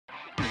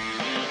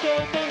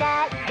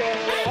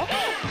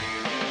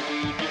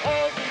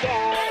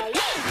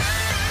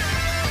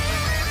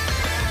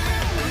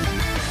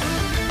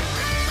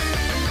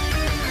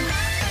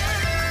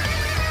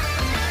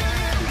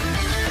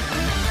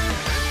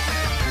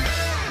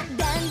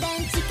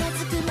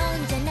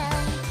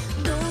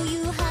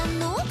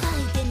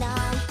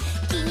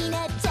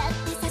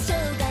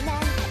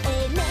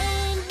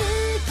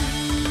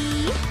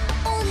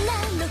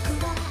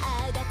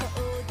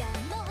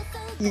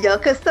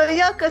Yokoso,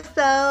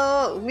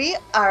 Yokoso! We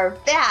are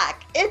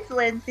back! It's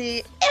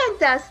Lindsay and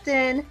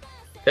Dustin.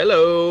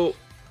 Hello!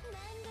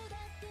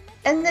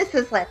 And this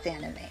is Let's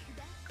Anime.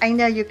 I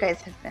know you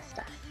guys have missed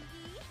us.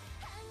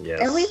 Yes.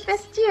 And we've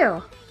missed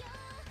you.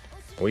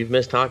 We've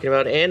missed talking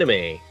about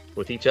anime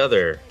with each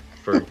other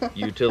for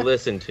you to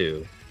listen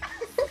to.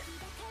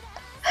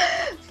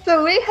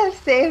 So we have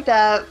saved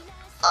up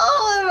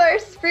all of our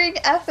spring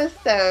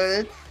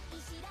episodes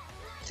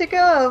to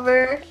go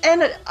over,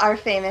 and our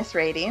famous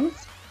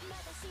ratings.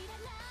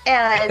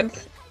 And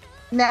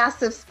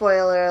massive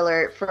spoiler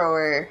alert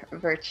for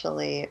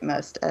virtually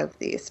most of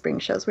the spring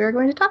shows we are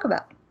going to talk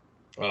about.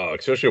 Oh,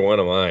 especially one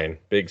of mine.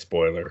 Big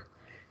spoiler.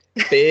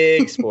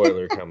 Big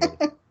spoiler coming.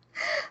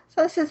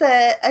 So this is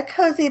a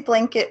cozy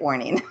blanket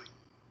warning.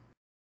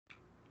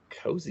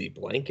 Cozy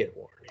blanket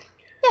warning?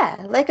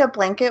 Yeah, like a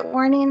blanket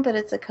warning, but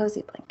it's a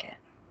cozy blanket.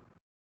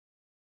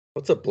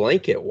 What's a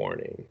blanket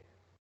warning?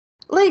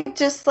 Like,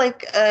 just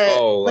like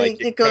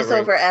it goes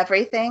covering... over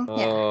everything.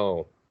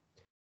 Oh.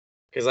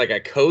 Because like a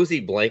cozy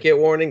blanket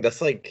warning,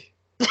 that's like,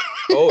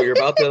 oh, you're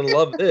about to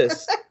love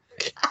this.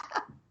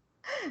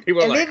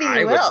 People are and like,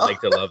 I would like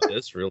to love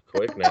this real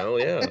quick now.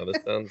 Yeah, this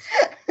sounds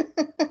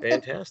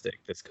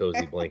fantastic, this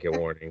cozy blanket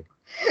warning.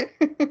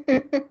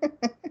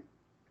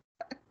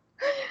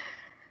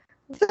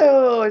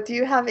 So, do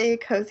you have a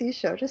cozy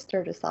show to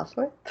start us off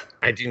with?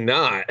 I do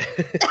not.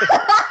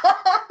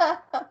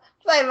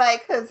 By my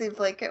cozy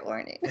blanket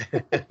warning.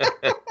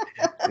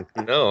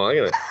 No,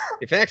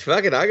 in fact,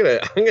 fuck it, I'm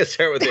gonna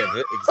start with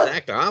the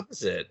exact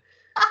opposite.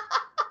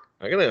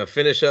 I'm gonna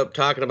finish up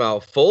talking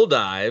about Full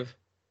Dive.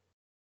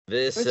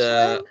 This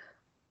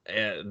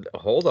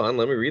hold on,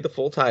 let me read the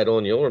full title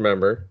and you'll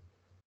remember.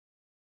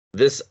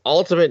 This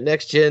ultimate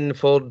next gen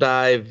Full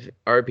Dive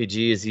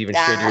RPG is even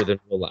shittier than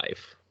real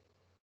life.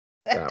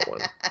 That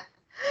one.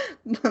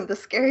 The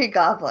scary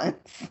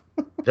goblins.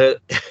 The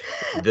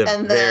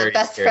and the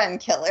best friend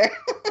killer.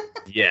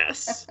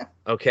 Yes.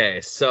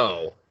 Okay,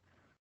 so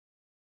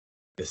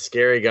the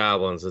scary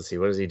goblins. Let's see,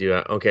 what does he do?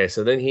 Okay,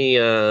 so then he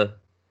our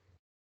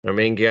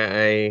main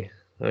guy,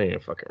 I don't even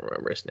fucking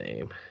remember his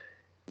name.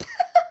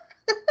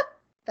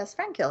 Best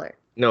friend killer.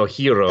 No,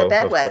 Hero. The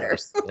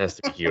bedwetter. That's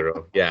the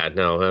Hero. Yeah,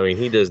 no, I mean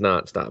he does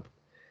not stop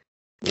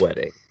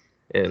wetting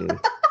and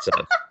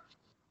such.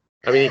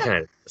 I mean he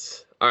kind of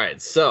is. All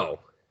right, so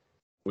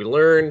we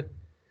learn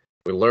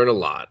a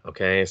lot.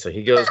 Okay, so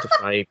he goes to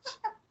fight.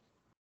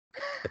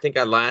 I think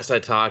last I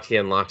talked, he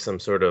unlocked some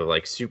sort of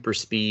like super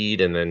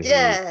speed, and then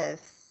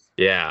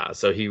yeah.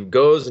 So he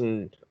goes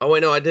and oh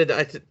wait, no, I did.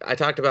 I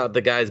talked about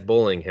the guys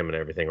bullying him and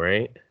everything,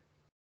 right?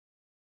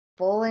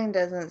 Bowling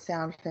doesn't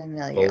sound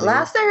familiar. Bowling?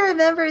 Last I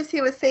remember is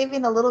he was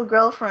saving a little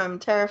girl from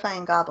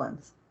terrifying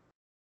goblins.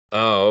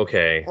 Oh,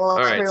 okay. Well, all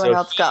everyone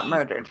else got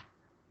murdered.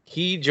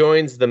 He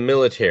joins the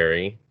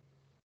military.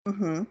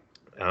 Mm-hmm.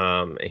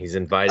 He's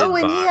invited. Oh,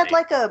 and he had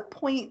like a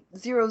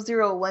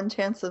 0.001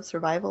 chance of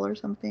survival or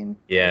something.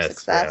 Yes. Or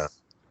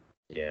success.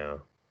 Yeah.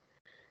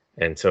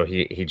 And so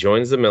he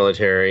joins the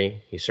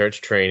military. He starts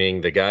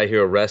training. The guy who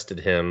arrested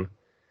him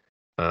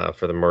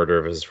for the murder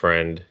of his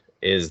friend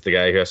is the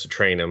guy who has to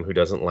train him, who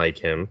doesn't like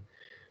him.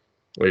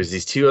 There's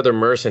these two other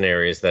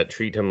mercenaries that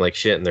treat him like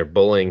shit, and they're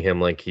bullying him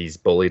like he's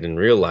bullied in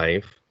real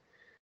life.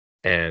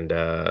 And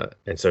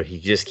so he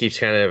just keeps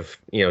kind of,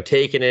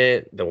 taking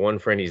it. The one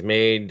friend he's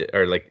made,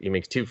 or like he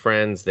makes two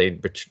friends, they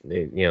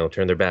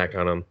turn their back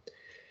on him.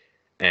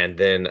 And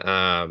then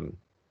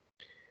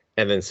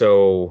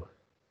so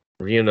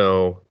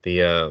Ryuno,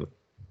 the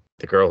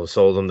girl who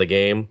sold him the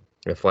game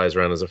that flies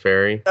around as a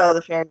fairy. Oh,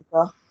 the fairy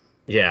girl.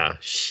 Yeah,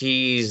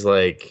 she's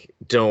like,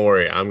 don't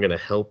worry, I'm gonna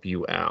help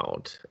you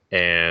out.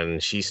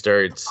 And she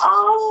starts.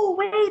 Oh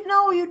wait,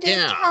 no, you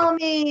didn't tell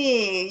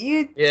me.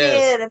 You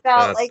did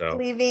about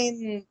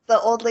leaving the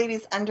old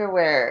lady's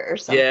underwear or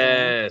something.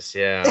 Yes,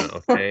 yeah.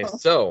 Okay,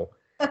 so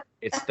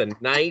it's the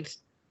night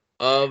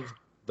of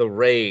the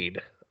raid.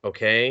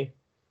 Okay,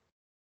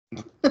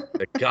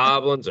 the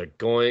goblins are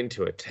going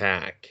to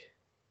attack.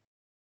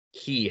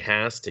 He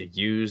has to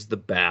use the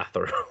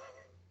bathroom.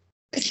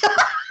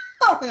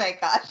 Oh my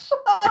gosh!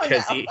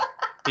 Because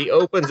he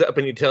opens up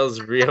and he tells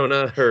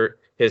Riona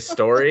his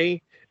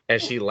story,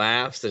 and she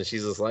laughs and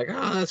she's just like,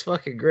 "Oh, that's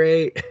fucking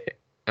great."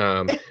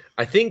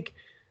 I think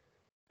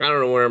I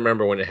don't know. I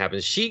remember when it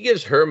happens. She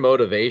gives her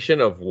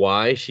motivation of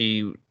why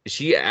she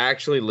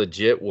actually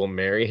legit will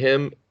marry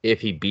him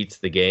if he beats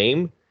the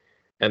game,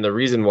 and the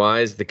reason why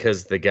is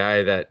because the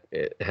guy that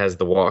has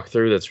the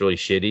walkthrough that's really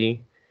shitty.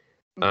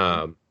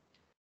 Mm-hmm.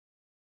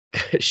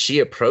 She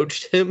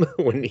approached him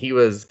when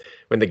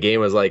the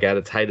game was like at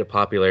its height of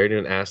popularity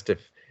and asked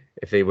if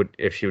he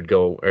would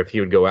go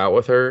out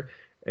with her,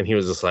 and he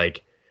was just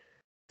like,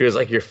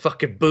 your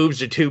fucking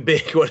boobs are too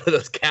big. What are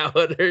those cow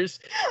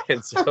udders?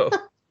 And so,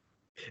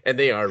 and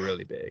they are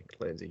really big,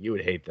 Lindsay. You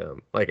would hate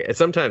them. Like, and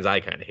sometimes I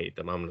kind of hate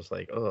them. I'm just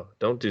like, oh,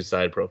 don't do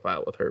side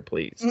profile with her,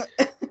 please.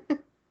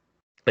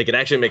 Like, it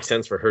actually makes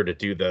sense for her to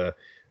do the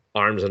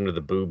arms under the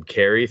boob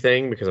carry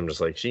thing, because I'm just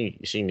like, she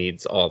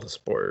needs all the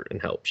support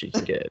and help she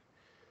can get.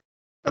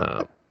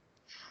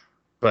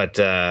 But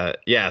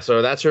yeah,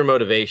 so that's her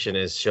motivation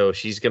is so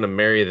she's gonna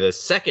marry the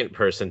second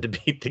person to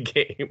beat the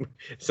game,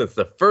 since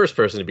the first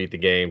person to beat the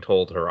game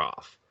told her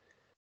off.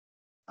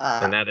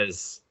 And that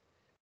is,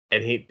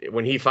 and he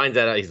when he finds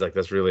that out, he's like,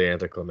 "That's really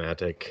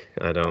anticlimactic."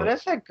 I don't. What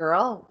if a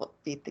girl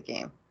beat the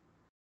game?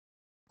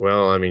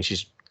 Well, I mean,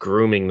 she's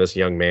grooming this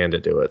young man to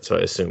do it, so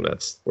I assume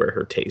that's where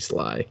her tastes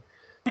lie.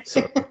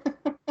 So.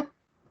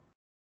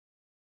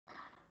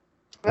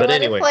 But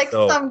anyway, if, like,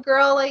 some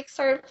girl like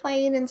started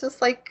playing and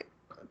just like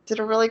did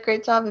a really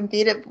great job and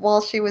beat it while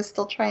she was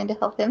still trying to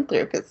help him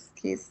through because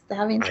he's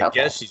having trouble.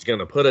 I guess she's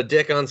gonna put a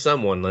dick on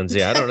someone,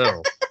 Lindsay. I don't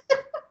know.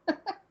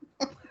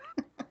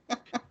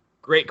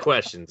 Great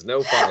questions.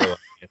 No follow-up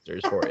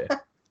answers for you.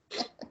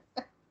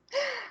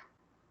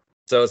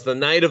 So it's the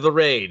night of the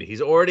raid.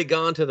 He's already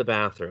gone to the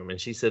bathroom, and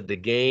she said the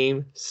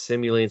game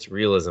simulates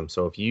realism.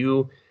 So if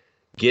you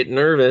get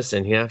nervous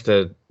and you have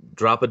to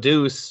drop a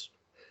deuce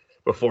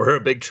before a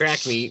big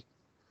track meet,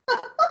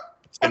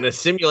 it's going to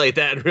simulate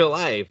that in real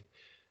life.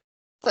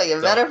 So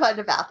you better find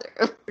a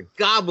bathroom. The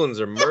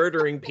goblins are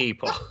murdering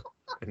people,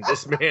 and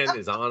this man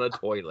is on a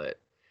toilet.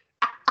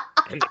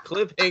 And the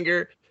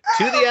cliffhanger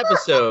to the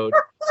episode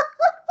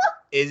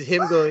is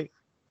him going,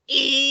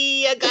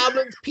 a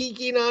goblin's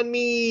peeking on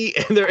me.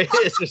 And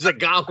there's a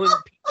goblin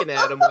peeking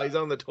at him while he's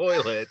on the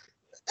toilet.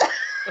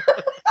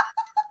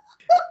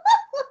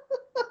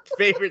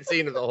 Favorite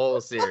scene of the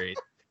whole series.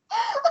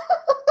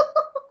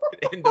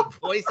 And the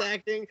voice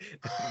acting,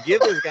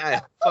 give this guy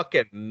a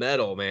fucking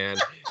medal, man.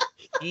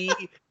 He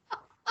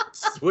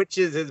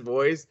switches his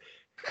voice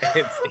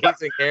and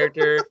stays in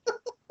character.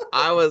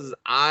 I was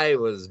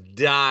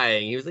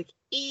dying. He was like,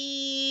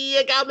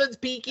 a goblin's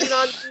peeking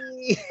on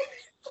me.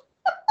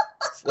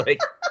 It's like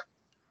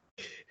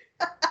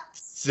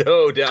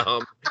so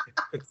dumb.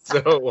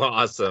 So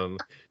awesome.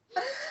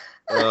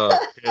 Oh,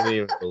 I couldn't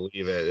even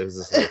believe it. It was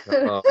just like,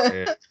 oh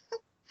man.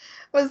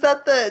 Was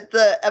that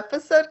the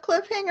episode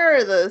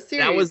cliffhanger or the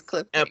series that was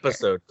cliffhanger?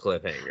 Episode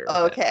cliffhanger.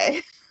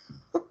 Okay.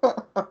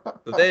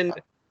 So then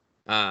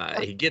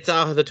he gets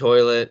off of the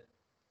toilet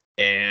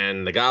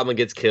and the goblin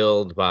gets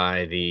killed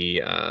by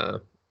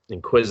the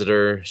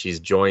Inquisitor. She's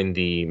joined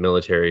the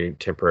military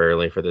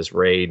temporarily for this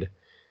raid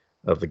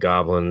of the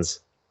goblins,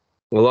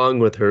 along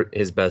with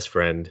his best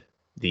friend,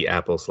 the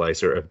Apple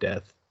Slicer of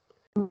Death.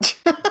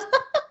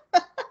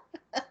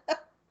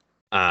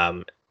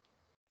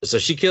 So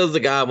she kills the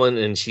goblin,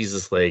 and she's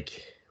just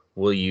like,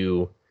 did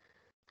you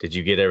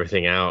get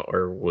everything out,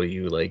 or will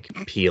you, like,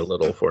 pee a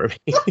little for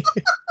me?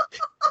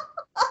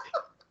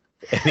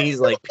 And he's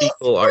like,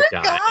 people are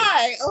dying.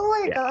 Guy. Oh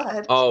my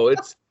God. Oh,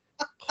 it's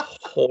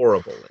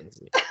horrible,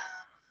 Lindsay.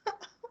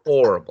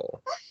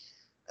 Horrible.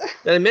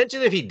 Did I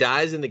mention if he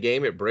dies in the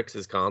game, it bricks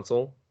his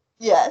console?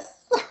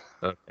 Yes.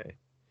 Okay.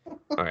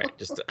 All right.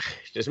 Just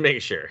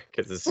make sure,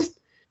 because it's just,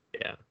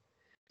 yeah.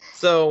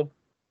 So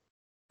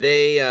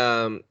they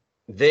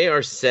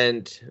are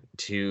sent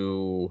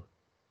to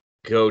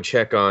go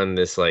check on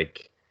this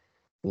like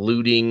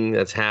looting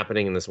that's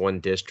happening in this one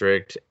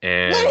district,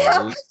 and what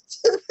happened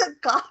to the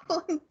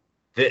goblin?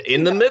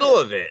 In the middle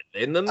of it.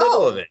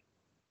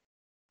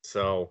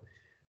 So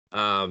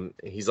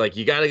he's like,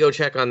 you got to go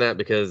check on that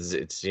because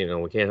it's,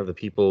 we can't have the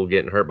people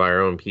getting hurt by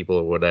our own people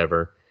or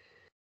whatever.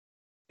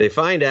 They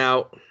find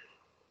out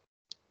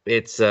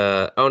it's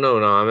oh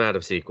no, I'm out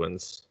of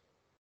sequence.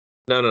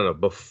 No.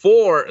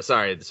 Before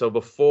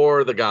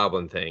the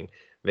goblin thing,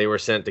 they were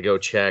sent to go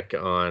check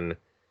on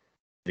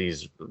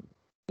these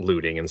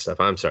looting and stuff.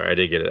 I'm sorry, I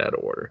did get it out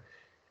of order.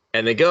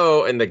 And they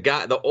go, and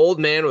the old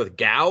man with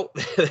gout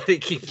that he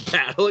keeps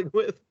battling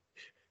with,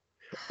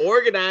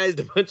 organized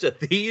a bunch of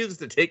thieves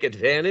to take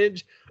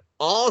advantage.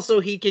 Also,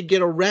 he could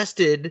get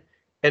arrested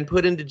and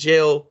put into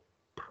jail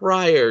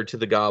prior to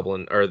the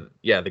goblin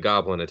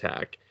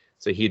attack,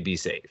 so he'd be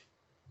safe.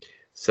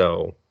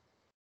 So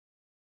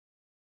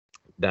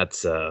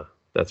that's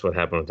what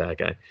happened with that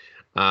guy.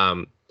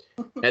 And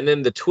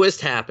then the twist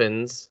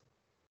happens.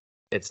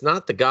 It's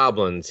not the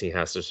goblins he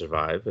has to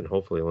survive, and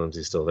hopefully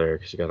Lindsay's still there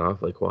because she got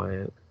awfully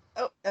quiet.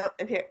 Oh, no,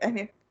 I'm here.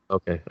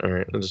 Okay, all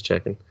right, I'm just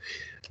checking.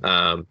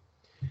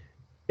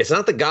 It's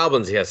not the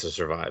goblins he has to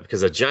survive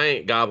because a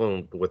giant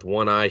goblin with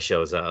one eye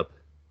shows up,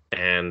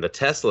 and the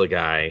Tesla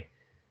guy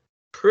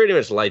pretty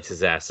much lights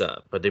his ass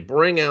up. But they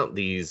bring out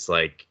these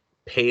like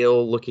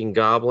pale-looking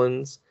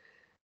goblins,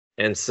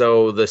 and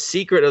so the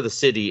secret of the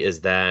city is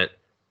that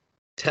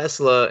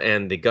Tesla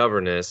and the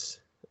governess,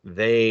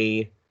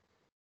 they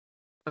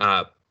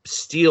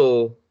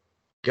steal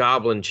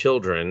goblin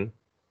children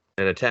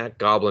and attack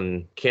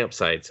goblin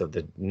campsites of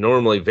the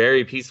normally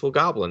very peaceful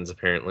goblins,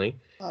 apparently,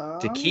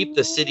 to keep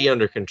the city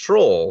under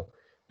control,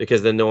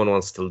 because then no one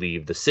wants to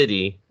leave the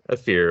city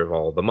of fear of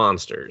all the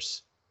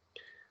monsters.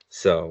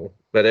 So,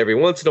 but every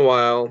once in a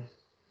while,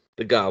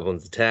 the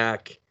goblins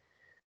attack,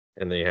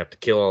 and they have to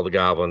kill all the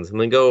goblins, and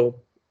then go,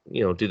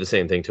 do the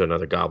same thing to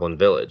another goblin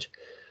village.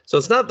 So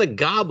it's not the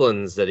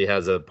goblins that he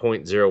has a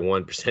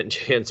 0.01%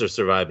 chance of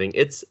surviving.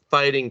 It's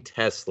fighting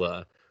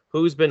Tesla,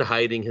 who's been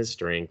hiding his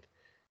strength.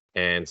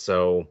 And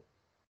so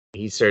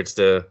he starts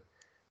to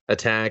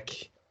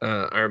attack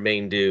our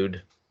main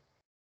dude,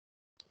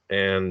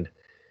 and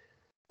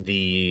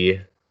the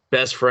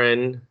best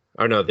friend.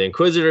 Or no, the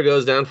Inquisitor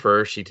goes down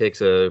first. She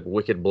takes a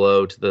wicked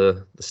blow to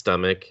the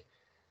stomach.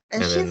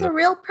 And she's then a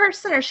real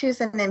person, or she's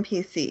an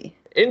NPC?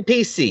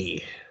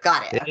 NPC.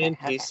 Got it. Okay,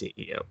 NPC,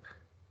 yep.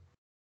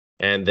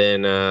 And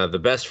then the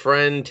best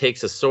friend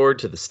takes a sword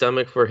to the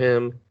stomach for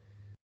him,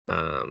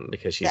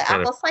 because she's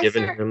kind of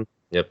given him,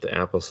 the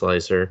apple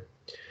slicer.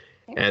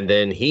 And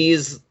then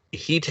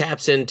he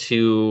taps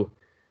into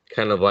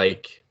kind of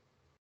like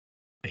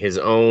his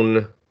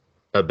own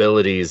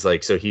abilities,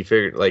 like, so he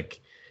figured, like,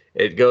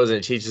 it goes and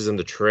it teaches him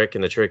the trick,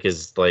 and the trick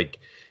is like,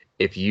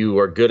 if you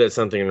are good at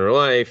something in real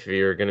life,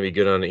 you're going to be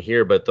good on it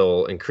here, but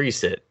they'll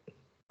increase it,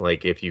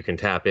 like, if you can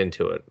tap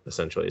into it,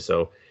 essentially.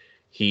 So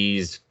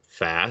he's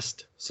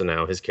fast, so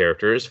now his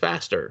character is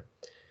faster,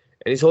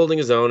 and he's holding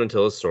his own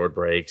until his sword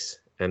breaks,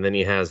 and then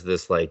he has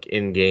this like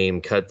in-game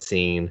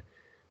cutscene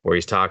where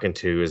he's talking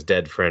to his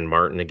dead friend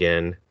Martin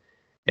again,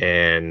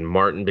 and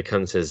Martin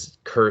becomes his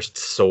cursed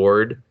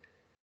sword,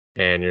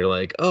 and you're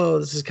like, oh,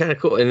 this is kind of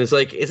cool, and it's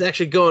like, it's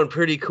actually going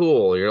pretty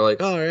cool. You're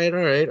like, all right,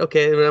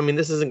 okay. I mean,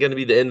 this isn't going to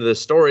be the end of the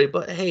story,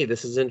 but hey,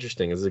 this is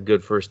interesting. This is a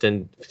good first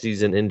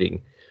season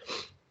ending.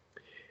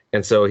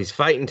 And so he's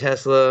fighting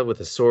Tesla with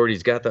a sword.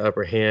 He's got the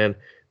upper hand.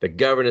 The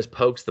governess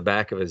pokes the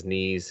back of his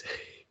knees.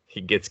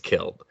 He gets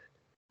killed.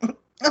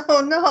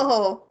 Oh,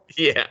 no.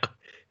 Yeah.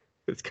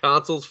 His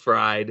console's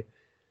fried.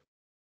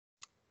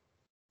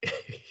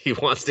 He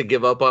wants to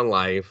give up on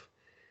life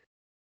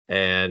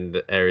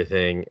and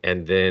everything.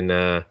 And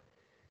then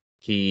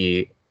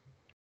he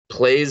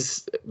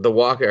plays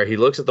the he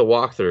looks at the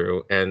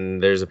walkthrough,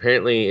 and there's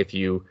apparently, if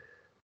you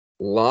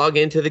log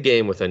into the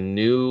game with a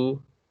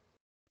new,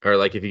 or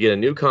like if you get a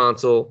new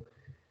console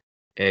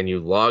and you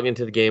log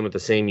into the game with the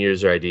same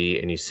user ID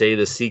and you say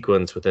the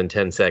sequence within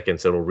 10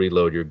 seconds, it'll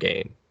reload your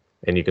game.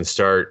 And you can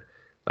start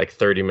like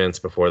 30 minutes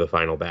before the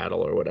final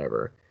battle or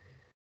whatever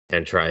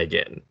and try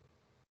again.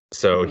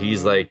 So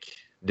he's like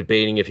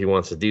debating if he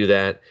wants to do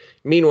that.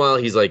 Meanwhile,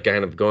 he's like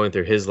kind of going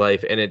through his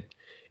life. And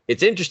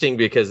it's interesting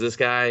because this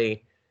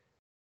guy,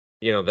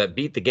 you know, that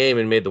beat the game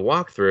and made the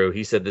walkthrough,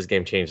 he said this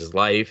game changed his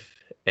life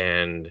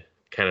and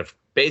kind of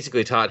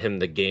basically taught him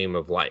the game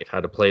of life,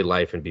 how to play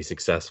life and be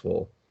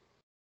successful.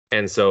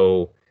 And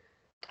so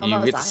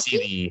you get to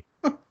see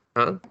the...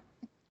 Huh?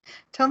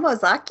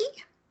 Tomozaki?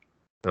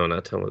 No,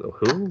 not Tomozaki.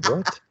 Who?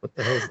 What? What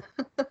the hell is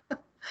it?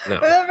 No.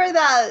 Remember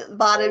that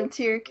bottom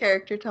tier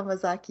character,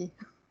 Tomozaki?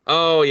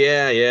 Oh,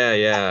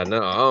 yeah.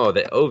 No,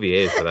 the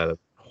OVA for that is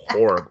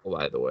horrible,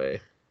 by the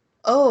way.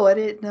 Oh, I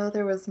didn't know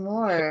there was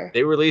more.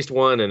 They released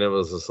one, and it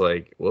was just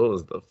like, what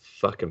was the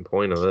fucking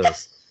point of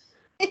this?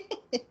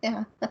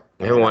 Yeah. I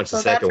haven't watched the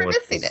second one.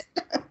 Missing it.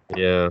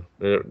 Yeah.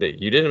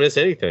 You didn't miss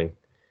anything.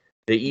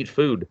 They eat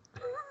food.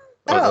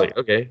 I was like,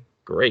 okay,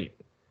 great.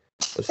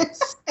 This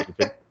is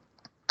stupid.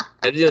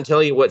 I didn't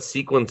tell you what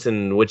sequence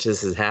in which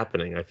this is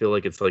happening. I feel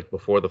like it's like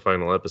before the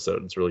final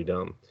episode. It's really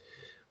dumb.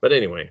 But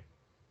anyway.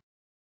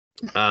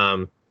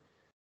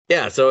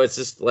 Yeah, so it's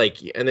just like,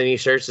 and then he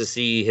starts to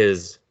see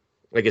his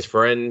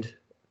friend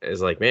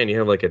is like, man, you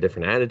have like a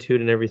different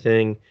attitude and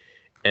everything.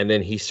 And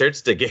then he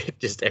starts to get,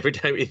 just every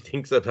time he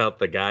thinks about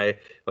the guy,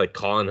 like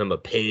calling him a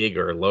pig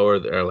or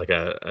like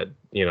a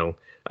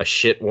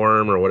shit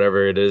worm or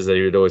whatever it is that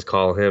he would always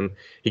call him,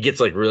 he gets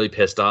like really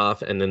pissed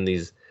off. And then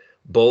these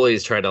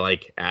bullies try to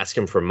like ask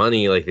him for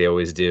money like they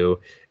always do.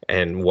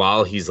 And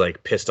while he's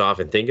like pissed off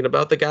and thinking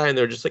about the guy, and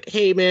they're just like,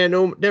 hey man,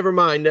 no, never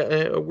mind.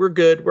 We're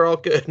good. We're all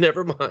good.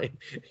 Never mind.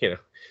 You know,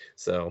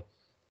 so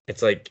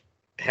it's like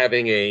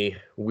having a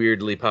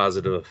weirdly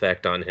positive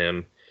effect on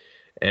him.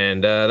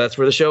 And that's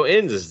where the show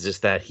ends, is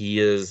just that he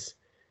is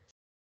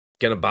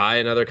going to buy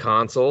another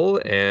console,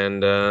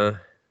 and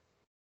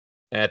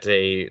at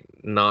a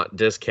not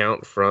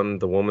discount from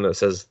the woman that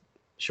says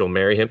she'll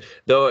marry him.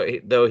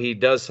 Though he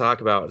does talk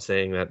about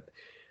saying that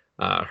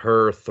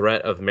her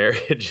threat of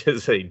marriage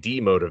is a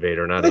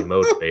demotivator, not a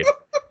motivator.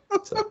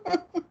 So.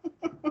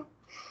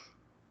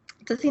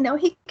 Does he know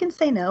he can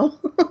say no?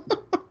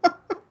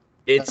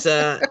 It's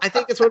I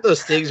think it's one of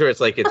those things where it's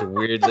like, it's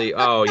weirdly,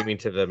 oh, you mean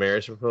to the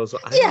marriage proposal?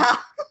 Yeah.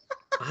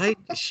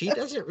 She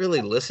doesn't really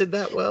listen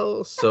that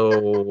well,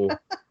 so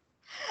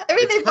I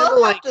mean, they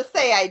both have to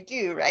say I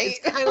do, right?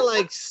 It's kind of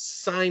like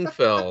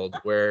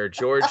Seinfeld, where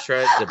George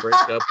tries to break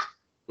up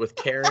with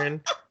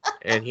Karen,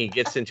 and he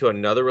gets into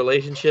another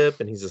relationship,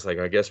 and he's just like,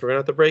 I guess we're gonna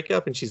have to break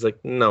up, and she's like,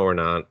 no, we're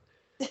not.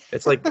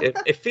 It's like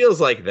it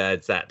feels like that.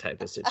 It's that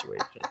type of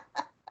situation.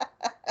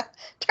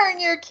 Turn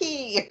your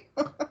key.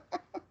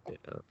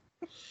 Yeah.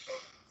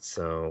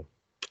 So,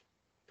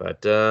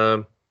 but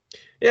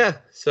yeah.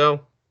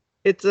 So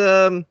it's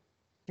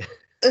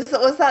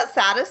Was that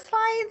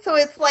satisfying? So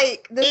it's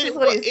like, this is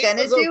what he's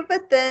gonna do,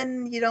 but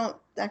then you don't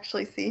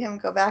actually see him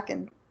go back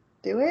and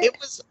do it?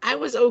 I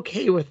was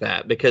okay with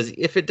that, because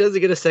if it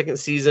doesn't get a second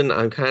season,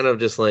 I'm kind of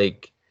just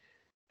like,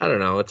 I don't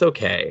know, it's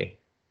okay.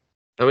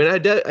 I mean, I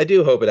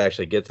do hope it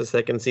actually gets a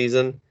second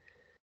season.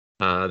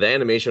 The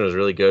animation was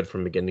really good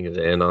from beginning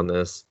to end on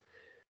this.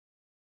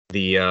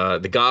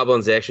 the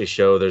goblins they actually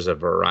show there's a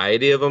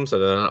variety of them, so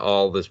they're not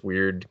all this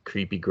weird,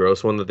 creepy,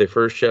 gross one that they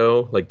first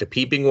show. Like the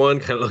peeping one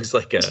kind of looks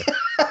like a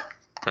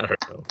I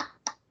don't know,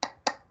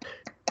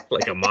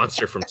 like a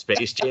monster from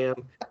Space Jam,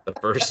 the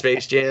first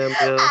Space Jam,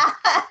 you know,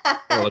 kind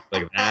of looks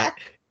like that.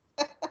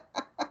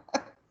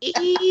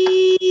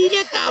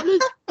 The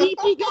goblin's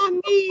peeping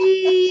on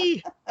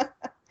me.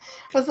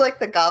 Was like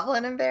the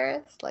goblin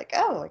embarrassed? Like,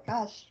 oh my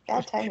gosh,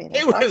 bad timing.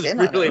 It was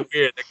really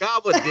weird. The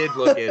goblin did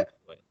look into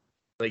it.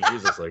 Like he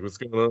was just like, what's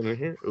going on in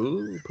here?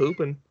 Ooh,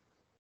 pooping.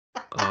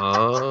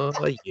 Oh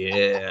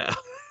yeah.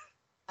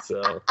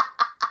 So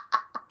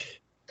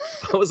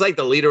I was like,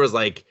 the leader was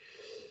like,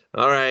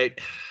 all right,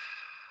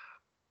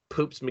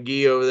 Poops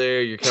McGee over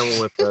there, you're coming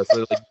with us. I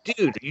was like,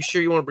 dude, are you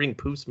sure you want to bring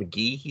Poops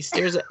McGee? He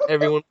stares at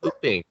everyone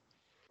pooping.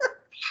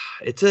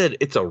 It's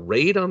a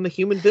raid on the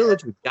human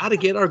village. We got to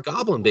get our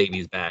goblin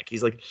babies back.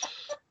 He's like,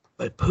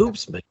 but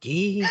Poops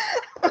McGee,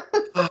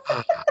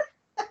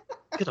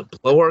 gonna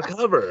blow our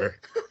cover.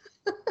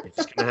 You're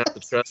just gonna have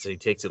to trust that he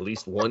takes at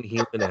least one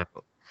human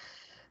out.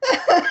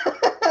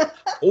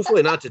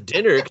 Hopefully not to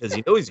dinner, because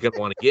you know he's gonna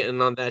want to get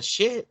in on that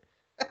shit.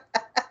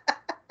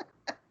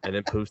 And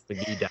then Poops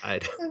McGee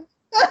died.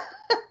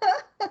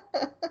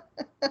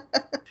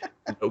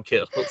 No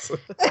kills.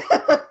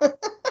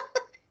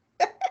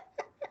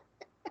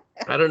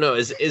 I don't know.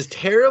 As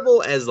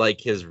terrible as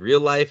like his real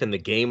life and the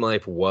game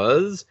life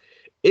was,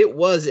 it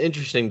was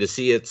interesting to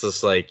see. It's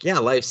just like, yeah,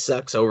 life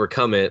sucks.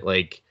 Overcome it.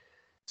 Like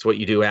it's what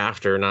you do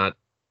after. Not,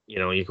 you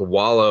know, you can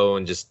wallow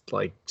and just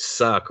like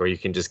suck, or you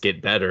can just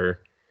get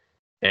better.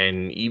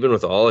 And even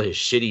with all his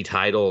shitty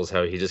titles,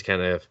 how he just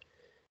kind of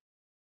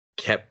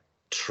kept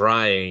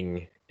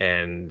trying,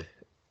 and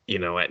you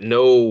know, at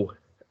no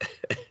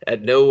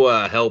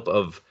help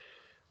of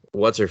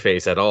what's her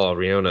face at all,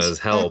 Riona's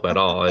help at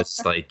all.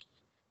 It's like,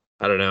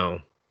 I don't know.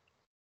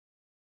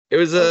 It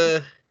was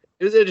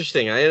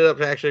interesting. I ended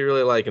up actually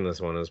really liking this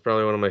one. It was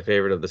probably one of my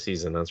favorite of the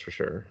season, that's for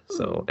sure.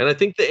 So, and I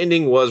think the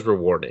ending was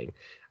rewarding.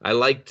 I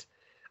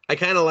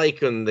kind of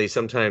like when they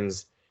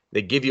sometimes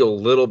they give you a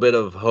little bit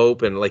of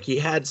hope, and like he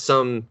had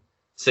some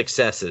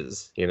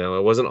successes, you know,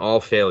 it wasn't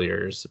all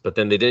failures, but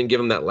then they didn't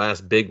give him that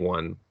last big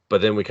one.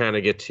 But then we kind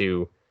of get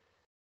to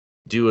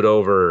do it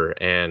over,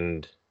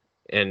 and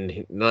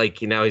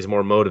like now he's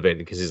more motivated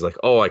because he's like,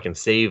 oh, I can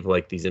save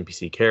like these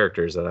NPC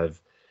characters that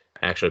I've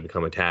actually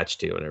become attached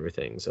to and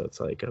everything. So it's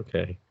like,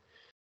 okay,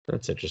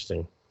 that's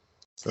interesting.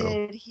 So,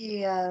 did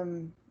he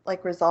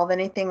like resolve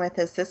anything with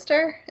his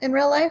sister in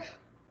real life?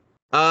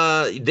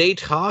 They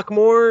talk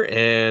more,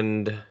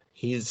 and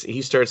he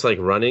starts like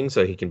running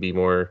so he can be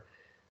more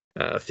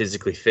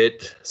physically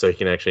fit, so he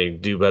can actually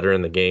do better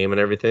in the game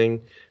and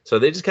everything. So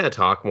they just kind of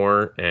talk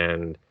more,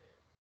 and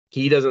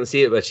he doesn't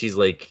see it, but she's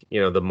like,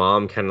 you know, the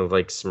mom kind of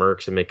like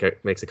smirks and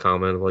makes a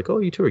comment of like, oh,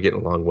 you two are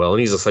getting along well. And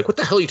he's just like, what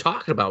the hell are you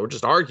talking about? We're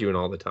just arguing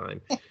all the time.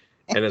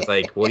 And it's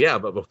like, well, yeah,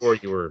 but before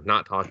you were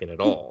not talking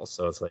at all.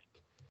 So it's like,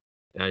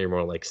 now you're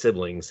more like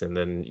siblings. And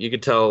then you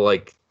could tell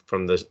like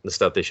from the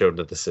stuff they showed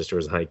that the sister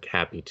was like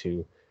happy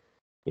to,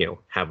 you know,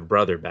 have a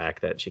brother back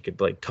that she could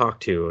like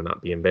talk to and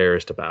not be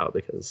embarrassed about,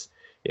 because,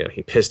 you know,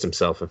 he pissed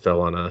himself and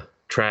fell on a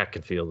track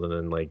and field and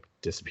then like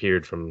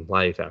disappeared from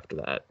life after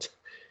that.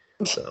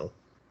 So.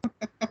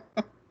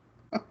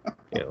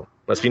 You know,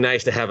 must be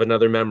nice to have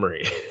another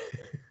memory.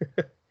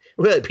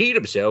 Well, he peed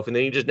himself, and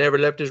then he just never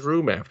left his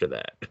room after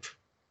that.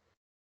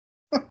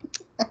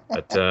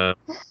 But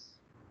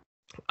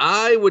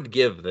I would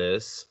give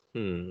this.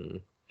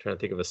 Trying to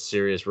think of a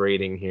serious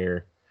rating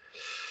here.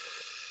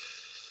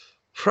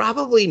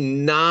 Probably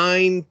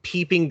 9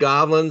 peeping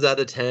goblins out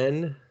of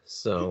 10.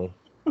 So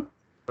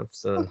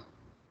that's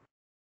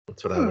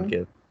what I would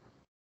give.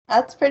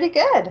 That's pretty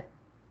good.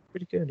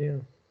 Pretty good, yeah.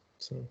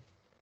 So.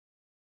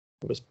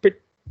 It was pretty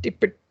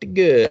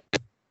good.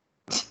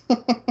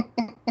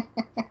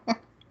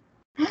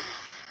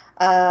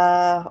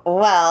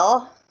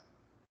 Well,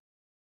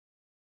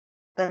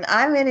 then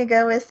I'm going to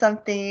go with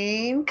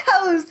something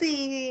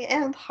cozy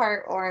and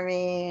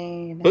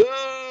heartwarming.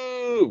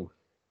 Boo!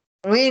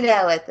 We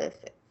know what this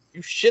is.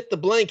 You shit the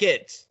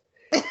blankets.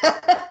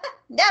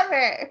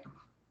 Never.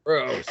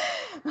 Gross.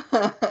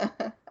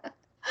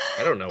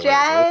 I don't know.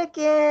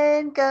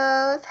 Dragon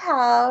goes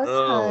house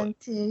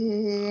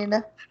hunting.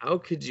 How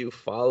could you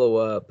follow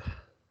up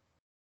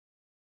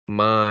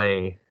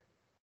my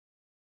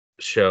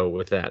show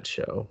with that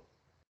show?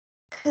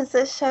 Because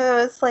this show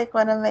is like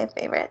one of my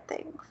favorite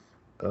things.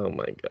 Oh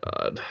my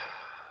god.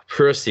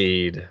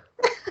 Proceed.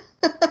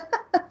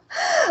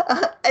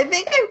 I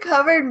think I've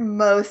covered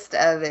most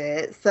of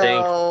it.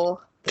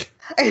 So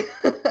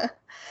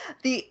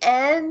the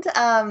end,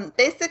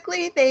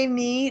 basically they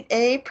meet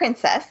a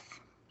princess.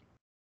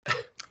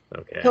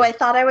 Okay. Who I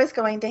thought I was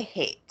going to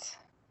hate.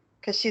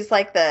 Because she's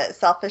like the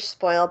selfish,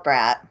 spoiled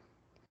brat.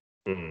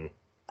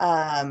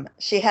 Mm-hmm.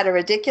 She had a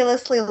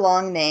ridiculously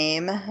long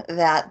name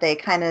that they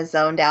kind of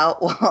zoned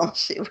out while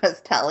she was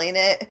telling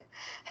it.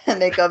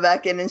 And they go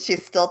back in and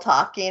she's still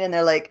talking. And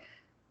they're like,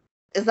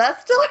 is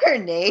that still her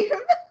name?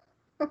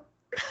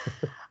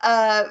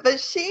 But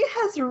she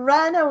has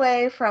run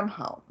away from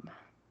home.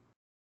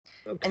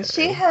 And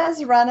she Okay.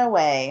 has run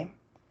away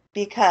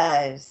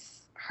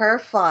because her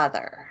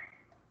father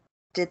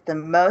did the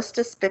most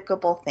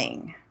despicable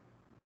thing.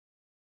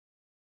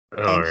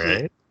 All And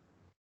he right.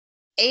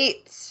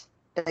 ate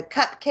the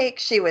cupcake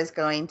she was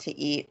going to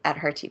eat at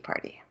her tea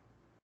party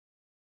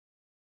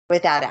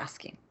without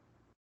asking.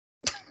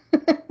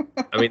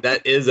 I mean,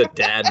 that is a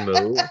dad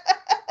move.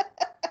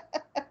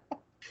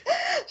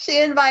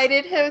 She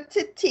invited him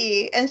to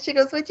tea and she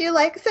goes, "Would you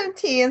like some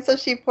tea?" And so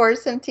she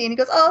pours some tea and he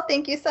goes, "Oh,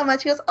 thank you so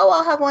much." He goes, "Oh,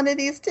 I'll have one of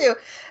these too."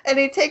 And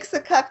he takes the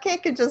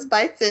cupcake and just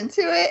bites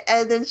into it.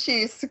 And then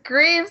she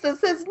screams and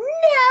says, "No,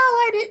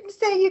 I didn't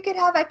say you could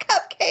have a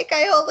cupcake.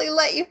 I only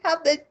let you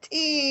have the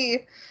tea."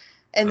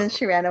 And then Oh,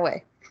 she ran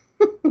away.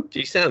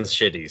 she sounds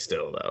shitty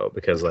still though,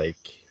 because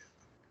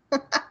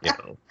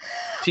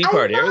tea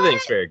party,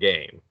 everything's I fair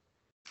game.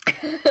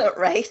 thought,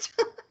 right?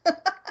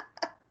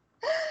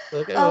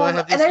 Like, oh, I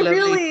have And these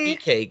lovely tea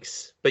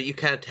cakes, but you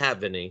can't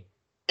have any.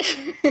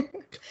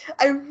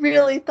 I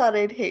really thought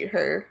I'd hate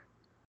her.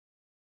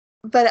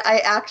 But I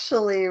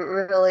actually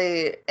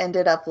really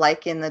ended up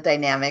liking the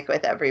dynamic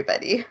with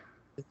everybody.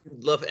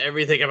 Love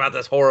everything about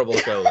this horrible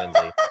show,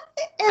 Lindsay.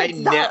 It's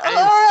not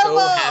I'm so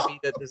horrible. happy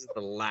that this is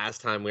the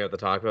last time we have to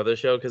talk about this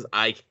show because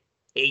I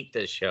hate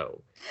this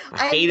show.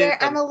 I I'm hated there.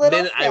 it I'm the a little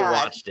minute I sad.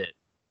 watched it.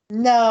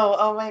 No,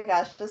 oh my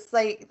gosh, just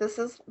like this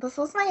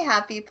was my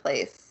happy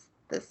place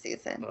this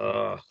season.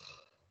 Ugh,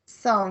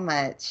 So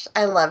much.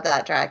 I love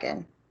that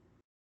dragon.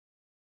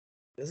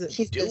 doesn't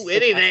He's do just the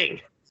best.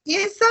 anything. He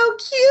is so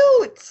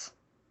cute.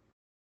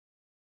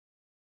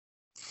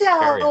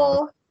 Carry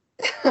on.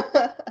 So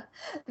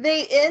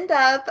they end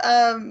up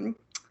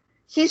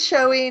he's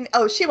showing,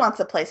 oh, she wants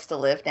a place to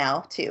live now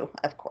too,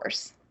 of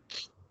course,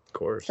 Of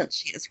course. since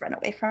she has run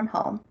away from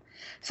home.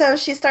 So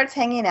she starts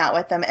hanging out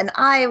with them, and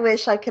I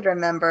wish I could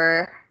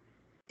remember.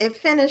 It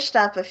finished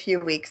up a few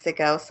weeks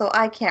ago, so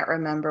I can't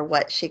remember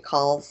what she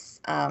calls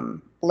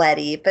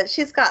Letty, but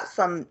she's got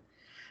some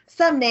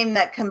name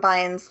that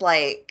combines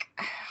like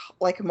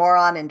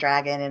moron and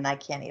dragon, and I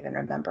can't even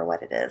remember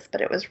what it is,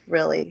 but it was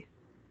really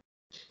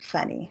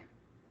funny.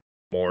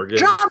 Morgan.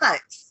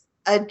 Drummix,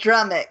 a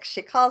drummix.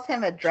 She calls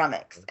him a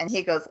drummix, and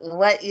he goes,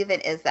 "What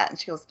even is that?" And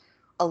she goes,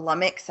 "A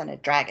lummox and a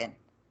dragon,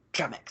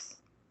 drummix."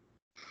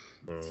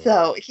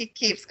 So he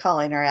keeps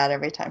calling her out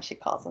every time she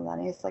calls him that.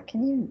 And he's like,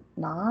 "Can you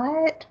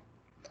not?"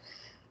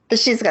 But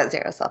she's got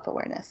zero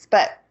self-awareness.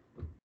 But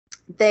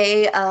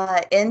they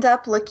end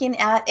up looking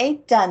at a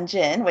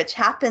dungeon, which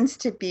happens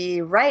to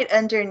be right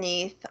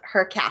underneath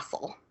her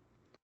castle.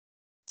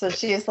 So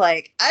she's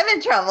like, "I'm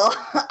in trouble.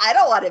 I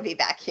don't want to be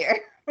back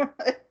here."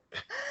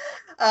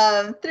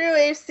 Through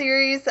a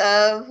series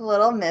of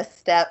little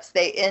missteps,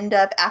 they end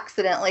up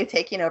accidentally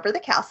taking over the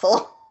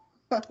castle.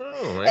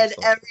 Oh, And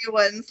excellent.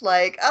 everyone's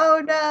like,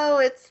 "Oh no,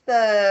 it's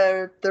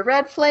the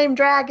red flame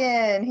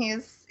dragon.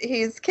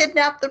 He's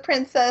kidnapped the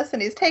princess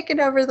and he's taken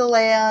over the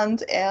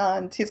land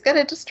and he's going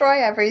to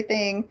destroy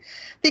everything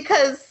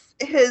because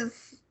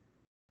his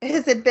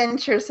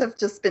adventures have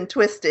just been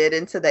twisted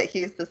into that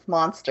he's this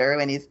monster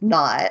when he's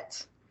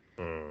not."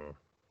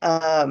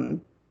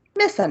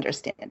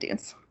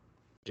 Misunderstandings.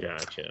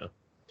 Gotcha.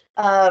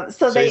 So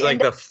So he's they like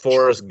end the up,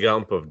 Forrest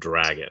Gump of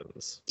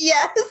dragons.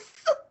 yes,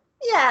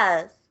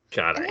 yes.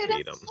 God, And I who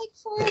hate doesn't him. like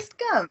Forrest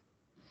Gump?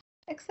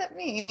 Except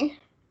me.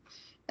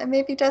 And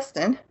maybe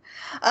Dustin.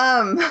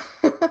 Um,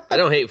 I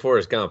don't hate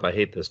Forrest Gump. I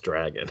hate this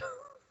dragon.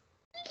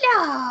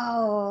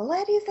 no,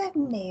 Letty's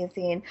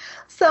amazing. Who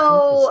is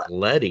So,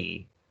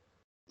 Letty?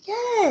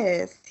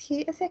 yes,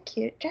 he is a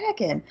cute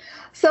dragon.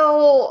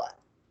 So,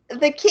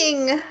 the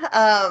king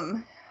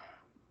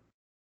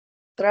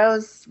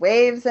throws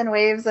waves and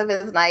waves of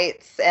his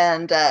knights,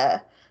 and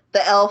the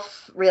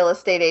elf real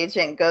estate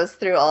agent goes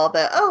through all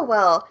the, "Oh,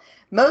 well,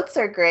 moats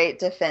are great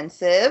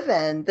defensive,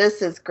 and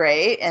this is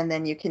great, and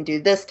then you can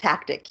do this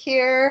tactic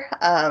here."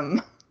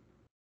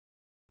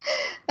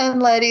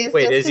 And Letty's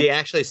Wait, just is he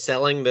actually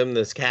selling them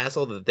this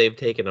castle that they've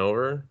taken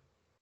over?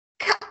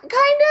 kind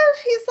of.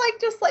 He's like,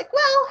 just like,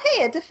 "Well,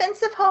 hey, a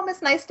defensive home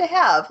is nice to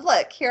have.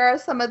 Look, here are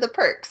some of the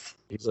perks."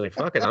 He's like,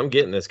 fuck it, I'm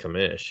getting this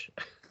commish.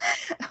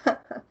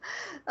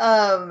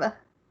 um,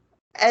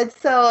 and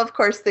so, of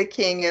course, the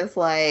king is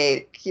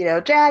like,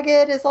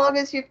 "Dragon, as long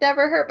as you've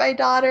never hurt my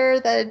daughter,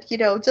 then,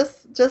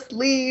 just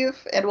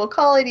leave and we'll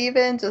call it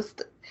even.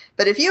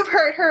 But if you've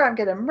hurt her, I'm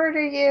going to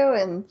murder you.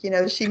 And,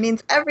 she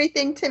means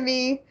everything to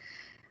me."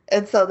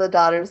 And so the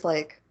daughter's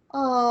like,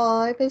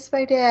 "Oh, I miss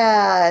my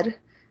dad."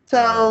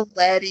 So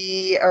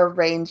Letty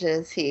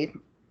arranges, he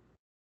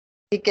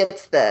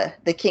gets the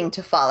king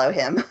to follow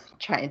him,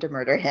 trying to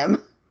murder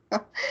him.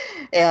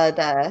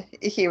 And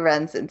he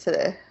runs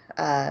into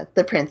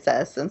the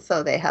princess, and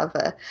so they have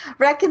a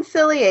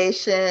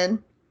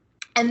reconciliation.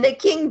 And the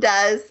king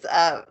does,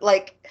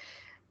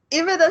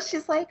 even though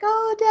she's like,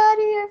 "Oh,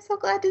 Daddy, I'm so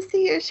glad to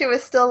see you," she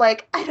was still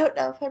like, "I don't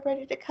know if I'm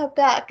ready to come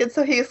back." And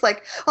so he's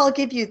like, "I'll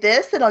give you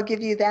this, and I'll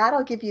give you that,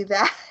 I'll give you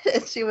that."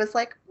 And she was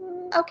like,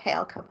 "Okay,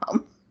 I'll come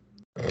home."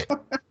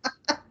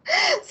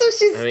 So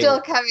she's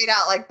still coming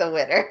out like the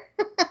winner.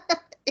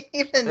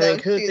 Even I though mean,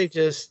 couldn't they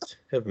just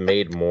have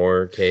made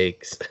more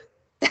cakes?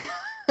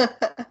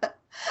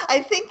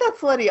 I think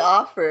that's what he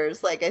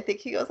offers. Like, I think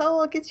he goes, "Oh,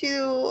 I'll get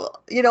you,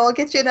 I'll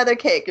get you another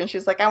cake." And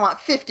she's like, "I want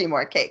 50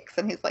 more cakes."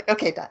 And he's like,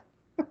 "Okay, done."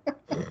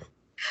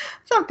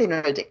 Something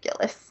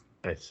ridiculous.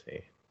 I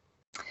see.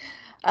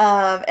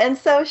 And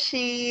so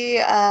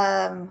she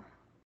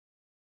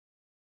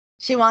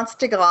wants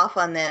to go off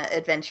on the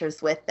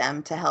adventures with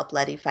them to help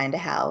Letty find a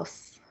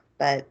house.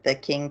 But the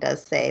king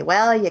does say,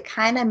 "Well, you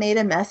kind of made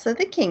a mess of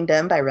the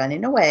kingdom by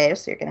running away,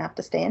 so you're going to have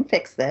to stay and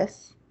fix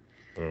this."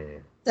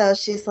 Mm. So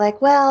she's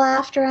like, "Well,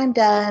 after I'm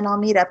done, I'll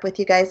meet up with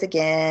you guys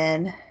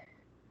again."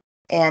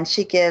 And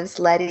she gives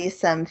Letty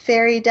some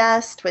fairy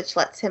dust, which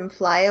lets him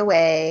fly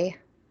away.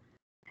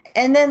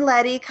 And then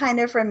Letty kind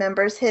of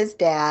remembers his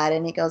dad,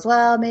 and he goes,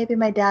 "Well, maybe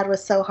my dad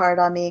was so hard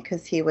on me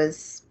because he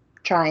was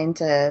trying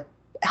to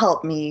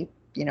help me,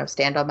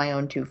 stand on my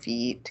own 2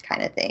 feet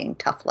kind of thing,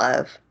 tough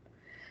love."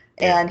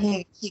 Yeah. And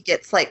he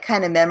gets like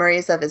kind of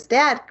memories of his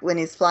dad when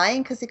he's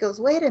flying, because he goes,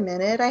 "Wait a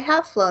minute, I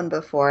have flown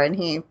before," and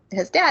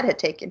his dad had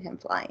taken him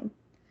flying.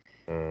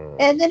 Mm.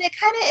 And then it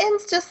kind of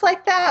ends just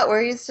like that,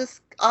 where he's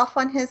just off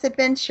on his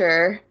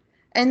adventure,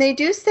 and they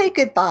do say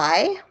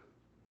goodbye.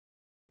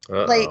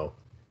 Like, Uh-oh.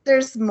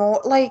 there's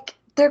more, like,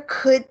 there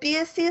could be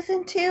a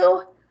season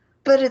 2,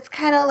 but it's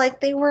kind of like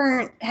they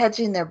weren't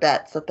hedging their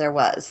bets that there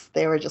was.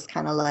 They were just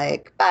kind of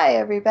like, "Bye,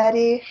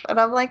 everybody." And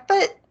I'm like,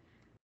 but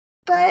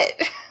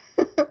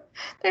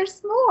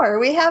there's more.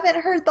 We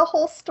haven't heard the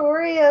whole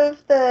story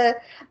of the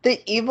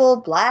evil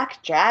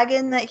black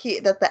dragon that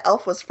the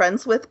elf was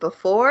friends with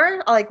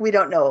before. Like, we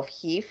don't know if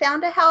he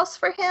found a house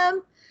for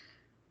him.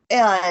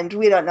 And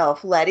we don't know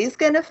if Letty's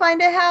going to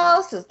find a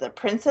house. Is the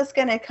princess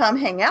going to come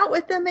hang out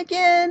with them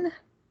again?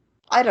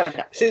 I don't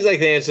know. Seems like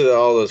the answer to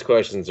all those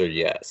questions are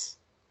yes.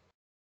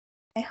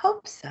 I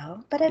hope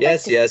so, but I'd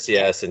Yes, like to yes, see it.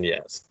 yes, and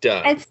yes.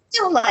 Done. I'd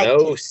still like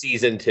No to.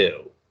 season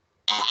 2.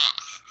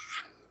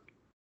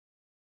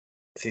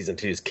 Season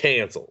 2 is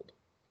canceled.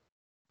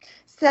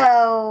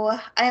 So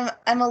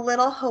I'm a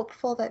little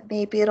hopeful that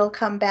maybe it'll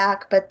come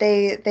back, but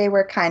they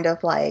were kind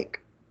of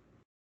like,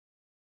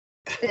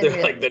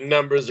 They're like, the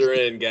numbers are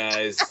in,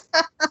 guys.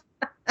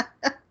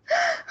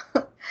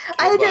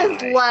 I just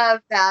Goodbye.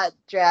 love that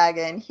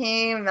dragon.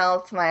 He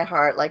melts my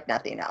heart like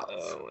nothing else.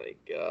 Oh my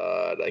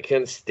god, I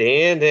can't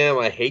stand him.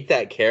 I hate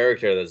that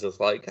character that's just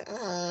like,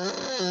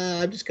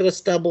 I'm just gonna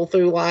stumble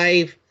through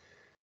life.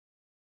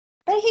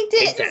 But he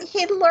didn't.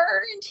 He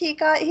learned. He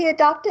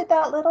adopted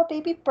that little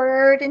baby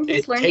bird, and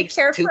he's learned to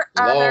care for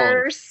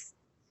others.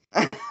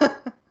 He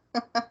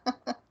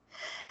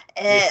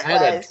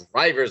had a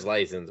driver's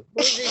license.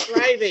 What was he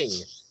driving?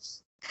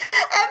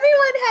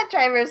 Everyone had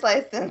driver's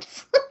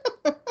license.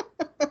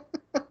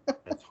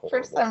 That's horrible.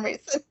 For some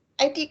reason.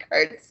 ID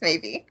cards,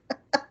 maybe.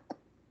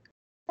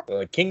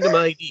 Kingdom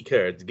ID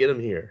cards. Get them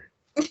here.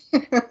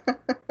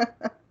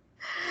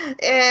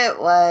 It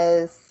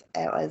was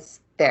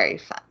very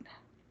fun.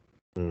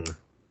 Mm.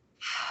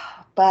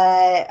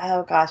 But,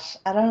 oh gosh,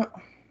 I don't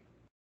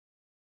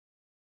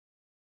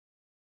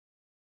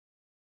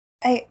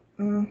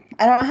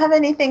have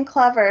anything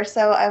clever,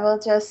 so I will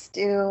just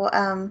do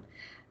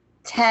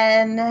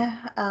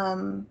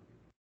 10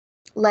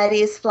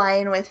 Letty's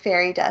flying with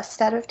fairy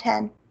dust out of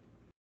 10.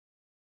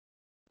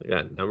 I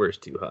got numbers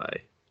too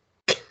high.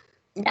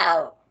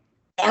 No,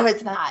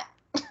 it's not.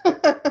 All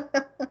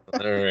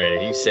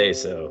right, you say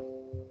so.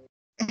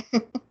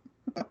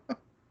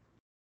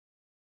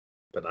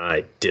 But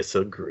I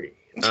disagree.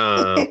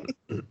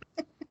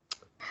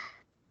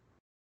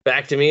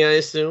 Back to me, I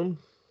assume?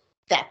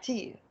 Back to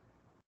you.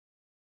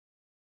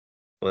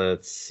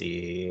 Let's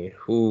see.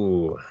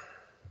 Ooh.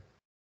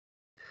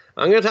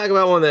 I'm going to talk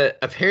about one that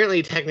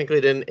apparently technically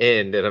didn't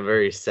end, and I'm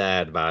very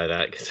sad by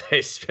that because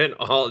I spent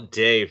all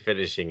day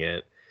finishing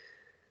it,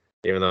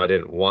 even though I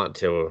didn't want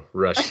to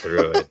rush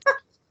through it.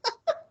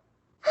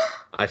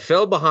 I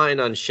fell behind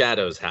on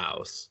Shadow's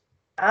House.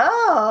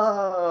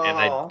 Oh.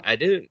 And I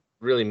didn't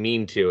really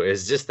mean to.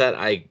 It's just that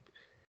I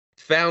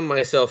found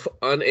myself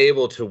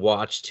unable to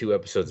watch 2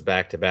 episodes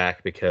back to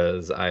back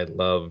because I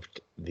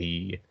loved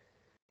the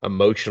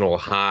emotional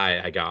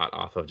high I got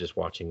off of just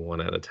watching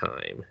one at a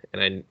time.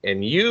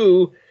 And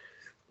you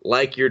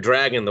like your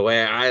dragon the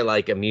way I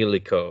like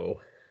Emiliko,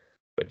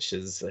 which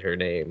is her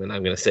name, and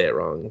I'm gonna say it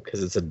wrong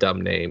because it's a dumb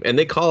name. And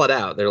they call it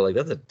out. They're like,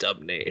 "That's a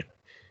dumb name,"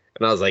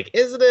 and I was like,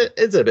 "Isn't it?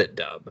 It's a bit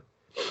dumb."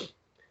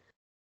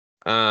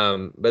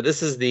 But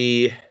this is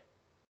the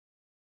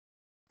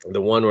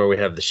one where we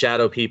have the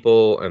shadow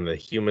people and the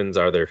humans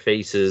are their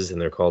faces,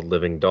 and they're called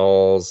living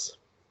dolls.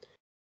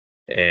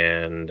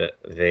 And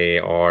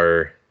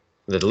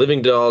the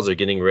living dolls are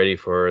getting ready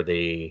for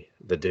the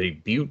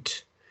debut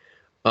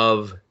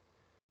of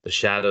the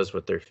shadows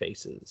with their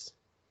faces.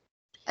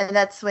 And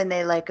that's when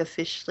they like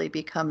officially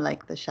become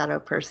like the shadow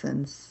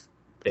persons.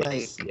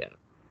 Face, like, yeah.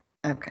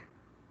 Okay.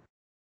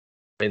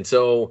 And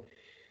so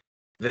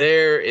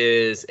there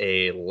is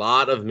a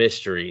lot of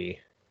mystery,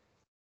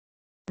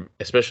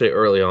 especially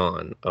early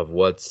on, of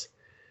what's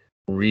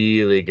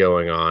really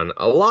going on.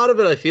 A lot of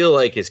it I feel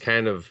like is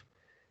kind of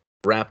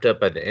wrapped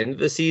up at the end of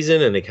the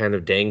season, and they kind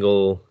of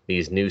dangle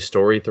these new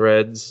story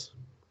threads.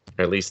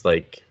 At least,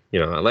 like,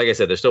 like I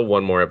said, there's still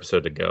one more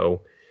episode to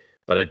go,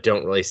 but I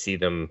don't really see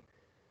them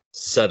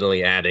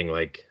suddenly adding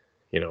like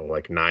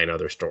 9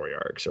 other story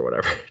arcs or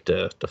whatever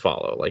to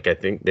follow. Like, I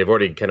think they've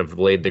already kind of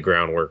laid the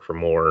groundwork for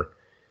more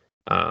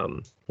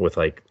with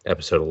like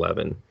episode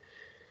 11.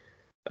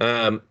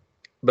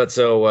 But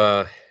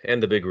so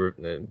and the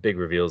big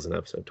reveals in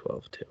episode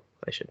 12 too,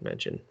 I should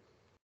mention.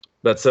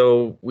 But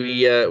so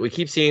we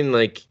keep seeing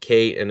like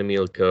Kate and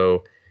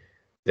Emilko,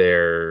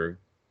 they're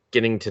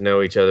getting to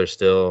know each other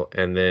still,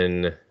 and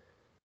then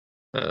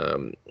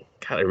God,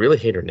 I really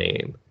hate her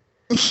name.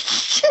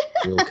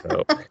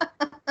 Emilko.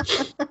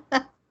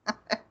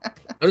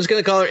 I'm just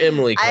gonna call her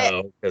Emily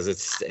Co. because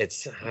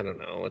it's I don't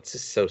know, it's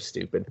just so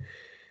stupid.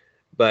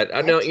 But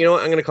no, you know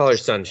what? I'm gonna call her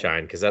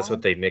Sunshine because that's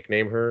what they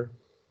nickname her.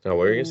 Oh, what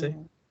were you gonna say?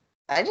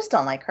 I just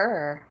don't like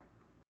her.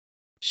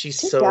 She's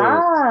so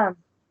dumb.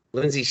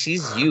 Lindsay,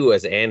 she's you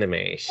as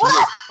anime. She's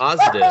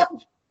positive.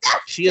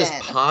 She is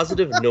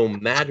positive no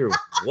matter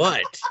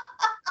what.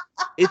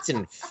 It's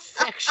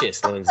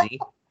infectious, Lindsay.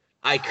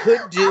 I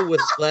could do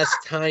with less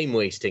time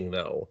wasting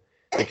though,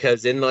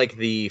 because in like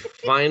the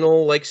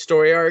final like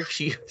story arc,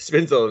 she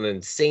spends an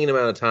insane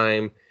amount of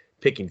time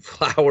picking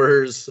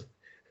flowers,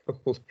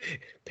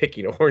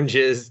 picking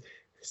oranges,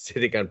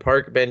 sitting on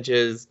park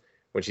benches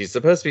when she's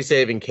supposed to be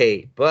saving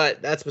Kate.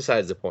 But that's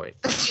besides the point.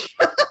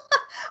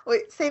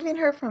 Wait, saving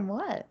her from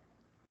what?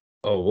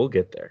 Oh, we'll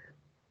get there.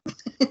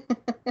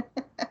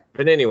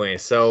 But anyway,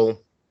 so...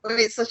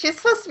 Wait, so she's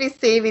supposed to be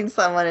saving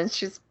someone and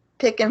she's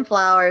picking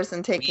flowers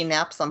and taking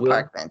naps on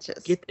park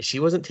benches. She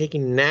wasn't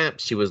taking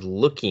naps. She was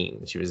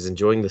looking. She was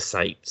enjoying the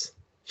sights.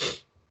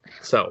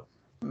 So,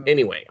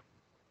 anyway.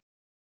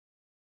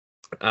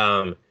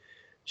 Sunshine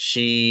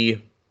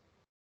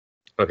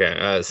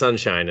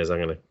is I'm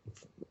going to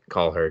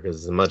call her because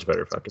it's a much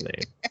better fucking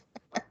name.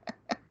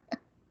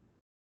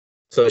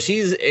 So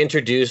she's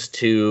introduced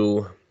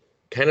to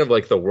kind of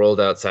like the world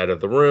outside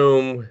of the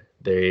room.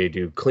 They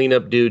do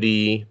cleanup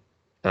duty.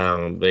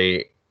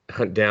 They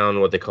hunt down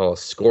what they call a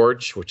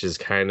scorch, which is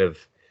kind of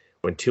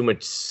when too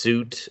much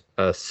soot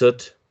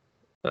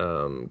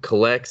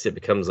collects, it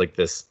becomes like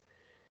this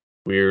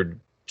weird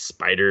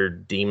spider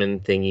demon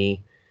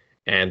thingy.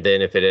 And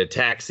then if it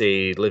attacks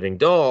a living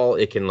doll,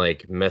 it can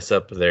like mess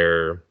up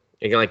it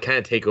can like kind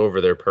of take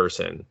over their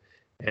person.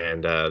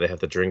 And they have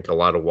to drink a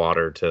lot of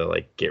water to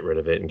like get rid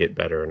of it and get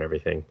better and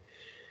everything.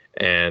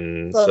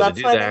 And so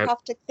that's why they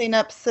have to clean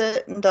up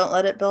soot and don't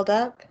let it build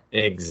up?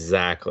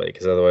 Exactly,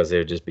 because otherwise they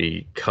would just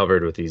be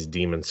covered with these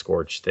demon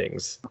scorch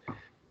things.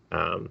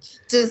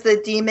 Does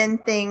the demon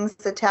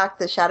things attack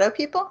the shadow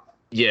people?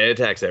 Yeah, it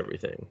attacks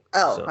everything.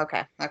 Oh, so.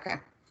 Okay.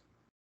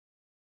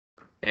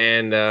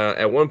 And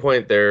at one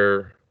point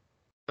there's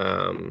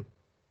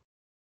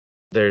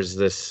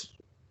this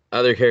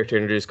other character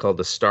introduced called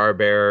the Star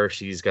Bearer.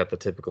 She's got the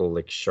typical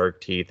like shark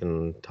teeth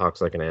and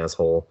talks like an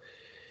asshole.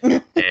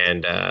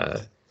 And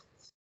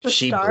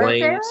she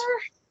blames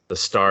the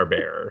Star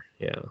Bearer.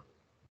 Yeah.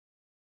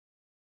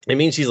 It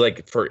means she's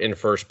like in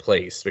first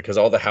place because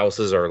all the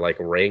houses are like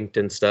ranked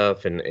and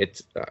stuff, and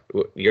it's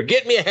you're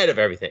getting me ahead of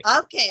everything.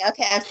 Okay,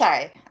 I'm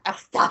sorry. I'll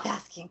stop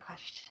asking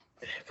questions.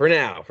 For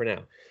now.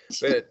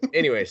 But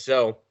anyway,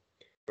 so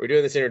we're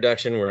doing this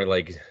introduction where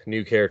like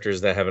new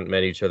characters that haven't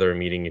met each other are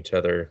meeting each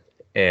other,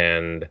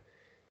 and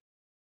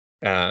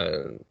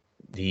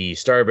the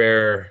Star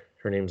Bearer,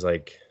 her name's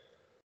like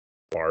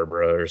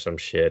Barbara or some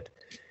shit.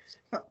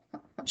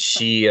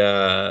 She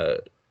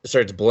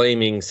starts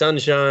blaming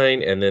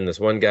Sunshine, and then this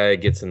one guy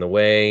gets in the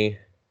way,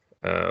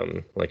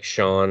 like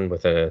Sean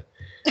with a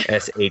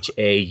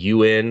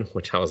Shaun,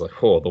 which I was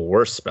like, oh, the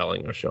worst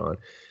spelling of Sean.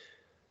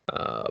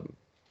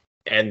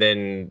 And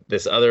then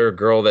this other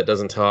girl that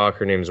doesn't talk,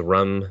 her name's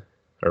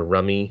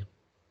Rummy.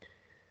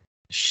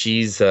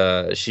 She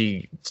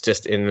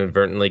just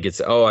inadvertently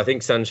gets, I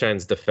think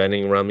Sunshine's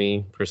defending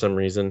Rummy for some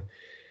reason.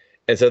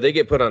 And so they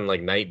get put on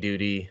like night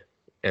duty,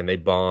 and they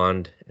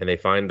bond, and they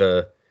find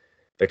the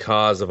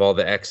cause of all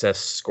the excess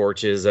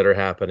scorches that are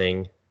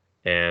happening.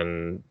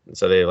 And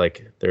so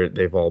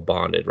they've all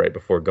bonded right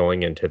before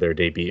going into their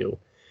debut.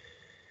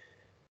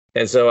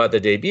 And so at the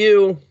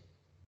debut,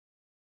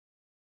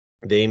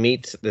 they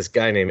meet this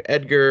guy named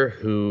Edgar,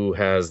 who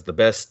has the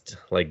best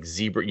like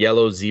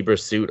yellow zebra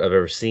suit I've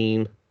ever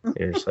seen. And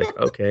you're just like,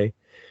 okay.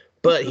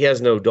 But he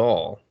has no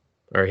doll,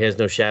 or he has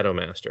no Shadow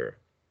Master.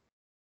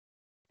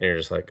 And you're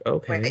just like,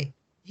 okay. Wait,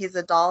 he's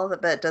a doll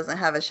but doesn't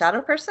have a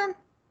shadow person?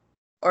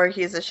 Or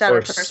he's a shadow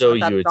person so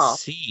without a doll? you would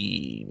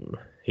seem.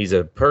 He's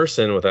a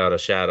person without a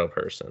shadow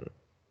person.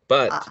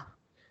 But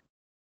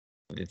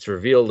it's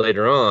revealed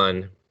later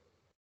on,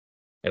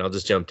 and I'll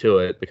just jump to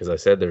it because I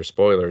said there's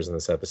spoilers in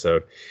this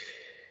episode.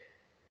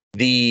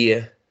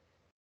 The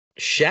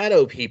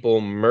shadow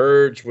people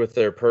merge with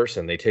their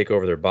person. They take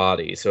over their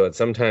body. So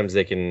sometimes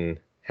they can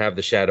have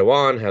the shadow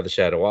on, have the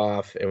shadow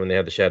off. And when they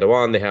have the shadow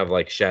on, they have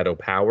like shadow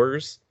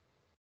powers.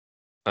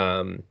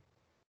 And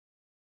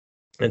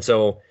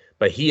so,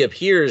 but he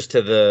appears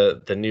to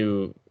the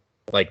new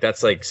Like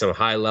that's like some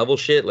high level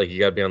shit. Like you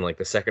gotta be on like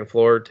the second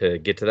floor to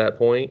get to that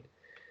point.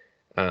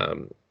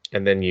 Um,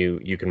 and then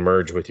you can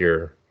merge with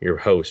your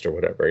host or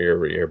whatever,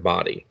 your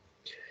body.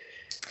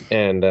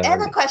 And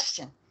And a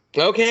question.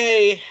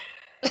 Okay.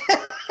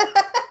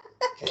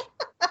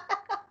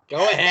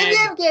 Go ahead. Maybe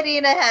I'm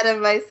getting ahead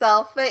of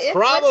myself, but if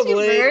once you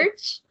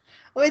merge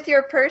with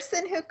your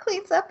person, who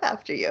cleans up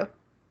after you?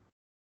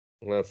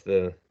 Well,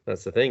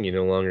 that's the thing. You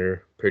no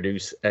longer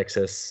produce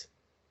excess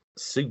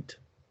soot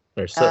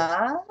or soot.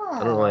 Oh. I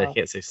don't know why I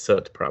can't say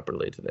soot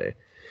properly today.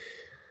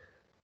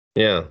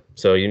 Yeah,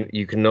 so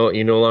you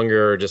no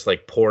longer are just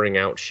like pouring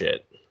out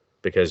shit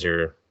because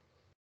you're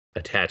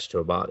attached to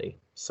a body.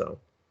 So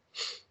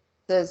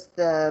does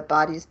the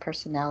body's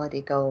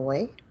personality go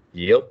away?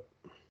 Yep.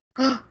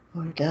 Oh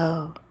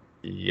no.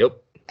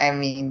 Yep. I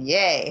mean,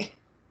 yay.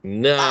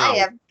 No. I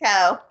am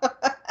cow.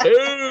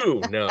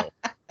 Ooh, no.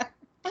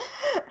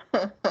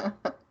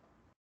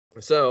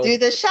 So do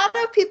the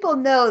shadow people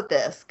know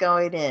this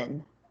going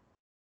in?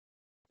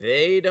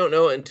 They don't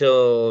know it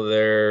until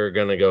they're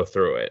gonna go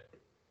through it.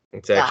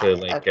 It's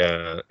actually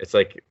it's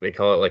like they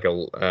call it like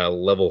a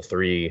level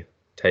 3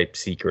 type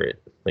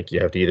secret. Like you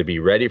have to either be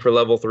ready for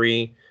level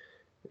 3,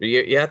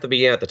 you have to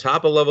be at the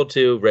top of level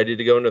 2, ready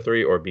to go into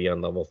 3, or be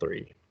on level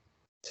 3.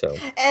 So.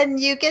 And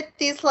you get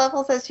these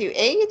levels as you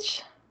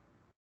age?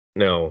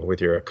 No,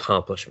 with your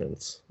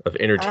accomplishments of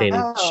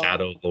entertaining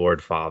Shadow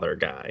Lord Father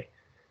guy.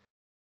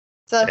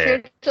 So if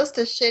you're just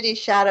a shitty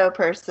shadow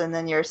person,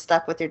 then you're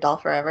stuck with your doll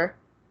forever?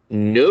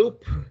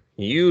 Nope.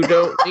 You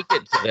don't make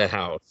it to the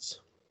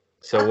house.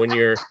 So when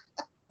you're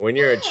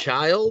a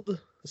child,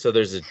 so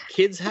there's a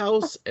kid's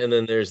house and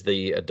then there's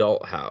the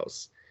adult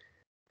house.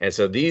 And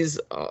so these,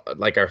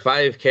 like our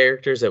 5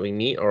 characters that we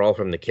meet are all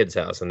from the kid's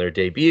house, and their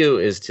debut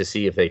is to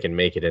see if they can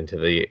make it into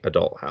the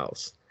adult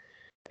house.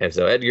 And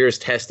so Edgar's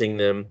testing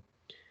them.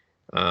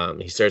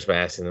 He starts by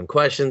asking them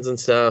questions and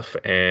stuff,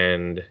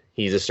 and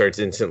he just starts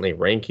instantly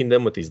ranking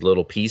them with these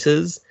little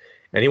pieces.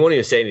 And he won't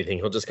even say anything.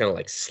 He'll just kind of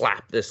like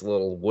slap this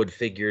little wood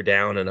figure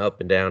down and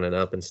up and down and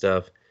up and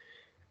stuff.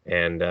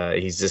 And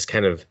he's just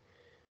kind of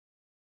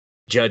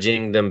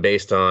judging them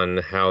based on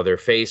how their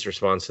face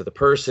responds to the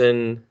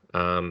person.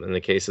 In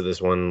the case of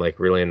this one, like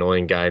really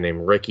annoying guy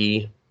named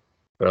Ricky.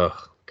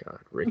 Oh God,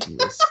 Ricky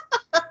was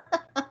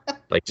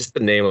like just the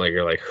name. Like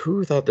you're like,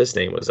 who thought this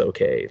name was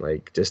okay?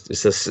 Like just it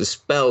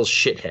spells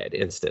shithead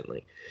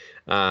instantly.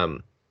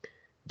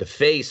 The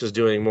face was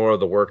doing more of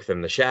the work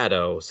than the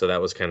shadow, so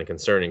that was kind of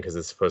concerning because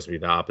it's supposed to be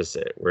the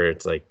opposite, where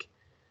it's like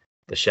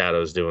the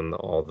shadow's doing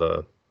all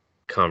the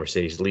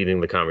conversation, leading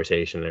the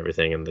conversation and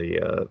everything, and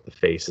the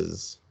face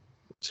is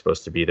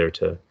supposed to be there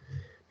to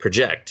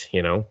project,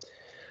 you know.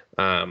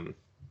 And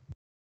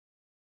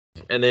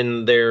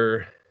then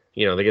they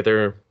get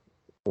their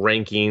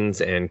rankings,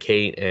 and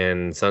Kate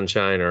and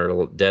Sunshine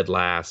are dead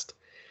last,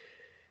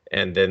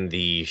 and then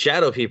the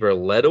shadow people are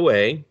led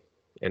away,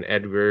 and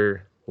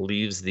Edgar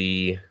leaves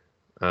the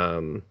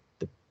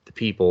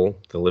people,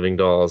 the living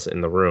dolls,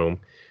 in the room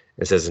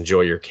and says,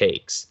 "Enjoy your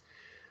cakes."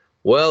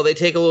 Well, they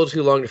take a little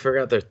too long to figure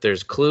out that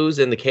there's clues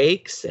in the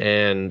cakes,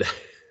 and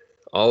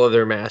all of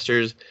their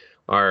masters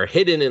are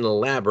hidden in a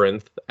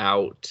labyrinth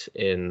out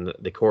in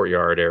the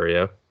courtyard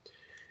area.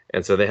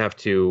 And so they have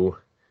to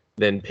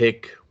then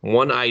pick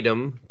one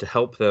item to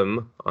help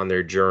them on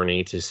their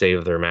journey to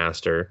save their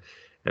master.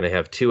 And they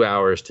have 2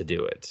 hours to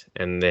do it.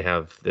 And they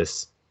have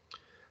this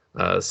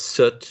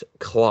soot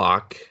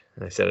clock.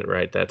 I said it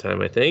right that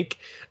time, I think.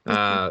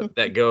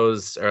 That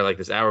goes, or like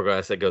this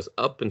hourglass that goes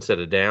up instead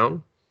of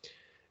down,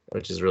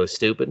 which is really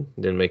stupid.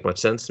 Didn't make much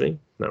sense to me.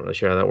 Not really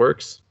sure how that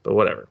works, but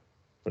whatever.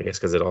 I guess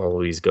because it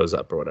always goes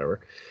up or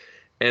whatever.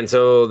 And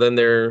so then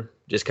they're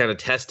just kind of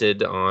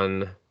tested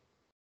on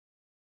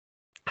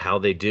how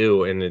they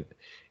do. And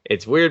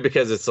it's weird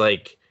because it's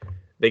like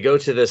they go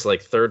to this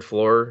like third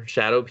floor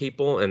shadow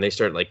people and they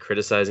start like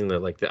criticizing the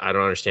I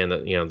don't understand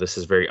that, this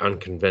is very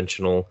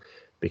unconventional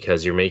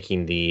because you're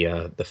making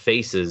the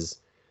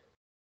faces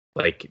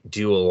like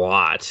do a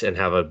lot and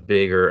have a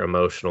bigger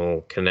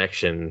emotional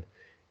connection,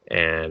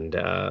 and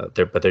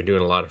they're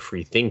doing a lot of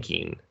free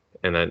thinking,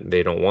 and then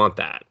they don't want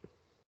that.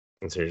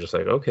 And so you're just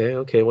like,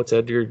 okay, what's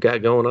Edgar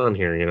got going on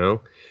here,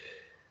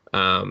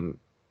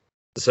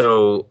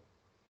 So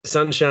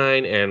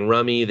Sunshine and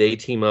Rummy, they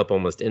team up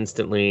almost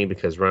instantly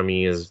because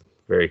Rummy is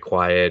very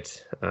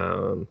quiet,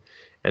 and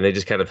they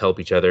just kind of help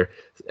each other.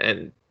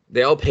 And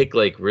they all pick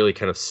like really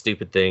kind of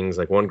stupid things.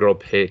 Like one girl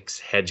picks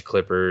hedge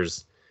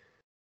clippers.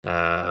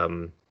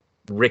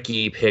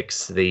 Ricky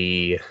picks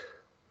the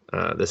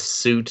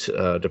suit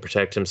to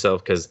protect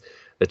himself because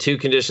the 2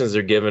 conditions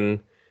they're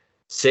given: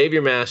 save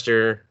your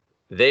master.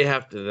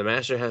 The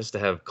master has to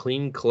have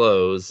clean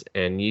clothes,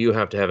 and you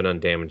have to have an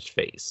undamaged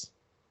face.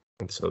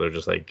 And so they're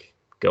just like,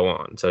 go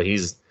on. So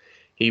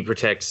he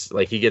protects,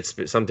 like he gets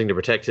something to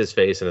protect his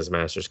face and his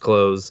master's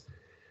clothes.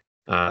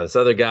 This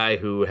other guy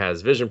who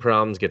has vision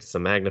problems gets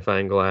some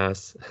magnifying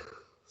glass.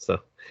 So,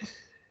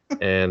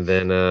 and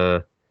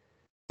then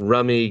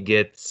Rummy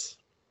gets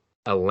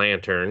a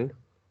lantern,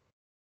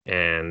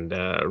 And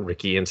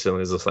Ricky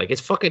instantly is just like,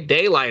 it's fucking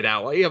daylight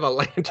out. Why do you have a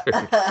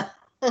lantern?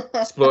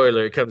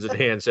 Spoiler, it comes in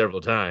hand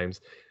several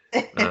times.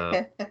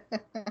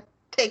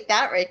 Take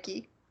that,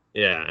 Ricky.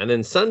 Yeah, and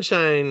then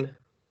Sunshine,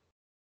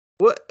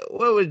 what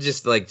would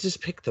just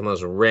pick the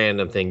most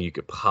random thing you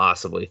could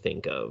possibly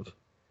think of?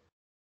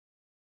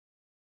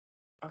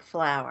 A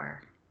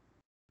flower.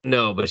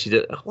 No, but she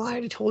did. Well, I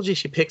already told you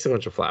she picks a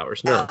bunch of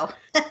flowers. No, Oh.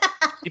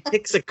 she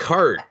picks a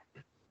cart,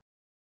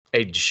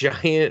 a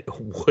giant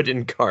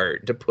wooden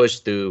cart to push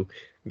through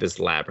this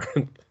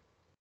labyrinth.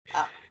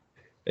 Oh.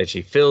 And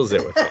she fills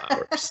it with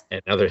flowers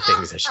and other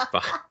things that she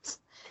finds.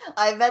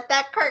 I bet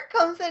that cart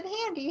comes in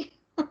handy.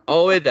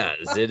 Oh, it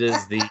does. It is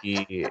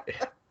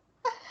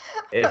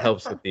it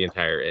helps with the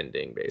entire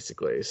ending,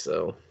 basically.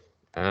 So,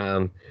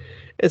 and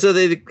so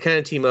they kind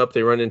of team up.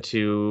 They run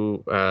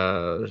into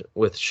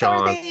with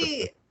Sean.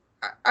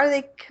 Are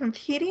they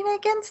competing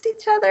against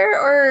each other,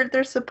 or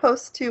they're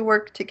supposed to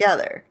work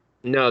together?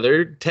 No,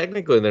 they're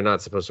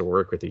not supposed to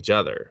work with each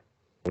other,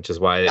 which is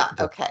why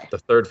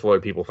the third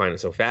Floyd people find it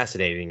so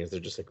fascinating. Is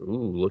they're just like,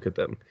 ooh, look at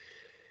them.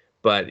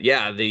 But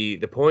yeah, the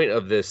point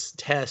of this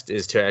test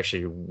is to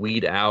actually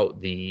weed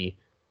out the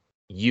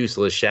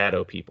useless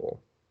shadow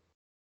people.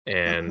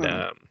 And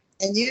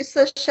and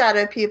useless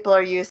shadow people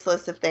are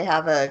useless if they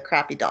have a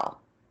crappy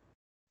doll.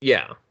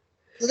 Yeah.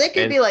 So they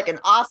could be like an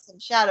awesome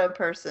shadow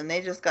person.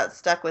 They just got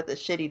stuck with a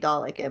shitty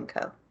doll like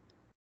Emco.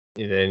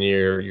 Then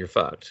you're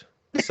fucked.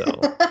 So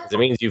it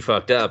means you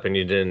fucked up and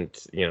you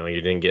didn't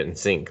get in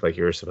sync like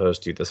you were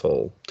supposed to this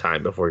whole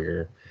time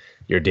before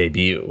your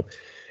debut.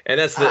 And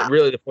that's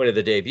really the point of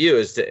the debut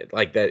is to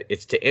like that.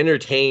 It's to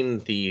entertain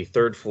the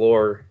third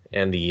floor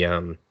and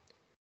the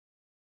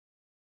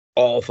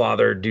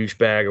all-father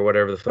douchebag or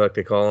whatever the fuck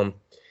they call him.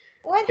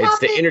 It's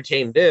to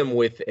entertain them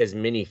with as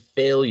many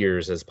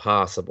failures as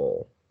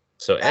possible.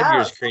 So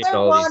Edgar's creating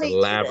all these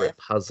elaborate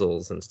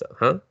puzzles and stuff,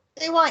 huh?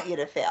 They want you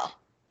to fail.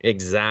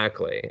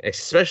 Exactly.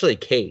 Especially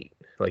Kate.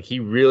 Like,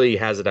 he really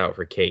has it out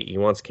for Kate. He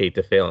wants Kate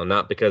to fail, and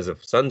not because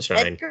of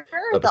Sunshine. Edgar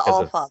or the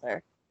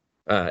all-father?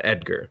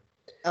 Edgar.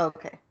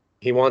 Okay.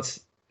 He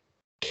wants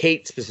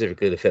Kate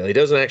specifically to fail. He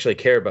doesn't actually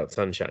care about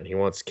Sunshine. He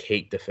wants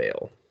Kate to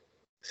fail.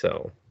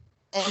 So.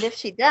 And if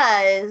she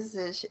does,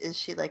 is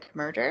she, like,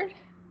 murdered?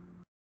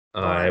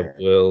 I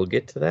will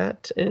get to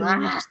that in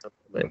just a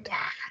moment.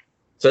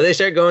 So they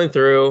start going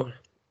through,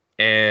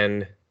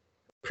 and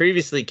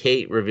previously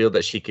Kate revealed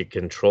that she could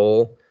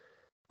control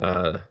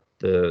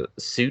the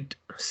soot.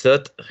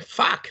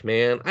 Fuck,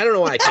 man. I don't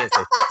know why I can't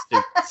say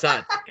soot.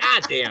 Soot.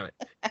 God damn it.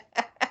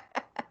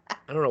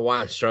 I don't know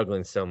why I'm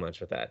struggling so much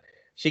with that.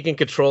 She can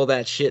control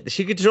that shit.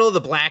 She can control the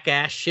black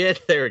ass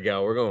shit. There we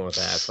go. We're going with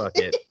that. Fuck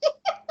it.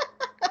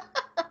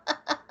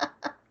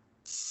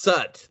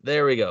 Sut.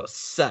 There we go.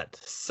 Sut.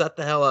 Sut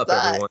the hell up,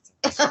 everyone.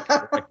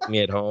 Correcting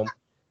me at home.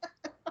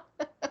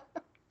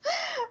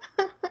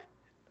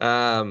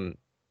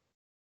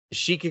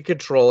 She could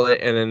control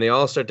it, and then they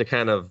all start to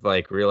kind of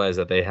like realize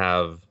that they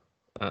have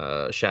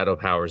shadow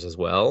powers as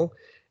well.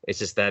 It's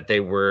just that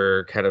they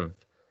were kind of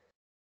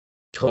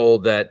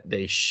told that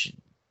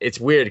it's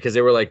weird because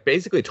they were like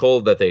basically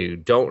told that they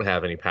don't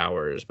have any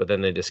powers, but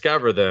then they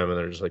discover them and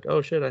they're just like,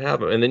 oh shit, I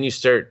have them. And then you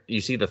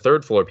see the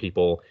third floor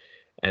people,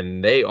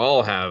 and they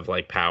all have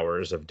like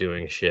powers of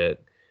doing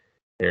shit.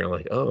 And you're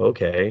like, oh,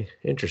 okay,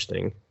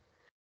 interesting.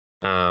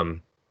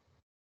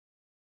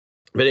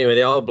 But anyway,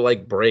 they all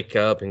like break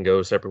up and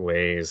go separate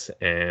ways,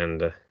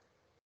 and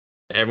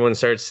everyone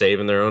starts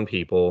saving their own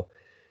people.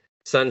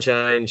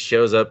 Sunshine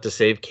shows up to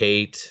save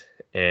Kate,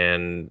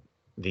 and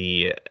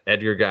the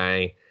Edgar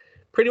guy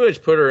pretty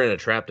much put her in a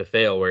trap to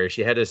fail, where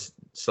she had to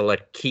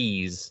select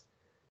keys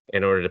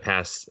in order to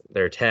pass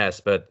their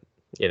test. But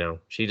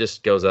she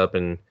just goes up,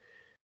 and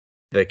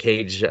the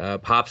cage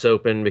pops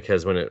open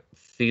because when it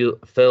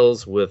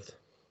fills with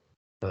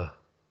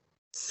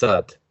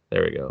soot.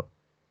 There we go.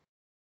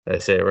 Did I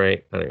say it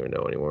right? I don't even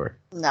know anymore.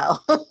 No.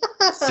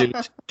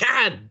 Soot.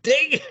 God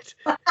dang it!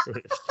 When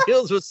it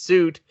fills with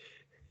soot,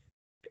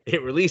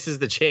 it releases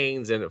the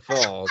chains and it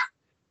falls.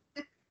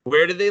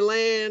 Where did they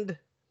land?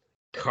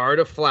 Cart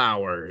of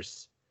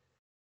flowers.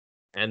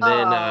 And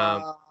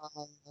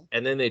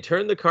then they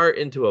turn the cart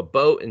into a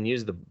boat and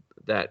use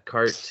that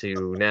cart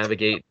to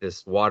navigate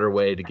this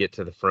waterway to get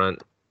to the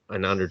front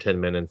in under 10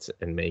 minutes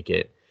and make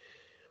it.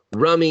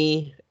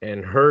 Rummy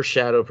and her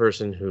shadow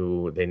person,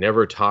 who they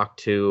never talked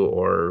to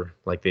or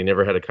like they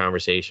never had a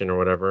conversation or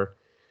whatever,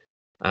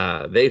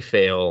 they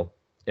fail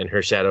and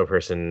her shadow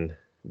person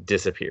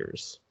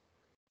disappears.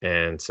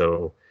 And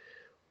so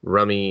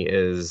Rummy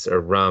is, or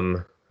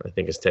Rum, I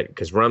think is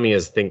because Rummy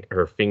is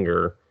her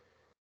finger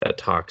that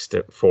talks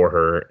for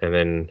her, and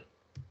then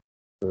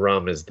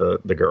Rum is the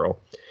girl.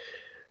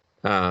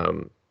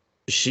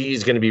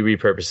 She's going to be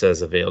repurposed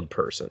as a veiled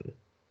person.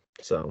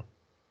 So.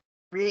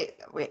 Okay.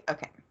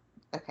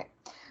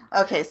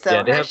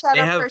 So they her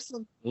shadow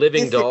person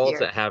living dolls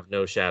that have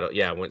no shadow.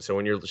 Yeah,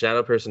 when your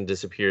shadow person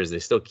disappears, they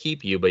still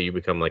keep you, but you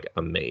become like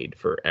a maid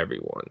for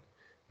everyone,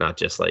 not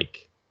just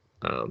like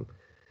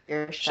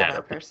your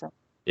shadow person.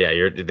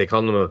 Yeah, they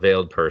call them a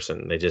veiled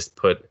person. They just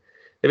put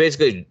They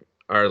basically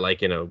are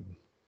like in a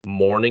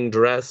mourning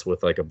dress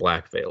with like a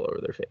black veil over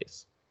their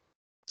face.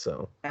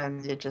 So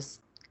And you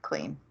just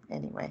clean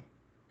anyway.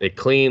 they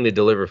clean, they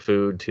deliver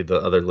food to the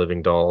other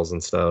living dolls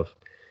and stuff.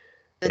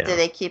 But do Yeah.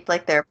 they keep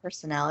like their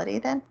personality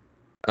then?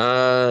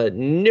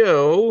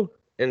 No.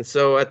 And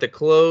so at the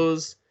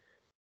close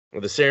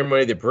of the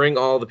ceremony, they bring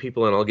all the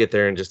people in. I'll get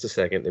there in just a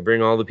second. They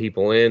bring all the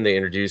people in. They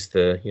introduce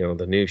the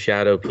new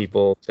shadow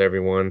people to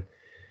everyone.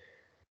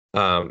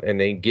 And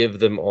they give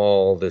them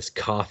all this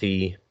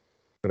coffee.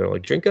 And they're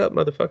like, drink up,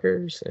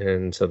 motherfuckers.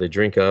 And so they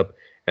drink up.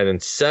 And then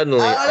suddenly.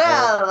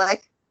 Oh no,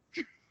 like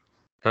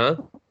Huh?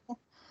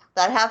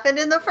 that happened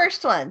in the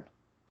first one.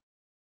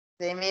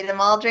 They made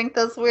them all drink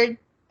those weird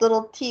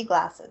little tea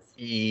glasses.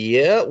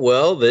 Yeah,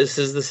 well, this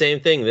is the same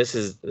thing. This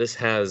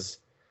has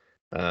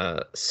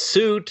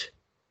Suit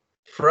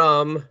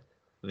from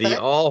the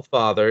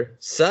All-Father.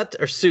 Sut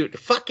or Suit?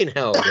 Fucking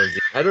hell, Lindsay.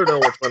 I don't know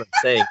which one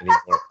I'm saying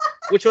anymore.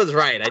 Which one's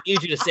right? I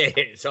need you to say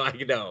it so I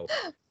know.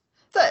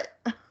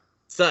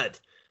 Sut.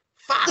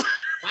 Fuck.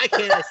 Why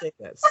can't I say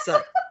that?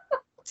 Sut.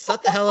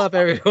 Sut the hell up,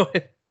 everyone.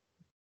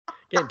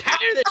 Getting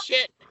tired of this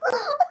shit.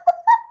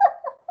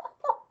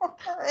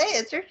 Hey,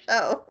 it's your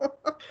show.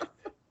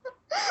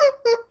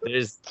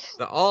 There's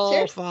the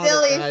All-Father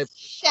silly guy.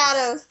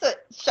 Shadow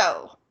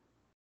show.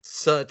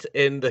 Soot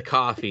in the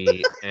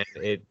coffee, and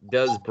it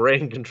does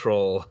brain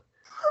control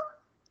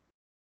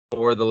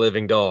for the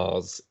living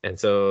dolls. And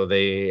so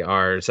they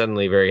are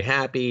suddenly very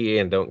happy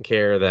and don't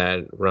care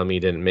that Rummy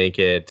didn't make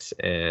it.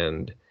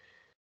 And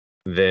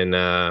then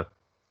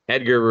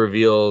Edgar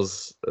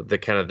reveals the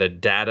kind of the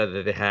data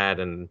that they had,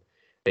 and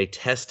they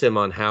test him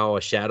on how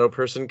a shadow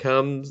person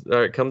comes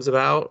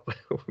about,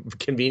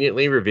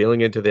 conveniently revealing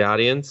it to the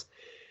audience.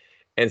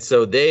 And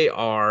so they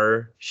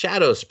are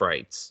shadow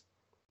sprites,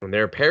 and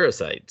they're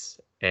parasites.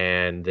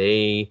 And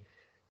they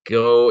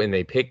go and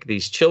they pick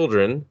these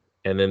children,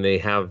 and then they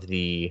have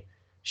the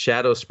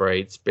shadow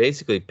sprites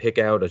basically pick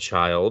out a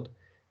child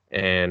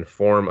and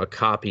form a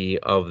copy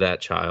of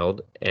that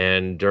child.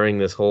 And during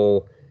this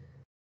whole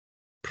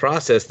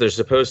process, they're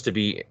supposed to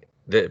be,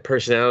 the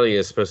personality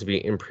is supposed to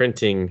be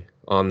imprinting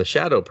on the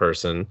shadow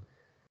person,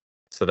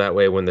 so that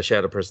way when the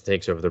shadow person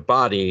takes over their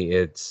body,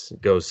 it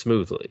goes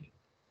smoothly.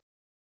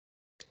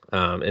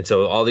 And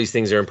so all these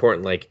things are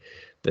important, like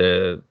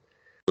the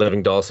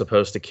living doll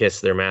supposed to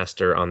kiss their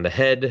master on the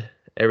head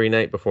every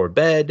night before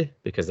bed,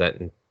 because that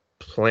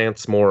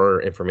plants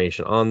more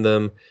information on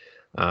them,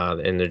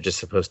 and they're just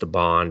supposed to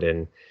bond,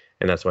 and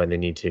that's why they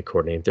need to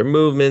coordinate their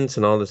movements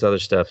and all this other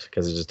stuff,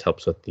 because it just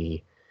helps with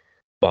the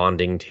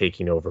bonding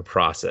taking over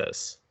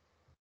process.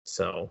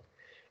 So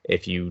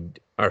if you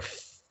are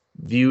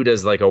viewed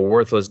as like a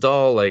worthless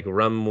doll, like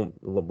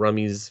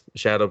Rummy's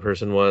shadow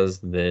person was,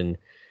 then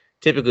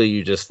typically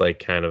you just like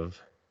kind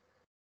of,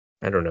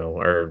 I don't know,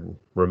 are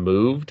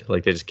removed,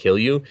 like they just kill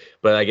you.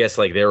 But I guess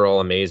like they were all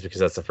amazed because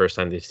that's the first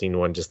time they've seen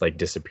one just like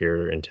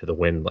disappear into the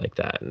wind like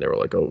that, and they were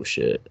like, oh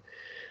shit.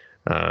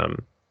 And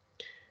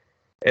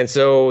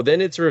so then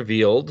it's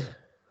revealed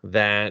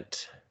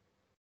that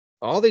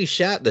all these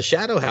the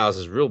Shadow House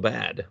is real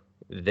bad.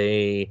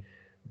 They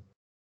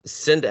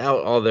send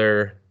out all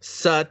their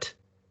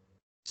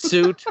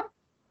suit.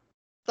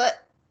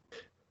 But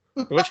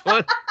Which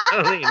one?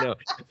 I don't even know.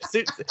 The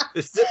suit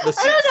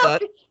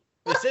sut.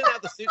 They send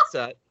out the suit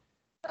sut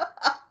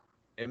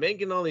and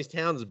making all these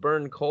towns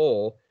burn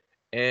coal.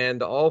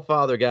 And the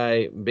All-Father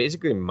guy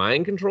basically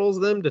mind controls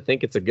them to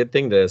think it's a good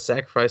thing to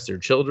sacrifice their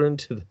children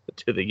to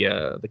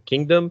the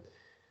kingdom.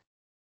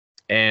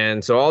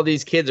 And so all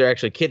these kids are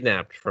actually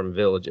kidnapped from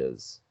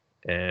villages.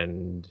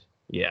 And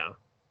yeah,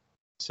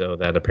 so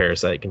that a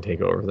parasite can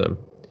take over them.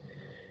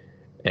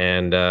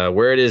 And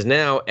where it is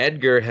now,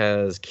 Edgar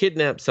has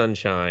kidnapped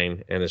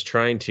Sunshine and is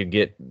trying to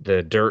get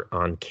the dirt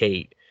on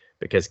Kate,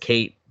 because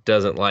Kate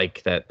doesn't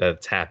like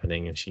that's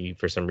happening, and she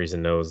for some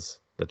reason knows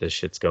that this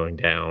shit's going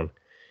down,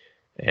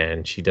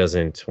 and she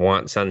doesn't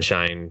want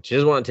Sunshine. She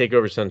doesn't want to take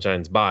over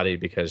Sunshine's body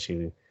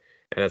and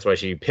that's why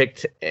she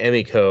picked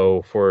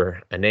Emiko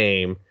for a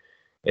name,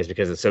 is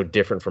because it's so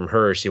different from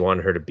her. She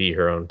wanted her to be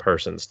her own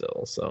person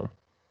still. So,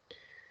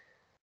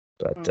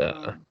 but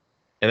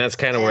and that's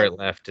kind of where it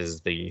left, is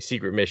the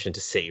secret mission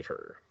to save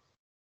her.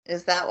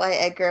 Is that why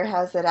Edgar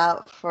has it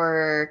out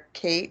for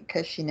Kate?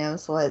 Because she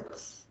knows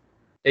what's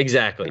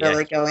exactly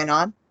really going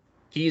on?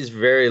 He's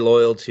very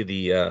loyal to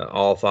the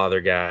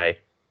All-Father guy,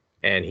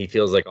 and he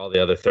feels like all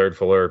the other third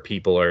floor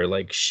people are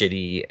like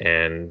shitty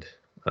and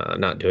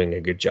not doing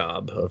a good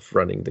job of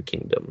running the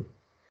kingdom.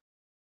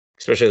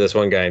 Especially this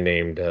one guy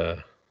named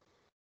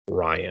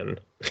Ryan.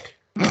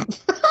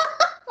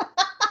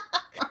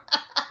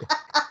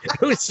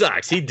 Who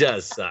sucks. He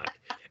does suck.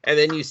 And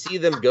then you see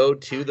them go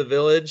to the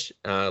village,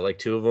 like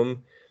two of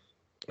them.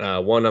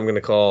 One I'm going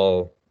to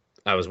call,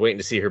 I was waiting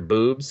to see her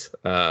boobs,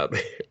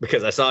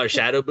 because I saw her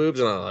shadow boobs,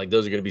 and I was like,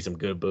 those are going to be some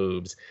good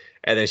boobs.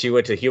 And then she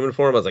went to human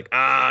form. I was like,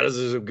 those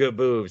are some good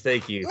boobs.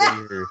 Thank you.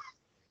 Thank you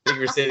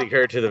for sending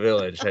her to the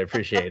village. I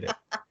appreciate it.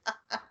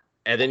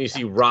 And then you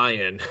see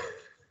Ryan.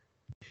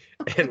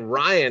 And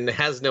Ryan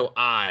has no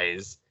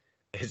eyes.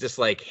 it's just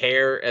like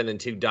hair and then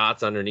 2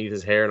 dots underneath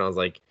his hair, and I was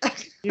like,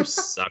 you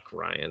suck,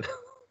 Ryan.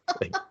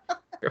 Like,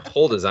 your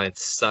whole design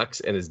sucks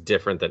and is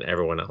different than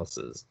everyone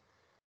else's.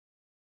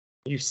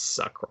 You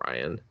suck,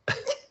 Ryan.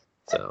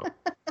 So,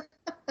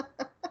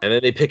 and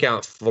then they pick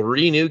out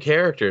 3 new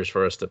characters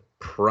for us to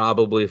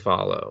probably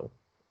follow.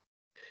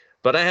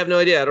 But I have no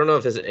idea. I don't know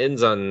if this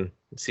ends on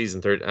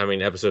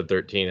episode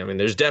 13. I mean,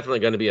 there's definitely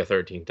going to be a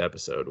 13th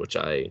episode, which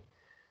I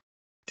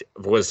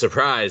was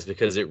surprised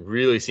because it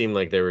really seemed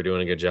like they were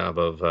doing a good job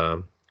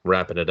of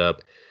wrapping it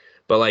up.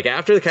 But like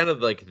after the kind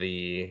of like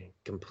the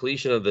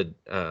completion of the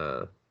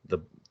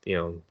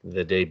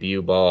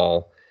debut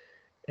ball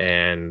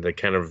and the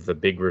kind of the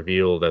big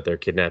reveal that they're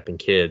kidnapping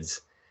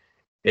kids,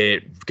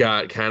 it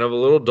got kind of a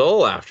little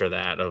dull after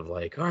that of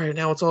like, all right,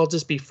 now let's all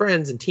just be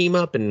friends and team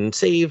up and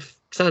save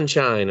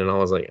Sunshine. And I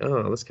was like,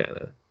 oh, it's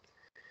a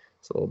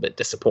little bit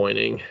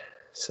disappointing.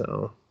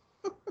 So,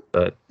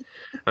 but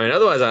I mean,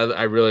 otherwise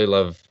I really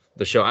love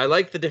the show. I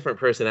like the different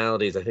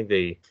personalities. I think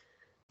they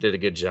did a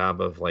good job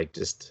of like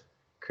just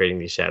creating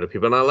these shadow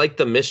people. And I like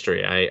the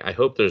mystery. I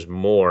hope there's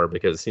more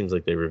because it seems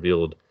like they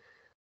revealed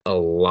a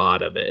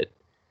lot of it.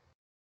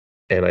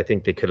 And I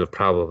think they could have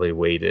probably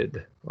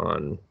waited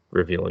on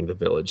revealing the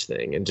village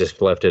thing and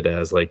just left it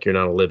as like, you're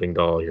not a living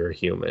doll, you're a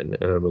human.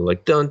 And I'm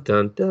like, dun,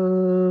 dun,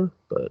 dun.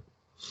 But,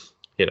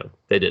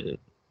 they didn't.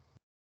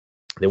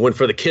 They went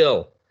for the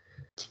kill.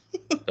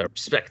 I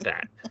respect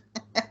that.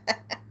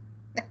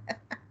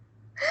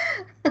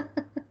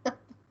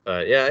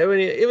 Yeah,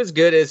 it was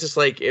good. It's just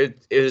like, it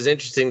was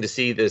interesting to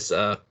see this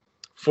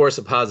force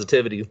of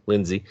positivity,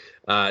 Lindsay,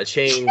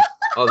 change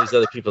all these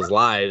other people's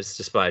lives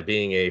just by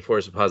being a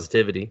force of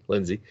positivity,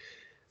 Lindsay.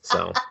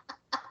 So.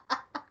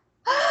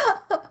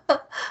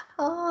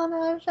 Oh,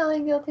 no, I'm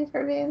feeling guilty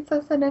for being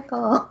so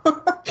cynical.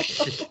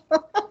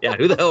 Yeah,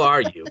 who the hell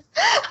are you?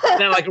 You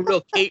sound like a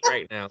real Kate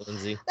right now,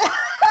 Lindsay.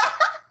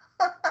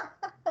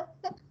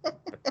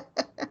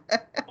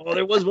 Oh,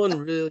 there was one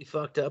really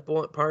fucked up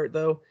part,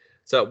 though.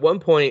 So at one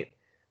point,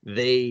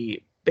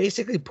 they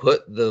basically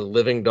put the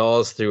living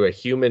dolls through a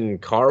human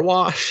car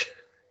wash.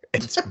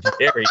 It's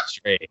very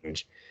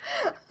strange.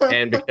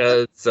 And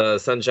because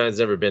Sunshine's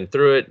never been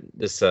through it,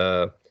 this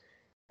the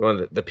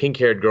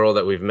pink-haired girl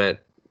that we've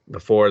met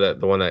before, the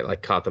one that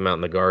like caught them out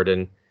in the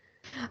garden.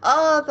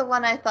 Oh, the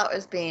one I thought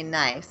was being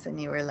nice,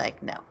 and you were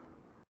like, no.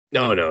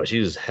 No, she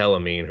was hella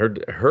mean.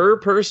 Her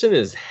person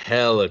is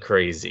hella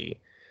crazy.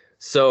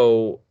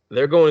 So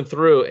they're going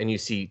through, and you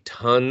see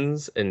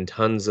tons and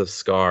tons of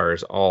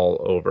scars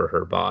all over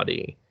her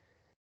body.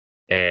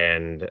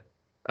 And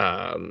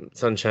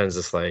Sunshine's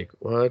just like,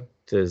 what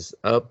is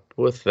up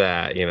with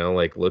that?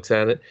 Like looks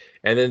at it.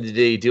 And then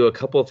they do a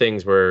couple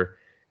things where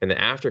in the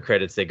after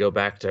credits, they go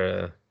back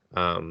to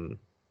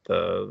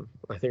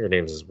I think her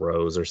name is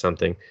Rose or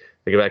something.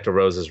 They go back to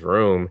Rose's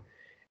room,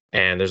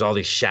 and there's all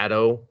these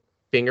shadow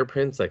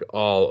fingerprints like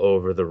all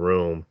over the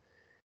room.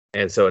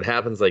 And so it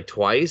happens like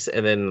twice,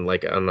 and then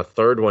like on the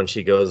third one,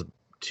 she goes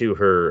to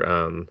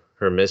her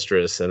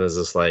mistress and is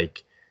just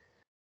like,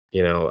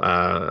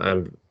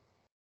 I'm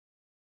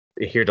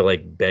here to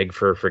like beg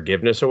for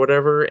forgiveness or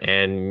whatever.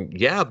 And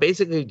yeah,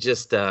 basically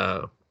just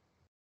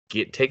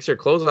takes her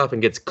clothes off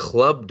and gets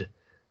clubbed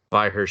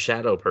by her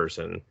shadow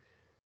person,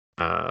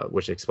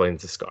 which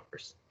explains the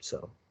scars.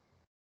 So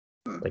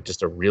like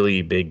just a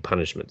really big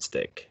punishment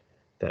stick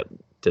that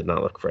did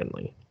not look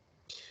friendly.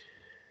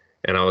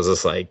 And I was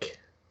just like,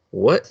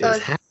 what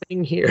is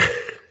happening here?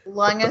 As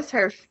long as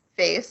her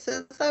face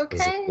is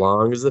okay? As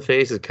long as the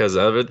face is, because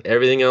of it,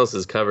 everything else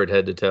is covered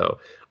head to toe.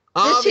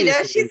 Does she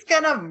know she's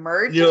going to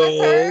merge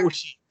with her? No,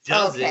 she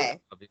doesn't. Okay.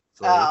 Obviously.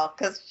 Oh,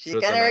 because she's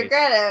going to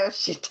regret it if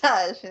she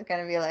does. She's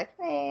going to be like,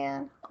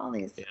 man, all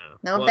these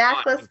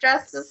backless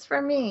dresses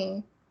for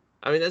me.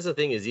 I mean, that's the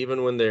thing is,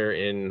 even when they're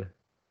in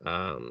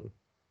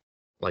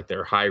like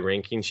their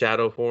high-ranking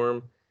shadow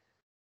form,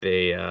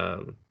 they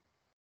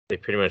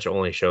pretty much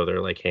only show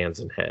their like hands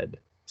and head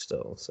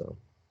still. So,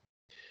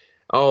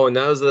 oh, and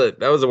that was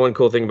the one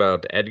cool thing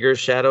about Edgar's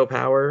shadow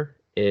power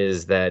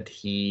is that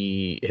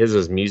his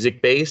was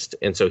music based,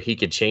 and so he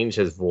could change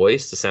his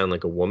voice to sound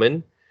like a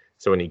woman.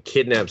 So when he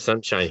kidnaps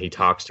Sunshine, he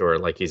talks to her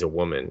like he's a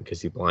woman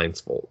because he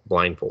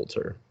blindfolds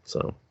her.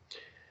 So,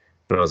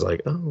 and I was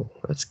like, oh,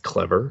 that's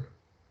clever.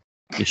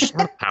 These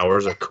shadow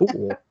powers are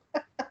cool.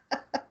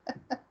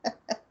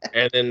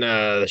 And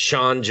then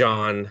Sean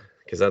John,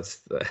 because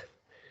that's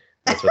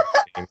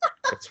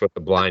what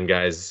the blind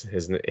guy's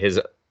his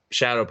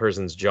shadow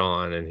person's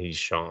John, and he's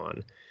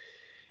Sean.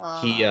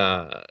 He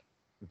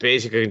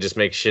basically just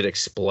makes shit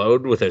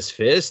explode with his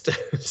fist.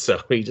 So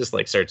he just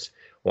like starts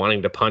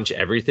wanting to punch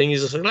everything.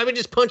 He's just like, let me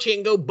just punch it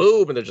and go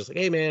boom. And they're just like,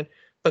 hey man,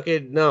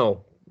 fucking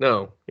no,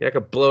 you're not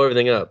gonna blow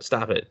everything up.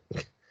 Stop it.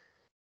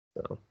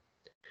 So,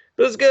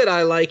 but it's good.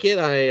 I like it.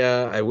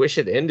 I wish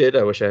it ended.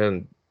 I wish I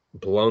hadn't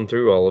blown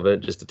through all of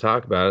it just to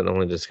talk about it and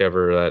only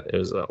discover that it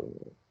was a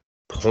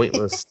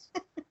pointless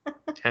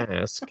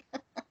task.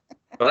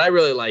 But I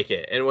really like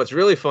it. And what's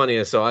really funny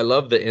is, so I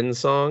love the end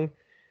song,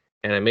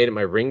 and I made it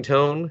my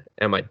ringtone,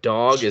 and my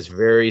dog is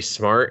very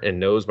smart and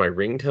knows my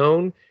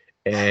ringtone,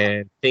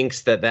 and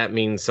thinks that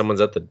means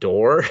someone's at the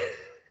door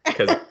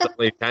because the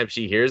only time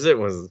she hears it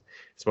was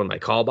it's when my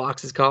call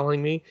box is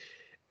calling me.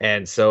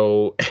 And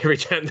so every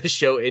time the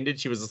show ended,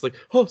 she was just like,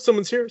 "Oh,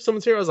 someone's here,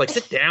 someone's here." I was like,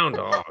 "Sit down,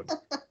 dog.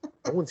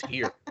 No one's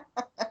here.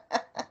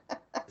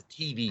 The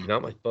TV,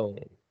 not my phone."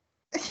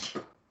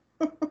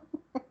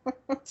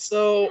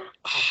 So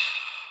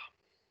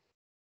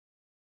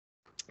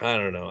I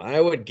don't know.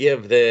 I would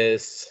give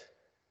this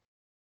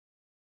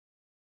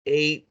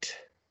 8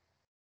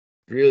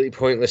 really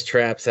pointless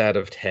traps out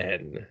of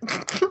 10.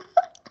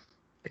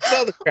 Because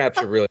all the traps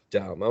are really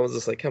dumb. I was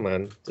just like, come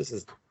on, this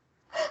is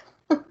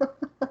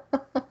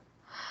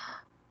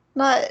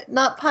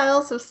not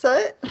piles of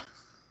soot.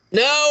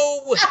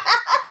 no.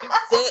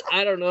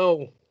 I don't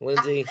know,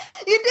 Lindsay.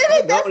 You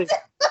did it.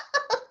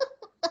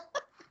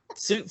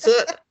 Suit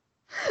soot.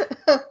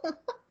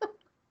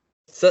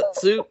 Soot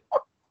suit.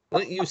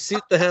 Let you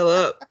suit the hell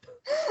up.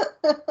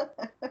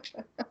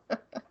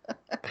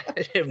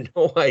 I have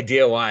no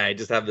idea why. I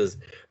just have this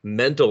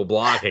mental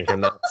block and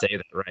cannot say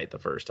that right the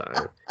first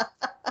time.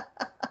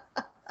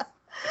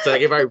 It's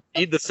like if I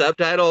read the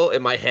subtitle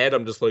in my head,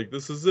 I'm just like,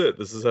 this is it.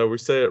 This is how we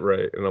say it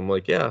right. And I'm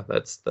like, yeah,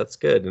 that's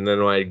good. And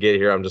then when I get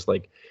here, I'm just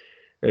like,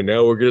 and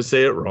now we're going to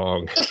say it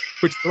wrong.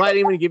 Which might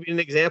even give you an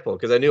example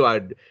because I knew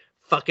I'd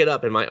fuck it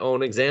up in my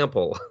own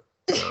example.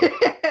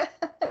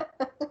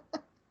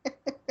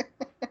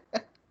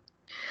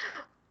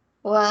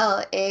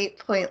 Well, 8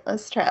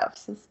 pointless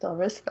traps is still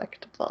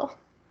respectable.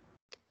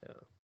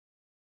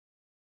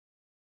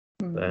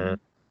 Yeah.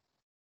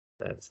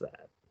 That's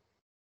that.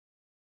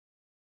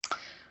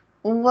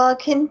 Well,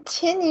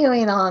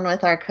 continuing on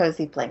with our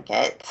cozy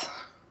blanket.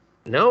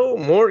 No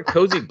more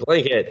cozy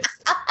blankets.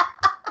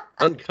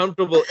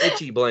 Uncomfortable,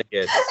 itchy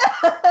blankets.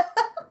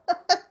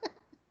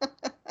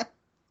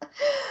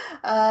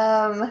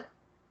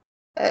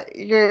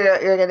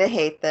 You're gonna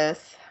hate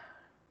this.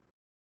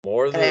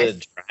 More than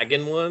the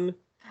dragon one?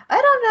 I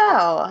don't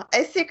know.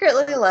 I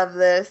secretly love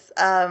this.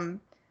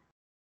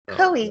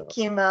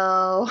 Koikimo.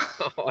 No.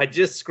 Oh, I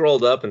just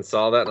scrolled up and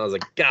saw that, and I was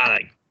like, God,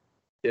 I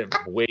am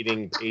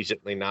waiting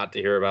patiently not to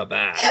hear about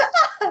that.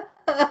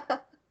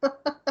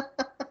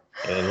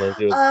 And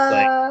Lindsay was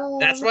like,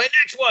 that's my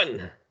next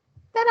one.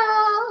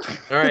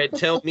 Ta-da! All right,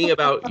 tell me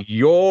about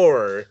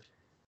your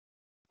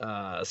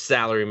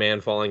salary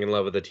man falling in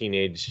love with a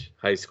teenage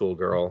high school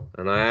girl,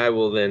 and I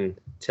will then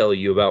tell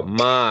you about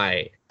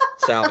my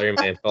salary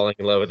man falling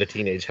in love with a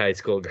teenage high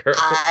school girl.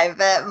 I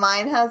bet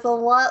mine has a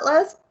lot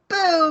less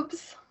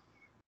boobs,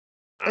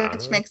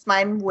 which makes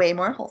mine way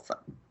more wholesome.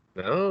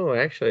 No,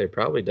 actually, it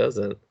probably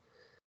doesn't.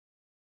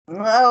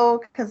 No,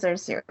 because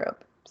there's 0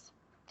 boobs.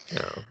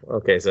 No.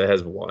 Okay, so it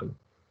has 1.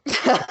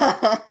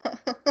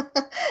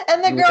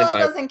 And the girl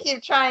doesn't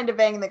keep trying to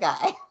bang the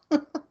guy.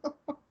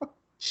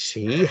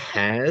 She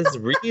has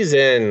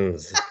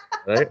reasons.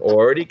 I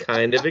already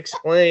kind of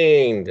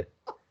explained.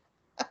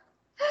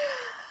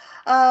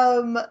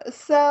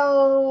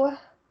 So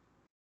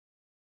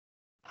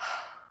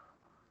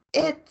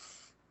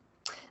it's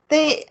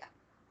the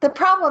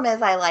problem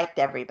is I liked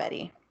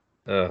everybody.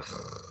 Ugh.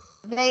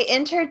 They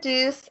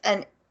introduce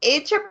an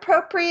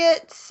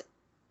age-appropriate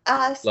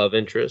love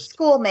interest,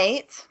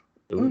 schoolmate,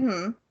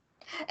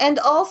 and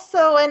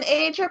also an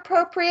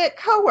age-appropriate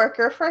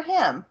coworker for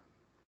him.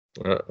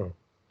 Uh-oh.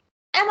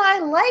 And I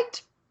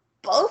liked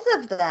both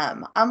of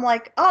them. I'm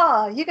like,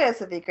 oh, you guys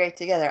would be great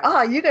together.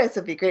 Oh, you guys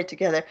would be great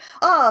together.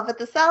 Oh, but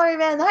the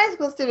salaryman and the high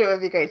school student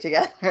would be great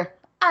together.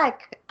 I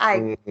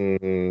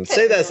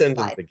say that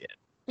sentence again.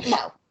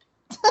 No.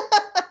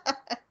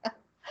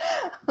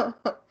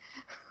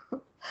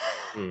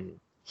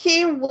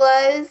 He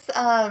was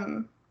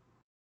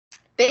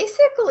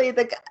basically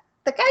the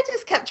guy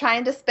just kept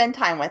trying to spend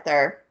time with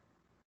her.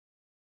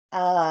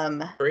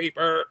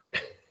 Creeper.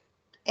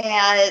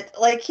 And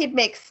like he'd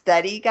make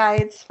study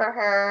guides for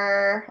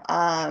her.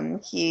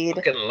 He'd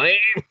fucking lame.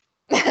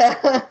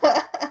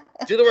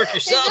 Do the work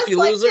yourself, you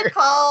loser. Like to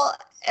call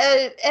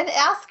and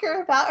ask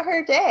her about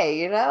her day,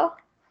 you know.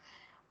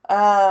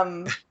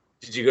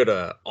 Did you go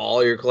to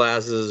all your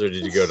classes, or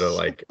did you go to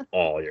like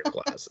all your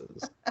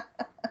classes?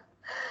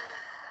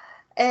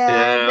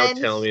 And now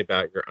tell me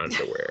about your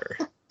underwear.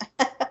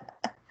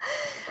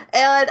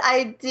 And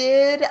I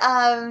did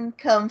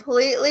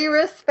completely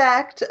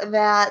respect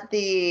that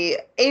the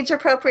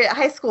age-appropriate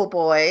high school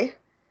boy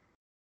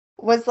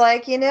was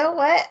like, you know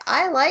what?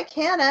 I like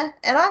Hannah,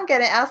 and I'm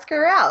going to ask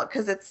her out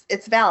because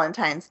it's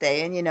Valentine's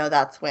Day, and you know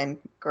that's when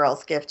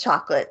girls give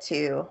chocolate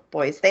to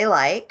boys they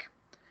like.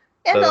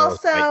 And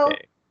also,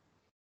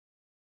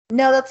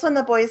 no, that's when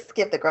the boys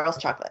give the girls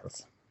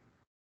chocolates.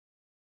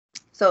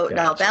 So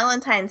now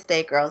Valentine's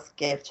Day, girls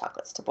give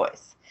chocolates to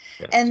boys.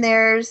 Gotcha. And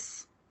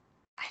there's,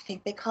 I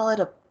think they call it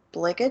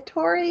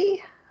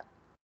obligatory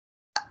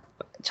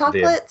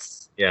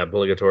chocolates.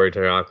 Obligatory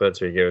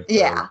chocolates, or you give it to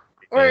them.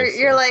 Or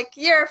you're like,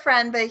 you're a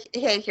friend, but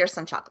hey, here's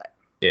some chocolate.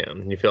 Yeah,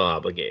 you feel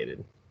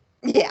obligated.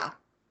 Yeah.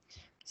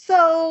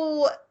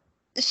 So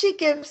she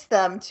gives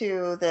them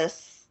to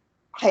this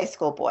high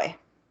school boy.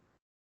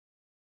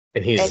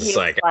 And he's just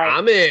like,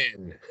 I'm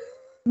in.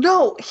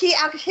 No, he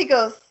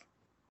goes,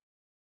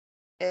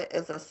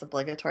 is this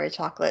obligatory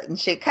chocolate? And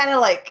she kind of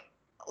like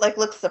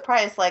looks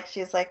surprised, like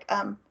she's like,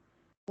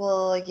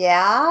 well,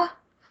 yeah.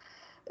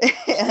 She's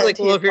And like,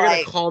 well, he's if you're gonna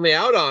like, call me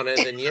out on it,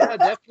 then yeah,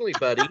 definitely,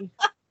 buddy.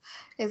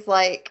 he's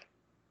like,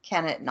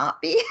 can it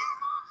not be?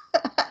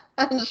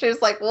 And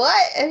she's like,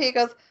 what? And he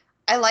goes,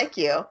 I like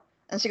you.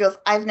 And she goes,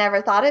 I've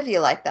never thought of you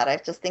like that. I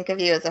just think of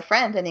you as a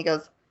friend. And he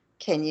goes,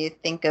 can you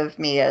think of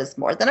me as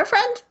more than a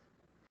friend?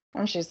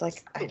 And she's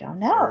like, I don't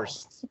know.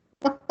 First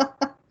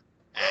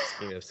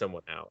asking of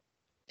someone out.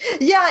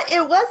 Yeah,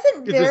 it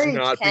wasn't Could this very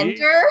not be?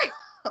 tender,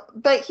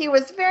 but he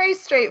was very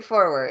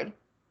straightforward.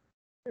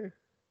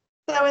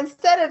 So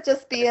instead of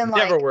just being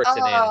Never like, worked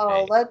in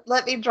oh, anime.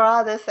 let me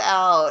draw this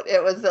out,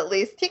 it was at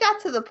least he got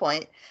to the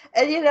point.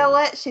 And you know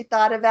what? She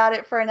thought about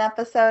it for an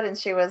episode and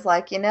she was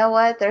like, you know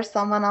what? There's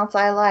someone else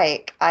I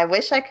like. I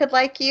wish I could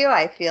like you.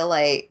 I feel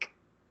like,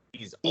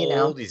 He's you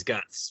know, old. He's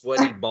got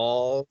sweaty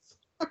balls.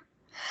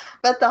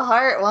 but the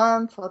heart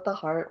wants what the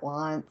heart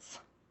wants.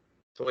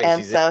 So wait,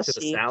 And she's so into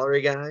the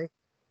salary guy?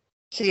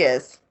 she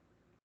is.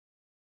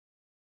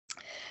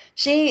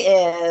 She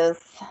is.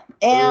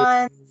 Ooh,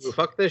 And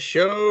fuck this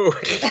show.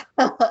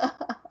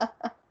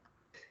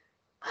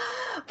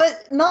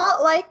 but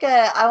not like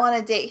a I want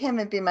to date him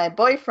and be my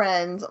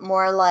boyfriend,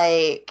 more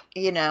like,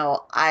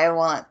 I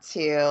want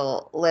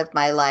to live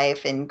my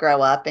life and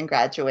grow up and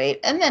graduate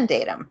and then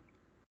date him.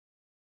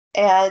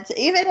 And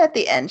even at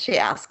the end, she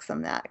asks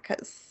him that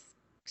because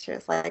she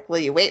was like, will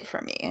you wait for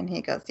me? And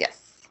he goes,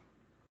 yes.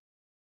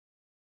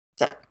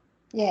 So,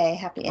 yay,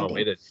 happy Oh,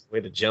 ending.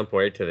 way to jump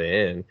right to the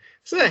end.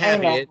 It's not a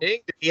happy know. ending.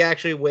 Did he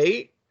actually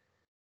wait?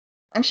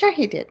 I'm sure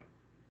he did.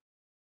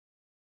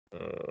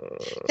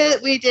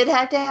 We did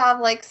have to have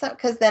like some,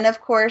 because then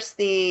of course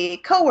the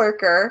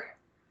coworker,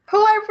 who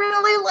I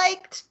really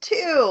liked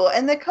too,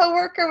 and the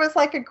coworker was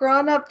like a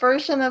grown-up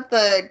version of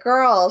the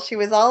girl. She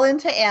was all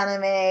into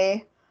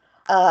anime.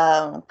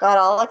 Got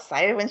all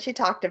excited when she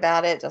talked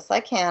about it, just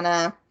like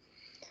Hannah.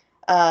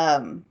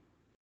 And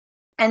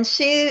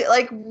she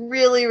like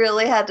really,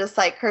 really had to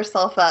psych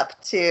herself up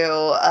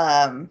to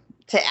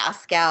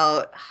ask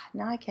out.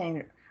 Now I can't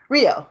even.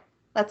 Rio,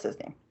 that's his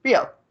name.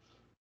 Rio.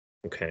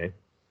 Okay.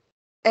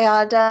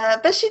 And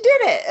but she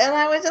did it, and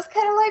I was just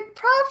kind of like,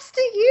 props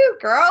to you,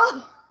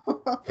 girl.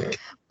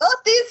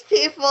 Both these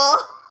people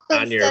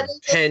On your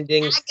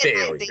pending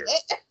failure.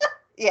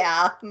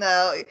 Yeah,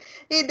 no,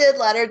 he did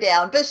let her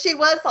down, but she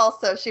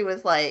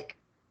was like,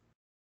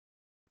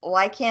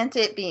 why can't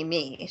it be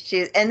me?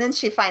 And then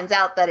she finds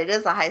out that it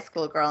is a high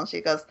school girl, and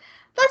she goes,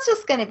 that's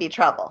just going to be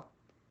trouble.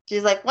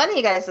 She's like, one of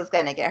you guys is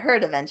going to get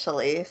hurt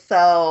eventually,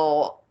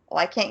 so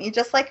why can't you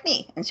just like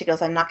me? And she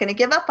goes, I'm not going to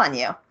give up on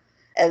you.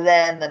 And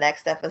then the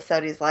next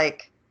episode, he's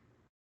like,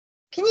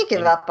 can you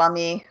give up on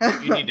me?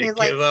 You need to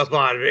give up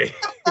on me.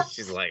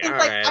 She's like, all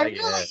right, he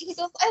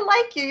goes, I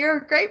like you. You're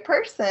a great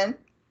person.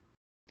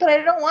 But I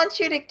don't want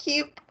you to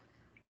keep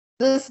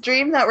this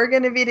dream that we're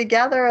going to be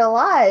together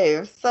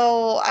alive.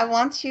 So I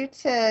want you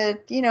to,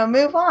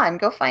 move on.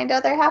 Go find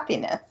other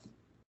happiness.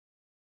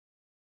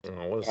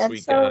 Oh, what a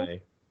sweet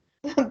guy.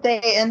 They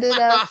ended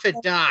up. Off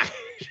and die.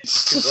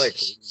 She's like,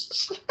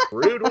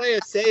 rude way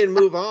of saying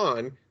move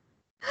on.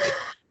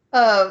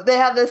 They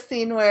have this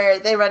scene where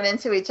they run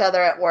into each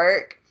other at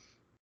work,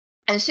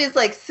 and she's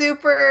like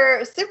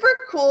super, super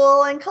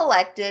cool and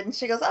collected. And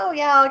she goes, oh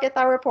yeah, I'll get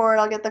that report.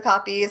 I'll get the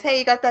copies. Hey,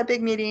 you got that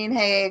big meeting.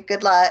 Hey,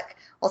 good luck.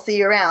 I'll see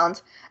you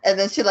around. And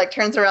then she like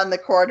turns around the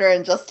corner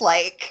and just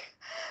like,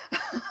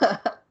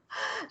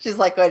 she's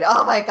like going,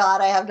 oh my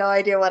God, I have no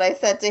idea what I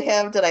said to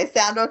him. Did I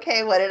sound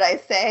okay? What did I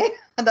say?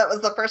 And that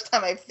was the first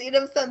time I've seen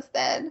him since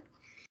then.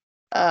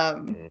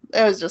 It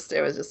was just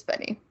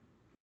funny.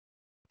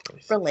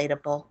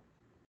 Relatable.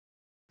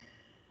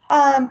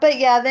 But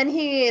yeah, then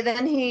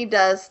he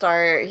does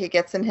start, he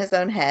gets in his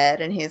own head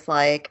and he's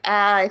like,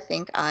 I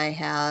think I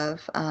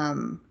have, I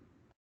am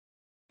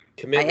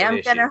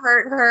going to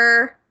hurt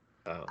her.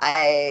 Oh.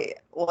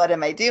 What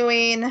am I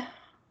doing?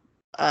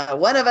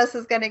 One of us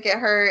is going to get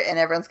hurt and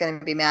everyone's going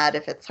to be mad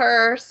if it's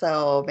her.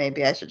 So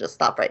maybe I should just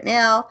stop right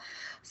now.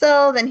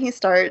 So then he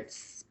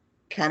starts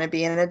kind of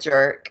being a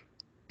jerk,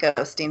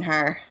 ghosting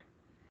her.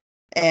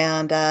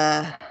 And,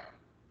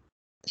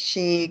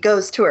 she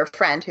goes to her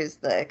friend who's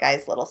the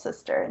guy's little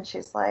sister, and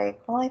she's like,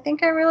 well, I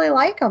think I really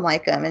like him.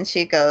 And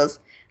she goes,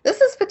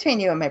 this is between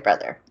you and my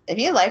brother. If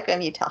you like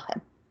him, you tell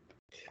him.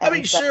 And I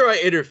mean, sure, I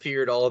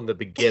interfered all in the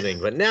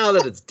beginning, but now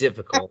that it's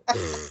difficult,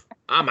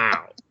 I'm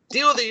out.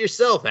 Deal with it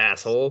yourself,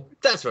 asshole.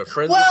 That's what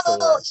friends are for.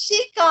 Well,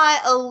 she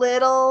got a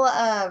little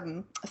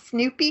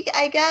snoopy,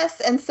 I guess.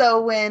 And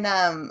so when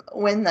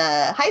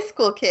the high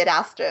school kid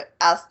asked her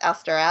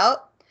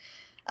out,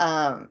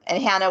 and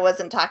Hannah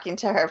wasn't talking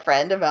to her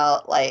friend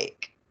about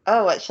like,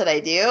 oh, what should I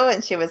do?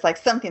 And she was like,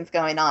 something's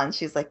going on.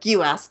 She's like,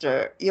 you asked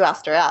her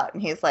out.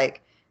 And he's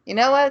like, you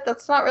know what?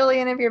 That's not really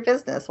any of your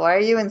business. Why are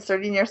you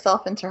inserting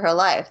yourself into her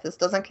life? This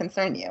doesn't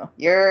concern you.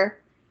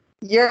 You're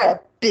a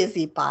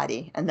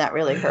busybody. And that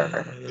really hurt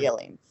her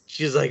feelings.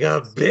 She's like,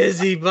 a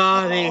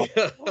busybody.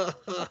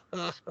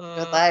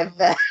 I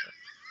bet.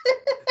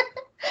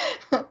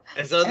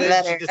 And so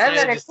then she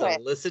decided just to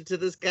listen to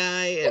this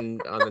guy,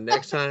 and on the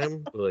next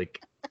time,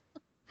 like,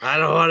 I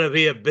don't want to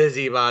be a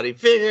busybody.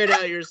 Figure it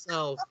out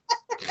yourself.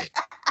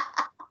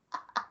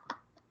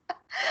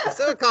 If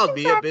someone called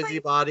me a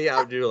busybody, I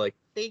would do like,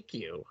 thank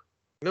you.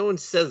 No one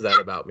says that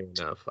about me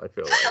enough, I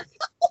feel like.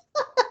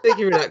 Thank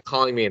you for not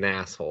calling me an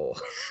asshole.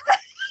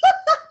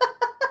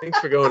 Thanks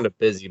for going to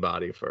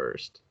busybody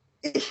first.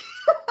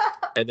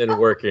 And then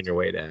working your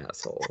way to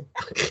asshole.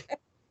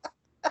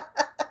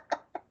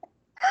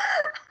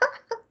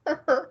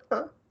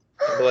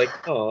 I'm like,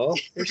 oh,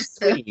 you're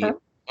sweet.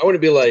 I want to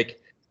be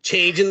like,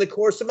 changing the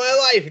course of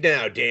my life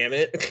now, damn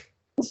it.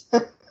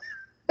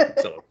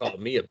 Someone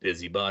called me a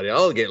busybody.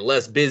 I'll get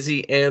less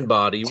busy and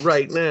body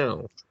right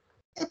now.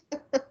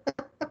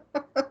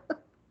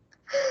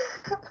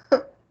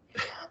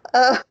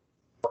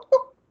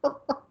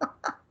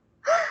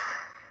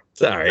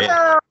 Sorry.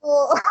 I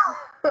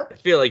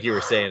feel like you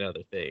were saying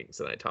other things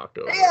and I talked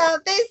over. Yeah,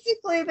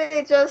 basically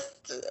they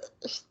just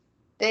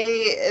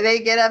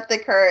they get up the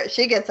courage.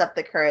 She gets up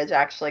the courage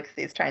actually because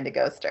he's trying to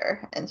ghost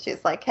her, and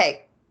she's like,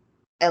 "Hey,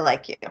 I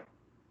like you."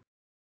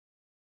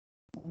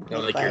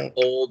 Like your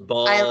old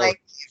balls, I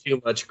like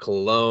too much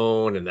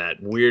cologne, and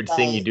that weird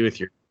thing you do with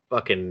your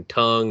fucking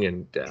tongue,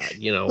 and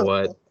you know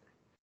what?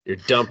 Your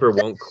dumper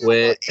won't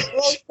quit.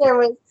 There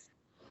was,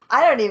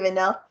 I don't even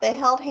know if they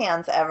held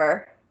hands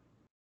ever.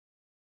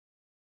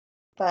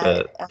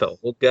 But the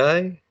old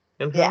guy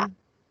and yeah. her?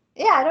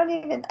 Yeah, I don't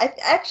even. I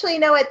actually, you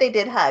know what? They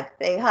did hug.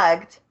 They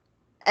hugged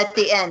at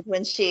the end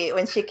when she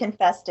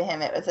confessed to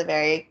him. It was a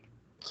very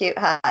cute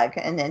hug,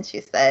 and then she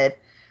said,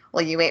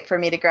 "Will you wait for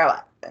me to grow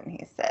up?" And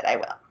he said, "I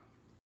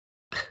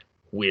will."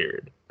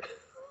 Weird.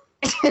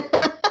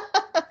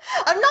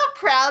 I'm not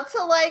proud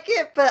to like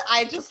it, but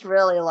I just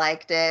really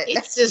liked it.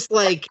 It's just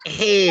like,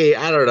 hey,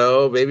 I don't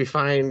know, maybe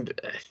find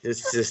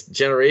this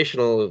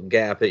generational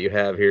gap that you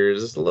have here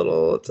is just a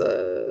little.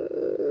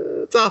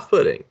 It's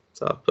off-putting.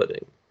 It's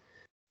off-putting,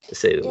 to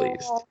say the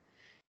least.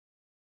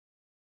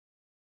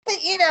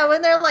 But you know,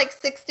 when they're like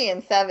 60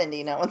 and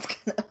 70, no one's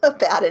gonna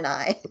bat an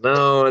eye.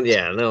 No,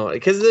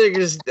 because they're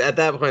just at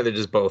that point they're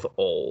just both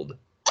old.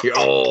 You're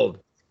old.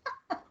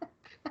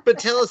 But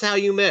tell us how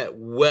you met.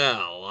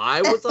 Well,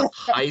 I was a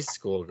high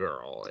school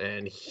girl,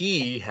 and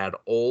he had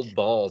old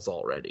balls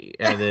already,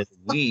 and then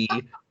we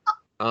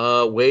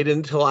waited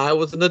until I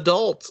was an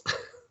adult.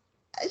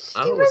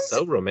 I was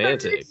so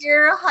romantic.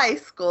 You're a high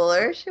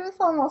schooler. She was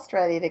almost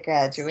ready to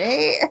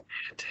graduate.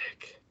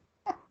 Romantic.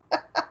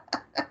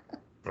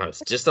 I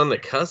was just on the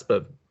cusp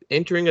of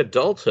entering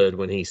adulthood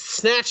when he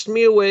snatched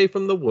me away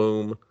from the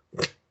womb.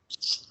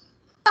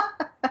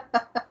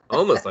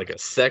 Almost like a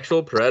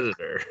sexual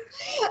predator.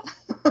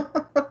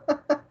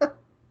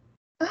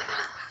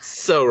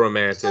 So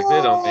romantic.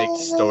 They don't make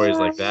stories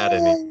like that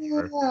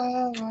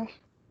anymore.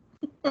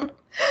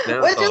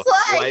 Now, which is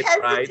why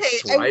swipe right,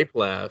 swipe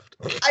left.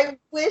 I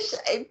wish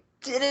I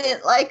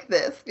didn't like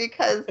this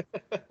because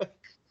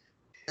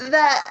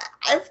that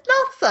is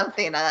not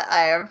something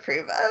I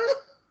approve of.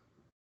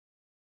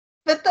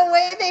 But the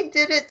way they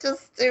did it,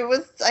 it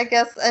was, I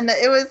guess, and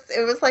it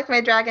was like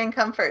my Dragon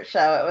Comfort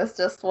show. It was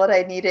just what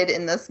I needed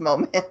in this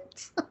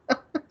moment.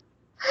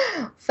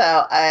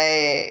 So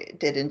I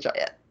did enjoy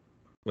it.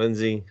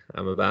 Lindsay,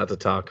 I'm about to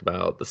talk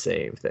about the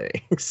same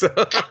thing. So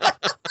I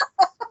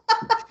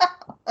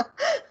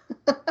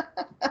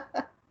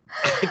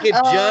can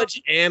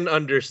judge and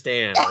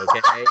understand,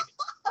 okay?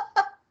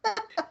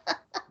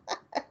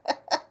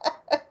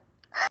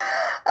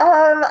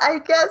 I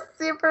guess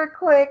super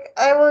quick,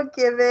 I will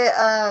give it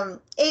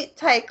 8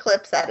 tie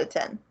clips out of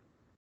 10.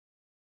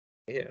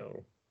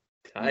 Ew.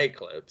 Tie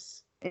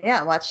clips?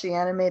 Yeah, watch the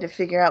anime to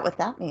figure out what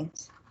that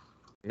means.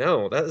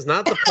 No, that is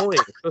not the point.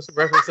 You're supposed to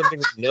reference something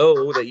we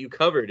know that you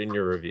covered in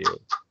your review.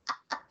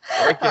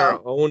 Like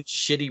our own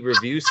shitty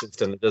review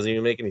system that doesn't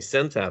even make any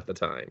sense half the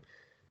time.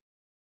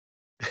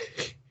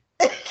 That's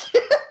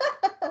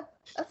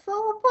the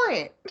whole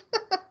point.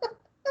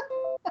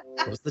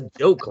 What's the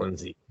joke,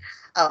 Lindsay?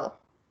 Oh.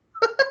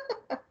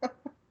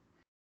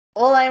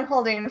 Well, I'm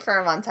holding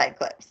firm on tight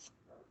clips.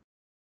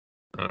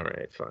 All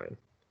right, fine.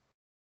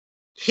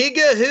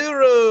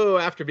 Higahiro!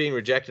 After being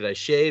rejected, I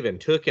shaved and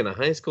took in a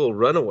high school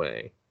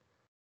runaway.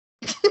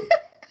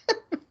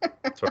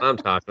 That's what I'm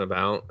talking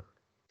about.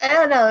 I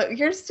don't know.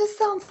 Yours just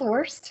sounds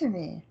worse to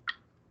me.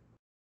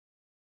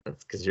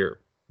 That's because you're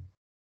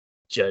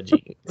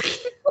judgy.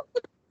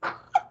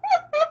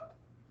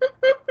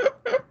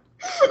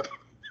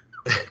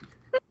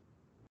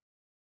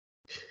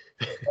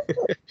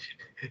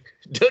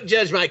 Don't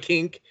judge my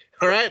kink,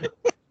 all right?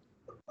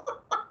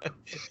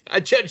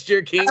 I judged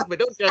your kink, but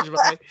don't judge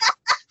mine.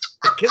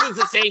 Because it's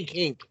the same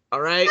kink,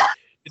 all right?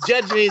 To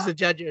judge me is to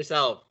judge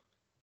yourself.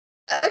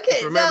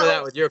 Okay, remember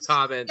that with your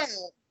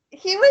comments.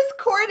 He was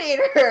courting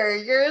her.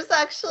 Yours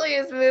actually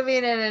is moving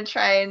in and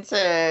trying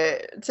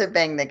to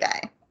bang the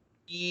guy.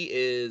 He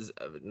is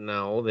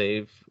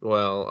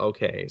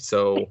okay.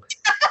 So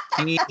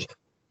he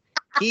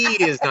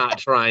is not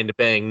trying to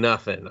bang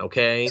nothing,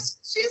 okay?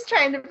 She's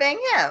trying to bang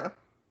him.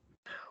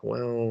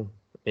 Well,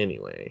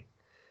 anyway.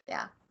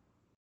 Yeah.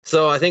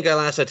 So I think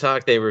last I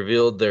talked, they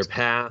revealed their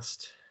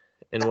past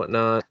and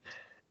whatnot,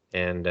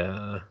 and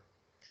the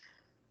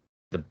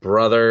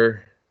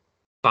brother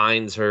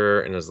finds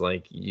her and is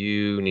like,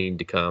 "You need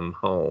to come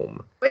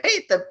home."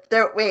 Wait.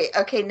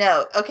 Okay,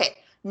 no. Okay,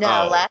 no.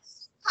 Oh,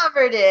 Last you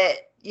covered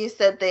it. You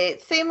said they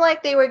it seemed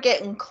like they were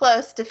getting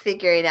close to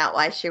figuring out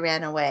why she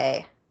ran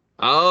away.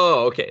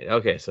 oh, okay,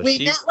 okay. So We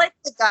she, met like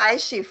the guy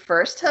she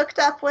first hooked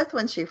up with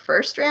when she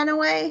first ran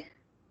away,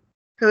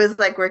 who was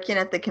like working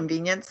at the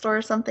convenience store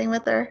or something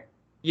with her.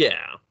 yeah,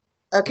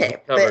 we Okay,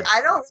 but covered.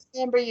 I don't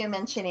remember you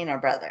mentioning her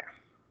brother.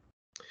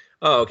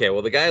 Oh, okay.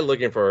 Well, the guy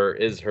looking for her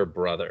is her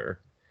brother.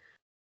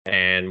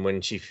 And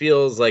when she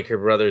feels like her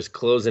brother's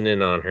closing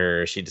in on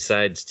her, she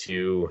decides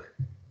to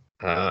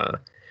uh,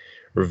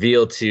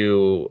 reveal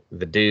to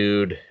the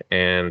dude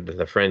and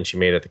the friend she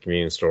made at the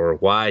convenience store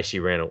why she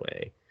ran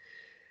away.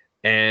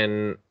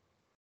 And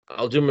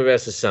I'll do my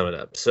best to sum it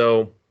up.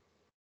 So,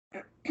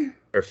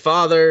 her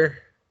father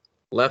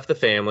left the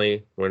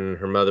family when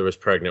her mother was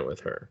pregnant with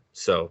her.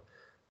 So,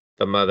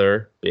 the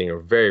mother, being a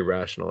very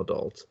rational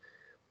adult,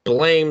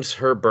 blames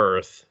her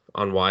birth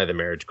on why the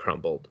marriage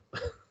crumbled.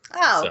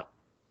 Oh, So,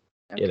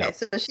 you okay. know,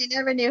 So she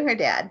never knew her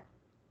dad.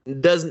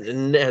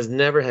 doesn't has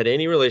never had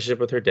any relationship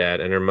with her dad,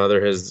 and her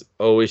mother has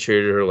always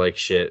treated her like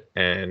shit,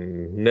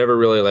 and never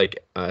really like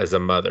as a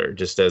mother,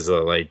 just as a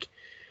like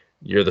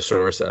you're the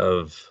source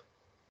of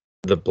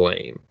the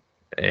blame.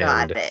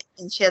 Got And it.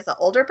 And she has an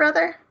older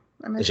brother,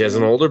 I'm she has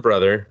an assuming. older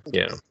brother,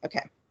 yeah,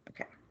 Okay.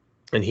 Okay.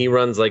 and he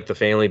runs like the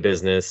family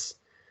business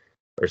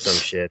or some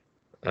shit.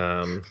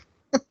 Um,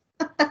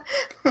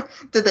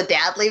 Did the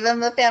dad leave him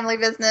the family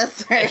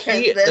business, or is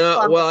he this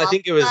on the well, I mom's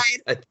think it was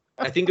side?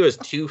 I think it was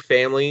two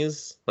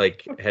families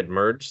like had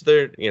merged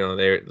their,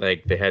 they're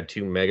like they had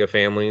two mega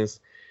families.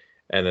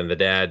 And then the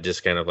dad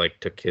just kind of like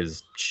took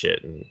his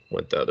shit and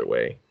went the other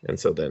way. And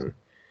so then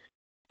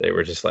they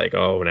were just like,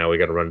 oh, now we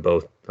got to run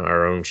both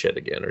our own shit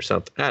again or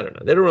something. I don't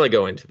know. They don't really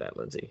go into that,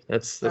 Lindsay.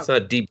 That's Okay.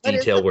 not deep What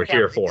is detail the we're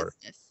here family for.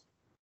 business?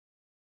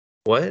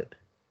 What?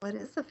 What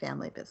is the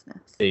family business?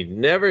 They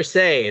never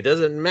say. It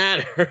doesn't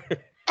matter.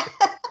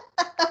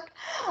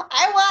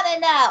 I want to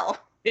know.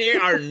 They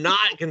are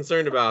not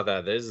concerned about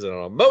that. This is an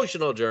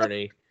emotional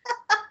journey.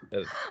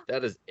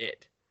 That is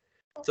it.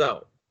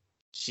 So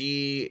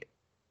she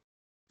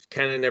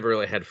kind of never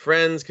really had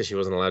friends because she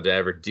wasn't allowed to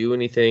ever do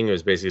anything. It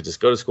was basically just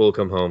go to school,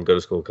 come home, go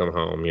to school, come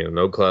home.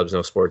 No clubs,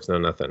 no sports, no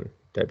nothing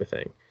type of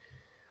thing.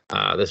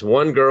 This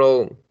one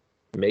girl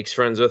makes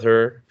friends with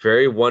her,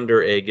 very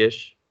Wonder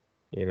Eggish,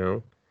 you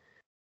know.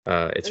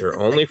 It's This her is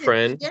the only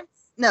friend. convenience?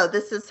 No,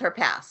 this is her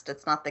past.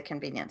 It's not the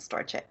convenience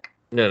store chick.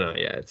 No,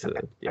 yeah, it's Okay.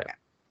 yeah. Okay.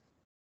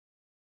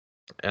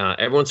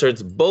 Everyone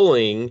starts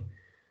bullying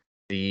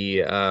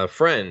the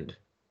friend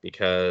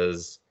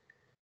because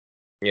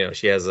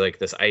she has like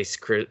this ice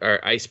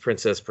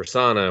princess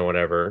persona or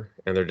whatever,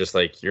 and they're just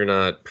like, you're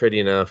not pretty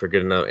enough or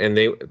good enough,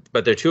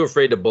 but they're too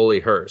afraid to bully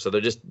her, so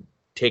they're just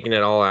taking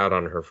it all out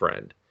on her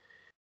friend.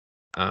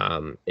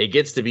 It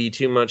gets to be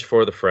too much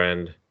for the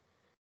friend,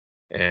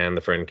 and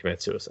the friend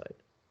commits suicide.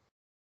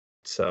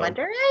 So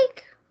Wonder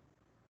Egg?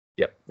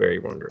 yep, very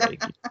Wonder Egg.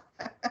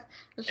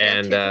 Does she have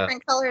And two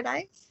different colored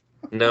eyes?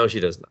 no, she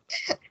does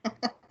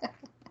not.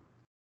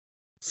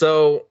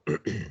 So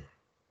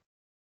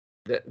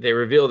they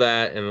reveal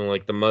that, and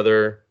like the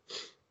mother,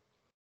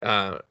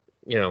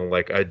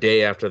 like a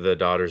day after the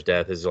daughter's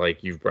death, is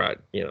like, you've brought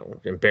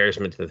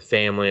embarrassment to the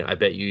family. I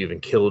bet you even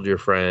killed your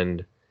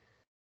friend.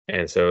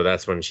 And so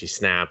that's when she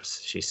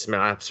snaps. She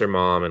slaps her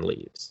mom and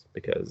leaves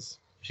because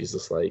she's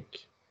just like,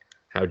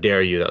 how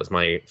dare you? That was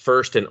my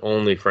first and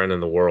only friend in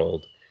the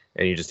world,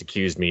 and you just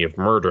accused me of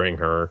murdering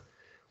her.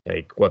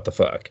 Like, what the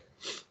fuck?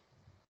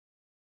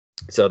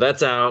 So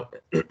that's out.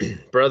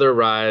 Brother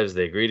arrives.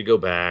 They agree to go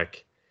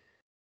back.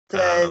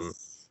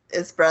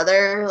 Is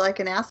brother like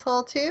an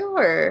asshole too,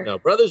 or No,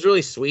 brother's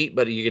really sweet,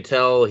 but you could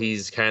tell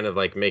he's kind of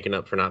like making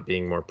up for not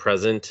being more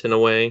present in a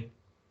way.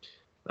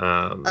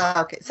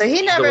 okay, so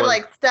he never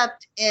like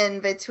stepped in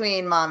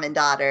between mom and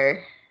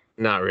daughter.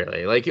 Not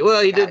really. Like,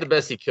 well, he did the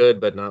best he could,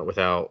 but not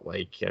without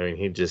like. I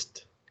mean,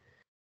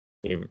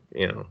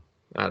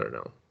 I don't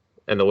know.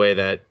 And the way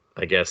that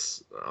I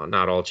guess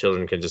not all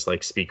children can just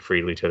like speak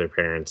freely to their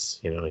parents.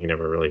 He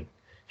never really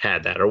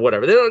had that or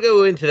whatever. They don't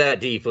go into that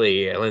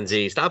deeply,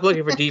 Lindsay. Stop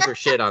looking for deeper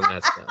shit on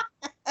that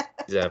stuff.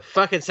 He's a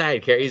fucking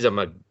side character. He's a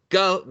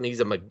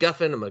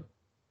MacGuffin.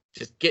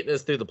 Just getting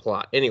us through the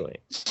plot. Anyway,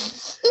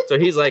 so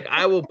he's like,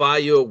 I will buy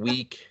you a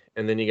week,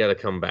 and then you got to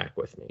come back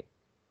with me.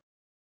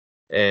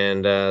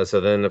 And so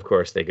then, of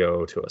course, they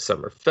go to a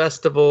summer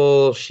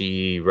festival.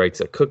 She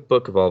writes a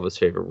cookbook of all of his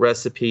favorite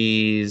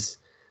recipes.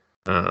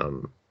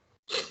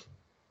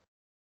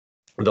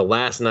 The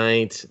last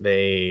night,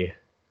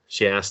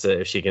 she asked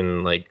if she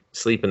can like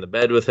sleep in the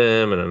bed with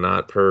him in a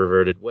not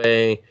perverted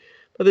way,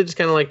 but they just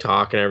kind of like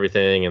talk and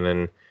everything. And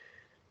then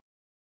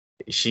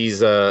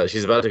she's about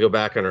to go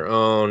back on her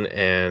own,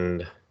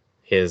 and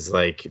his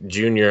like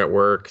junior at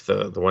work,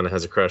 the one that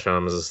has a crush on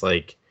him, is just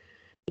like,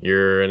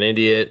 you're an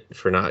idiot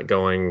for not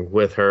going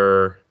with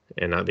her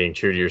and not being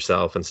true to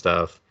yourself and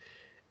stuff.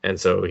 And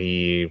so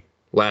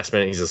last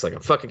minute, he's just like,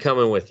 I'm fucking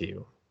coming with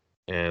you.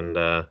 And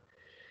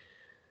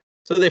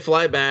so they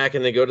fly back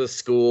and they go to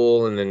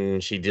school, and then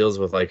she deals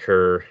with like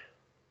her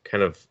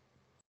kind of,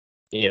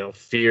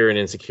 fear and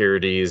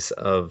insecurities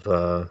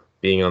of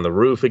being on the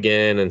roof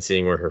again and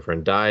seeing where her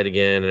friend died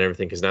again and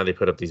everything. Because now they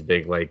put up these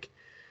big, like,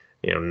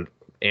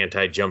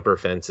 anti-jumper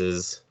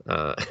fences.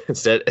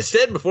 Instead,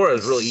 before it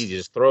was really easy,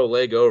 just throw a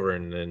leg over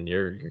and then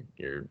you're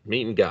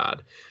meeting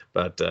God.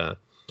 But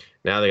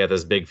now they got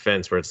this big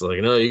fence where it's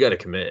like, no, you got to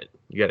commit.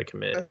 You got to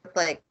commit. With,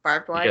 like,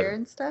 barbed wire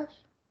and stuff?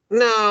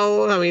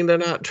 No, I mean, they're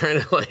not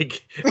trying to,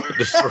 like,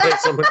 destroy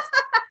someone.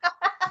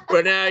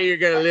 But now you're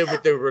going to live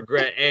with the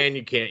regret and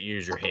you can't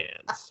use your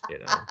hands,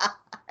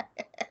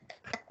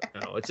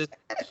 No,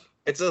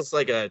 it's just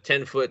like a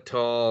 10-foot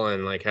tall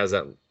and, like, has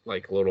that,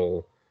 like,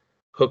 little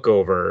hook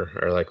over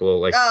or, like, little,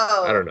 like,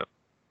 I don't know.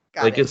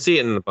 Like, you'll see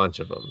it in a bunch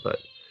of them, but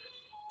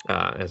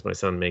as my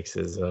son makes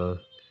his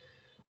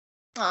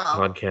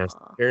podcast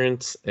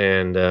appearance,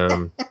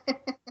 and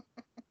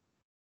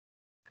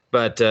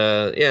but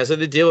yeah, so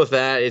they deal with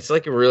that. It's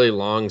like a really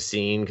long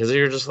scene because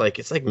you're just like,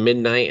 it's like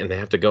midnight and they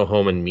have to go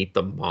home and meet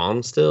the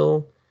mom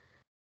still.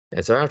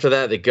 And so after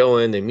that, they go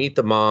in, they meet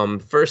the mom.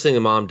 First thing the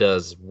mom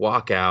does,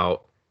 walk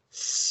out,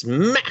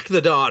 smack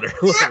the daughter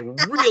like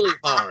really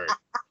hard,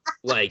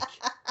 like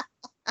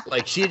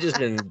she had just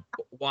been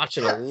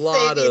watching a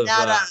lot of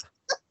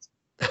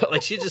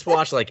like she just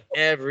watched like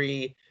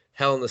every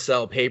Hell in the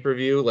Cell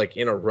pay-per-view like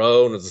in a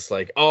row and was just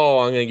like,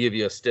 oh, I'm gonna give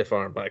you a stiff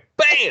arm, like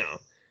bam.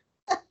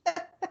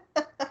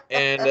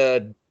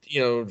 And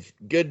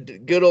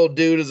good old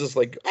dude is just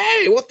like,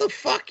 hey, what the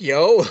fuck,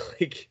 yo?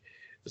 Like,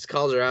 just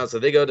calls her out. So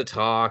they go to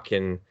talk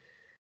and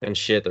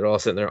shit. They're all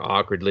sitting there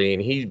awkwardly,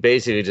 and he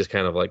basically just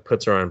kind of like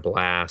puts her on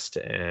blast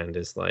and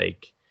is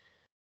like,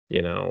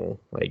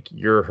 like,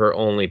 you're her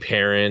only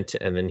parent.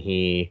 And then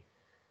he's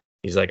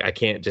like, I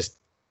can't just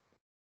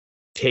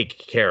take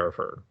care of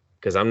her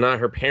because I'm not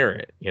her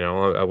parent.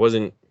 I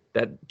wasn't,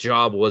 that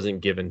job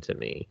wasn't given to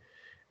me.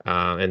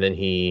 And then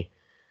he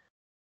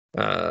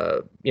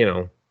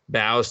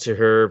bows to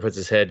her, puts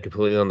his head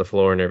completely on the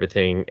floor and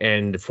everything.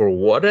 And for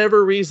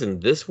whatever reason,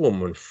 this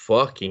woman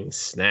fucking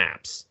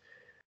snaps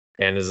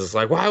and is just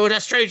like, why would a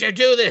stranger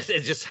do this?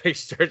 It just like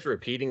starts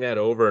repeating that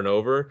over and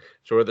over.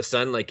 So where the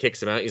son like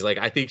kicks him out, he's like,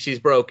 I think she's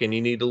broken.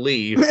 You need to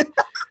leave.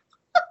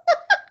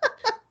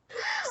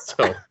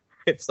 So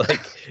it's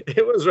like,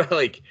 it was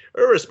like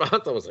her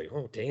response. I was like,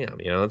 oh damn,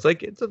 it's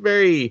like, it's a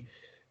very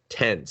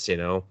tense,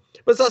 but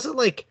it's also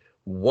like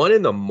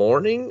 1 a.m,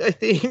 I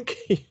think.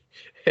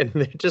 And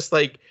they're just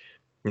like,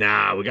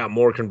 nah, we got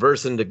more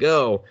conversing to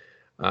go.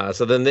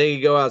 So then they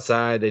go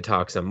outside, they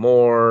talk some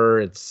more.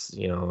 It's,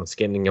 it's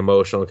getting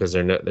emotional because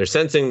they're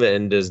sensing the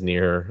end is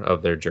near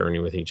of their journey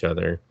with each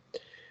other.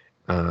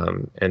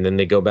 And then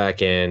they go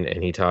back in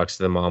and he talks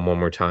to the mom one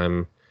more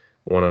time,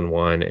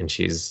 one-on-one. And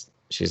she's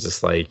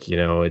just like, he's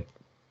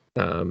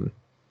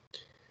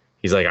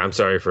like, I'm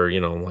sorry for,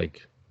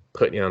 like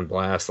putting you on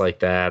blast like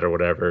that or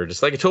whatever.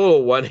 Just like a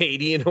total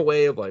 180 in a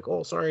way of like,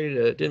 oh, sorry,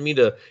 didn't mean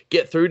to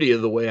get through to you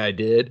the way I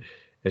did.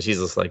 And she's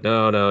just like,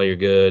 no, you're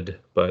good.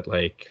 But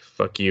like,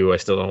 fuck you. I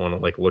still don't want to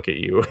like look at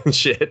you and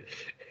shit.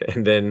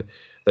 And then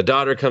the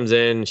daughter comes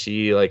in,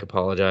 she like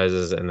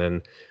apologizes. And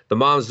then the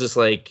mom's just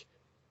like,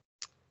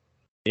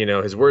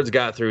 his words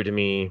got through to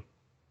me.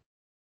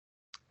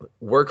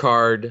 Work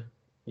hard.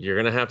 You're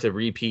going to have to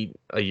repeat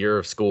a year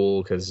of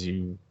school because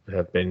you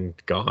have been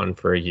gone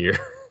for a year.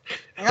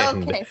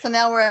 Okay, so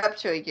now we're up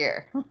to a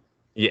year.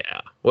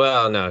 Yeah.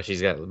 Well, no,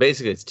 she's got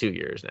basically it's 2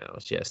 years now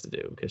she has to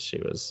do because she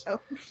got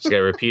to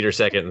repeat her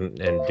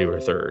second and do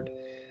her third.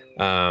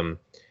 And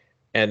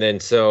then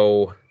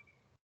so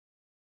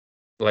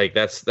like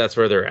that's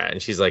where they're at.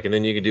 And she's like, and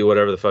then you can do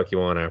whatever the fuck you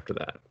want after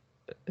that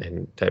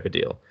and type of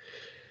deal.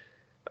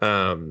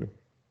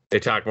 They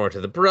talk more to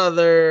the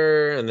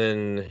brother, and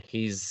then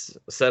he's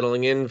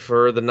settling in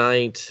for the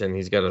night, and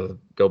he's got to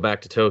go back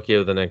to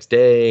Tokyo the next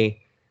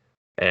day.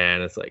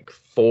 And it's like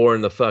 4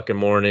 in the fucking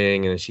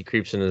morning, and she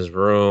creeps in his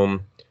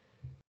room,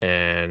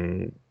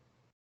 and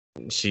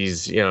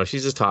she's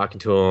just talking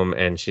to him,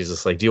 and she's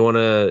just like, do you want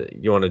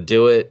to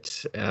do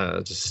it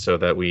just so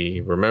that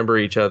we remember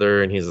each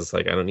other? And he's just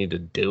like, I don't need to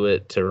do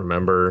it to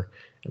remember.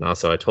 And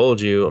also, I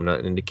told you I'm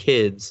not into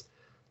kids,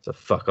 so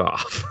fuck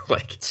off.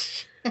 Like,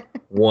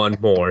 one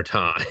more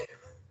time.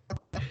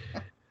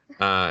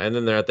 And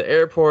then they're at the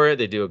airport.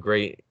 They do a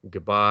great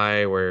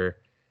goodbye where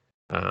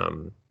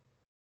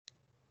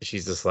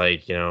she's just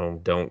like,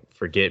 don't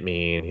forget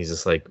me. And he's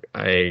just like,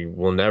 I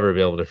will never be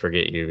able to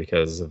forget you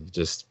because of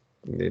just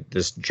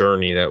this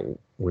journey that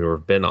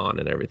we've been on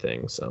and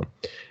everything. So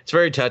it's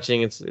very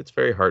touching. It's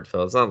very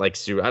heartfelt. It's not like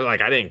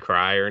I didn't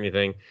cry or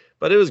anything,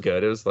 but it was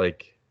good. It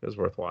was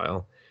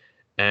worthwhile.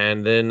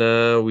 And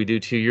then we do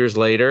 2 years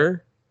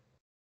later,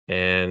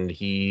 and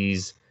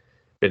he's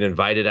been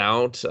invited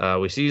out.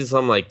 We see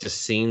some like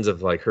just scenes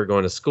of like her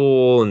going to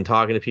school and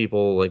talking to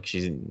people like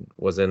she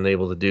wasn't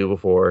able to do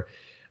before.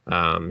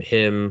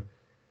 Him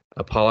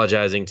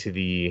apologizing to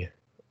the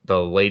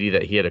lady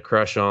that he had a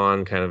crush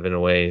on, kind of in a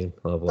way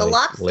of like the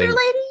lobster lady.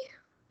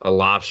 a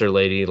lobster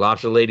lady,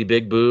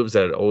 big boobs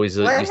that always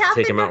What used to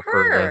take happened him to out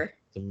for her?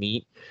 the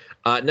meat.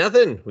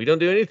 Nothing. We don't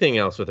do anything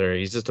else with her.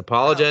 He's just Oh,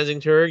 apologizing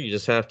to her. You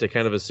just have to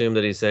kind of assume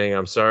that he's saying,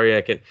 "I'm sorry,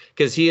 I can,"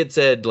 because he had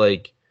said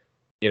like,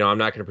 I'm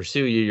not going to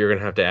pursue you. You're going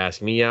to have to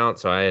ask me out.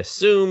 So I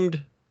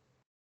assumed,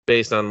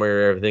 based on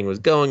where everything was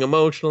going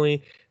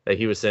emotionally, that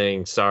he was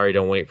saying, "Sorry,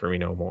 don't wait for me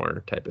no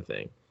more," type of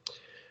thing.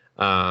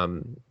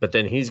 But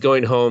then he's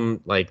going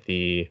home like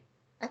the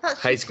I thought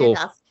high she did school.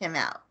 ask him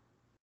out.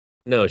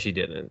 No, she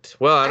didn't.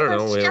 Well, I I don't thought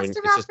know. she I asked mean,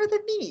 him it's out just for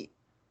the meat.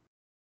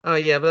 oh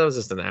yeah, but that was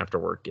just an after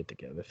work get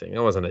together thing.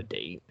 That wasn't a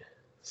date.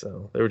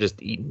 So they were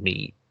just eating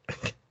meat.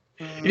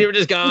 You ever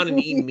just gone and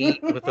eaten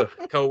meat with a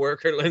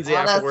coworker, Lindsay, Oh,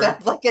 that afterward?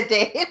 sounds like a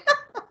date.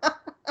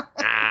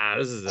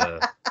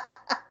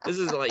 This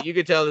is like you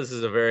could tell this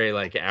is a very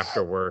like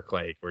after work,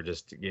 like we're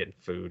just getting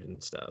food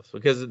and stuff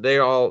because they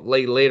all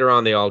later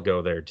on they all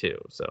go there too.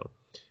 So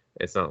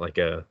it's not like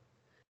it's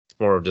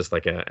more of just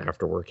like a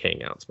after work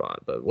hangout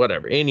spot, but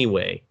whatever.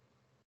 Anyway,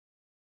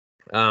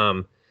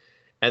 um,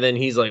 and then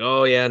he's like,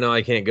 "Oh yeah, no,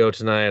 I can't go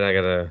tonight.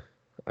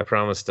 I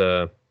promised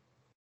the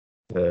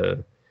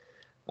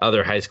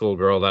other high school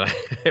girl that I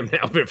am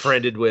now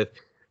befriended with,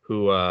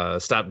 who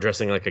stopped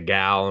dressing like a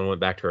gal and went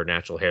back to her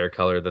natural hair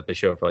color that they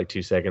showed for like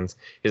 2 seconds.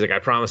 He's like, I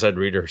promised I'd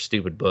read her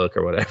stupid book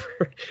or whatever."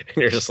 And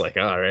you're just like,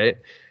 all right.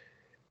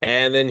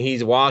 And then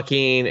he's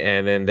walking,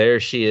 and then there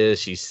she is.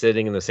 She's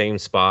sitting in the same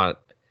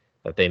spot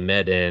that they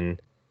met in,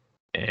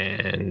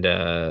 and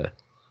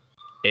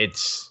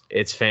it's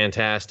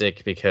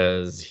fantastic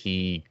because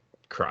he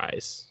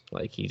cries,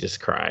 like he just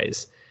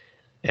cries,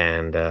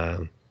 and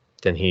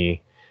then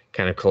he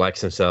kind of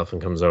collects himself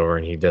and comes over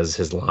and he does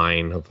his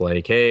line of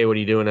like, "Hey, what are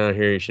you doing out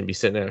here? You shouldn't be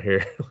sitting out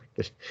here."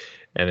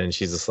 And then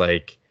she's just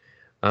like,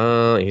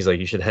 he's like,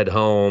 "You should head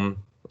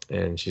home."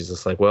 And she's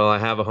just like, "Well, I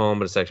have a home,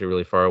 but it's actually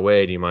really far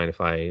away. Do you mind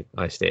if I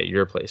stay at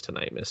your place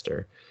tonight,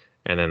 mister?"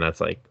 And then that's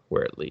like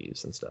where it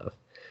leaves and stuff.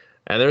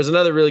 And there's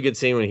another really good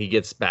scene when he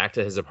gets back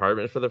to his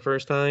apartment for the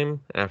first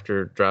time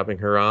after dropping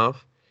her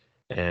off.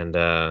 And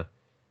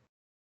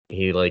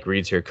he like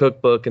reads her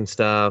cookbook and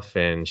stuff,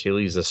 and she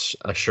leaves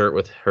a shirt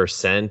with her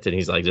scent, and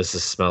he's like, "This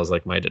smells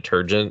like my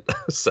detergent."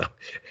 So,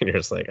 and you're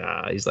just like,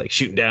 he's like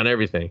shooting down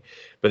everything.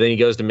 But then he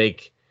goes to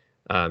make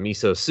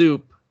miso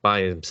soup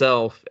by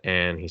himself,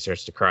 and he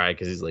starts to cry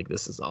because he's like,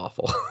 "This is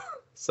awful."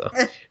 So,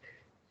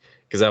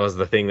 because that was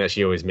the thing that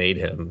she always made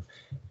him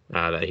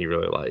that he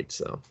really liked.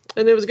 So,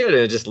 and it was good,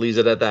 and it just leaves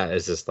it at that.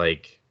 It's just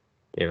like,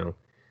 you know,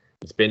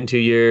 it's been 2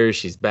 years.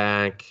 She's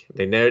back.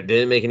 They never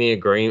didn't make any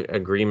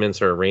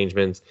agreements or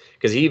arrangements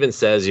because he even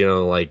says,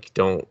 like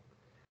don't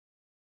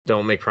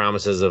make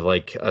promises of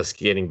like us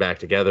getting back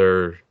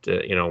together,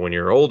 when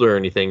you're older or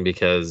anything,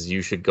 because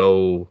you should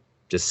go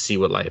just see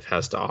what life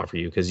has to offer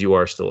you because you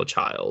are still a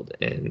child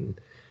and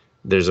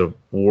there's a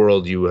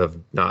world you have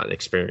not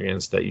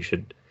experienced that you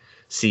should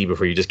see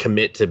before you just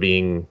commit to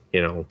being,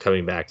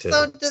 coming back to.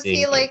 So does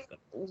he like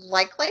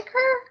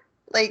her?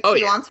 Like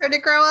he wants her to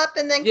grow up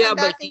and then come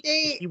back and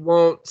date? He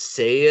won't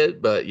say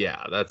it, but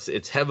yeah,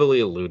 it's heavily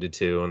alluded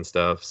to and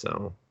stuff.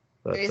 So,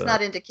 but he's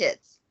not into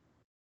kids.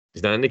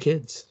 He's not into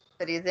kids.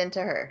 But he's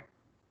into her.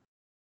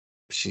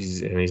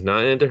 And he's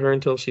not into her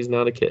until she's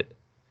not a kid.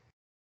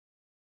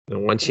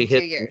 And once she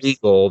hits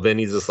legal, then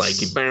he's just like,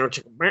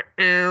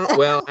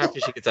 well, after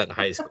she gets out of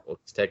high school,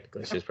 because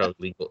technically she's probably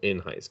legal in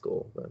high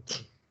school.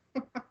 But,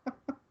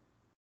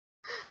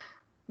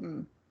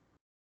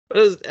 but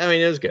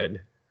it was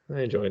good.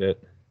 I enjoyed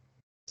it.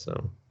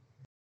 So,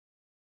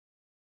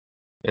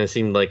 and it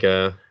seemed like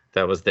that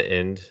was the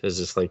end. It's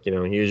just like,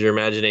 use your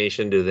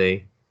imagination. Do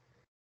they,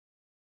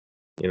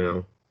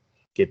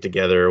 get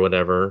together or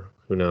whatever?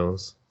 Who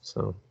knows?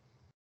 So,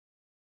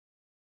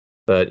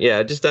 but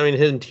yeah,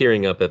 him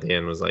tearing up at the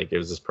end was like, it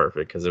was just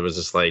perfect because it was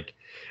just like,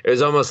 it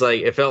was almost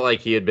like, it felt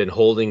like he had been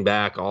holding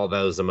back all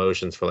those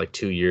emotions for like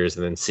 2 years,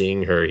 and then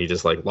seeing her, he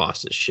just like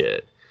lost his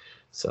shit.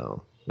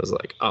 So it was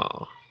like,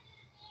 oh,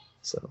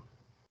 so.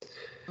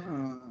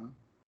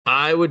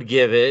 I would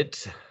give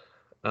it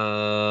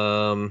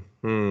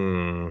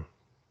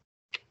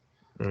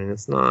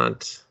it's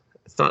not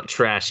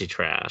trashy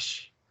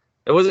trash.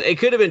 It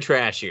could have been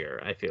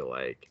trashier, I feel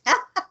like.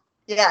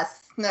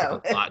 Yes,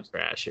 no. A lot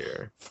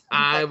trashier.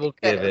 I will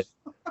give it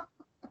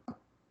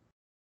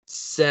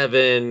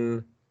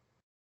 7.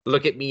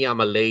 Look at me,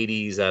 I'm a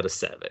ladies out of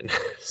 7.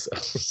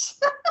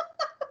 So.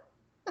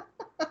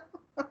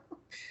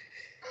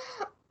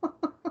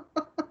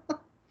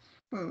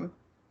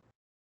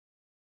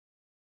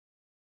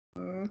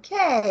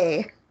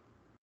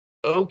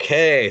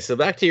 Okay, so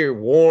back to your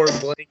warm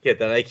blanket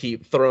that I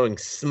keep throwing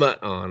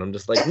smut on. I'm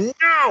just like,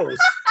 no,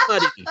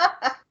 smutty.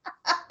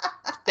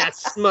 That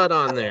smut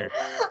on there.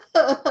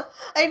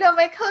 I know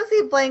my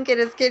cozy blanket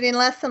is getting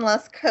less and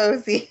less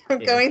cozy. I'm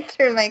going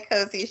through my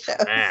cozy shows.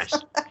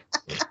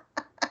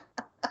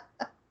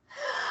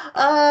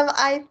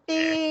 I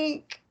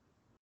think.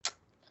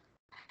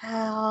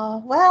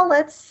 Well,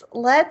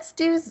 let's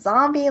do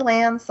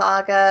Zombieland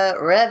Saga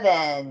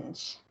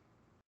Revenge.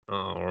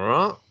 All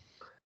right.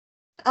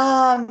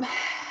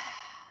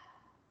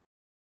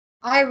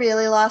 I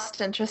really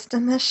lost interest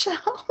in this show.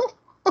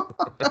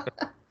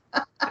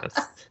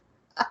 Yes.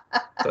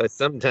 So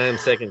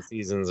sometimes second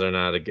seasons are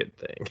not a good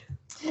thing.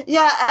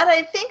 Yeah, and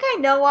I think I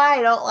know why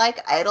I don't like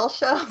idol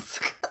shows,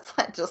 because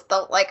I just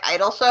don't like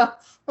idol shows.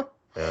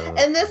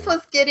 And this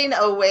was getting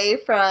away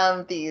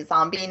from the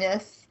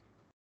zombiness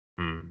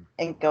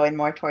and going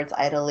more towards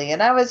idly.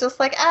 And I was just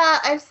like,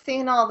 I've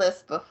seen all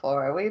this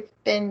before. We've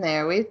been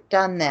there. We've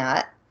done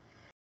that.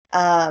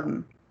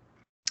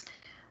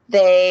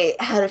 They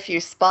had a few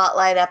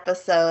spotlight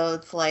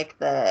episodes, like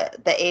the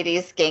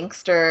 80s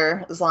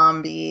gangster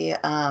zombie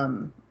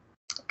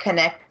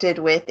connected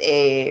with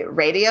a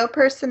radio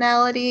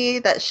personality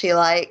that she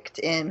liked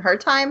in her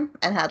time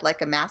and had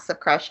like a massive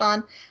crush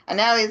on. And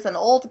now he's an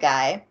old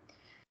guy.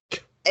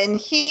 And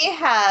he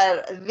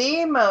had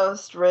the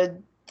most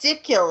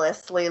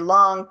ridiculously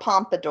long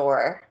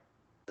pompadour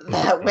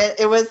that went,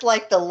 it was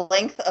like the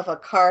length of a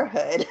car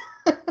hood.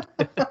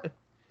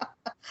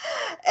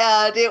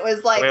 And it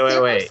was like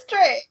super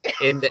straight.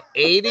 In the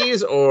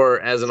 80s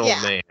or as an old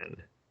man?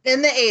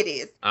 In the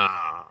 80s.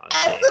 Oh,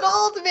 as an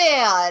old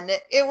man,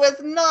 it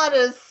was not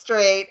as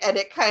straight, and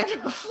it kind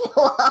of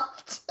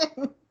flopped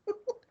in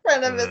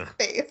front of his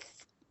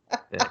face.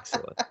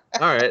 Excellent.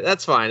 All right,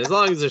 that's fine, as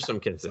long as there's some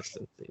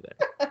consistency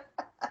there.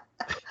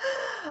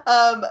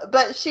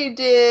 But she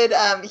did,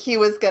 he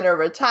was going to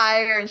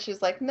retire, and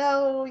she's like,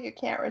 no, you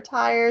can't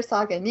retire.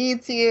 Saga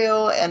needs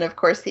you. And of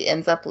course, he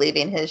ends up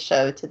leaving his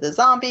show to the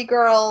zombie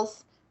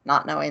girls,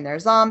 not knowing they're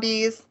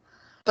zombies.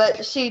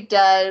 But she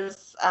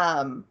does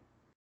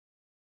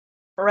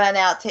run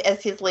out to,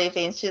 as he's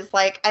leaving, she's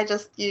like, I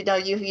just,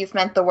 you've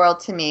meant the world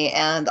to me,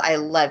 and I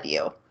love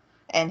you.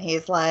 And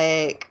he's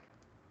like,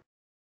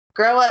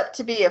 grow up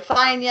to be a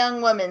fine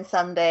young woman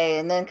someday,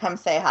 and then come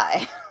say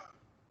hi.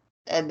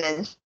 And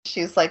then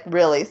she's like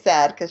really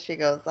sad because she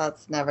goes,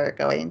 that's never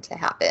going to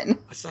happen.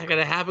 It's not going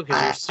to happen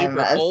because you're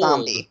super I'm a old.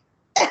 Zombie.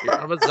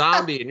 I'm a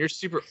zombie and you're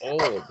super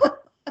old.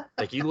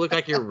 Like, you look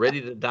like you're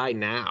ready to die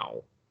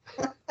now.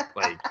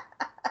 Like.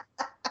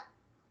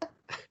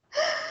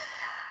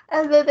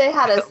 And then they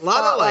had a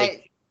lot of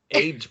like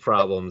age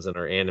problems in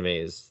our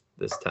animes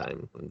this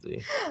time,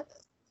 Lindsay.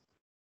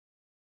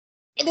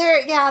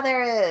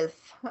 There is.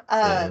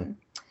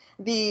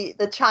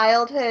 The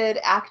childhood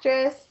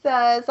actress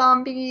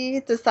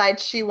zombie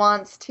decides she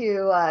wants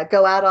to not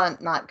go out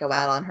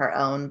on her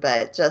own,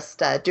 but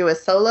just do a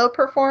solo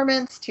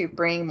performance to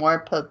bring more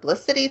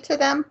publicity to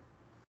them.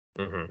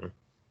 Mm-hmm.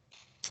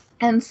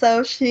 And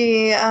so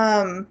she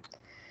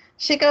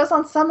goes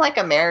on some like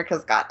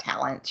America's Got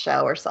Talent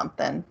show or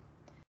something.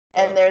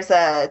 And there's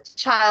a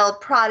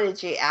child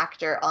prodigy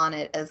actor on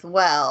it as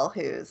well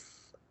who's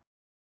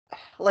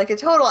like a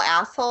total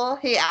asshole.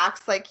 He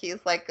acts like he's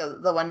like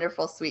the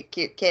wonderful, sweet,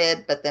 cute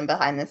kid, but then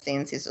behind the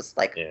scenes, he's just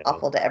like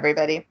awful to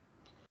everybody.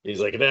 He's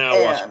like,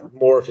 now watch me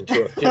morph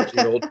into a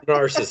 50-year-old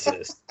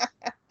narcissist.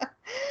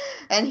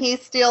 And he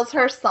steals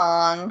her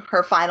song,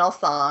 her final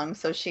song,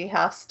 so she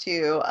has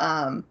to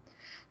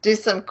do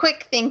some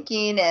quick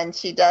thinking, and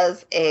she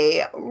does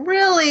a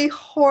really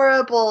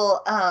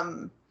horrible,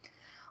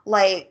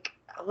 like,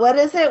 what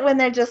is it when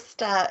they're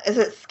just, is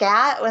it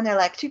scat? When they're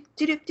like, doop,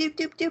 doop, doop,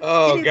 doop, doop,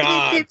 oh, doop,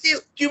 God.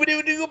 Doop,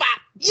 doop, doop.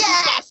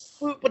 Yes!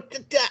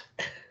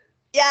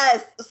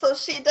 Yes! So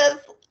she does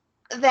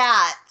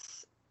that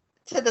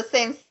to the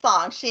same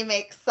song. She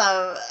makes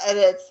some, and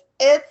it's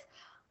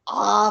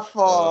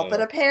awful, but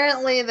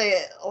apparently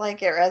it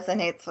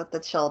resonates with the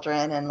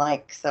children, and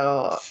like,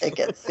 so it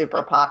gets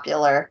super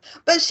popular.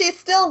 But she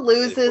still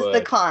loses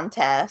the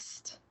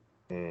contest.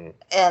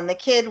 And the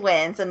kid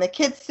wins, and the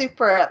kid's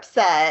super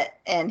upset,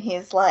 and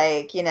he's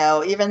like,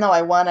 even though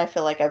I won, I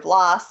feel like I've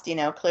lost,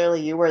 clearly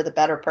you were the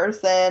better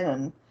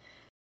person.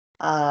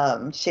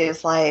 And she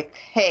was like,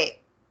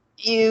 hey,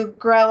 you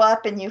grow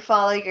up and you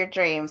follow your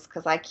dreams,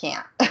 because I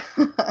can't.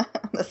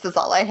 This is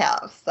all I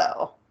have.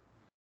 So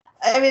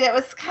I mean, it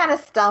was kind of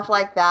stuff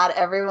like that.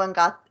 Everyone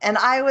got, and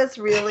I was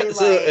really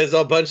so it's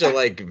a bunch of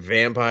like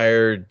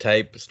vampire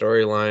type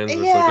storylines.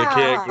 Yeah. Like,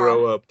 they can't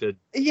grow up to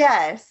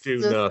do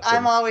nothing.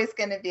 I'm always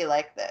going to be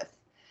like this.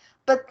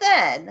 But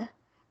then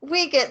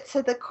we get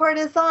to the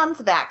courtesan's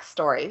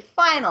backstory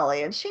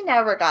finally, and she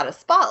never got a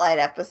spotlight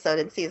episode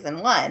in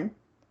season 1.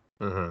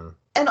 Uh-huh.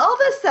 And all of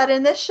a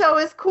sudden, this show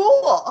is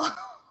cool.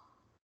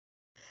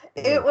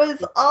 It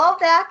was all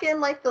back in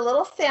like the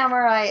little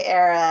samurai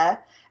era.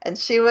 And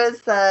she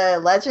was a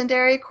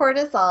legendary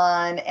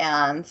courtesan,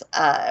 and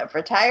a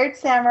retired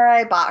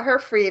samurai bought her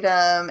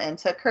freedom and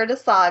took her to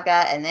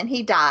Saga, and then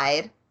he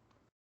died.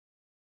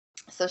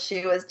 So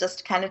she was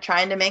just kind of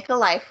trying to make a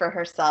life for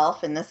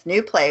herself in this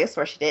new place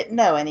where she didn't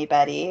know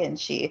anybody, and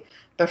she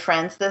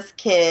befriends this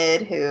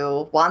kid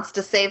who wants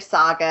to save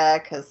Saga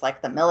because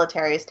like the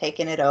military's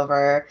taking it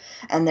over,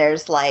 and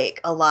there's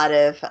like a lot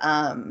of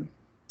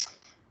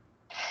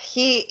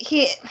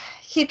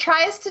he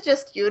tries to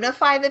just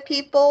unify the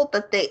people,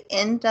 but they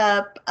end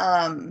up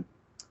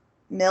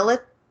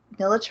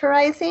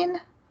militarizing.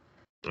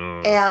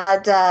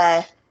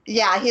 And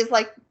he's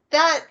like,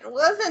 that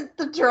wasn't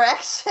the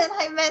direction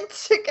I meant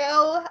to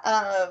go.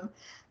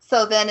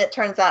 So then it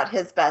turns out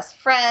his best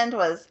friend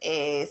was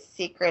a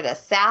secret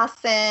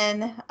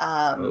assassin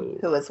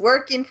who was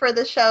working for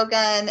the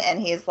Shogun,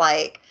 and he's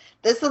like,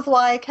 this is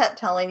why I kept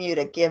telling you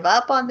to give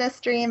up on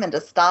this dream and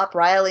to stop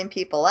riling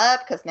people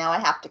up, because now I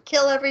have to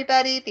kill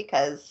everybody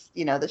because,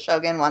 the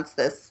Shogun wants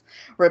this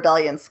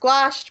rebellion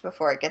squashed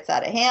before it gets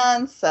out of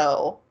hand.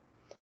 So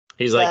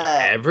he's like,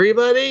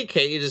 everybody?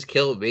 Can't you just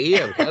kill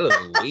me? I'm kind of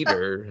the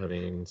leader. I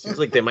mean, it seems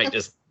like they might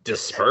just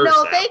disperse.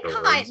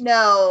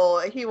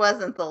 No, he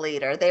wasn't the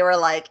leader. They were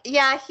like,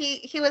 yeah,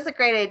 he was a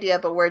great idea,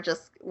 but we're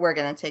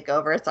gonna take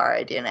over. It's our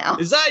idea now.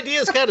 His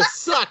ideas kind of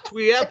sucked.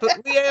 We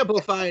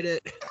amplified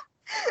it.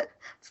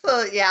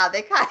 So yeah,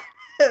 they kind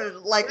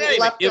of like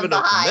left him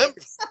behind.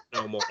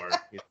 No more.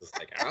 He's just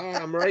like,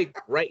 I'm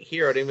right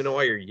here. I don't even know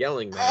why you're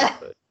yelling that.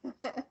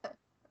 But.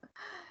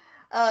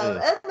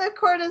 And the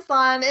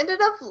courtesan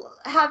ended up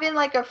having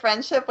like a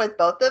friendship with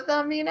both of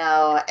them,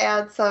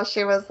 and so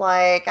she was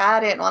like, I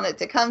didn't want it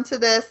to come to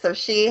this, so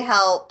she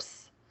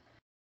helps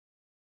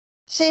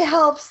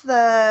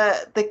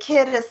the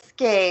kid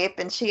escape,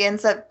 and she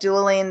ends up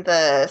dueling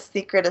the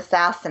secret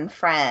assassin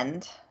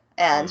friend,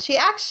 and she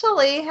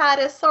actually had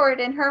a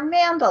sword in her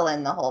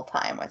mandolin the whole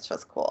time, which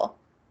was cool.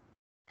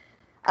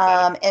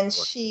 And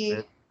she,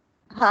 Is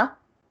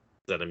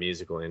that a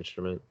musical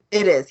instrument?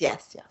 It is,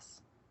 yes.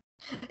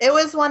 It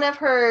was one of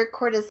her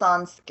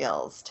courtesan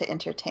skills to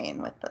entertain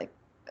with like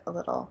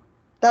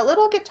that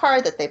little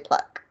guitar that they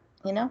pluck,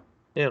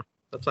 Yeah,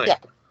 that's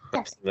like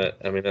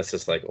that's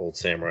just like old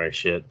samurai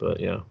shit, but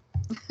yeah.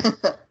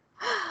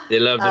 They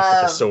love to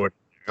put the sword.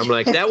 I'm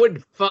like, that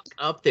would fuck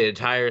up the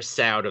entire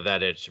sound of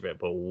that instrument,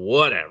 but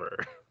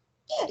whatever.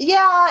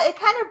 Yeah, it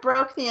kind of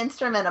broke the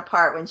instrument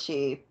apart when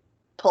she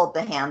pulled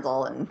the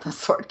handle and the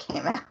sword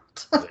came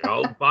out.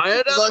 I'll buy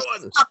another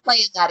one. Stop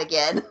playing that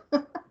again.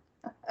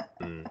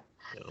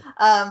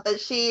 But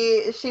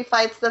she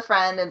fights the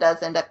friend and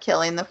does end up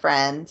killing the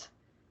friend.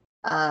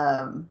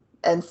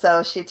 And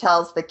so she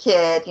tells the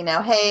kid,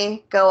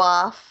 hey, go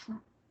off.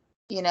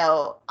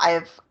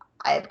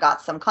 I've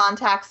got some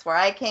contacts where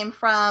I came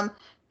from.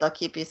 They'll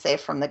keep you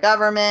safe from the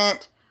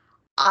government.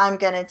 I'm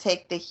going to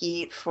take the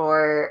heat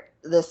for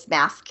this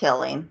mass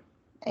killing.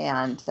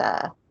 And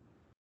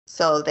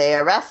so they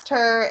arrest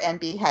her and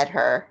behead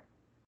her.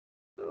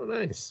 Oh,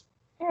 nice.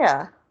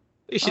 Yeah.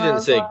 At least she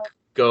didn't say,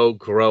 go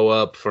grow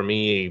up for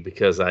me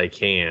because I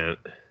can't.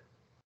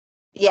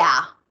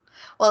 Yeah.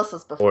 Well, this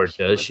was before. Or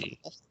does she?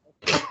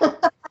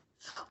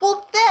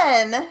 Well,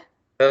 then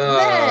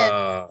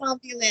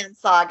Zombieland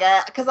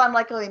Saga, because I'm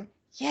like going,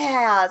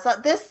 yeah, so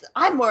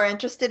I'm more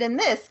interested in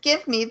this.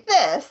 Give me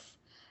this.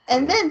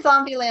 And then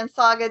Zombieland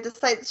Saga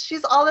decides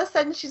she's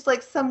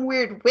like some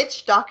weird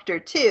witch doctor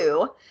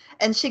too,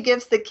 and she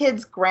gives the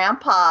kid's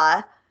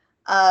grandpa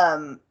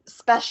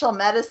special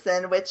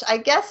medicine, which I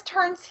guess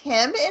turns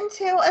him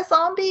into a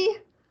zombie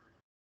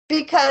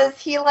because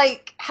he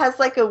like has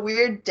like a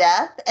weird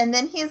death, and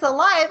then he's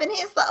alive and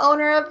he's the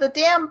owner of the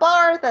damn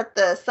bar that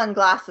the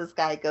sunglasses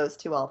guy goes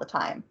to all the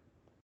time.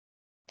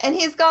 And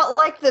he's got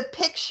like the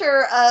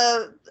picture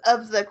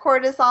of the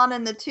courtesan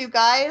and the two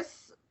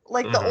guys,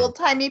 like the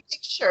old-timey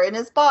picture in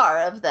his bar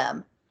of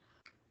them.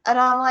 And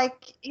I'm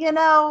like,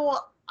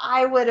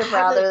 I would have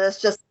rather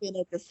this just been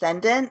a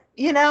descendant,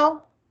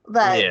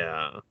 But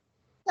yeah,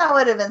 that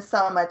would have been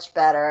so much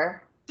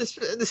better.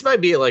 This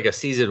might be like a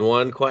season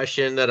 1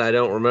 question that I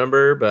don't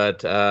remember,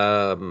 but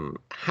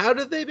how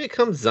did they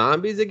become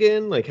zombies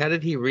again? Like, how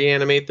did he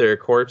reanimate their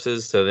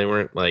corpses so they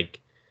weren't like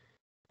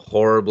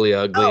horribly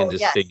ugly and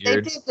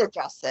disfigured? Yes, they did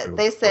address it.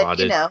 They said,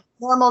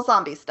 normal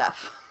zombie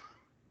stuff.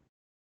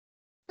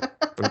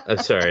 I'm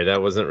sorry,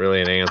 that wasn't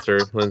really an answer,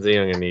 Lindsay.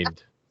 I'm gonna need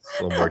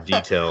a little more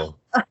detail.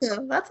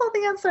 That's all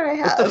the answer I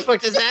have. What the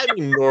fuck does that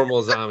mean,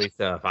 normal zombie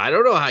stuff? I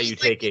don't know how you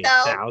take a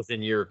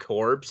 1,000-year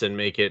corpse and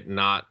make it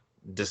not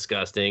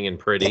disgusting and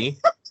pretty.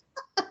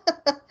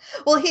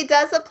 Well, he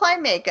does apply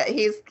makeup.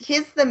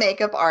 He's the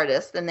makeup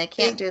artist, and they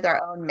can't do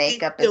their own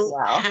makeup as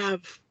well.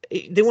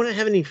 They wouldn't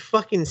have any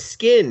fucking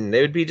skin.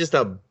 They would be just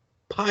a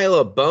pile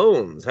of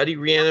bones. How do you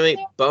reanimate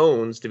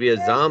bones to be a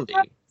zombie?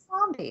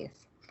 Zombies.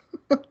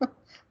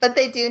 But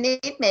they do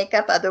need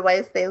makeup,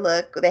 otherwise they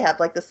have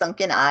like the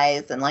sunken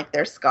eyes and like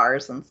their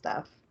scars and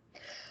stuff.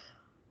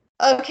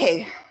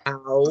 Okay.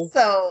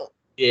 So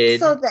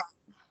then.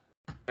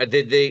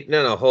 Did they?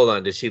 No, hold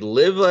on. Did she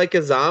live like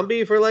a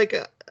zombie for like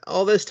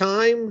all this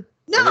time?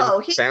 No,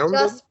 he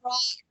just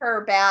brought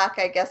her back,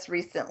 I guess,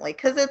 recently.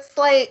 Because it's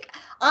like,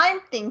 I'm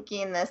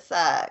thinking this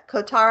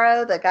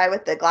Kotaro, the guy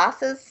with the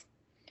glasses,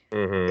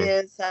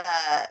 is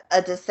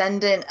a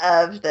descendant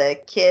of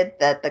the kid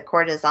that the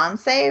courtesan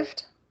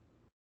saved.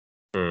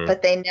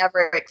 But they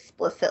never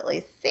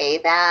explicitly say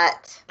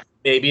that.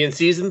 Maybe in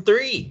season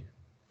 3.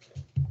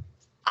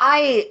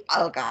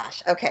 Oh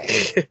gosh.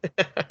 Okay.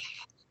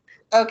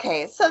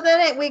 Okay. So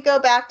then we go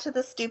back to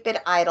the stupid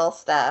idol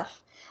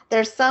stuff.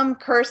 There's some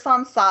curse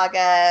on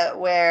Saga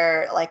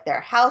where like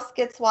their house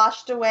gets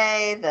washed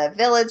away, the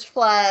village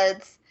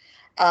floods,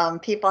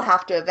 people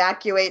have to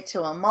evacuate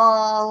to a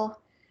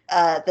mall.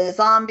 the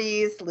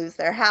zombies lose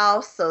their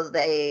house, so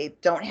they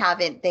don't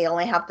have it. They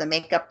only have the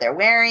makeup they're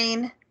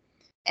wearing,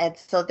 and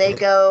so they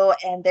go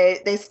and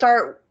they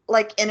start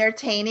like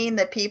entertaining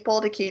the people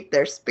to keep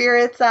their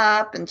spirits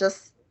up and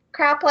just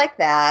crap like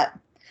that.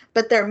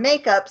 But their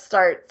makeup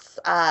starts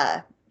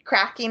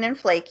cracking and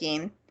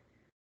flaking.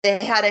 They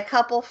had a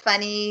couple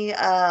funny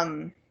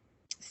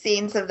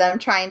scenes of them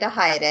trying to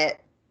hide it,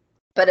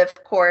 but of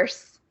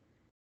course,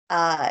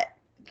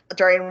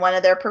 during one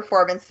of their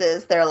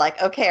performances, they're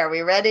like, "Okay, are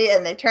we ready?"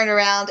 And they turn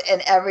around,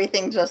 and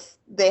everything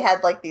they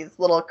had like these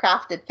little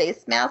crafted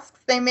face masks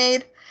they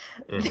made.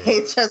 Mm-hmm.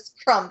 They just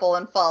crumble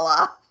and fall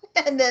off,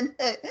 and then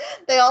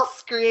they all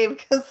scream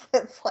because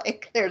it's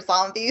like they're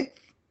zombies.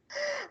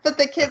 But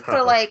the kids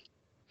are like,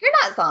 "You're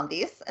not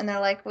zombies," and they're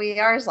like, "We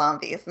are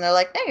zombies," and they're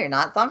like, "No, you're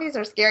not. Zombies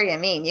are scary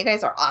and mean. You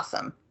guys are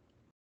awesome."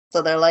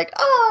 So they're like,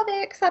 "Oh,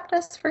 they accept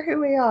us for who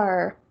we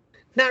are."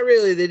 Not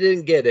really. They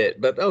didn't get it,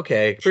 but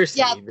okay. Proceed.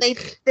 Yeah,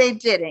 they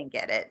didn't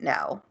get it.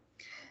 No.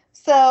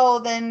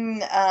 So then,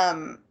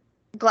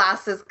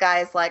 Glasses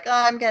guy's like,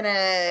 "Oh, I'm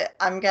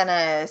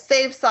gonna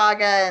save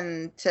Saga,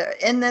 and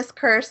to end this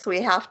curse,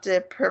 we have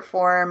to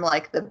perform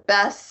like the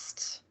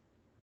best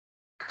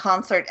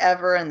concert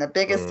ever in the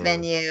biggest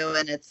venue."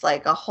 And it's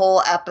like a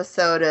whole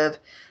episode of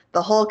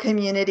the whole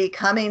community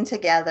coming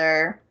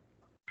together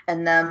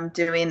and them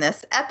doing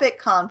this epic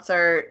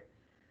concert,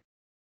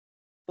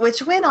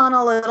 which went on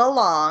a little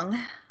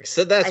long.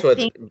 So that's what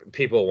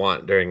people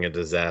want during a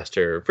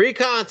disaster. Free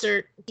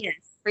concert. Yes,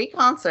 free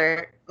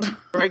concert.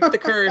 Break the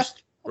curse.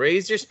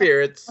 Raise your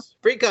spirits.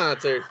 Free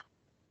concert.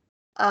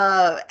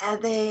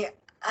 And they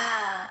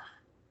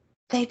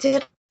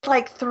did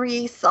like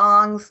 3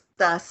 songs,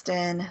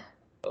 Dustin.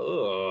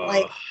 Ugh.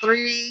 Like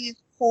 3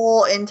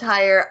 whole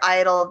entire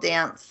Idol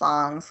dance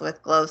songs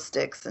with glow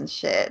sticks and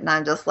shit. And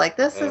I'm just like,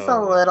 this is a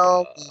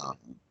little long.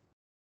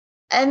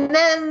 And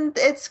then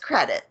it's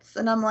credits.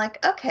 And I'm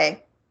like,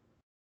 okay.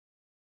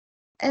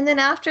 And then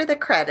after the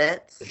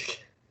credits.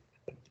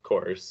 Of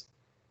course.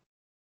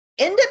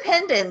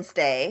 Independence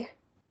Day.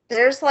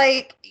 There's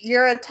like,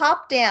 you're a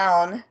top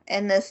down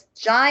and this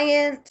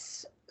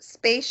giant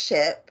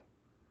spaceship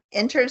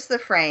enters the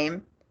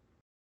frame.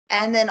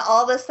 And then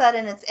all of a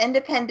sudden it's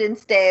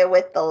Independence Day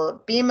with the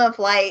beam of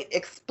light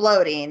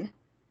exploding.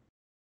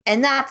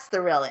 And that's the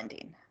real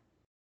ending.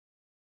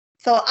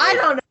 So I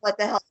don't know what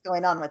the hell's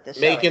going on with this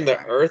show. Making the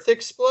Earth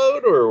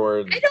explode,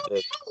 or I don't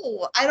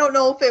know. I don't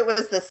know if it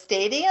was the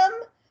stadium.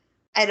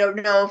 I don't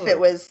know if it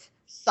was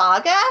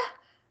Saga,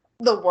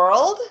 the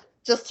world,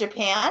 just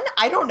Japan.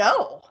 I don't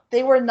know.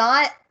 They were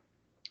not.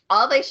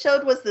 All they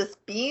showed was this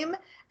beam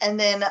and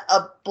then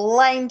a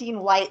blinding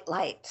white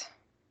light.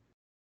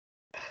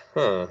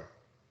 Huh.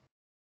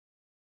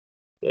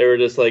 They were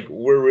just like,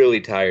 we're really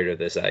tired of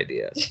this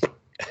idea.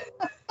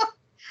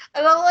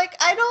 And I'm like,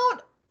 I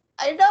don't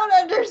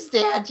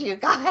understand you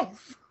guys.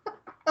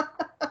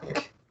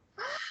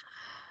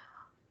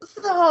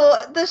 So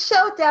the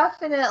show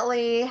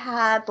definitely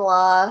had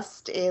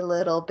lost a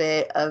little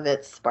bit of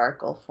its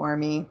sparkle for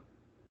me.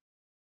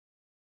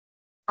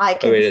 I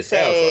can it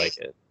say sounds like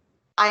it.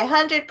 I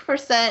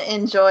 100%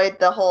 enjoyed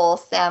the whole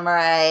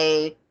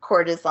samurai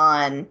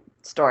courtesan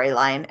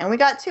storyline, and we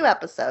got 2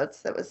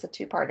 episodes. That was a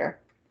 2-parter.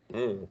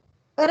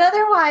 But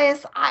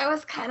otherwise, I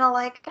was kind of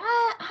like,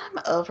 I'm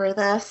over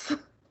this.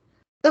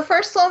 The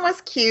first one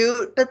was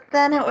cute, but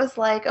then it was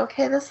like,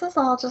 okay, this is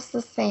all just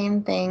the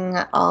same thing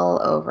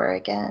all over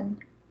again.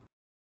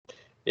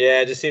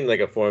 Yeah, it just seemed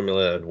like a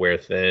formula that wear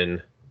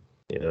thin,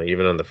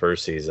 even on the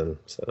first season.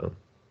 So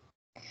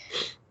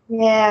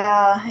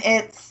yeah,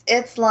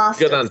 it's lost.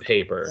 Good on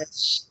paper.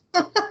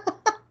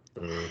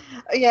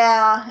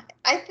 Yeah,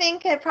 I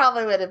think it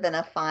probably would have been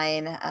a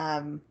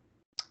fine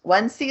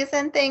 1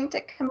 season thing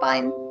to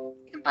combine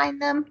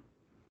them.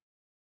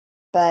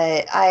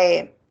 But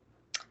I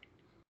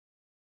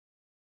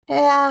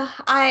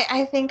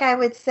think I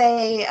would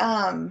say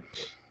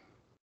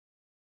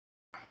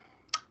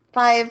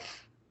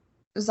 5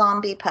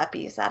 zombie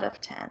puppies out of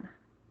 10.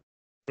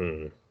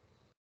 I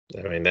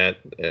mean, that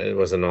it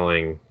was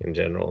annoying in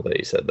general that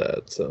you said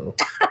that. So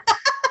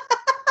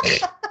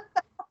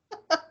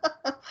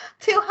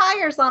 2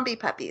 higher zombie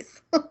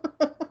puppies.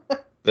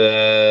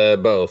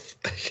 Both.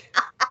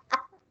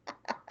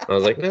 I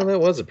was like, no, that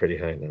was a pretty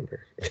high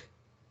number.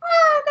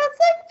 That's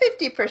like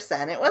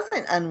 50%. It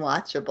wasn't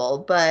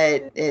unwatchable,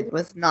 but it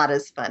was not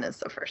as fun as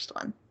the first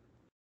one.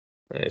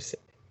 I see.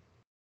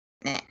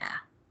 Nah.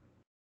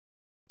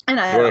 And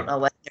I don't know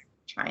what they're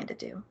trying to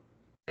do.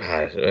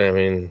 I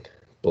mean,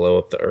 blow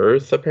up the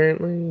Earth,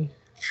 apparently?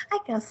 I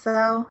guess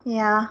so,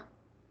 yeah.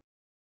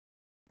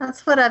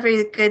 That's what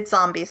every good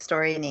zombie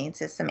story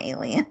needs, is some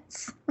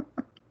aliens.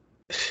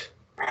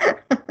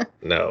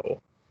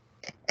 No.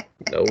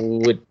 No,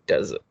 it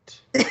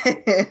doesn't.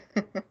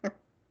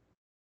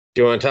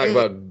 Do you want to talk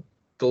about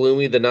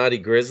Gloomy the Naughty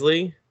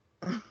Grizzly?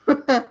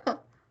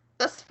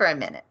 Just for a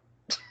minute.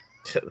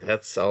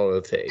 That's all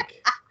it'll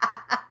take.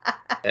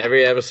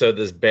 Every episode,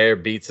 this bear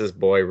beats this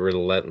boy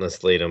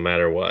relentlessly, no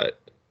matter what.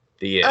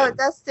 The end. Oh,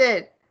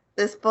 Dustin,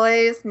 this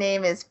boy's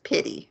name is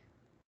Pity.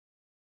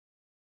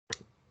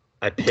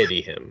 I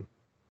pity him.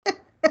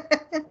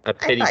 I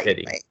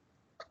pity.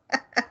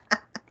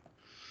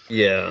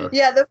 Yeah.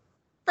 Yeah, the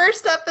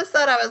first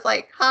episode I was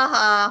like,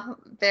 haha,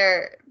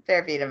 bear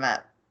beat him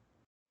up.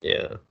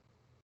 Yeah.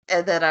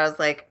 And then I was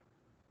like,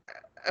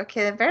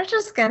 okay, the bear's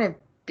just gonna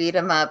beat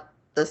him up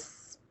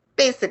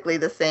basically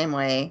the same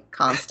way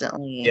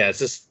constantly. Yeah, it's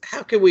just,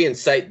 how can we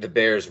incite the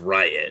Bears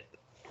riot?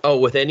 Oh,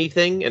 with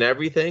anything and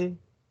everything?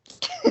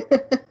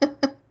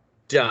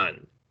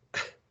 Done.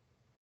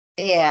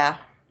 Yeah.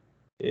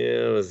 Yeah,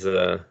 it was,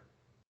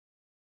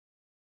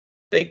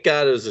 thank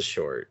God it was a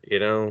short, you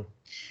know?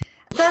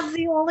 That's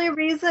the only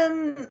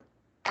reason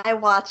I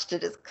watched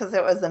it, is because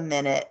it was a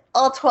minute.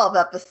 All 12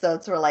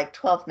 episodes were like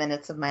 12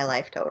 minutes of my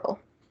life total.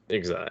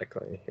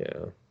 Exactly,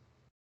 yeah.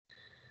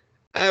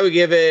 I would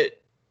give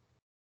it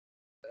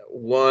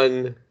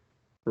 1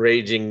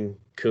 Raging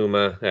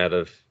Kuma out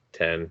of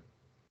 10.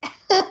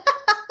 I'd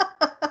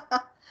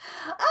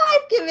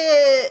give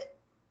it...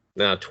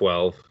 No,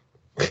 12.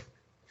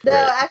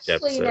 No,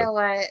 actually, you know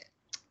what?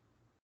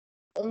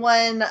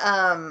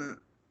 1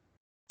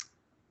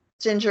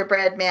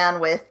 gingerbread man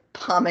with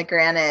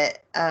pomegranate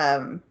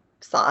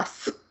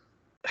sauce.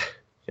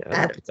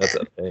 Yeah, that's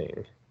a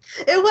thing.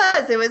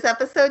 It was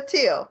episode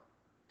 2.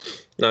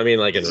 No, I mean,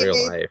 like in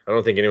real life. I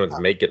don't think anyone's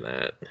making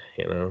that,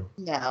 you know?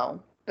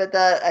 No, but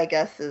that, I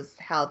guess, is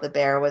how the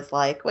bear was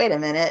like, wait a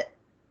minute,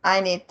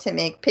 I need to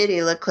make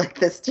Pity look like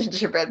this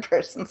gingerbread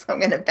person, so I'm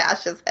going to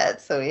bash his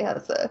head so he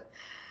has a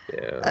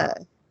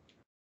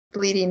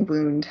bleeding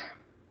wound.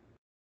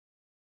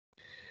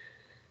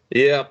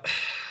 Yep.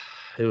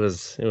 It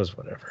was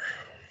whatever.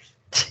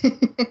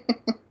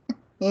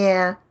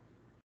 Yeah.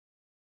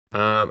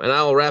 And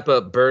I'll wrap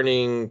up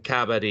Burning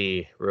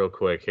Kabaddi real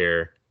quick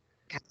here.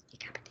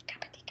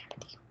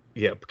 Kabaddi.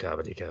 Yep,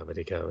 Kabaddi.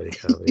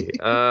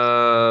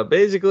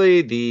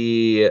 Basically,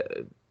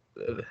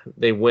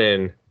 they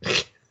win.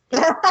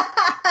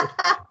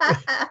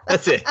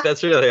 That's it.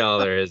 That's really all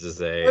there is to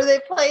say. Were they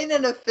playing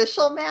an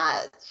official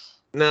match?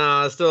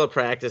 No, it's still a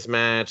practice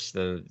match.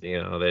 Then,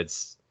 you know,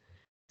 it's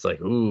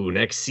like, ooh,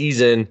 next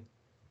season,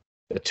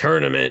 the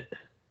tournament.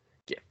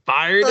 Get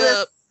fired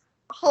up.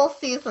 Whole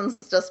season's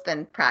just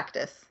been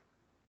practice.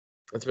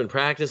 It's been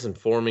practice and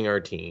forming our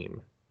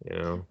team, you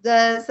know.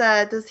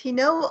 Does he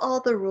know all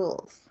the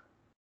rules?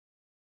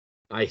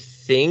 I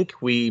think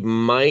we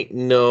might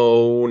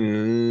know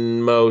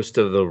most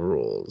of the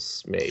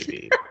rules,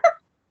 maybe.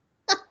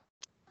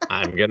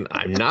 I'm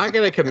not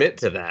gonna commit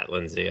to that,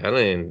 Lindsay. I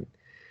mean,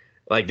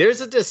 like, there's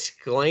a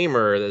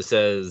disclaimer that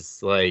says,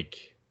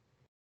 like,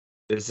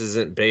 this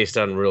isn't based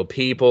on real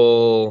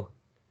people.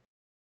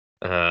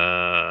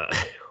 And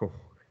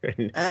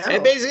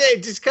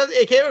basically, just because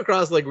it came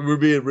across like we're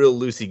being real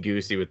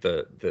loosey-goosey with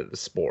the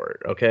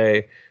sport,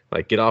 okay?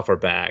 Like, get off our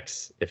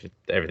backs if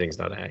everything's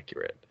not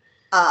accurate.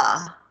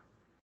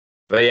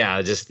 But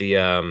yeah, just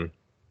the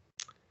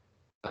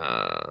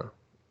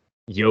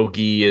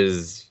Yogi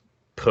is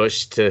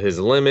pushed to his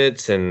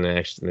limits, and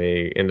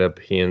actually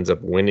he ends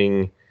up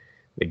winning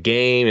the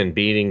game and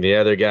beating the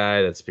other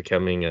guy that's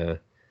becoming the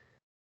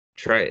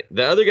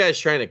other guy's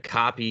trying to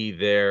copy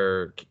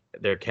their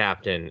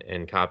captain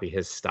and copy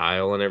his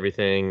style and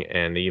everything,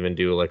 and they even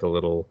do like a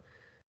little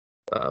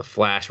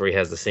flash where he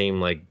has the same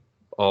like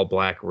all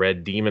black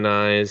red demon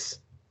eyes,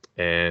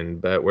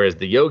 but whereas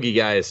the Yogi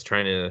guy is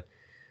trying to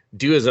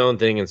do his own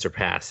thing and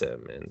surpass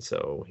him, and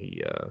so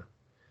he's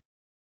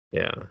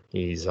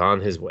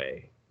on his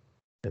way,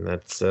 and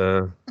that's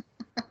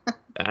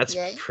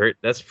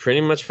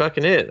pretty much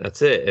fucking it.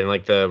 That's it. And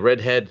like the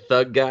redhead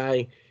thug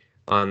guy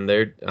on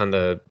the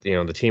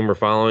the team we're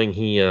following,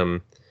 he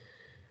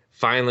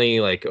finally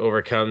like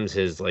overcomes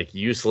his like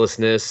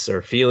uselessness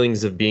or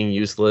feelings of being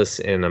useless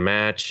in a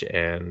match,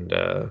 and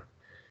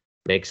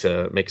makes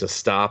a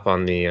stop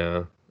on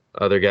the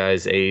other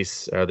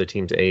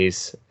team's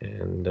ace,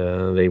 and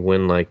they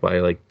win like by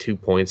like 2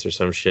 points or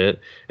some shit,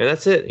 and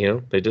that's it. You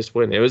know, they just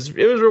win. It was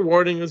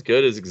rewarding. It was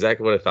good. It's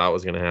exactly what I thought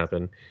was going to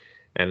happen,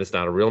 and it's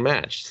not a real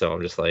match. So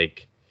I'm just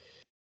like,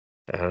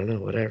 I don't know,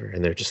 whatever.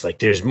 And they're just like,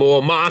 there's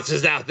more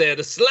monsters out there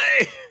to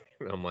slay.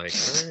 And I'm like,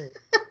 all right.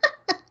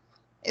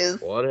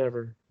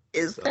 Whatever.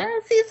 Is there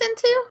a season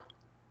 2?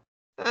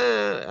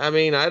 I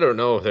mean, I don't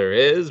know if there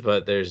is,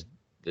 but there's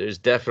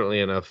definitely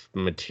enough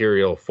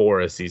material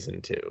for a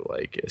season 2.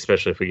 Like,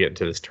 especially if we get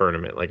into this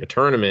tournament. Like a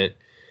tournament,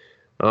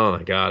 oh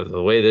my god,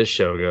 the way this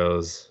show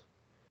goes.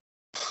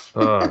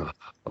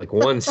 Like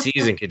one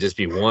season could just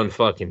be one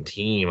fucking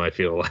team, I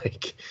feel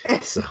like.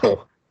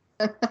 So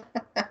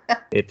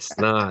it's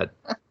not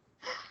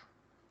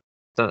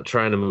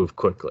trying to move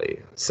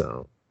quickly.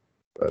 So,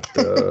 but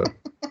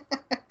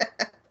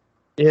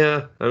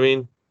yeah, I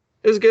mean,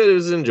 it was good. It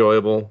was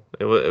enjoyable.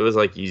 It was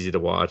like easy to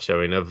watch. I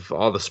mean, of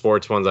all the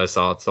sports ones I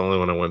saw, it's the only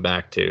one I went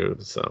back to.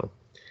 So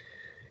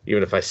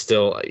even if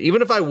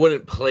I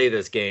wouldn't play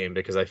this game,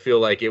 because I feel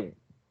like it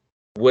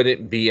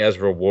wouldn't be as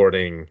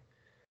rewarding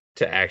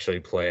to actually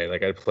play.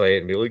 Like, I'd play it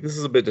and be like, this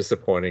is a bit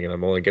disappointing, and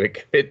I'm only going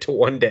to commit to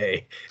one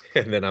day,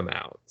 and then I'm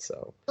out.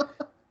 So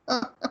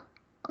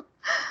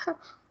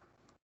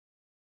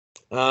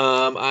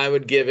I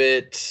would give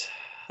it.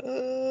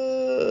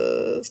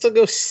 Still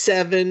go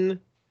 7.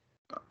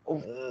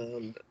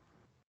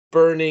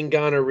 Burning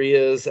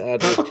gonorrheas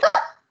out of.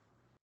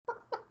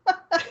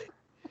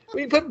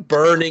 When you put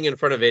burning in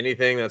front of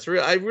anything, that's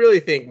real. I really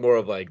think more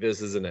of like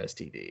this is an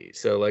STD.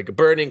 So like a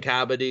burning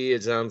cavity,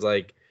 it sounds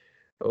like,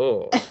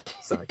 oh,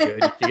 it's not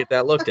good. You should get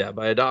that looked at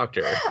by a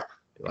doctor.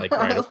 Like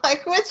right away.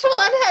 Like which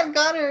one had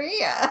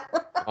gonorrhea?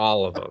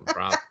 All of them,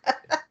 probably.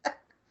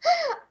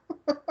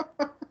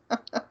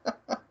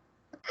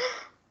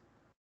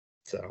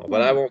 So,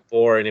 but I won't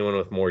bore anyone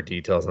with more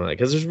details on that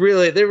because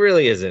there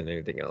really isn't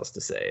anything else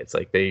to say. It's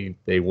like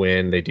they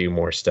win, they do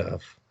more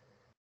stuff.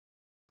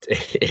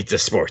 It's a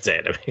sports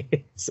anime,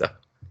 so.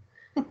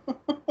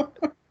 All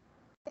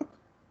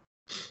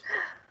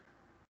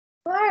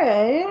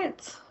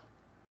right.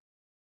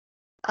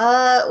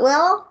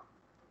 Well,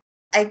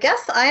 I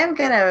guess I am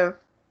gonna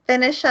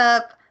finish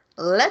up.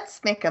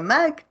 Let's Make a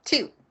Mug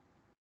 2.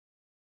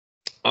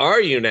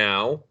 Are you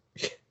now?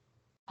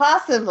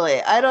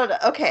 Possibly. I don't know.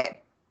 Okay.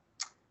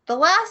 The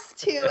last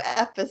 2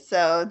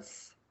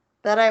 episodes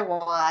that I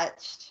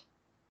watched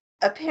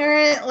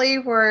apparently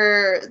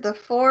were the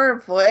 4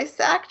 voice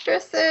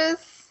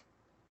actresses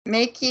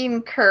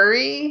making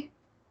curry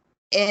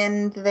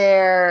in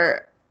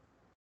their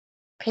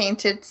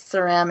painted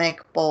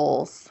ceramic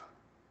bowls.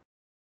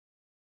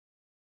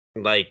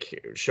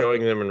 Like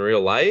showing them in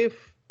real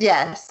life?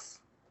 Yes.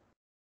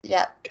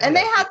 Yep. And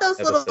they had those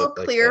little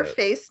like clear that.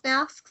 face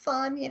masks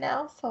on,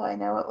 so I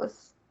know it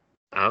was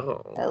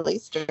Oh. at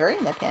least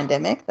during the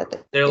pandemic that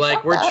They're like,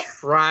 shot we're that.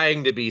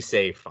 trying to be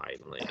safe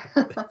finally.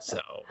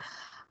 So.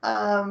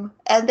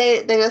 And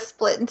they just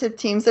split into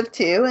teams of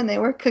 2 and they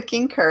were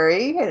cooking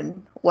curry,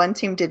 and one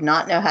team did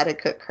not know how to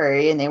cook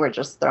curry and they were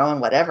just throwing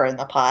whatever in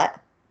the pot.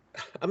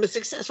 I'm a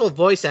successful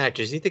voice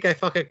actress. You think I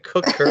fucking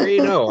cook curry?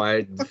 No,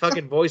 I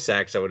fucking voice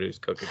act someone who's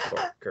cooking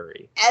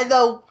curry. And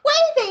the way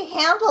they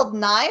handled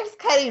knives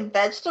cutting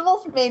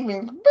vegetables made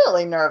me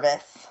really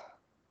nervous.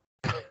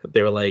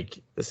 They were like,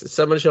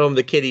 someone show them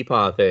the kitty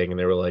paw thing. And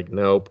they were like,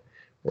 nope,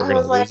 we're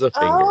going to lose a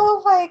finger.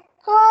 Oh my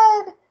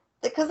God.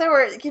 Because there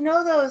were,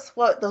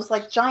 those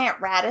like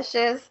giant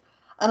radishes.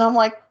 And I'm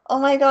like, oh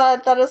my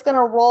God, that is going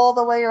to roll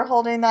the way you're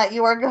holding that.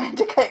 You are going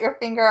to cut your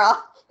finger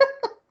off.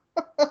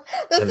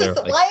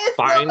 Why is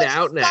so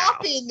much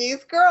stopping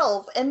these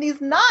girls? And these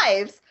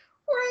knives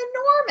were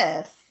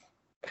enormous.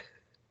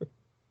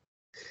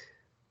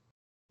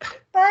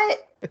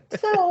 But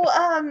so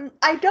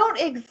I don't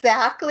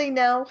exactly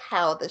know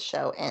how the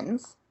show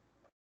ends.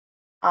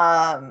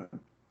 Up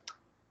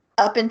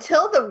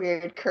until the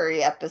weird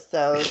curry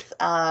episodes,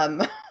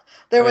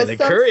 there was the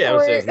some curry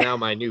episode is now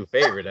my new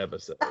favorite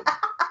episode.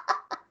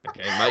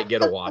 Okay, might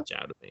get a watch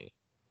out of me.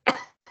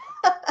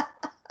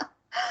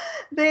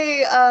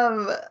 They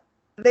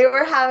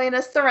were having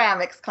a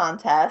ceramics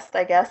contest.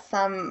 I guess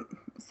some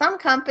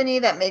company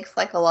that makes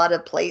like a lot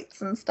of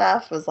plates and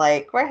stuff was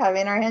like, we're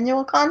having our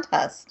annual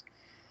contest.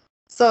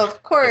 So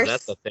of course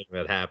that's the thing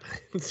that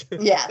happens.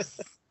 Yes.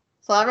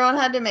 So everyone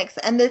had to mix,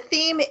 and the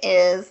theme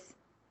is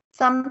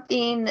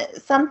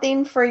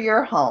something for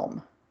your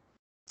home.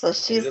 So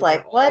she's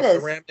like, what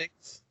is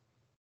ceramics?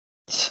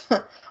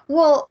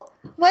 Well,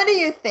 what do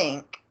you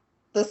think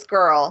this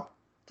girl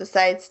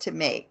decides to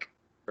make?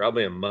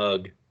 Probably a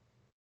mug.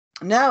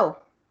 No.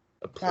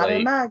 A plate. Not a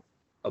mug.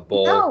 A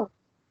bowl.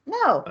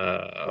 No.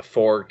 A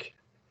fork.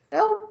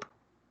 Nope.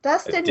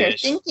 Dustin, you're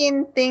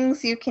thinking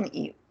things you can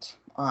eat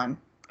on.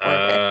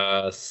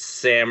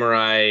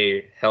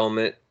 Samurai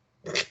helmet.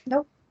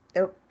 Nope.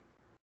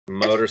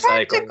 Motorcycle.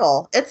 It's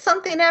practical. It's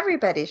something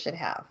everybody should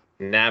have.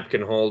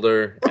 Napkin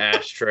holder.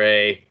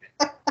 Ashtray.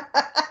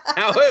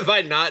 How have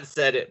I not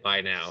said it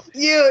by now?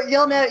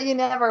 You'll know. You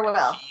never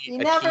will. You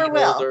never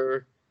will.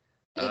 Holder.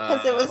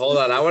 Because it was. Hold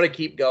on, I want to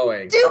keep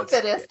going.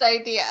 Stupidest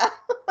idea.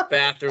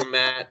 Bathroom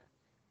mat.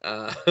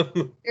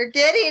 You're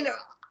getting.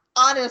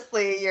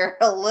 Honestly, you're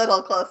a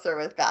little closer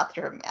with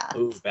bathroom mat.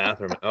 Ooh,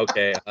 bathroom.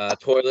 Okay.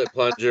 Toilet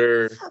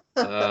plunger.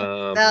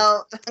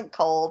 No,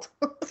 cold.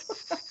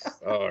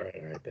 All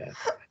right.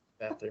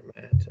 Bathroom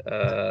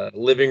mat.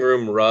 Living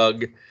room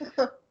rug.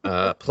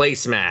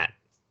 Placemat.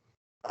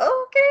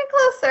 Oh, getting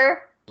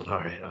closer. All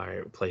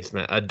right.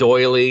 Placemat. A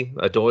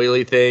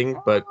doily thing,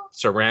 but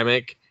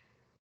ceramic.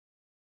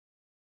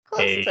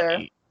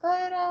 Closer.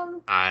 But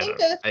I'm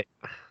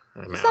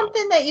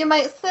something that you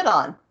might sit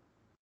on.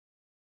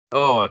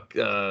 Oh,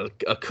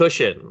 a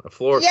cushion, a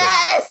floor cushion.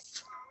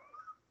 Yes!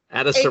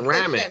 Out of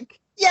ceramic. Cushion.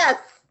 Yes!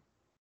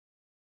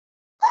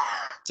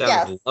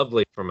 Sounds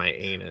lovely for my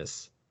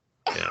anus.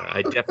 Yeah,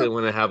 I definitely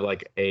want to have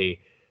like a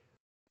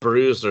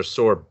bruised or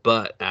sore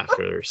butt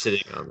after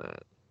sitting on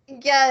that.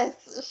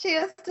 Yes, she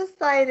has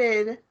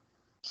decided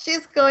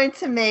she's going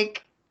to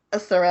make a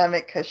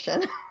ceramic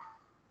cushion.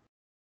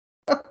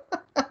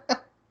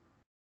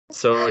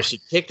 So is she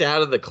kicked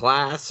out of the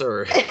class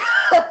or...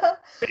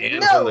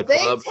 banned No, from the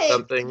club or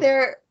something?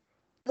 They're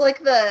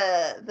like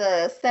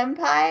the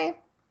senpai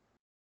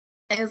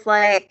is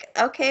like,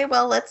 okay,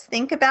 well, let's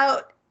think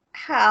about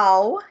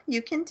how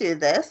you can do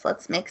this.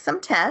 Let's make some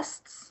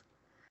tests.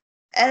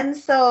 And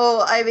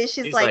so, I mean,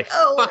 she's He's like, like,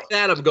 oh, fuck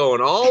that, I'm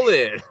going all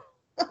in.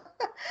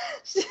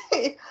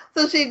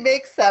 she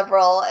makes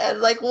several, and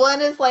like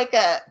one is like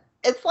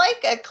it's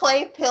like a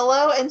clay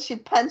pillow, and she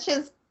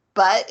punches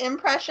butt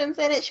impressions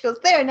in it. She goes,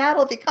 there, now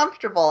it'll be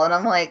comfortable. And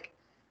I'm like,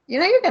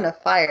 you're gonna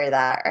fire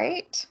that,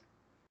 right?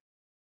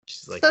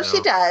 She's like, So no.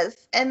 she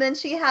does, and then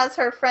she has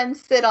her friend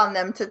sit on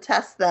them to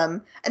test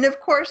them, and of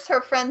course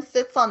her friend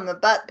sits on the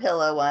butt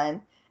pillow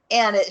one,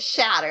 and it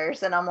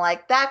shatters. And I'm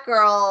like, that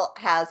girl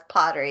has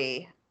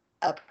pottery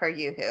up her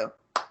yoo-hoo.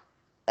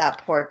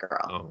 That poor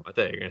girl. Oh, I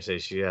thought you were gonna say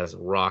she has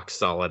rock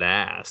solid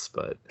ass,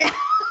 but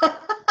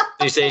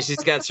you say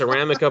she's got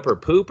ceramic up her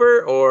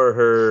pooper or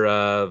her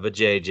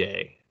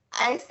vajayjay?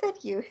 I said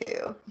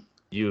yoo-hoo.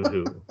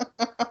 Yoo-hoo.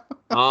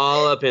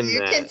 All up in You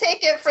that. can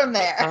take it from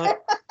there.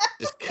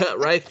 Just cut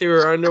right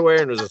through her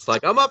underwear and was just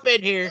like, I'm up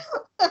in here.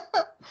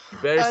 You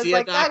better see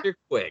a doctor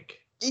quick.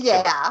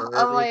 Yeah.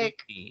 I'm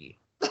like,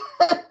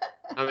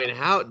 I mean,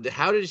 how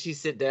did she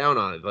sit down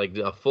on it? Like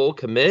a full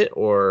commit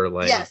or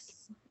like? Yes.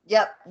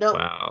 Yep. Nope.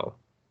 Wow.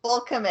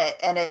 Full commit,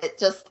 and it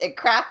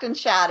cracked and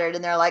shattered,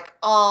 and they're like,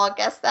 oh, I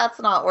guess that's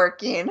not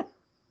working.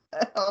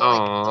 Like,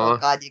 oh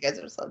God, you guys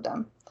are so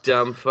dumb.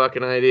 Dumb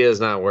fucking idea is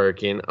not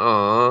working.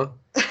 Aw.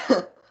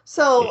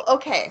 So,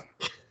 okay.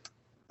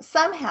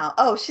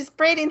 Somehow, she's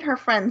braiding her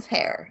friend's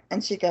hair,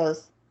 and she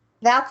goes,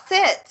 that's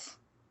it.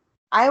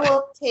 I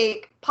will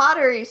take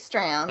pottery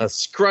strands. A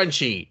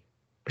scrunchie.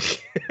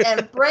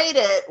 And braid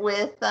it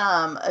with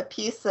a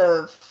piece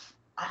of,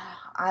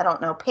 I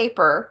don't know,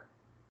 paper.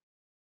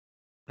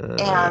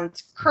 And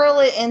curl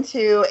it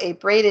into a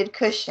braided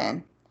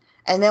cushion.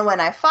 And then when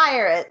I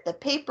fire it, the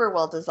paper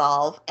will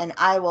dissolve, and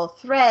I will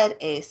thread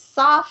a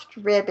soft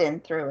ribbon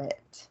through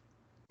it.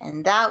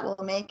 And that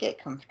will make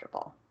it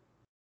comfortable.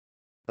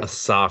 A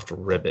soft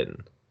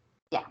ribbon.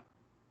 Yeah.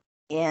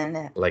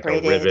 Like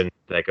braided. A ribbon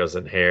that goes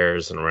in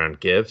hairs and around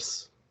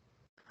gifts?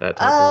 That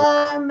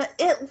type of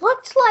it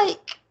looked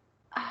like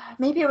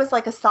maybe it was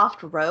like a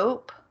soft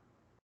rope.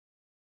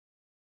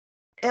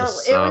 It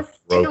was round.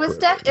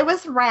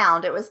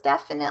 It was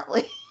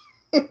definitely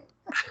a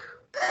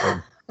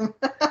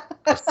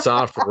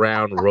soft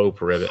round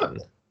rope ribbon.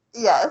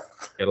 Yes.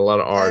 Got a lot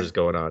of R's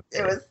going on.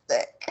 It was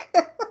thick.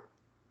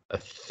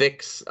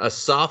 a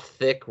soft,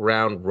 thick,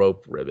 round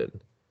rope ribbon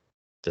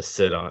to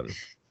sit on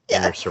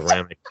in your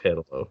ceramic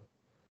pillow.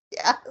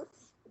 Yes.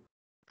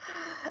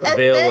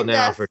 Available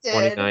now for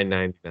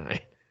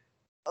 $29.99.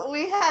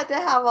 We had to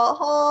have a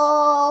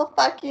whole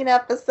fucking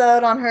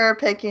episode on her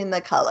picking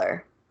the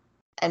color.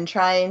 And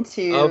trying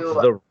to... Of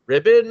the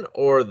ribbon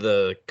or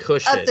the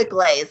cushion? Of the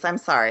glaze, I'm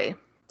sorry.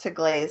 To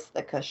glaze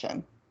the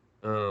cushion.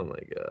 Oh my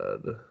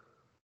God.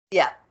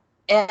 Yeah.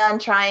 And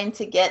trying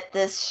to get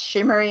this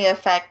shimmery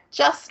effect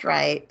just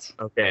right.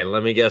 Okay,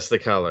 let me guess the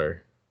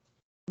color.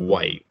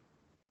 White.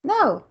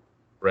 No.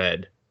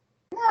 Red.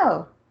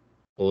 No.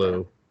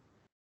 Blue.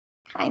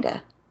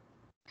 Kinda.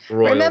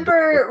 Royal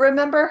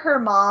remember her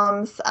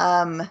mom's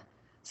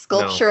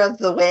sculpture of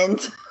the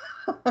wind?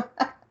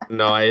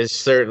 No, I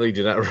certainly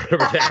do not remember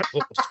that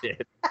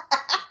bullshit.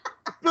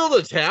 Build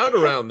a town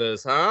around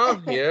this, huh?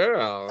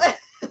 Yeah.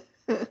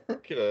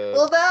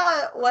 Well,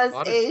 that was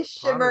a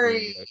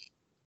shimmery,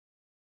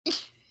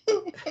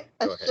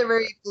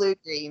 shimmery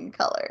blue-green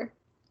color.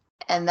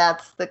 And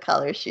that's the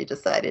color she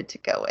decided to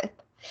go with.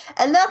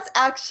 And that's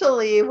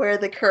actually where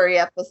the curry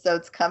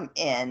episodes come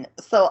in.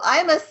 So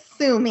I'm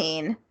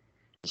assuming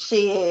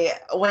she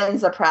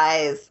wins a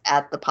prize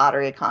at the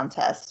pottery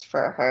contest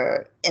for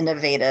her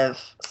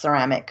innovative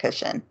ceramic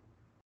cushion.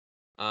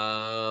 But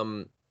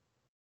I'm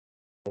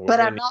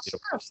not sure.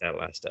 Watch that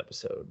last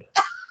episode.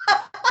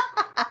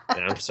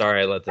 And I'm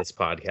sorry I let this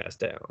podcast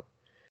down.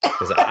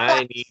 Because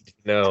I need to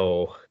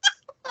know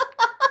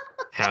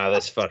how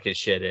this fucking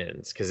shit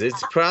ends. Because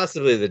it's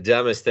possibly the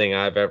dumbest thing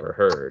I've ever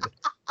heard.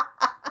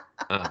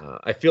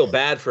 I feel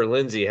bad for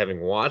Lindsay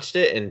having watched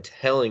it and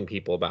telling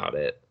people about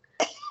it.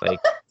 Like,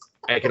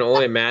 I can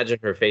only imagine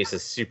her face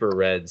is super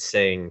red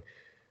saying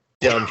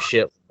dumb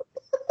shit.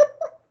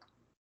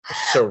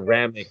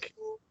 Ceramic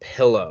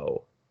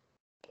pillow.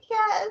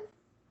 Yes.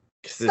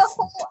 The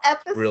whole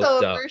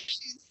episode where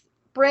she's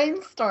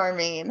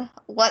brainstorming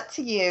what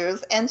to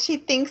use, and she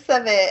thinks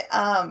of it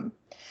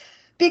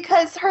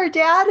because her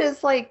dad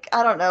is like,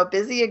 I don't know,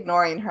 busy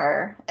ignoring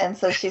her, and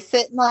so she's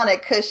sitting on a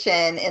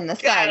cushion in the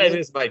sun. God, that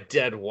is my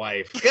dead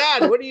wife.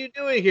 God, what are you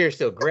doing here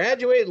still?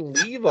 Graduate and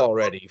leave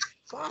already.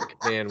 Fuck,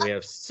 man, we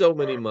have so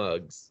many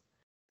mugs.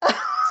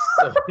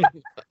 So many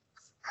mugs.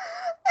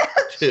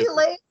 She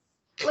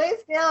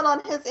lays down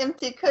on his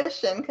empty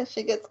cushion because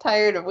she gets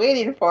tired of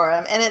waiting for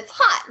him, and it's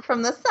hot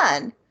from the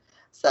sun.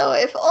 So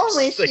if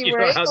only she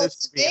were able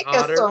to make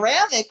a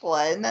ceramic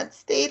one that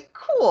stayed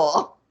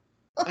cool.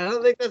 I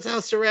don't think that's how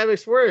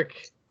ceramics work.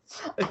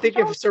 I think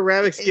if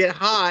ceramics get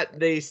hot,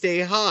 they stay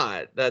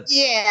hot. That's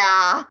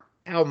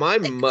how my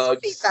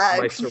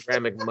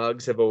ceramic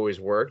mugs have always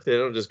worked. They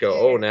don't just go,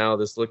 oh, now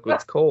this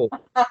liquid's cold.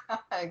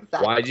 Exactly.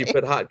 Why'd you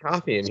put hot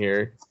coffee in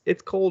here?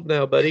 It's cold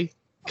now, buddy.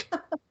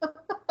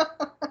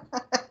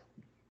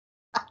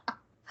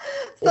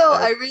 So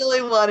I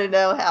really want to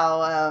know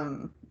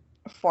how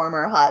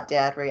former hot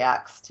dad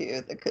reacts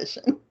to the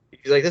cushion.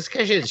 He's like, this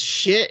cushion's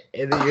shit,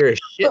 and then you're a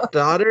shit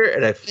daughter,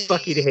 and I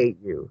fucking hate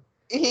you.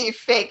 He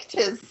faked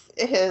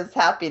his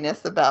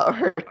happiness about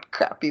her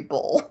crappy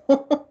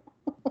bowl.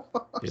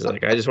 He's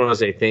like, I just want to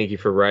say thank you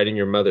for riding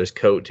your mother's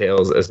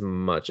coattails as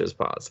much as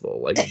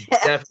possible. Like,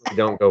 definitely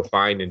don't go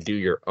find and do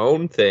your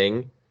own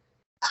thing.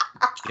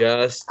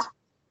 Just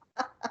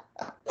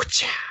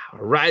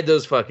ride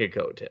those fucking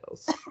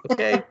coattails.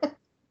 Okay?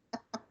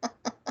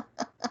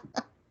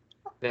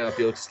 Now, if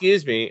you'll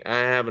excuse me, I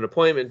have an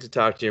appointment to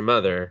talk to your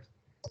mother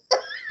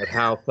about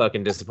how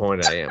fucking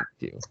disappointed I am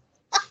with you.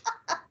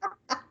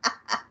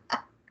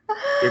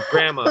 Your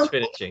grandma's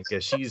finishing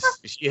because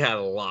she had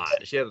a lot.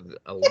 She had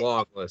a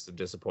long list of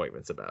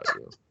disappointments about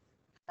you.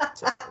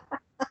 So,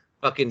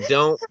 fucking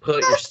don't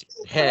put your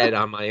head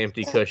on my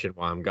empty cushion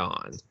while I'm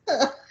gone.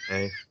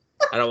 Okay?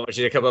 I don't want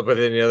you to come up with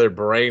any other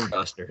brain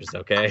busters,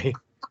 okay?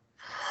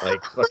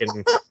 Like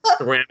fucking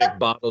ceramic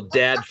bottle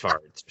dad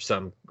farts or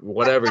some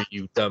whatever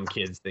you dumb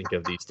kids think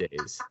of these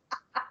days.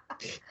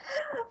 This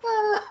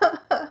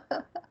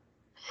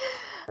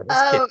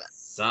kid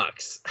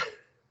sucks.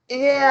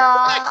 Yeah.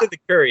 Back to the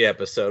curry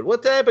episode.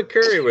 What type of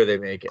curry were they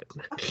making?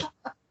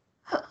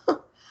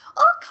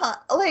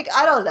 Like,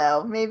 I don't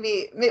know.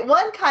 Maybe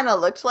one kind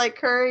of looked like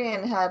curry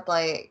and had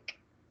like.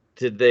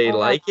 Did they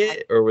like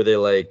it, or were they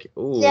like,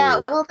 ooh? Yeah,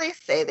 well, they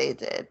say they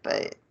did,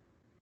 but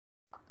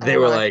they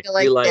were like,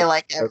 they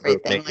like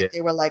everything. Like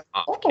they were like,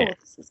 oh,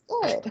 this is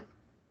good.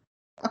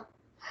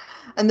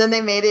 And then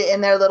they made it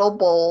in their little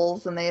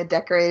bowls, and they had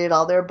decorated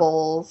all their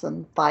bowls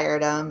and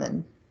fired them,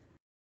 and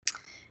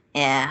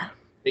yeah.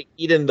 They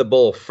eat in the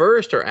bowl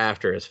first or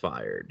after it's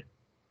fired?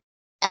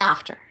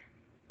 After.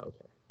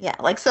 Okay. Yeah,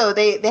 like so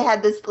they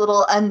had this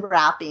little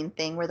unwrapping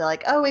thing where they're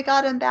like, oh, we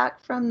got him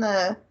back from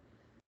the.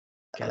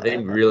 God, they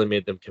really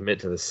made them commit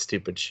to this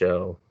stupid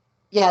show.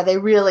 Yeah, they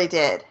really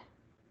did.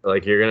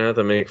 Like, you're gonna have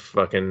to make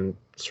fucking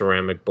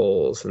ceramic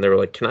bowls, and they were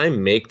like, "Can I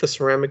make the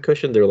ceramic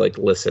cushion?" They're like,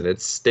 "Listen,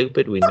 it's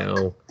stupid. We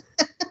know."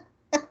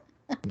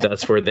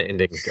 That's where the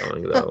ending's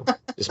going, though.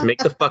 Just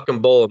make the fucking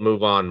bowl and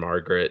move on,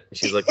 Margaret.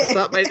 She's like, "That's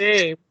not my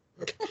name."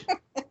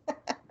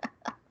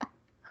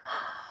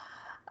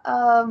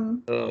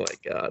 Oh my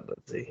God,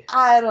 let's see.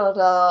 I don't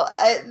know.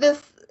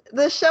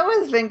 The show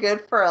has been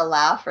good for a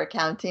laugh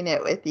recounting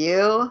it with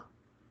you,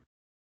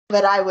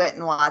 but I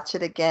wouldn't watch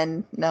it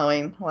again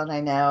knowing what I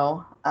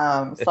know.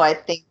 So I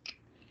think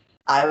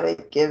I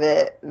would give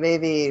it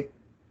maybe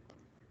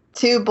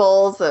 2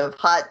 bowls of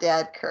hot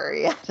dad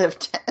curry out of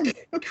 10.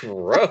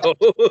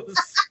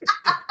 Gross.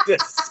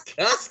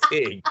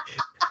 Disgusting.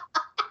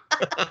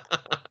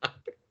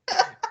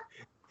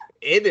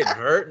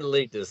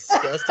 Inadvertently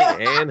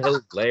disgusting and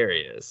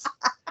hilarious.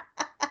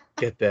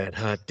 Get that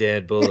hot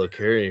dad bowl of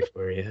curry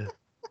for you.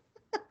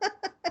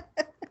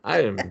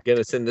 I am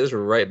gonna send this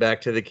right back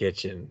to the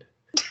kitchen.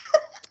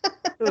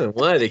 I don't know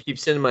why they keep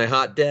sending my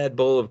hot dad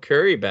bowl of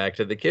curry back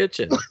to the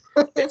kitchen.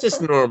 It's just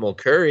normal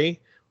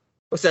curry.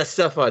 What's that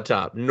stuff on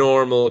top?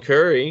 Normal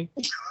curry.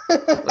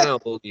 I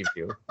don't believe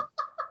you.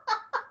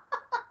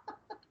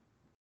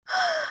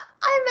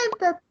 I meant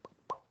that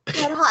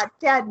hot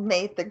dad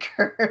made the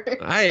curry.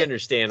 I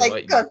understand like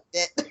what cooked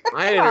it.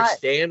 I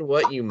understand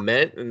what you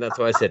meant, and that's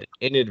why I said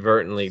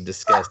inadvertently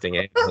disgusting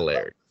and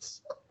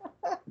hilarious.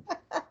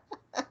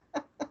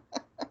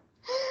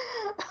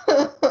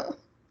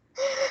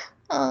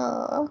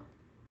 Oh.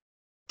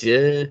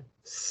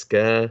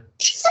 Disgustingly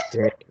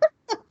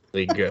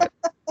good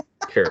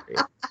curry.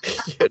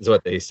 That's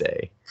what they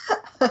say.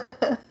 I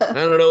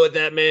don't know what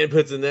that man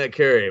puts in that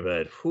curry,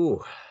 but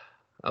whew,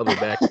 I'll be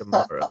back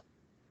tomorrow.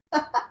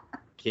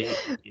 Can't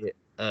get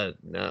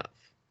enough.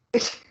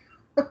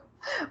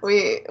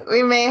 We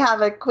may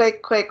have a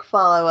quick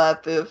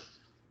follow-up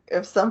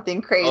if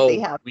something crazy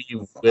happens.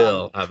 We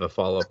will have a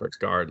follow-up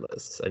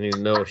regardless. I need to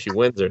know if she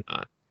wins or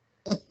not.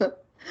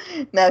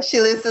 No,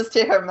 she loses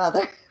to her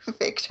mother who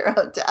faked her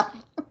own death.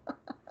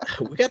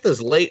 We got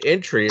this late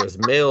entry. It was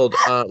mailed,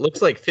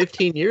 looks like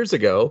 15 years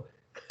ago.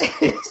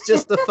 It's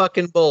just a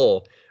fucking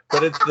bowl.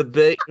 But it's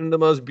the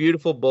most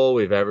beautiful bowl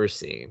we've ever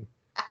seen.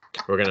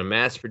 We're going to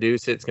mass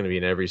produce it. It's going to be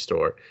in every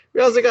store.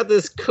 We also got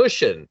this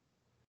cushion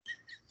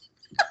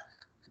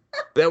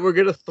that we're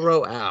going to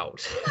throw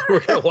out. We're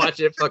going to watch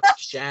it fucking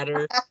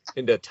shatter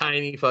into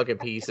tiny fucking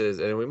pieces.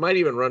 And we might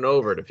even run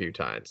over it a few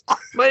times.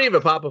 Might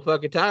even pop a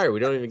fucking tire.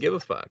 We don't even give a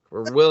fuck.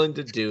 We're willing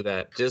to do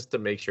that just to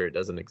make sure it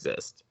doesn't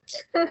exist.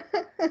 They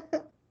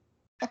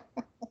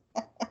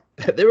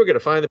were going to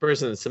find the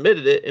person that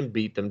submitted it and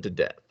beat them to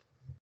death.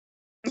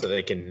 So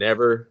they can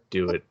never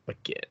do it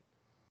again.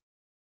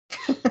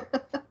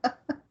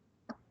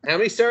 How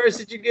many stars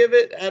did you give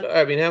it?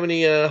 I mean, how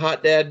many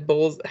hot dad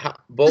bowls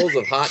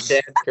of hot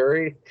dad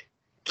curry?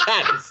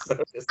 God, it's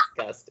so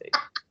disgusting.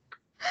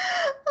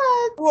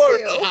 Or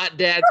a hot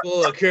dad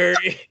bowl of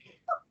curry.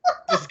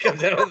 Just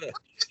comes out with a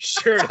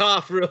shirt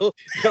off,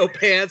 no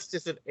pants,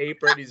 just an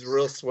apron. He's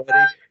real sweaty.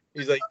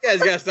 He's like, you guys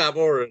gotta stop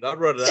ordering. I'm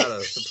running out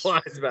of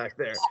supplies back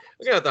there.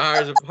 I'm gonna have to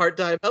hire some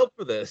part-time help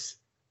for this.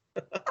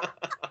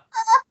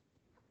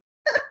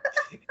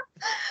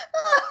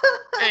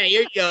 Hey,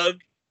 you're young.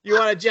 You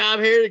want a job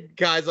here? The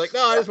guy's like,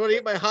 no, I just want to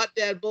eat my hot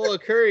dad bowl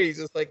of curry. He's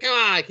just like, come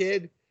on,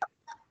 kid.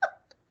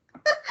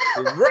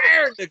 You're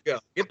raring to go.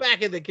 Get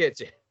back in the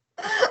kitchen.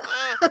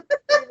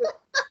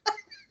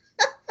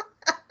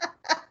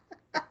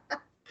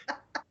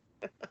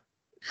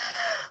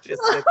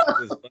 Just sits with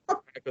his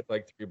back with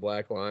like 3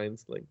 black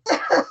lines. Like,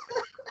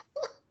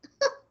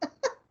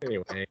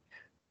 anyway.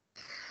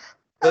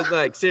 But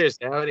like,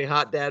 seriously, how many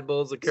hot dad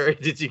bowls of curry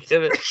did you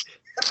give it?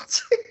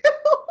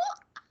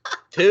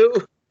 2?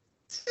 2?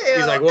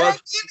 He's like, well,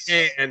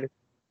 and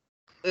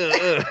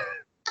the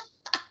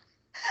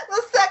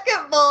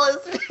second bowl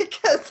is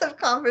because of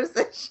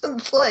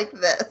conversations like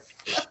this.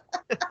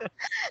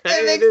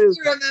 It makes me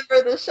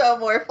remember the show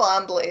more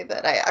fondly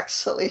than I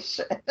actually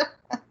should.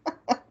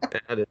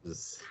 That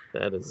is.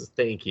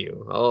 Thank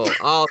you.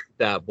 I'll eat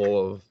that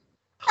bowl of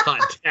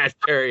hot dad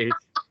curry.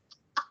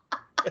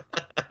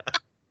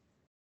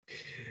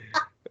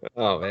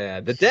 Oh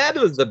man, the dad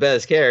was the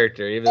best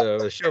character, even though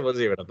the show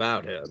wasn't even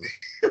about him.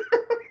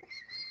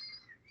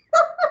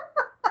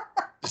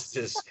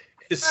 Just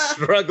his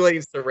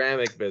struggling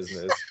ceramic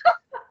business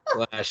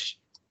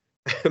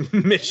 /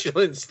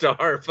 Michelin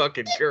star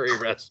fucking curry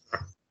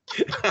restaurant.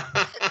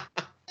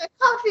 A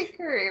coffee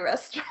curry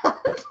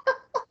restaurant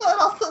that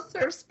also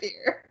serves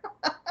beer.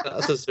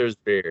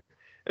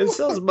 And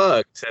sells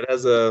mugs and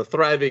has a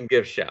thriving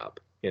gift shop.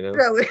 You know,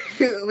 Bro,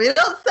 we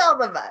don't sell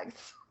the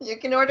mugs. You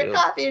can order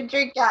coffee and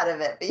drink out of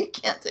it, but you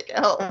can't take it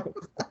home.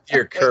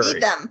 Your curry. We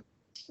eat them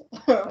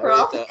for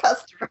all the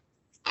customers.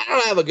 I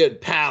don't have a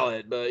good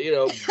palate, but you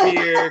know,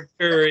 beer,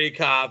 curry,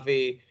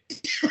 coffee,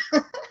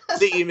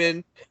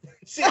 semen,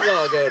 seems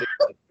all go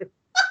together.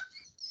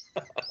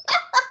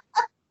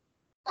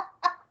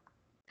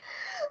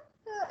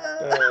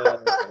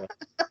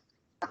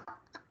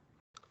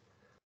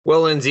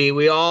 Well, Lindsay,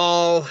 we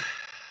all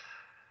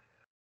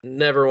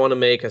never want to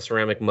make a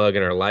ceramic mug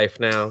in our life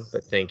now,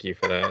 but thank you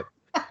for that.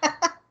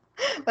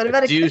 What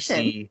about a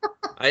cushion?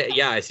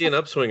 I see an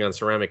upswing on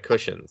ceramic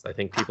cushions. I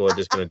think people are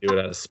just going to do it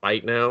out of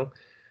spite now,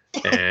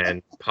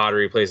 and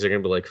pottery places are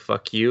going to be like,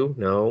 "Fuck you,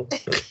 no."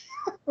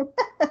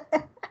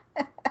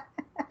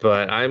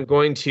 But I'm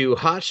going to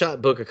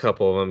hotshot book a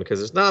couple of them because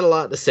there's not a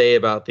lot to say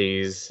about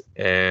these,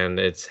 and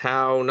it's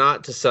How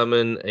Not to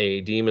Summon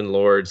a Demon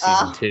Lord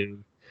season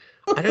 2.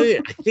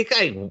 I think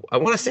I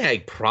want to say I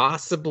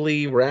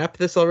possibly wrapped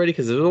this already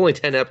because it was only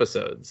 10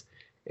 episodes.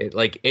 It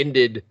like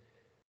ended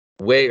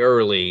way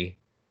early,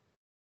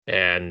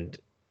 and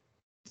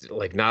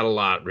like not a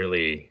lot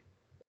really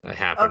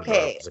happened.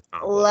 Okay,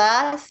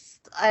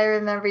 last I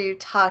remember you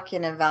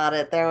talking about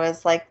it, there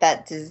was like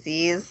that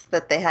disease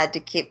that they had to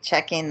keep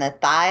checking the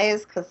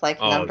thighs because like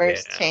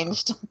numbers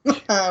changed.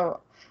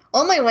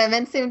 Only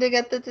women seem to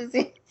get the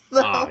disease.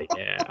 So. Oh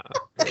yeah.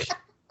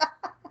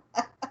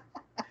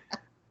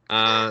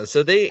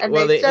 So they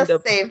they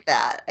just saved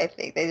that. I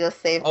think they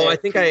just saved. Oh, I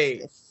think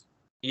priestess.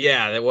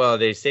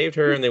 They saved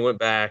her and they went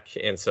back,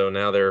 and so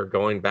now they're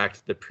going back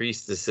to the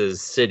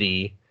priestess's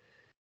city,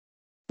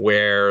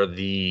 where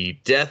the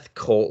death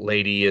cult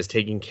lady is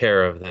taking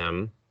care of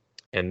them,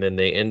 and then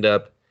they end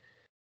up.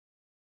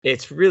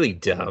 It's really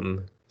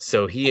dumb.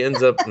 So he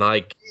ends up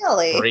like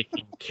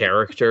breaking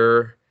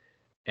character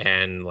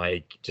and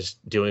like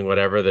just doing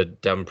whatever the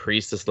dumb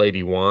priestess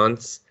lady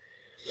wants.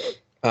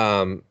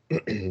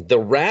 The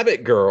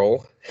rabbit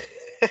girl,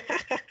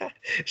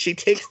 she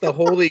takes the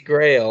Holy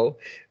Grail.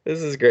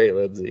 This is great,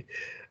 Lindsay.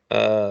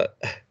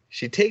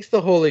 She takes the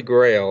Holy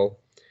Grail,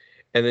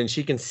 and then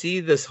she can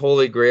see this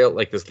Holy Grail,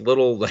 like this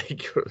little,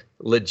 like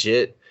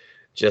legit,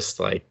 just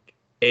like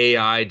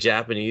AI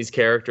Japanese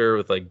character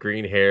with like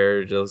green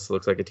hair, just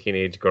looks like a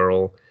teenage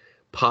girl,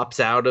 pops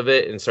out of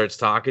it and starts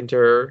talking to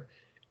her.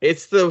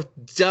 It's the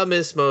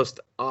dumbest, most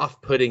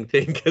off-putting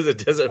thing because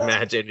it doesn't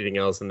match anything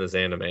else in this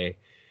anime.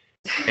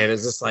 And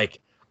it's just like,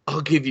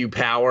 I'll give you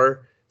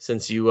power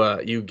since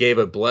you gave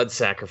a blood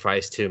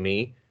sacrifice to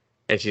me.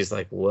 And she's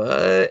like, what?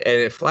 And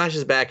it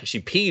flashes back and she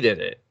peed in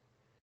it.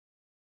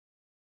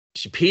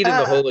 She peed in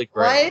the Holy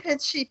Grail. Why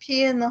did she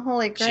pee in the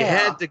Holy Grail? She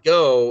had to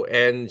go,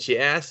 and she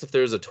asked if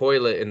there was a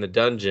toilet in the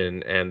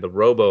dungeon, and the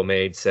robo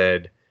maid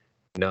said,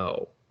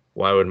 no.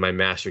 Why would my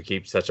master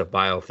keep such a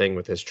vile thing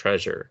with his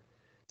treasure?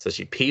 So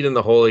she peed in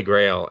the Holy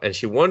Grail, and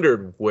she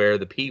wondered where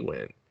the pee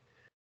went.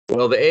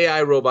 Well, the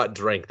AI robot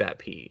drank that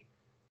pee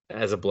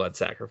as a blood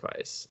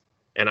sacrifice.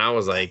 And I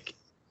was like,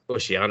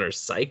 was she on her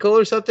cycle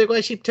or something?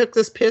 Why she took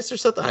this piss or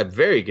something? I'm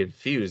very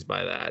confused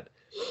by that.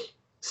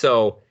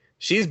 So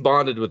she's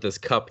bonded with this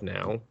cup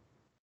now.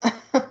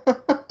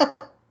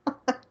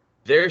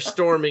 They're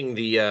storming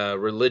the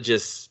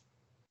religious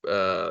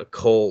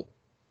cult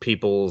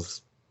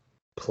people's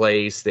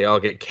place. They all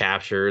get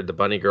captured. The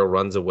bunny girl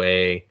runs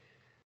away.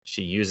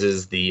 She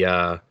uses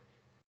the...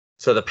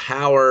 So the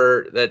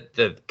power that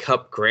the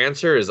cup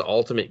grants her is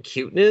ultimate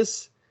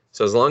cuteness.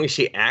 So as long as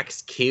she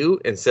acts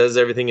cute and says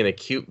everything in a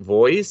cute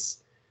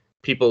voice,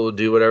 people will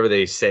do whatever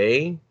they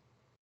say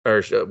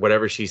or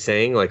whatever she's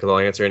saying. Like they'll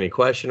answer any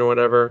question or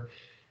whatever.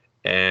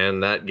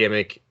 And that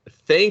gimmick,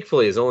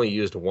 thankfully, is only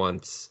used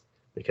once.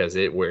 because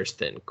it wears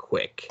thin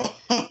quick.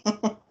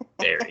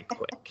 Very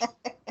quick.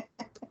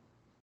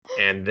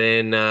 And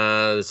then,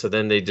 so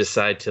then they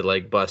decide to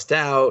like bust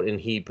out, and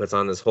he puts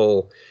on this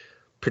whole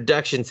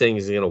production thing.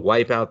 He's going to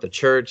wipe out the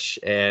church,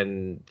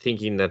 and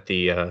thinking that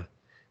the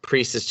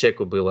priestess chick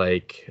will be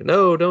like,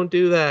 no, don't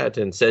do that.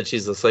 And instead,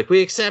 she's just like,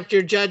 we accept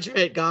your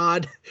judgment,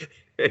 God.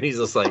 And he's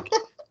just like,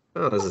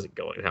 oh, this isn't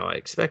going how I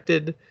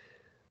expected.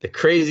 The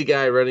crazy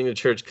guy running the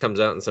church comes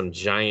out in some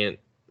giant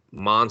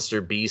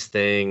monster beast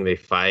thing. They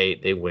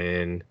fight, they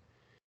win.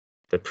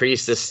 The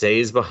priestess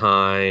stays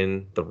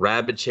behind. The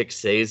rabbit chick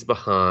stays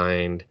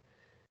behind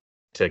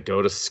to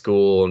go to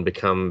school and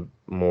become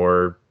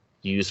more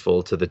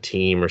useful to the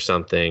team or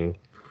something.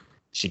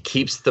 She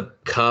keeps the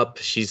cup.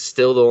 She's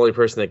still the only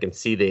person that can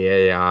see the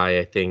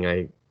AI thing,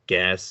 I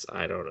guess.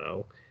 I don't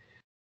know.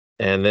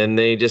 And then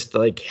they just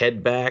like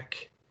head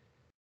back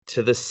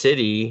to the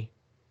city,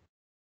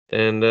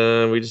 and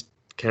we just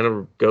kind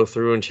of go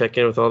through and check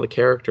in with all the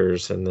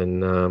characters. And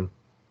then,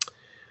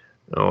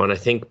 and I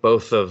think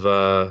both of,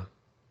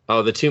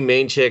 the two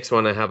main chicks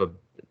want to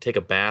take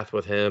a bath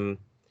with him.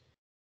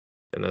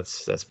 And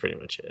that's pretty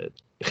much it.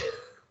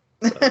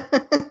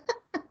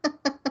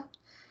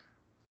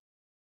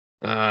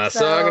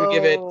 So I'm going to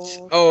give it...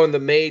 Oh, and the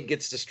maid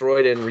gets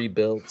destroyed and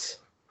rebuilt.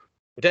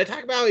 Did I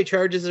talk about how he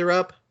charges her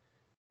up?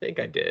 I think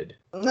I did.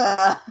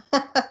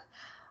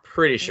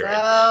 Pretty sure.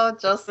 No,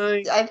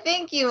 I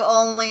think you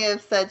only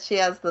have said she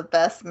has the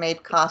best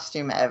maid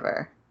costume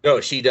ever.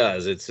 No, she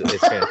does. It's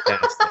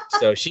fantastic.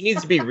 So she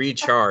needs to be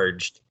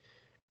recharged.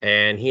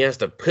 And he has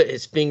to put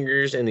his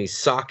fingers in these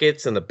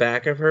sockets in the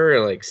back of her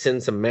and like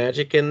send some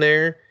magic in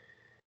there.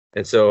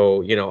 And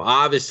so,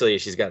 obviously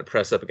she's got to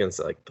press up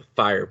against like the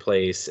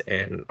fireplace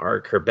and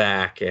arc her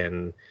back,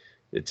 and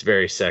it's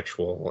very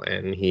sexual,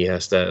 and he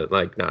has to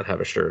like not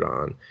have a shirt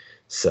on.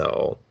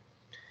 So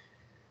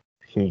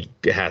he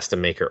has to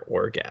make her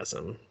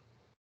orgasm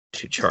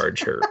to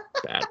charge her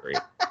battery.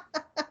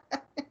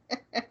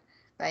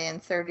 By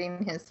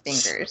inserting his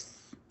fingers.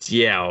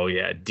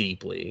 Yeah,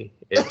 deeply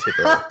into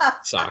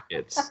the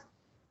sockets.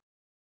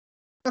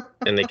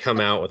 And they come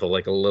out with a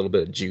little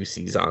bit of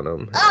juices on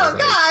them. Oh,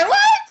 God, what?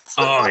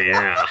 Oh,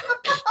 yeah.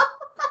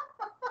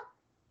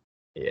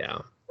 Yeah.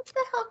 What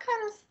the hell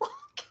kind of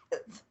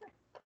sockets?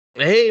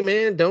 Hey,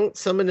 man, don't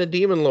summon a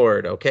demon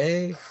lord,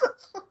 okay?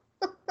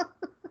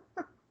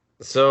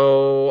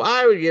 So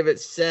I would give it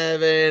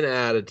 7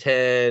 out of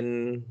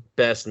 10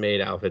 best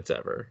made outfits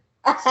ever.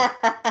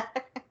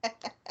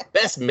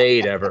 Best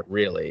made ever,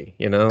 really,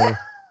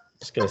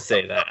 Just going to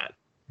say that.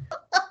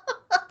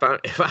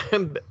 If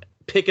I'm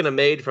picking a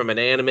maid from an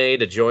anime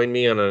to join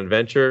me on an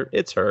adventure,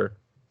 it's her.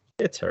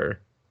 It's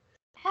her.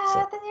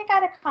 So. Then you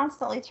gotta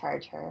constantly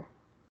charge her.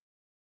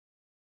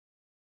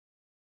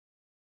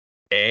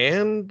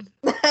 And?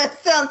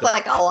 Sounds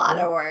like a lot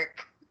of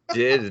work.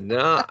 Did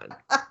not.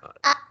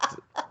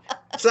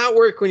 It's not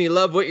work when you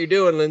love what you're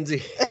doing,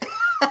 Lindsay.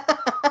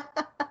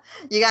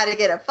 You gotta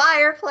get a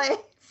fireplace.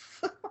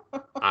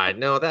 I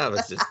know, that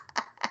was just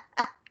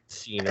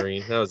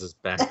scenery. That was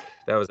just that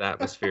was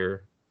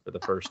atmosphere for the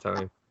first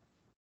time.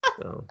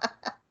 So,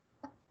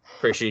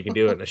 pretty sure you can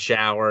do it in a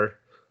shower,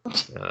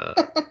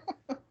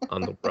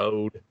 on the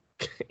road,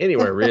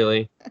 anywhere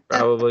really,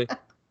 probably.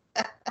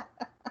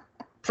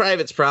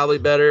 Private's probably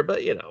better,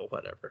 but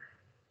whatever.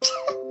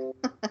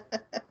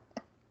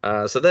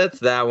 So that's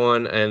that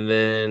one, and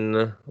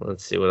then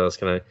let's see, what else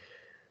can I...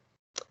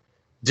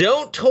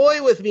 Don't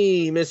toy with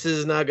me,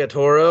 Mrs.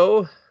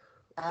 Nagatoro.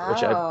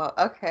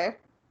 Okay.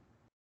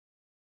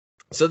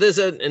 So this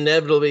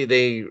inevitably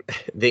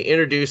they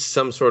introduce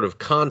some sort of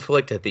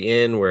conflict at the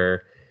end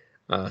where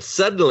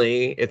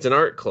suddenly it's an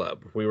art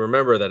club. We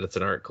remember that it's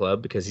an art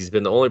club because he's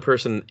been the only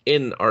person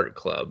in art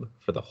club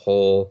for the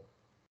whole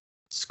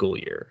school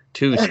year.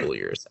 2 school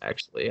years,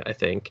 actually, I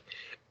think.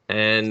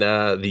 And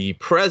the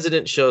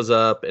president shows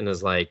up and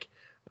is like,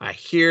 I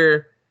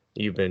hear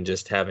you've been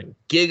just having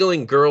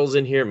giggling girls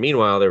in here.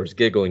 Meanwhile, there was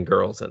giggling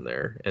girls in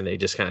there, and they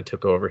just kind of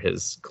took over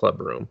his club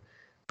room.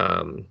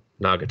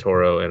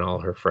 Nagatoro and all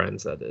her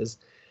friends, that is.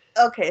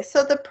 Okay,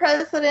 so the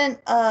president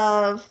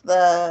of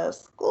the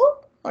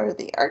school or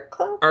the art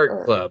club?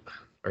 Art club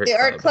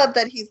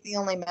that he's the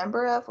only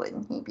member of,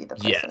 wouldn't he be the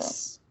president?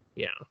 Yes.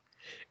 Yeah.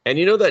 And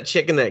you know that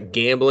chick in that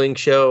gambling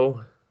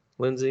show,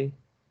 Lindsay?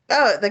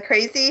 Oh, the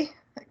crazy?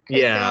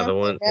 Yeah, the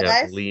one,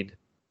 the lead.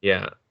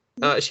 Yeah.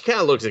 She kind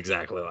of looks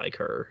exactly like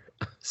her.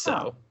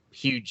 So,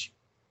 huge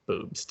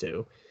boobs,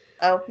 too.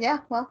 Oh, yeah,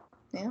 well,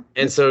 yeah.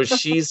 And so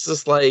she's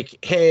just like,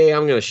 hey,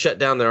 I'm going to shut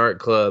down the art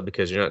club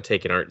because you're not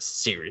taking art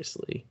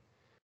seriously.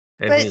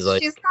 And but he's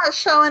like, she's not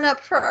showing up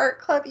for art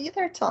club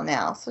either till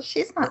now, so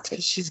she's not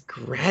taking... She's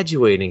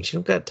graduating. She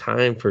don't got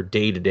time for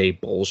day-to-day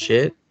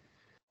bullshit.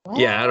 What?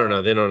 Yeah, I don't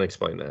know. They don't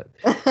explain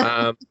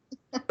that.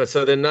 But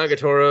so then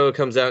Nagatoro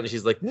comes out and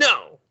she's like,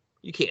 no,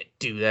 you can't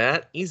do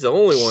that. He's the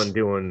only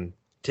one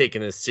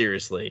taking this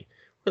seriously.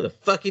 Where the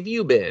fuck have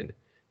you been?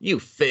 You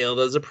failed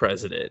as a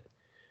president.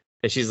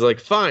 And she's like,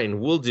 fine,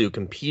 we'll do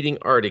competing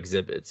art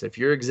exhibits. If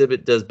your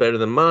exhibit does better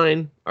than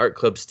mine, art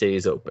club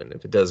stays open.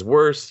 If it does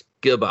worse,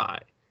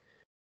 goodbye.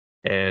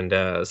 And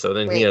so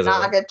then he Wait, has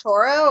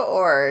Nagatoro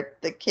or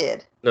the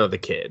kid? no, the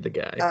kid, the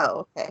guy,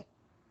 Oh, okay.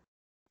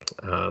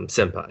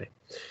 senpai.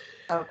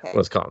 Okay.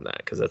 Let's call him that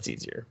because that's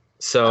easier. Okay.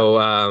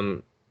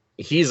 So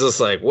he's just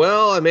like,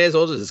 well, I may as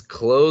well just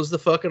close the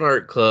fucking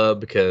art club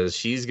because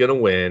she's gonna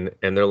win.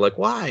 And they're like,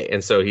 why?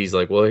 And so he's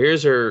like, well,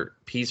 here's her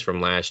piece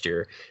from last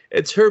year.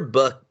 It's her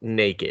butt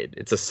naked.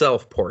 It's a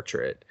self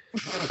portrait.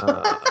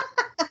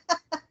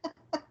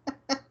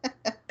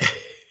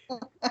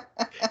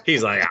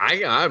 He's like,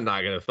 I'm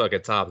not gonna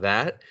fucking top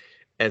that.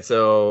 And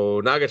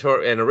so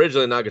Nagatoro, and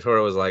originally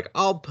Nagatoro was like,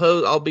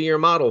 I'll be your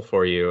model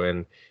for you,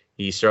 and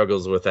he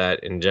struggles with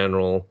that in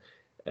general,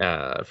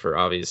 for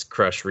obvious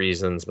crush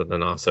reasons, but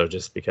then also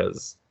just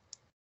because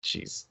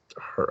she's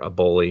a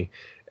bully,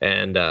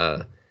 and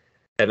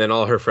then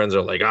all her friends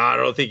are like, I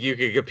don't think you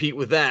can compete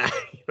with that,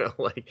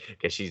 like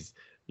because she's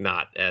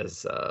not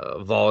as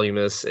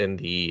voluminous in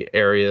the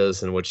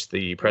areas in which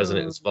the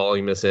president is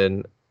voluminous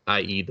in,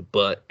 i.e., the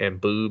butt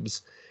and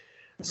boobs.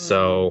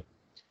 So,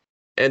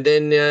 and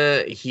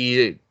then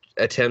he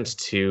attempts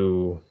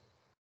to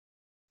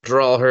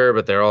draw her,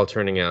 but they're all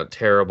turning out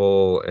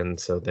terrible. And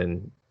so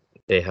then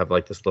they have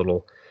like this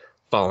little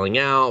falling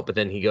out, but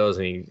then he goes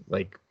and he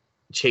like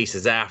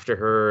chases after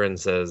her and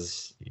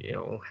says,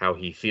 how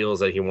he feels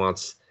that he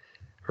wants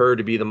her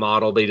to be the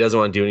model, but he doesn't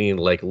want to do any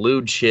like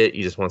lewd shit.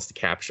 He just wants to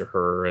capture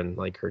her and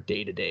like her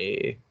day to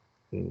day.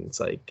 And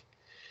it's like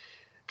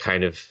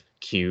kind of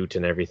cute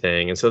and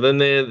everything. And so then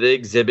the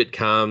exhibit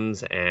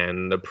comes,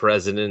 and the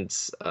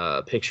president's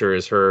picture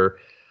is her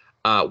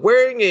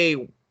wearing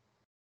a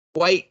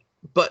white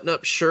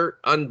button-up shirt,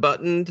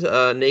 unbuttoned,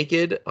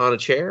 naked on a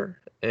chair,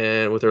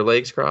 and with her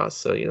legs crossed.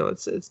 So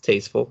it's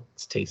tasteful.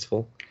 It's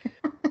tasteful.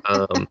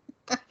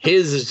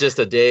 His is just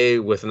a day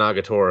with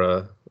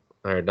Nagatoro,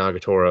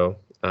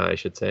 I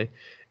should say.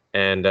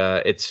 And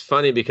it's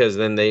funny because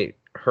then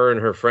her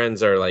and her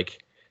friends are like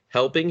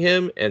helping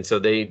him, and so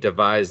they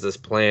devise this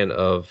plan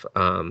of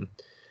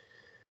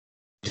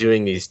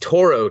doing these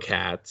Toro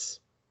cats,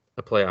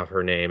 a play off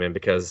her name, and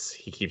because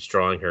he keeps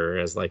drawing her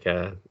as like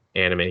a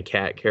anime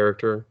cat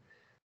character,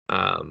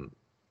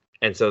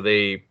 and so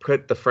they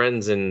put the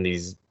friends in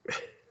these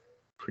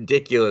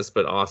ridiculous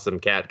but awesome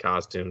cat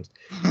costumes.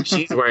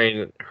 She's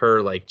wearing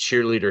her like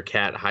cheerleader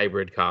cat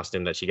hybrid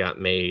costume that she got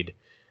made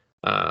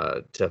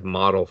to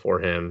model for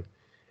him,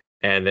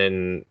 and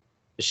then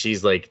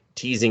she's like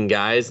teasing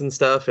guys and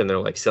stuff, and they're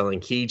like selling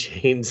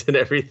keychains and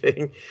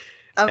everything.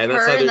 Of and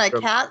her in a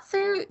cat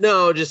suit?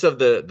 No, just of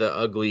the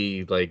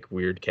ugly, like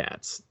weird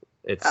cats.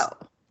 It's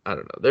I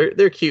don't know.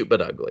 They're cute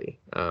but ugly.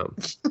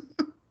 It's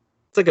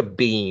like a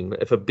bean.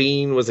 If a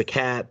bean was a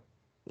cat,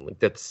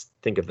 like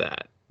think of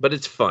that. But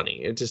it's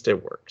funny.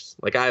 It works.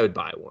 Like I would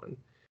buy one.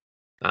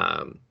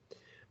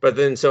 But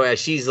then so as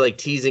she's like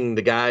teasing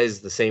the guys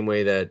the same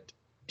way that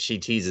she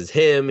teases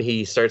him,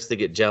 he starts to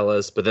get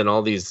jealous. But then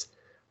all these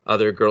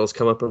other girls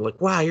come up and are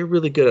like, wow, you're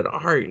really good at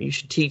art. You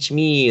should teach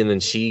me. And then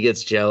she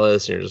gets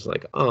jealous, and you're just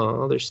like,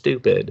 oh, they're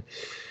stupid.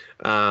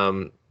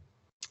 And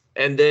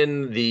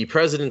then the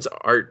president's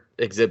art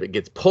exhibit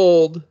gets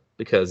pulled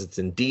because it's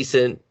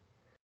indecent,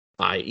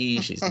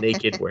 i.e., she's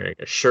naked wearing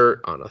a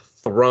shirt on a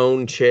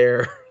throne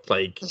chair.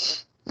 Like,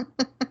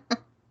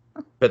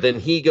 but then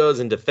he goes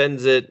and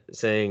defends it,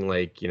 saying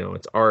like,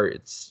 it's art.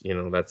 It's,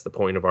 that's the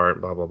point of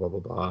art, blah, blah, blah,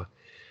 blah,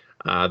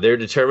 blah. They're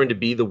determined to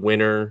be the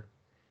winner.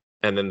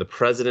 And then the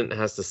president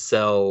has to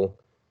sell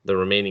the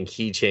remaining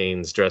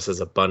keychains dressed as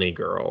a bunny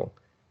girl.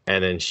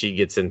 And then she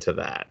gets into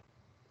that.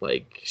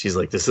 Like, she's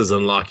like, this is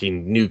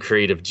unlocking new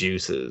creative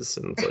juices.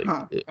 And it's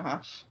like,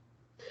 gosh.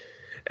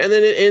 And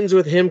then it ends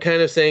with him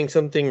kind of saying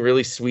something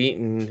really sweet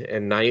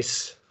and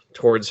nice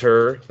towards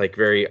her, like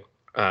very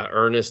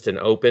earnest and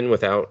open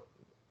without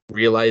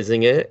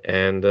realizing it.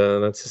 And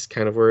that's just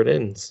kind of where it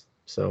ends.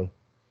 So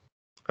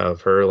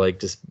of her, like,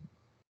 just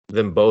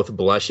them both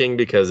blushing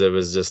because it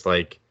was just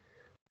like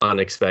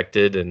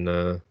unexpected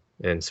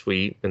and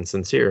sweet and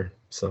sincere.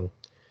 So,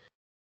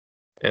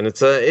 and it's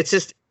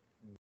just,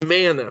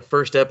 man, that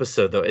first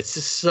episode though, it's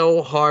just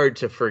so hard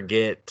to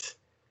forget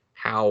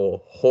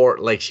how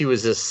like she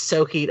was just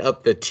soaking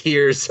up the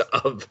tears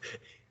of.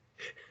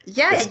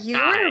 Yeah, you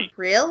were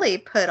really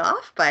put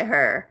off by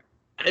her.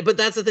 But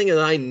that's the thing, is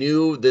I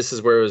knew this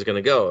is where it was going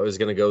to go. It was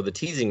going to go the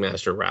teasing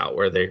master route,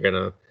 where they're going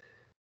to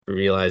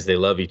realize they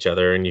love each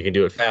other, and you can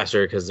do it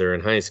faster because they're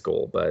in high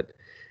school. But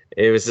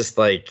it was just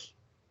like,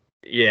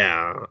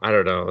 yeah, I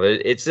don't know.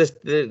 It's just,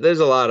 there's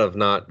a lot of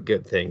not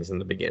good things in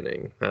the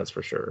beginning, that's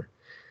for sure.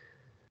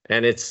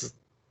 And it's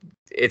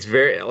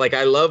very, like,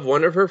 I love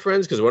one of her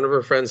friends because one of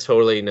her friends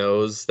totally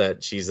knows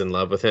that she's in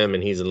love with him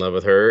and he's in love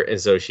with her.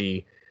 And so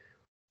she,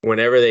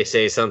 whenever they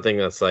say something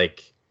that's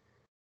like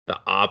the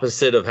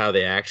opposite of how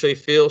they actually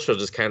feel, she'll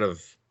just kind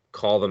of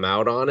call them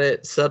out on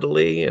it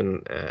subtly.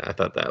 And I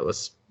thought that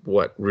was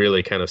what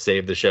really kind of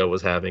saved the show,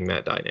 was having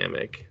that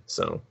dynamic.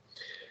 So,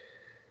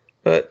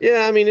 but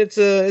yeah, I mean, it's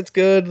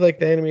good. Like,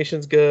 the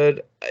animation's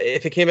good.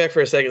 If it came back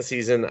for a second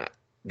season,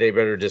 they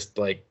better just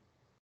like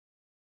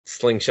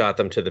slingshot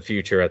them to the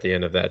future at the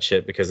end of that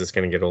shit because it's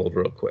going to get old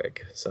real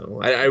quick. So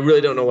I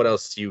really don't know what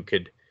else you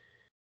could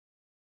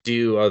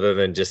do other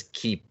than just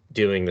keep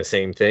doing the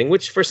same thing,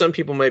 which for some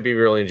people might be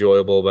really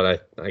enjoyable,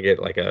 but I get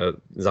like a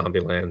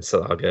Zombieland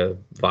Saga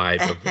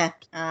vibe of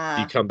if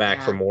you come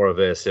back for more of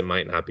this, it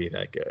might not be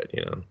that good,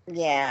 you know?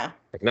 Yeah.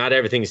 Like, not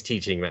everything's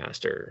teaching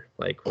master.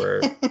 Like,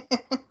 we're,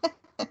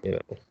 you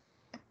know,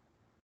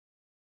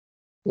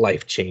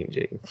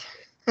 life-changing.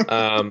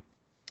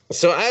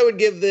 So I would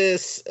give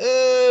this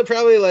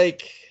probably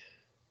like,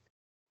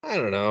 I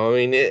don't know.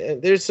 I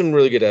mean, there's some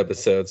really good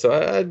episodes. So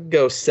I'd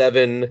go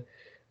 7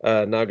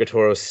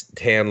 Nagatoro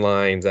tan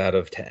lines out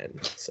of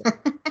 10. So,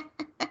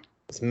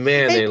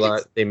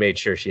 man, they made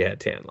sure she had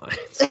tan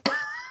lines.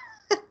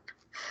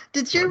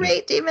 Did you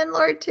rate Demon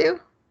Lord too?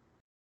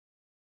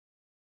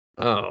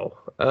 Oh,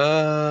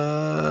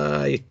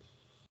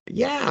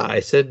 yeah, I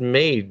said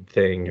maid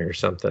thing or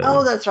something.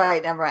 Oh, that's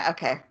right. Never mind.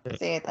 Okay.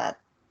 See that?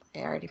 I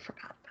already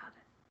forgot about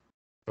it.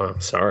 Oh,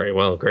 sorry.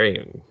 Well,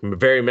 great.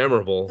 Very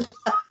memorable.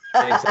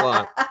 Thanks a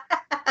lot.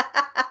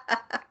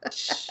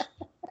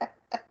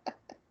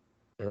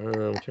 I'm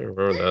trying to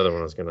remember the other one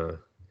I was gonna.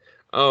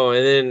 Oh,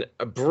 and then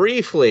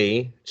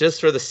briefly,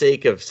 just for the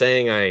sake of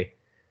saying I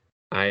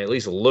at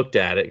least looked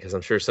at it, because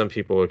I'm sure some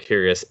people were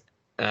curious.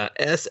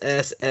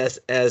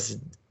 SSSS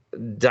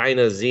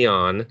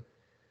Dynazeon.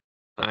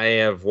 I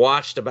have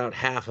watched about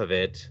half of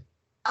it.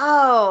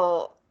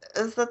 Oh,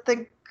 is that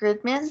the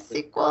Gridman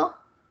sequel?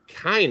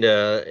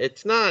 Kinda.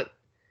 It's not.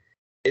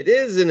 It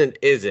is and it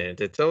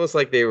isn't. It's almost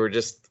like they were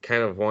just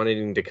kind of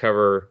wanting to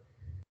cover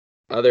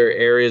other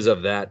areas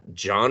of that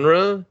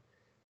genre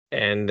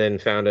and then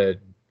found a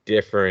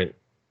different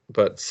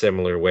but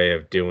similar way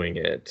of doing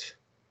it.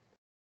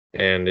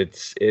 And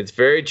it's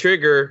very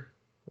Trigger.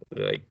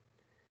 Like,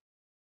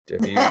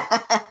 have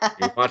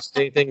you watched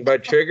anything by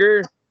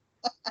Trigger?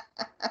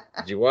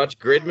 Did you watch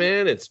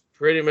Gridman? It's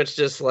pretty much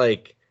just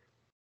like,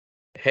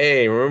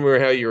 hey, remember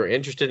how you were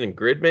interested in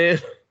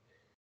Gridman?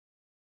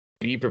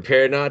 Be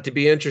prepared not to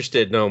be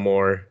interested no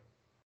more.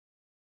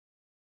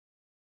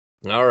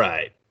 All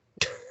right.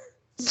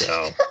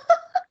 So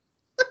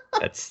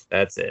that's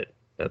it.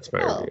 That's my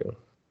review.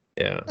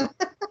 Yeah.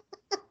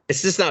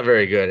 It's just not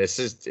very good. It's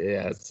just,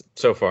 it's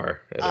so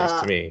far, at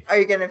least to me. Are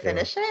you going to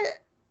finish it?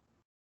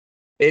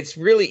 It's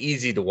really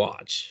easy to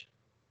watch.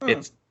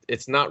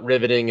 It's not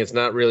riveting. It's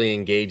not really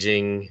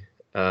engaging.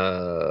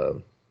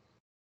 So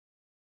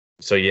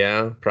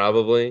yeah,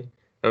 probably.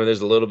 I mean,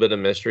 there's a little bit of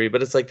mystery,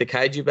 but it's like the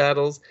kaiju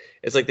battles.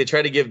 It's like they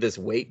try to give this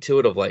weight to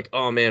it of like,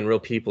 oh man, real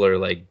people are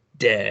like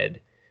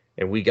dead,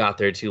 and we got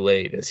there too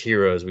late as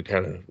heroes.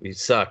 We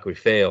suck. We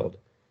failed.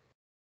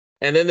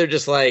 And then they're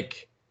just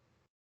like,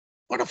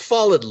 what a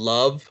fallen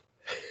love.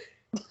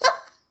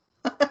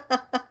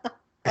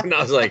 And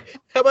I was like,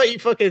 how about you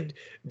fucking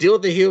deal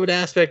with the human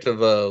aspect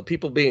of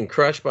people being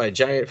crushed by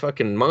giant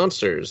fucking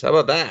monsters? How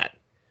about that?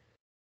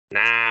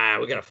 Nah,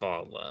 we gotta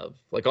fall in love.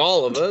 Like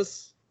all of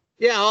us.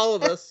 Yeah, all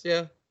of us.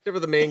 Yeah. Except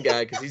for the main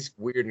guy, because he's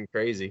weird and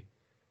crazy.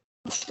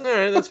 All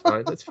right, that's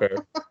fine. That's fair.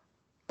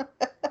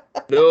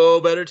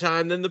 No better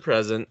time than the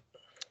present.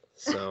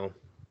 So,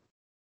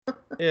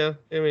 yeah.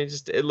 I mean,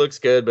 it looks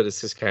good, but it's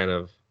just kind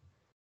of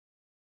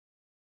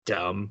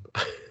dumb.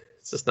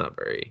 It's just not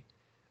very.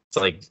 It's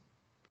like,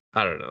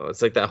 I don't know.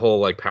 It's like that whole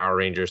like Power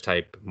Rangers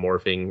type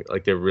morphing.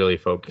 Like they're really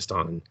focused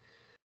on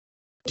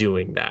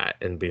doing that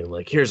and being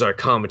like, here's our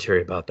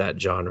commentary about that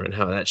genre and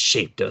how that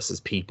shaped us as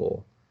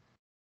people.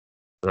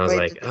 And I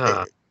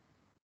was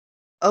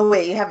Oh,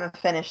 wait, you haven't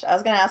finished. I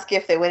was going to ask you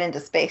if they went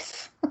into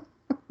space.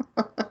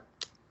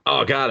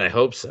 Oh, God, I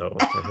hope so.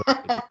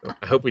 I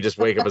hope we just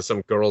wake up at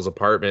some girl's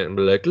apartment and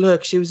be like,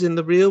 look, she was in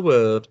the real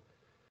world.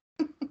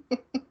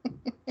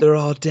 They're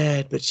all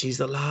dead, but she's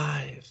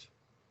alive.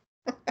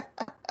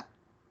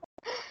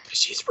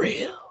 She's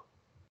real.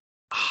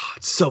 Oh,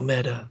 it's so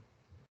meta.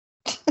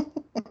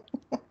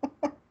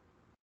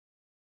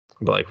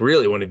 But like,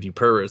 really, one of you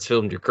perverts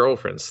filmed your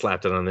girlfriend,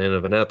 slapped it on the end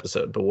of an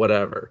episode, but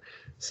whatever.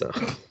 So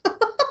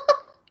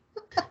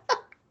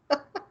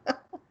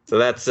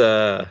that's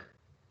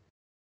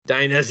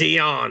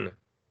Dynazeon.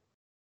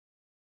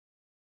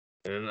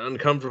 And an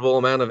uncomfortable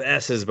amount of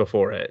S's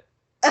before it.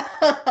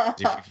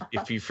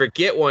 If you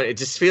forget one, it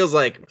just feels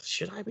like,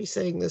 should I be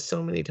saying this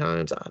so many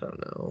times? I don't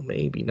know.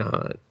 Maybe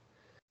not.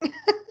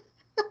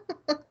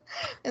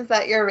 Is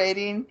that your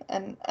rating?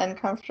 An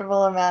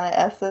uncomfortable amount of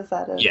S's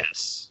out of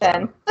yes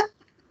 10?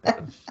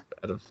 out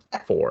of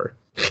 4.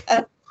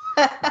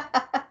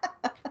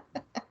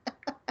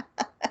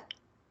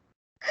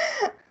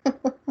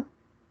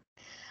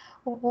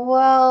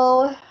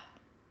 Well,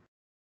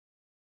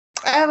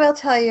 I will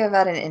tell you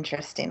about an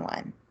interesting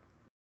one.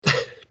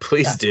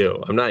 Please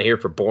do. I'm not here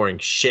for boring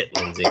shit,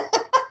 Lindsay.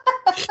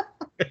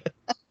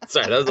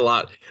 Sorry, that was a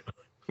lot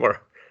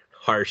more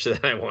harsh than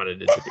I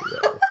wanted it to be.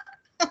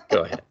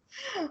 Go ahead.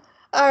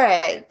 All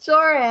right,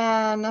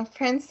 Joran,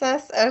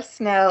 Princess of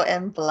Snow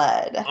and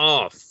Blood.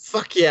 Oh,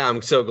 fuck yeah,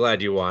 I'm so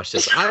glad you watched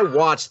this. I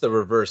watched the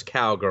reverse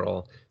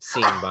cowgirl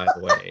scene, by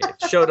the way.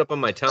 It showed up on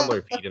my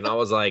Tumblr feed, and I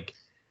was like,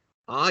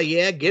 oh,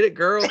 yeah, get it,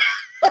 girl.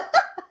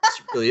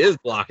 basically is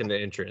blocking the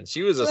entrance.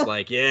 She was just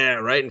like, yeah,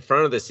 right in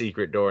front of the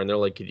secret door. And they're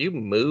like, could you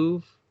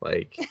move?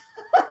 Like,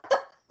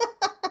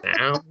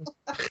 now?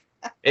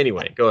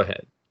 Anyway, go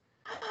ahead.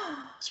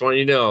 Just want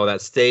you to know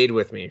that stayed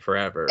with me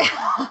forever.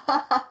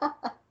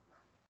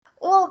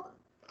 Well,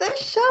 this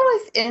show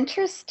is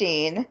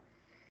interesting.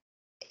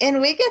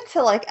 And we get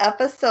to like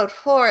episode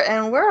 4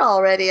 and we're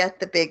already at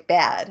the big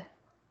bad.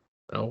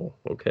 Oh,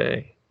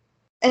 okay.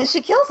 And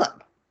she kills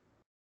him.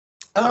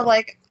 Oh. We're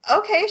like,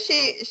 okay,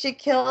 she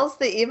kills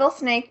the evil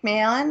snake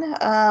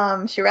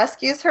man. She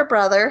rescues her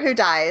brother who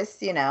dies,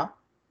 you know,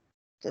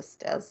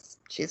 just as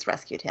she's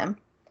rescued him.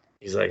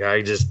 He's like,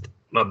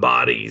 my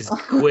body's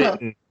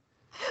quitting.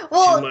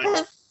 Well, too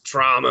much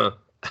trauma.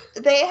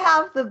 They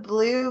have the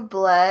blue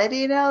blood,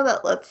 you know,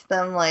 that lets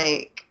them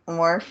like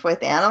morph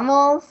with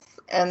animals.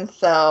 And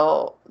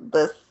so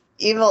this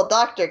evil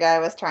doctor guy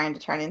was trying to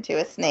turn into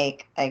a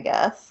snake, I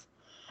guess.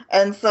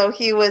 And so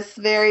he was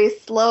very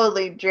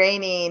slowly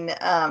draining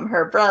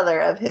her brother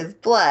of his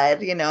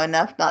blood, you know,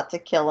 enough not to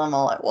kill him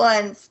all at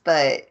once,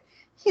 but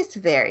he's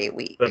very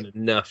weak. But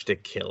enough to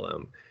kill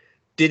him.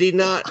 Did he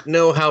not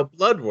know how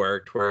blood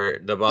worked, where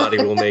the body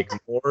will make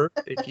more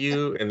if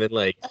you, and then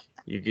like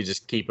you could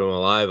just keep him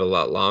alive a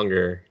lot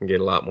longer and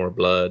get a lot more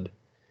blood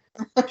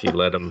if you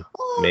let him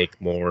make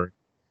more?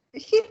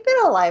 He's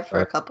been alive for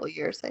a couple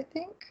years, I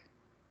think.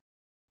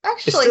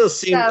 Actually, it still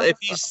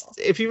seems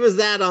if he was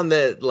that on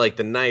the like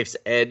the knife's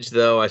edge,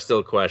 though, I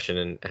still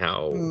question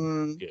how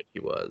good he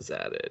was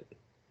at it.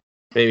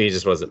 Maybe he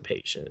just wasn't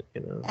patient,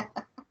 you know.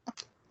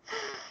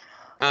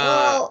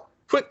 Well,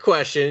 quick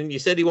question: you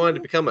said he wanted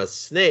to become a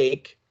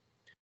snake.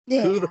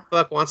 Yeah. Who the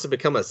fuck wants to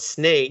become a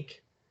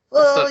snake?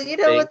 Well, you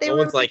know what they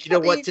were. Like, you know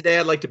what? Today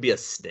I'd like to be a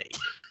snake.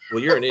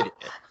 Well, you're an idiot.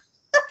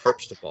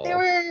 First of all, they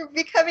were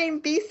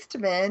becoming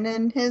beastmen,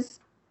 and his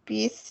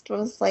beast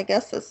was, I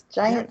guess, this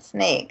giant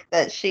snake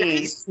that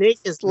she snake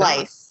is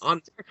sliced. Not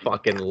on the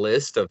fucking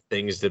list of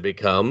things to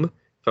become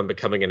if I'm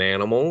becoming an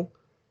animal.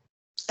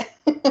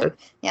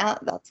 Yeah,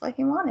 that's what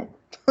he wanted.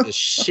 The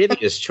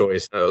shittiest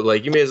choice.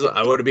 Like, you may as well.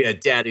 I want to be a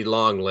daddy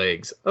long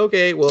legs.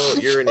 Okay, well,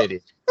 you're an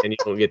idiot, and you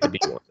don't get to be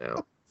one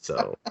now.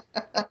 So.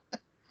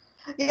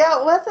 Yeah,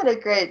 it wasn't a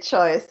great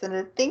choice. And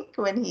I think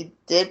when he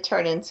did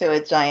turn into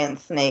a giant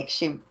snake,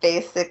 he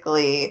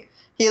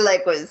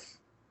like was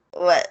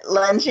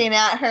lunging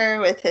at her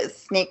with his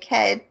snake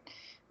head,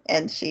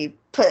 and she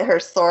put her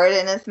sword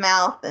in his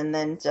mouth and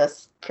then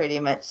just pretty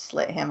much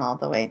slit him all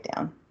the way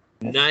down.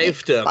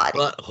 Knife to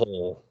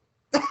butthole.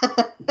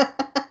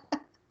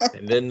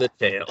 And then the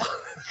tail.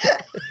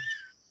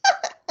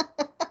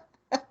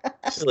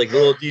 Just like a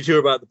little detour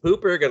about the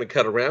pooper, gonna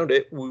cut around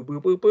it. Whoop,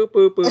 whoop, whoop, whoop,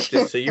 whoop, whoop,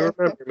 just so you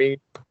remember me.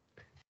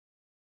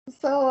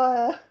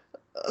 So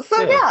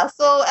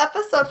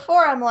episode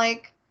 4, I'm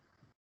like,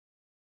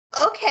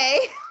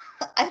 okay.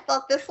 I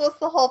thought this was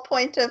the whole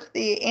point of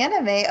the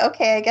anime.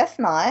 Okay, I guess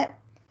not.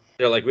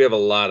 They're like, we have a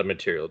lot of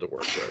material to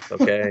work with,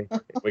 okay?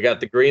 We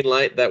got the green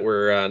light that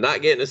we're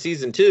not getting a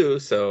season 2,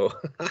 so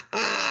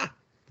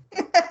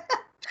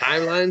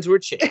timelines were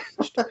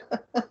changed.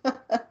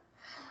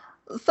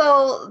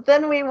 So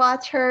then we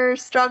watch her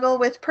struggle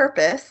with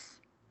purpose.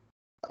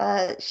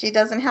 She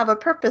doesn't have a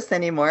purpose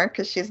anymore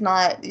because she's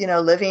not,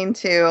 living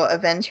to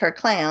avenge her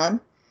clan.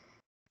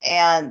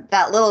 And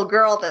that little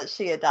girl that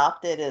she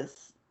adopted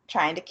is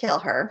trying to kill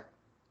her.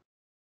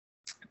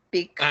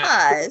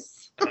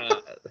 Because...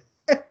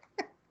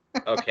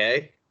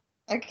 Okay.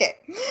 Okay.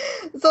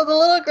 So the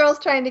little girl's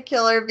trying to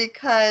kill her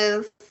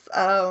because...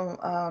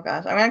 oh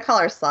gosh, I'm going to call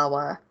her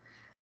Sawa.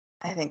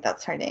 I think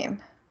that's her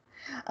name.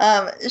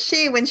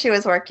 She, when she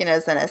was working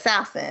as an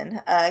assassin,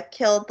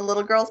 killed the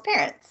little girl's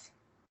parents.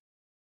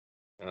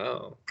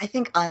 Oh. I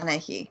think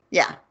Anahi.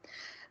 Yeah.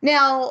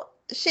 Now,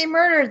 she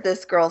murdered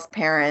this girl's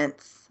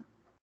parents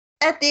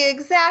at the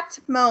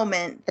exact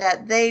moment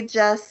that they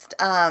just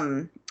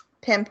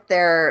pimped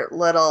their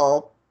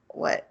little,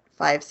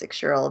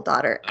 5-6-year-old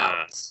daughter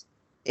out.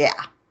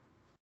 Yeah.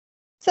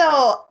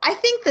 So I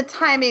think the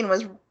timing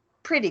was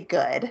pretty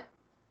good.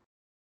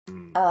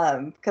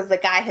 Because the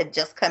guy had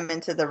just come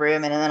into the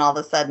room and then all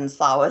of a sudden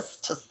Sawa's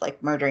just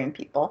like murdering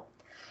people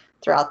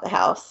throughout the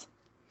house.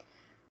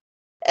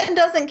 And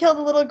doesn't kill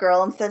the little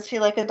girl. Instead, she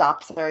like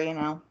adopts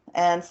her,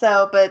 And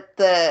so, but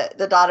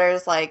the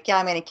daughter's like, yeah,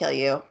 I'm going to kill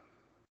you.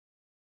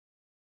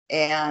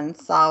 And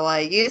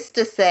Sawa used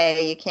to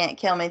say, you can't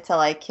kill me till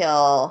I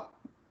kill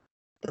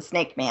the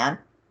snake man.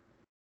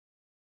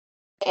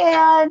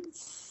 And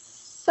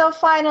so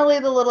finally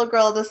the little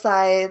girl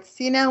decides,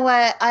 you know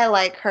what? I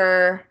like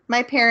her.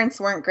 My parents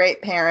weren't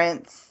great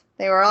parents.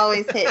 They were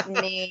always hitting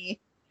me.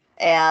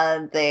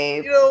 And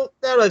they... now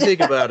that I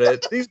think about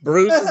it, these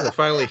bruises have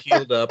finally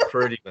healed up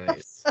pretty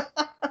nice.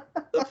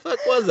 The fuck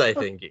was I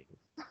thinking?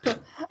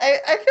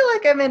 I feel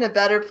like I'm in a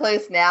better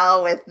place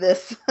now with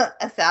this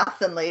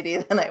assassin lady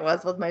than I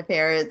was with my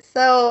parents.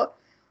 So,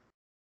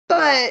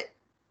 but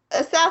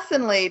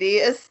assassin lady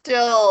is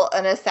still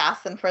an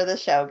assassin for the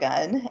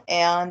Shogun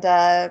and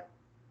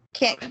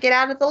can't get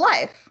out of the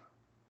life.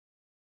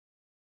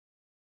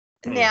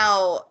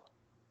 Now,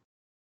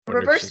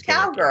 Reverse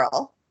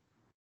Cowgirl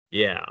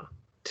Yeah.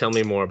 Tell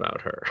me more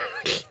about her.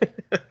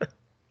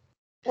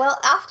 Well,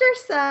 after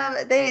some,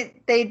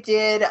 they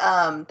did.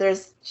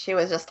 She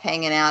was just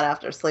hanging out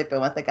after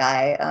sleeping with a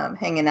guy,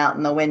 hanging out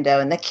in the window,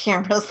 and the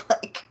camera's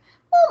like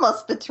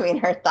almost between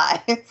her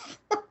thighs.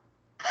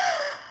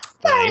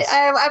 Nice.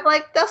 I'm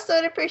like, Dustin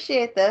would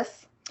appreciate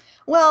this.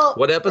 Well,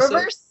 What episode?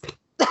 reverse.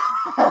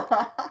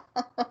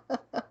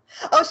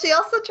 Oh, she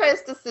also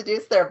tries to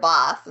seduce their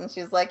boss, and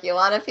she's like, "You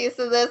want a piece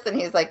of this?" And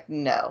he's like,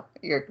 "No,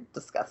 you're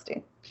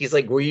disgusting." He's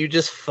like, were you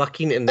just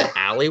fucking in the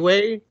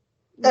alleyway?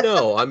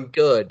 No, I'm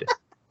good.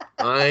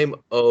 I'm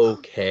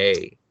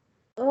okay.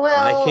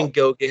 Well, I can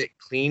go get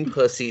clean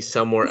pussy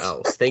somewhere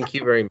else. Thank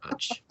you very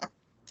much.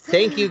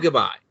 Thank you.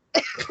 Goodbye.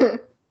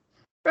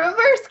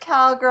 Reverse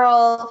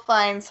Cowgirl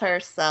finds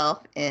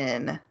herself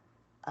in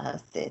a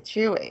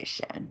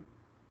situation.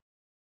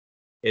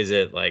 Is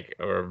it like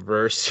a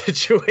reverse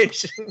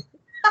situation?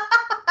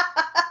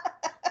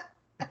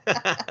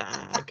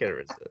 I can't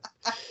resist.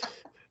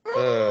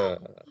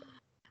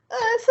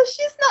 So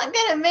she's not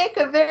going to make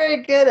a very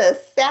good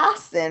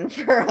assassin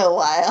for a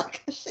while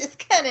because she's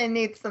going to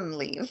need some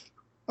leave.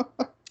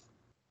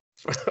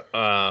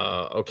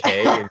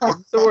 Okay. Give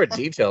some more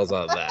details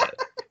on that.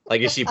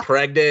 Like, is she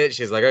pregnant?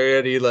 She's like,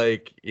 I need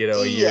like,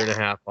 a year and a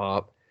half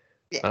off.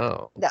 Yeah.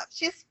 Oh. No,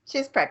 she's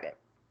pregnant.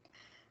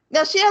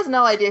 Now, she has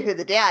no idea who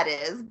the dad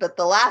is, but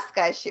the last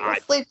guy she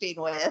was sleeping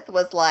with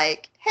was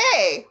like,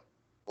 hey,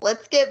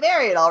 let's get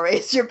married. I'll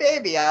raise your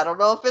baby. I don't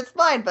know if it's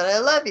mine, but I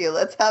love you.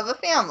 Let's have a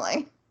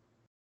family.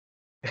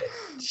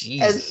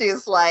 Jesus. And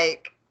she's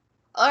like,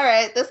 all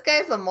right, this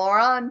guy's a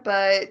moron,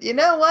 but you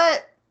know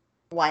what?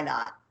 Why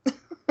not?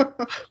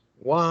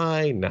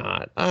 Why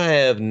not? I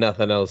have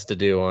nothing else to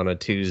do on a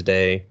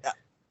Tuesday.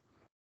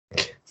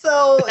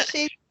 So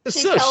she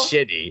so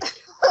shitty.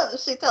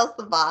 She tells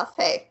the boss,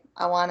 hey,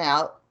 I want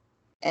out.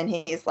 And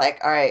he's like,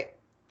 all right,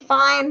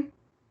 fine.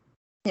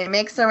 He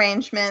makes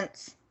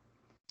arrangements.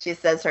 She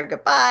says her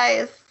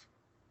goodbyes.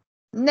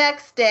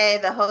 Next day,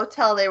 the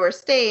hotel they were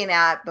staying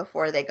at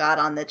before they got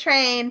on the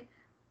train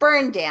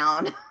burned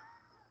down.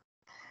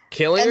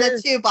 Killing her? And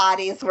the 2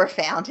 bodies were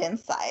found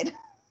inside.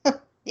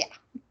 Yeah.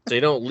 So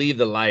you don't leave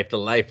the life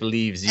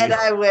leaves you. And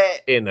I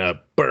went, in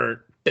a burnt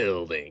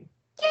building.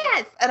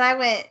 Yes. And I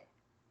went,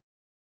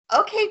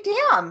 okay,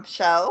 damn,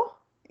 show.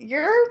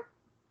 You're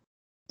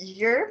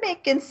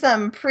making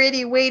some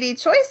pretty weighty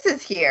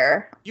choices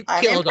here. You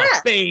killed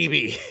a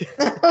baby.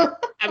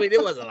 I mean,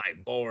 it wasn't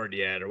like born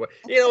yet or what.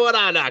 You know what?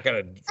 I'm not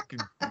gonna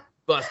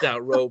bust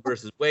out Roe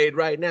versus Wade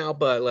right now,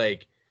 but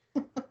like,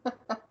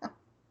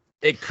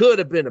 it could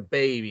have been a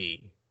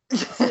baby.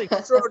 It's like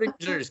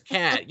Schrodinger's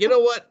cat. You know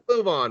what?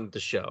 Move on with the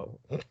show.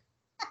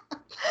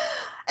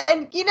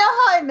 And you know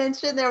how I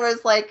mentioned there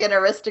was like an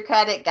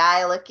aristocratic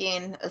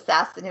guy-looking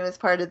assassin who was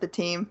part of the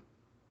team?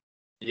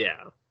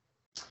 Yeah.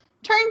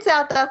 Turns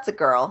out that's a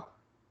girl.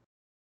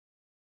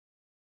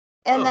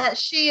 And that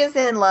she is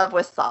in love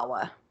with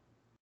Sawa.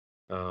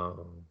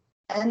 Oh.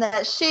 And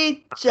that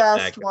she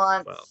just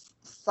wants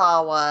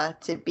Sawa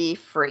to be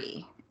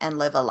free and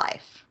live a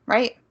life,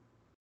 right?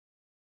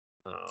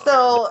 Oh,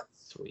 so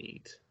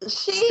sweet.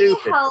 She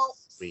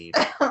helps the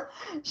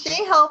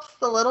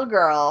little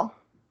girl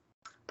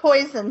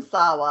poison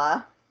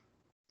Sawa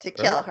to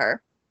kill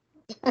her.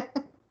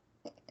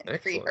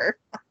 And free her.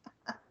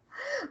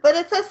 But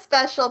it's a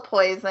special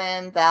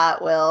poison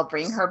that will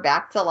bring her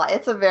back to life.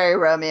 It's a very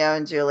Romeo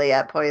and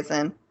Juliet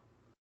poison.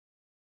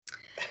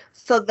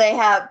 So they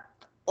have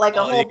like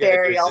a whole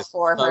burial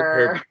for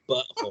her.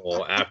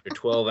 Butthole after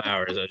 12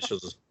 hours, and she'll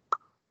just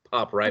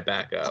pop right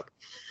back up.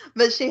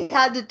 But she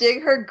had to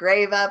dig her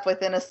grave up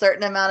within a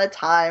certain amount of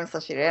time so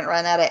she didn't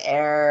run out of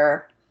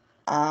air.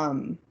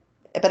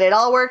 But it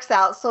all works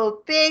out.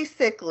 So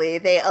basically,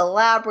 they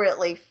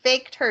elaborately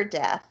faked her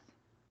death.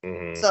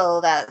 Mm-hmm.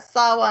 So that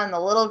Sawa and the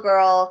little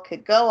girl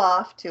could go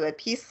off to a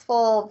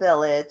peaceful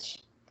village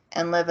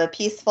and live a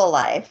peaceful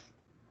life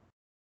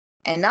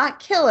and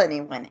not kill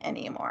anyone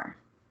anymore.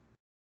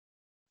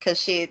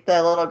 Because the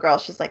little girl,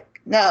 she's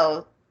like,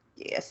 no,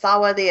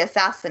 Sawa the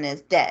assassin is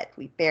dead.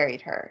 We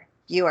buried her.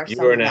 You are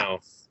now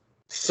else.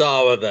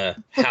 Sawa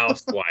the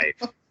housewife.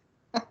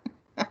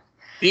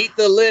 Beat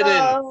the linen.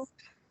 So,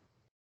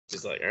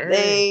 she's like, all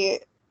right.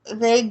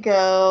 They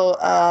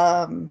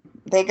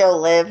go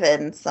live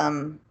in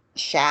some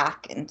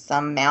shack in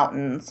some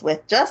mountains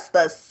with just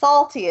the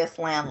saltiest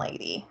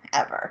landlady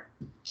ever.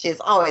 She's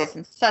always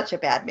in such a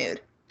bad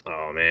mood.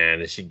 Oh man,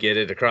 did she get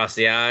it across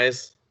the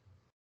eyes?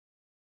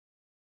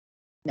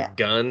 No.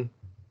 Gun?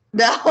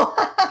 No.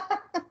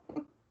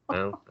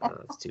 No,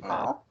 that's too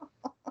bad.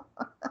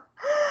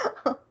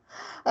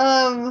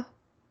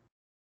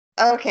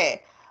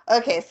 Okay,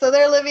 so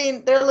they're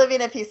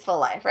living a peaceful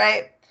life,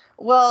 right?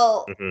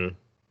 Well,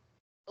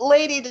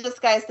 lady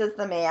disguised as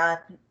the man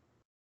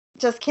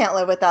just can't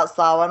live without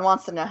Sawa and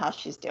wants to know how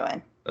she's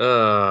doing.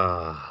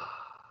 So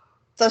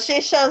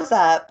she shows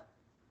up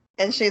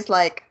and she's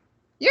like,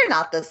 you're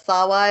not the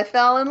Sawa I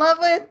fell in love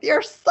with.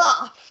 You're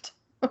soft.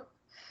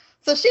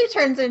 So she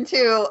turns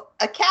into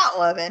a cat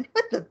woman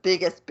with the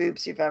biggest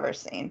boobs you've ever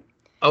seen.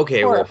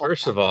 Okay, well, Horrible.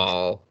 first of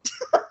all,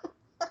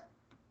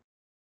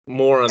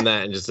 more on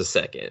that in just a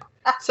second.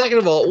 Second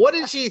of all, what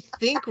did she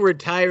think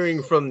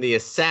retiring from the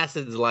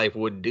assassin's life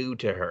would do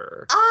to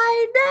her?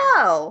 I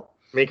know.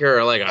 Make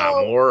her like a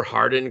So- more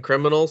hardened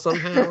criminal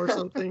somehow or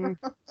something?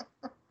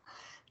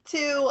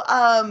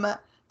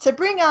 To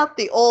bring out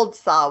the old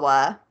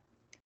Sawa,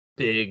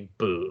 Big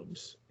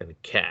boobs and a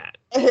cat.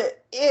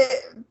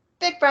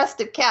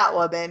 big-breasted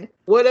Catwoman.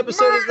 What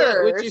episode is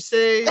that? Would you Murders.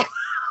 say?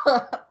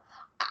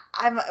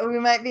 We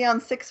might be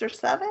on 6 or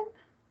 7.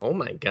 Oh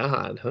my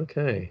god.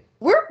 Okay.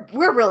 We're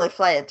really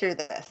flying through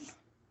this.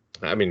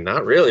 I mean,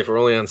 not really. If we're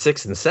only on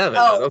 6 and 7.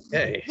 Oh, But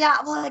okay. Yeah,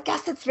 well, I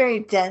guess it's very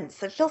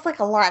dense. It feels like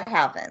a lot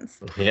happens.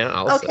 Yeah.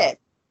 I'll say. Okay,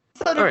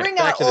 so to All right, bring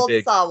back out to the old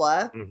big-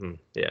 Sawa, Mm-hmm.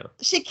 Yeah.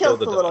 she kills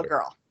the the little daughter.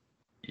 girl.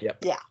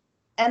 Yep.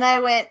 And I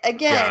went,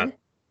 again,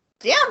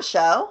 damn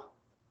show.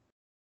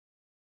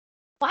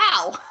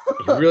 Wow.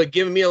 You're really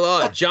giving me a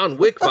lot of John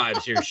Wick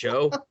vibes here,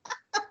 show.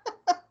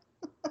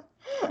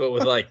 But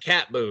with like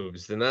cat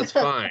boobs, then that's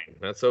fine.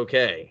 That's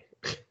okay.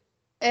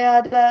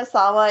 And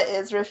Sawa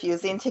is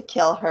refusing to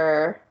kill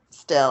her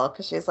still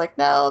because she's like,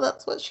 no,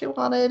 that's what she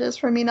wanted is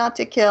for me not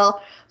to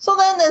kill. So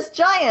then this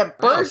giant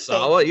bird Wow, thing,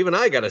 Sawa, even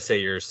I gotta say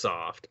you're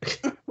soft.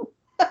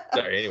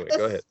 Sorry, anyway,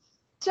 go ahead.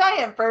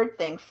 giant bird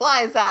thing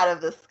flies out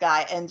of the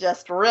sky and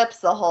just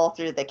rips a hole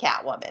through the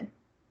Catwoman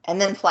and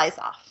then flies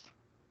off.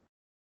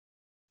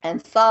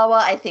 And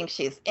Sawa, I think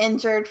she's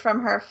injured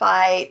from her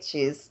fight.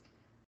 She's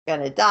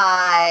gonna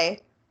die.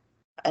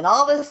 And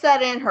all of a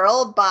sudden, her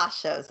old boss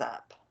shows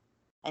up.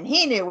 And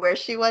he knew where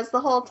she was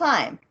the whole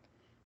time.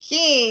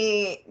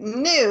 He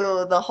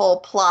knew the whole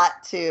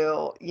plot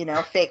to,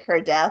 fake her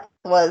death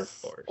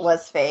was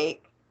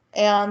fake.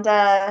 And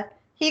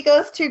he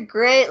goes to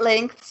great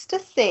lengths to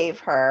save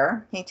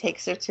her. He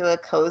takes her to a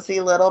cozy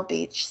little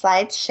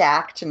beachside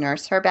shack to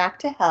nurse her back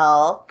to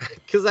health.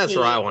 Because that's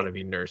where I want to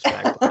be nursed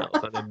back to health,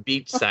 on a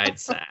beachside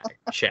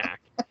shack.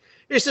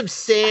 There's some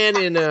sand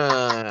and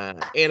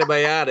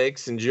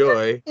antibiotics.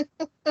 Enjoy.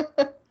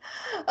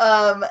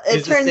 It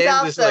Is the turns sand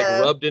out just like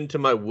rubbed into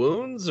my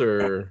wounds,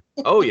 or?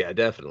 Oh yeah,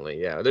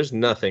 definitely. Yeah, there's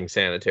nothing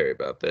sanitary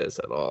about this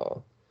at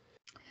all.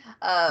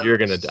 You're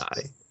gonna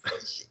die.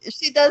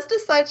 She does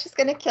decide she's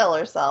going to kill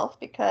herself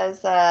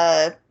because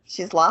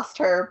she's lost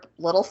her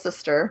little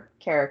sister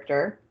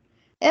character.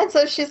 And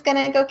so she's going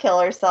to go kill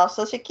herself.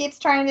 So she keeps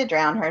trying to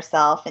drown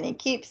herself, and he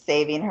keeps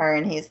saving her.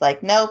 And he's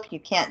like, nope, you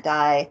can't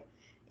die.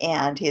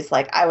 And he's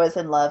like, I was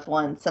in love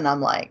once. And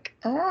I'm like,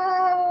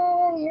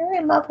 you're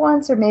in love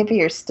once, or maybe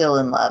you're still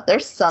in love.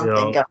 There's something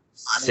Don't going on.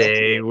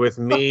 say with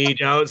me.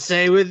 Don't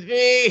say with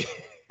me.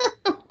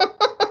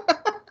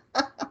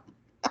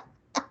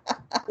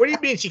 What do you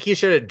mean she keeps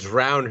trying to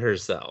drown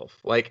herself?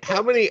 Like,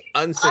 how many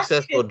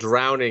unsuccessful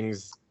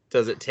drownings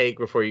does it take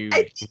before you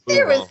I think move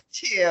there was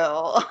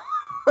on?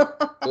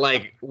 2.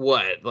 Like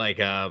what? Like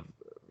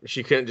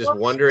she couldn't just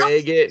Wonder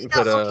Egg it and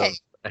put a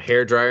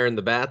hair dryer in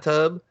the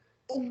bathtub?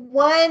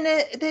 One,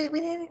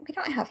 we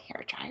don't have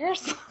hair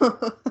dryers.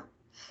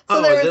 So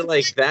Oh, there is was it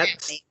like one that?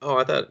 family. Oh,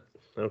 I thought.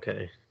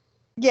 Okay.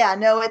 Yeah,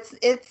 no, it's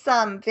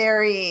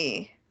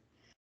very,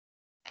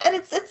 and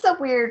it's a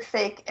weird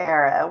fake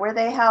era where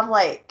they have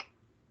like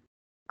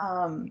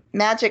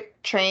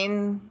magic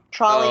train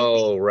trolley.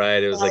 Oh,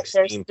 right. It was like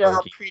they're still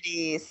steampunky.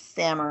 pretty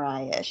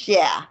samurai-ish.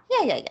 Yeah.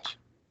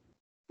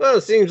 Well,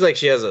 it seems like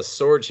she has a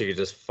sword she could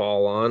just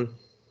fall on.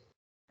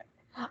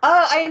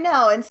 Oh, I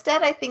know.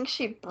 Instead, I think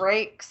she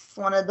breaks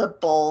one of the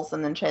bowls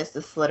and then tries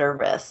to slit her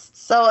wrist.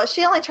 So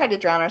she only tried to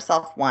drown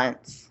herself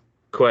once.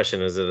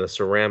 Question: is it a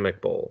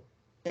ceramic bowl?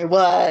 It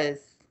was.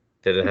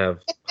 Did it have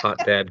hot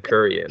dad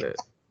curry in it?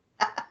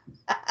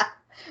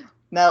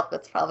 Nope,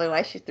 that's probably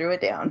why she threw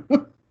it down.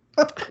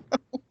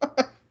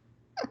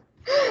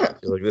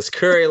 She's like, this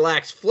curry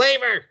lacks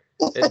flavor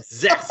and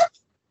zest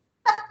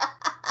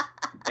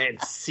and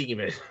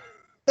semen.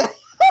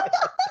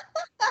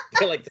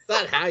 They're like, that's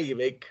not how you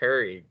make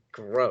curry.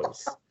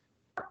 Gross.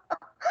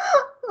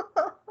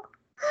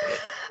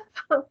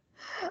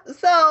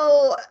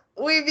 So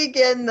we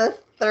begin the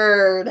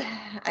third,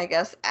 I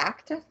guess,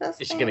 act of this.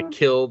 Is she thing. gonna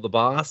kill the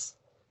boss?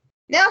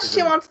 Now Is she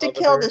it wants to love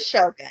kill her? the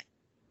Shogun.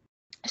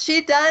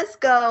 She does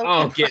go.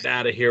 Oh, get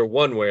out of here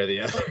one way or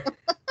the other.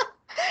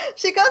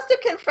 She goes to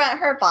confront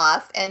her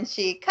boss, and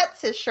she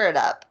cuts his shirt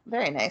up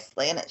very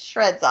nicely, and it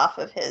shreds off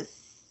of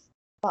his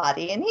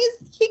body, and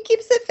he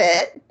keeps it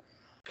fit,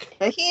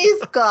 but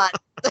he's got.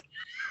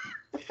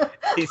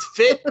 He's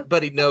fit,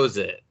 but he knows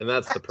it, and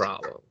that's the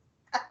problem.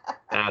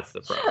 That's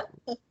the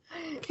problem.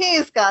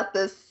 He's got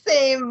the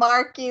same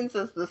markings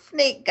as the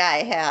snake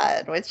guy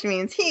had, which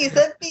means he's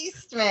a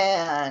beast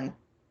man.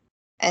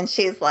 And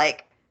she's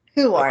like,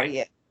 who are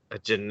you? A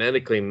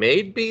genetically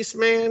made beast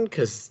man?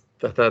 Because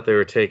I thought they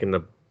were taking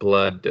the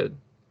blood to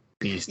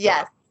beast.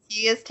 Yes,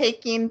 he is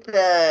taking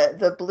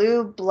the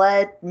blue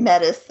blood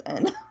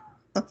medicine.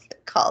 What's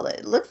it called?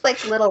 It looks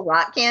like little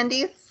rock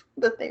candies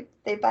that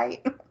they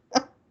bite.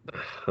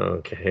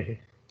 Okay.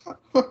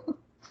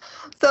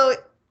 So,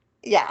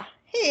 yeah,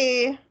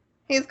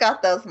 he's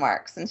got those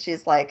marks, and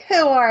she's like,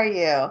 who are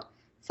you?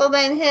 So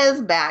then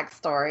his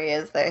backstory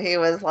is that he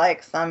was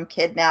like some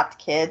kidnapped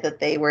kid that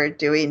they were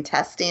doing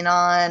testing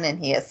on, and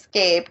he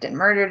escaped and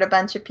murdered a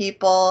bunch of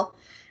people.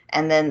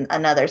 And then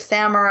another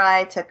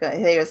samurai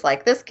he was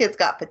like, this kid's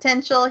got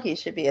potential. He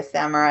should be a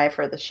samurai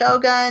for the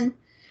shogun.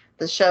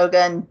 The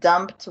shogun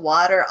dumped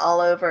water all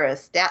over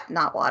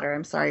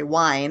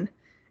wine,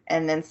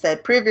 and then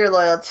said, prove your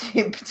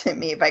loyalty to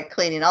me by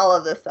cleaning all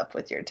of this up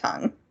with your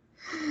tongue.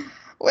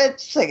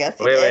 Which I guess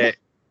he did.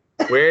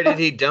 Wait. Where did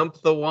he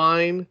dump the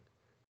wine?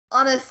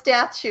 On a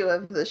statue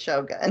of the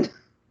shogun.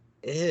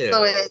 Ew.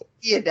 So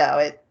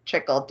it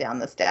trickled down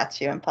the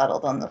statue and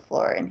puddled on the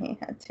floor, and he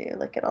had to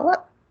lick it all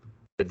up.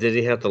 But did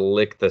he have to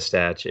lick the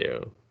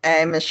statue?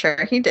 I'm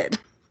sure he did.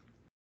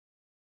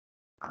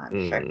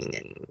 I'm sure he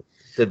did.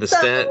 Did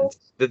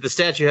the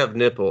statue have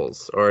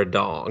nipples or a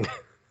dong?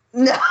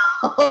 No,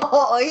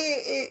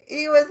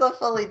 he was a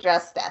fully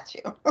dressed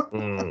statue.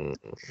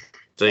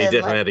 So he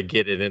definitely had to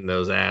get it in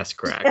those ass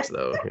cracks,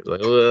 though. He was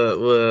like,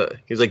 what?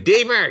 He was like,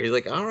 Damer! He's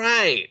like, all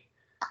right.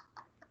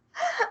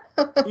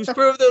 Who's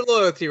proved their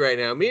loyalty right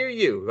now? Me or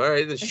you? All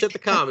right, then shut the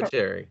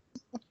commentary.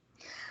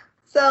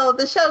 So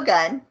the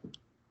shogun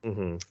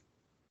Mm-hmm.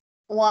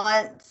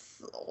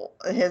 wants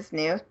his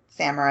new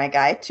samurai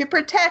guy to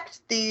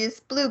protect these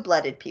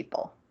blue-blooded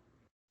people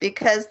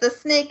because the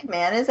Snake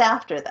Man is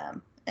after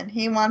them, and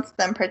he wants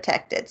them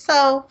protected.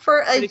 So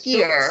for a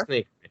year,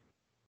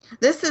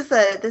 this is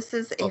a the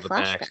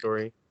flashback.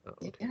 Backstory. Oh,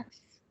 okay.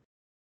 Yes,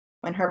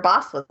 when her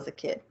boss was a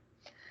kid.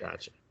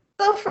 Gotcha.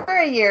 So for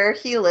a year,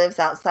 he lives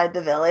outside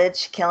the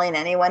village, killing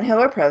anyone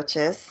who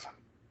approaches.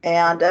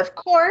 And of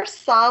course,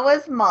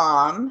 Sawa's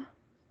mom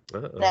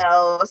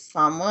knows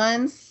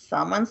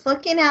someone's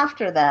looking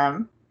after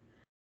them.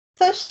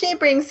 So she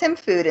brings him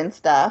food and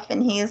stuff,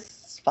 and he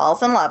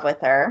falls in love with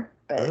her.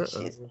 But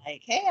she's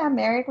like, hey, I'm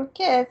married with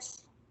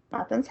kids.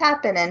 Nothing's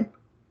happening.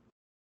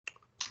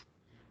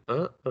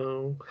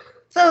 Uh-oh.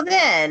 So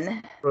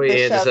then... Oh,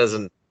 yeah, just has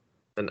an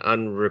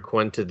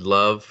unrequited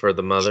love for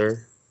the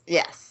mother.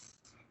 Yes.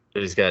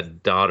 But he's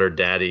got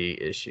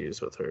daughter-daddy issues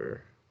with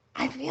her.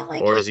 I feel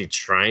like... Or is he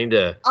trying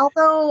to...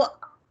 Although...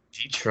 Is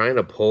he trying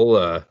to pull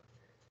a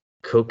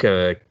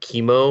Coca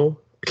chemo?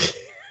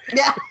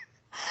 Yeah.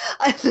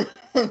 I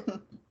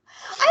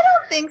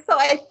don't think so.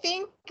 I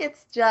think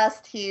it's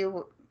just he...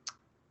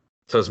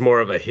 So it's more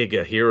of a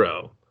Higa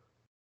hero.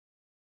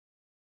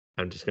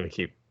 I'm just going to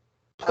keep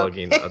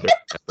plugging other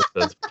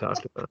episodes we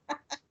talked about.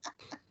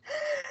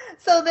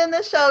 So then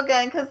the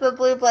Shogun, because the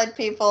blue blood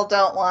people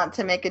don't want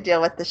to make a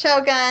deal with the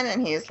Shogun,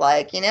 and he's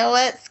like, you know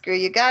what? Screw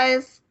you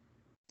guys.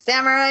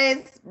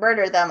 Samurais,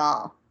 murder them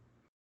all.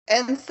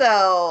 And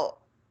so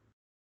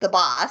the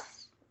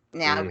boss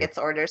now gets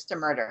orders to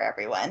murder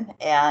everyone.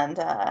 And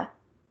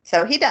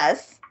so he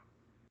does.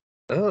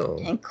 Oh.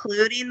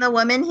 Including the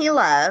woman he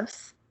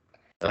loves.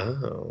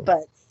 Oh.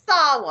 But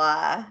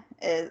Sawa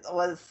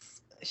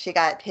she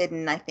got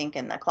hidden, I think,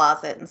 in the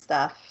closet and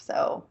stuff.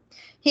 So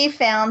he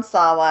found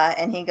Sawa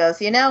and he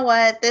goes, you know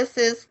what? This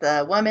is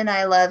the woman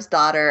I love's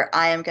daughter.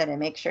 I am going to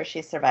make sure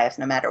she survives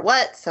no matter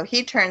what. So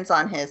he turns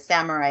on his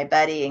samurai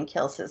buddy and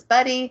kills his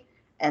buddy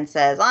and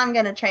says, I'm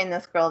going to train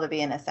this girl to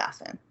be an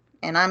assassin.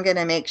 And I'm going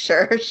to make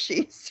sure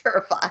she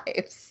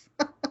survives.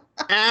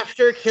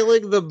 After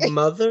killing the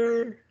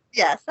mother?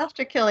 Yes,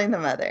 after killing the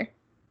mother.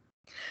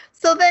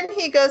 So then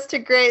he goes to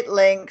great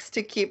lengths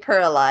to keep her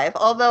alive,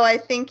 although I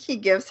think he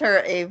gives her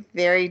a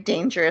very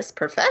dangerous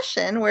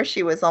profession where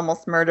she was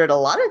almost murdered a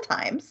lot of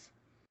times.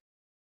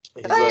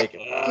 He's like,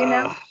 you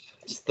know,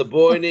 it's the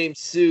boy named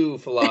Sue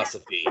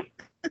philosophy.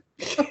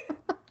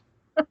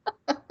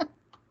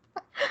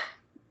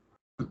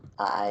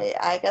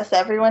 I guess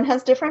everyone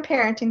has different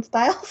parenting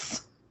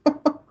styles.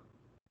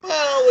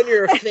 Well, when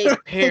you're a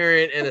fake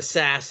parent and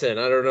assassin,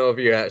 I don't know if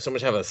you so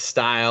much have a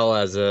style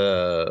as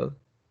a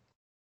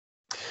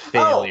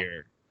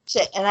failure. Oh,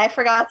 shit, and I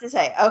forgot to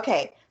say.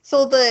 Okay,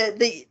 so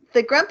the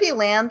grumpy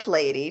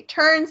landlady,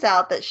 turns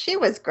out that she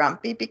was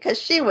grumpy because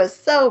she was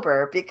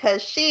sober,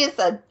 because she's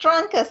a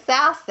drunk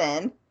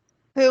assassin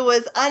who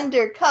was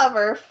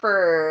undercover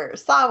for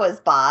Sawa's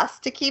boss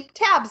to keep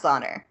tabs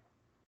on her.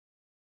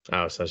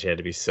 Oh, so she had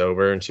to be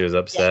sober and she was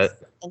upset?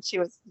 Yes, and she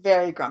was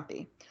very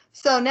grumpy.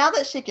 So now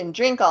that she can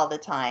drink all the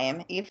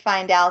time, you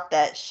find out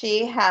that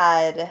she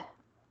had,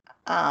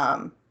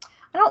 I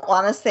don't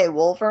want to say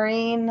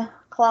Wolverine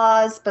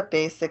claws, but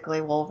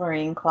basically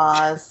Wolverine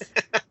claws.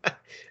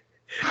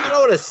 I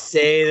don't want to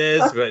say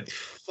this, but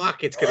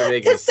fuck, it's going to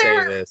make me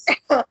say this.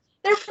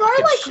 They're more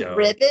like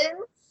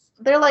ribbons.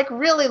 They're like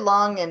really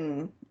long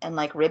and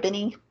like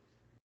ribbony.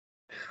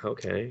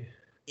 Okay.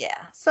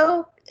 Yeah.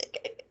 So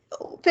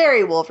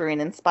very Wolverine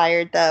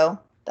inspired though.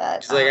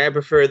 She's like, I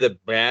prefer the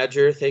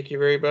badger. Thank you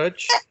very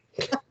much.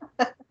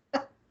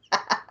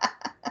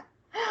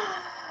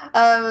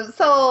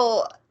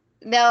 So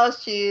now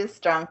she's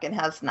drunk and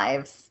has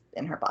knives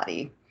in her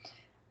body.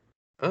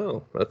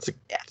 Oh,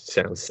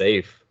 sounds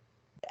safe.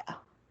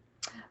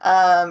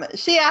 Yeah.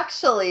 She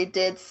actually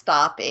did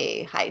stop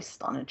a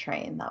heist on a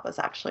train. That was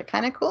actually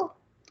kind of cool.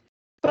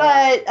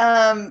 But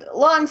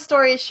long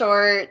story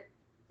short,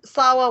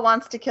 Sawa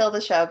wants to kill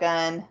the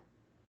Shogun.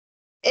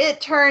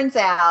 It turns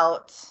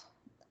out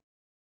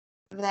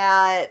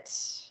that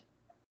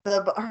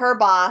her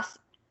boss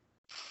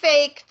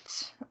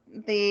faked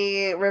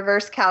the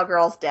reverse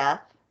cowgirl's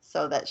death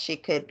so that she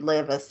could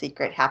live a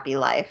secret happy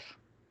life.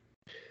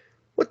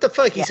 What the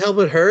fuck? He's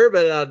helping her,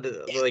 but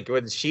like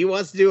when she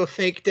wants to do a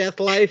fake death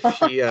life,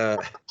 she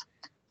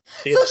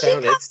gets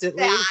found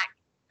instantly.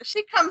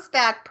 She comes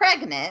back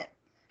pregnant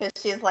because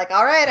she's like,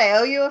 "All right, I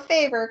owe you a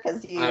favor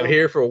because I'm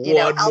here for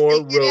one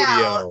more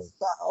rodeo.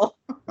 So.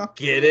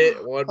 Get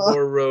it? One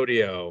more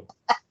rodeo."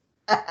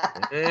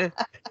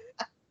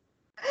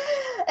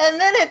 And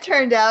then it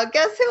turned out,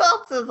 guess who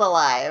else is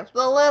alive?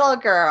 The little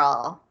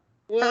girl.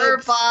 What? Her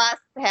boss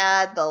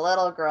had the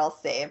little girl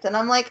saved. And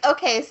I'm like,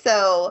 okay,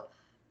 so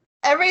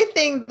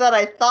everything that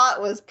I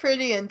thought was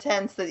pretty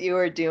intense that you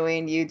were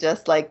doing, you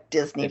just like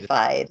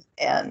Disney-fied.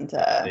 And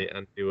they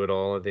undo it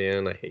all at the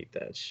end. I hate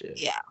that shit.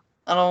 Yeah.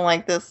 I don't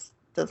like this.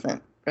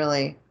 Doesn't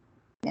really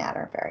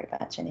matter very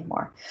much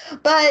anymore.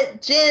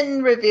 But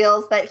Jin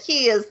reveals that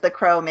he is the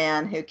crow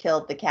man who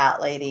killed the cat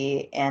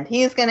lady, and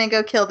he's going to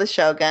go kill the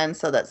Shogun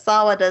so that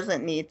Sawa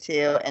doesn't need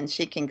to, and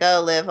she can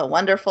go live a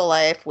wonderful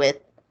life with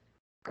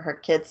her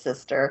kid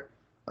sister,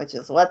 which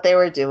is what they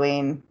were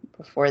doing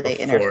before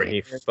interfered. Before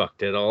he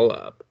fucked it all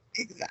up.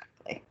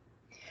 Exactly.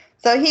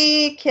 So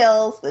he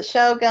kills the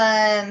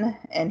Shogun,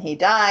 and he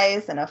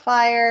dies in a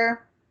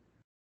fire,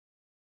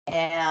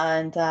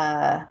 and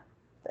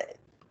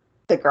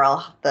the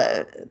girl,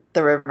 the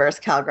reverse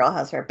cowgirl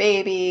has her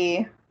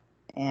baby,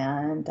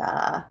 and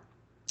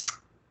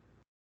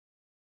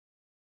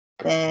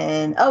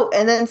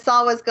then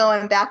Sawa's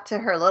going back to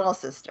her little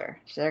sister.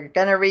 They're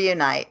gonna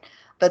reunite,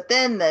 but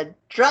then the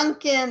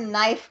drunken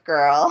knife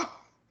girl,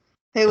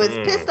 who was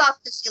pissed off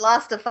because she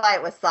lost a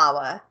fight with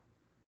Sawa,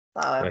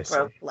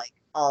 broke like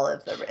all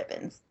of the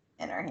ribbons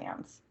in her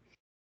hands,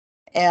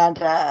 and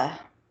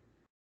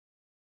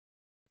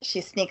she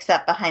sneaks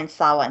up behind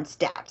Sawa and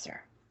stabs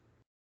her.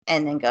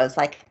 And then goes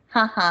like,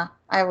 haha,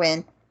 I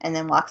win, and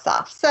then walks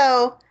off.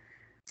 So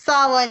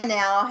Sawa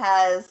now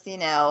has,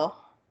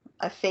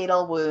 a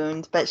fatal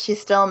wound, but she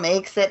still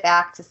makes it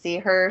back to see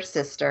her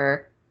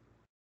sister.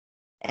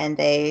 And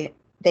they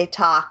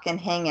talk and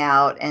hang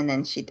out, and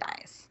then she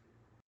dies.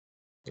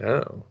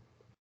 Oh.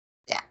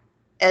 Yeah.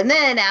 And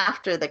then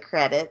after the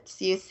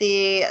credits, you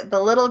see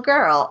the little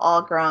girl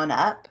all grown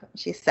up.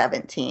 She's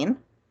 17.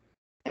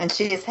 And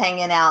she's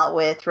hanging out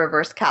with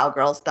Reverse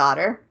Cowgirl's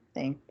daughter.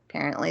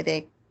 Apparently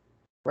they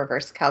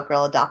Reverse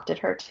Cowgirl adopted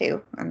her too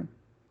and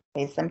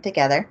raised them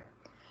together.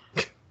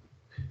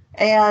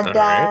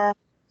 And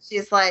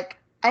she's like,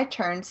 I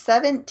turned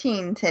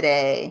 17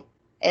 today.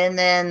 And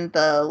then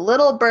the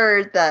little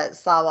bird that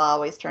Sawa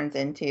always turns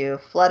into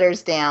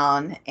flutters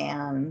down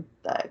and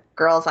the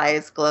girl's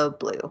eyes glow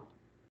blue.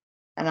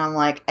 And I'm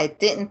like, I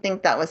didn't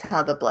think that was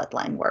how the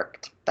bloodline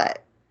worked,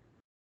 but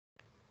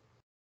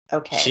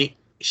okay.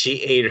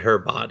 She ate her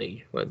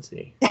body,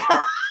 Lindsay.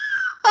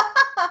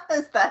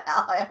 Is that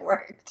how it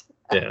worked?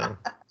 Yeah.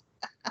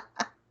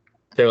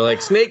 They were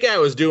like, Snake Eye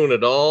was doing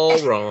it all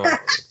wrong.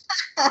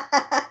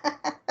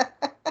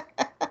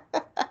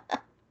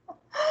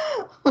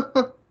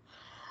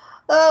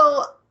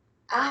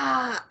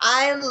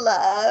 I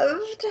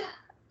loved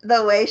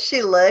the way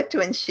she looked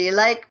when she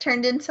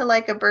turned into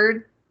a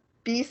bird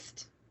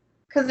beast.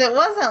 Because it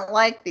wasn't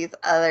like these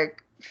other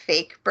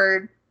fake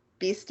bird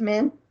beast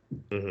men.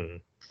 Mm-hmm.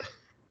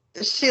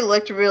 She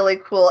looked really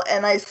cool,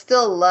 and I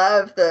still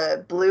love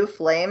the blue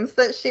flames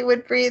that she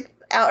would breathe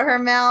out her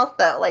mouth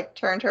that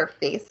turned her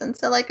face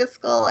into a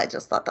skull. I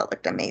just thought that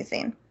looked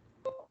amazing.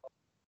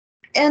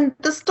 And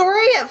the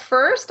story at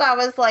first, I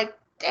was like,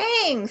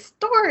 dang,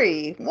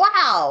 story,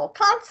 wow,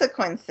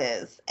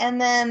 consequences.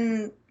 And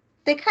then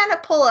they kind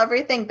of pull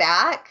everything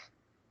back,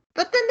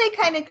 but then they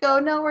kind of go,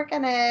 no, we're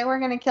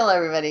gonna kill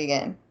everybody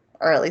again,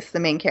 or at least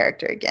the main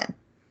character again.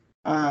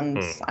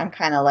 And I'm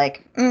kind of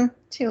like,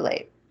 too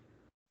late.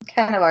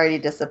 Kind of already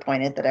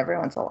disappointed that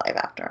everyone's alive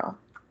after all.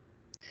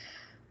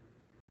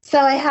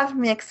 So I have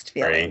mixed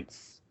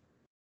feelings.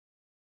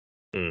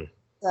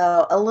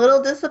 So a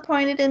little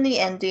disappointed in the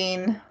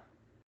ending,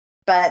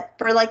 but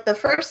for the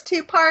first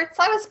two parts,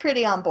 I was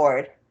pretty on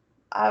board.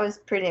 I was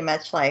pretty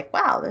much like,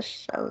 wow, this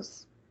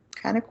show's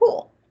kind of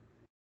cool.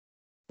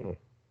 So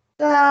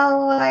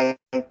I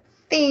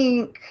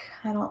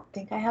don't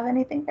think I have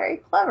anything very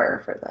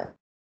clever for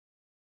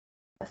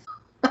this.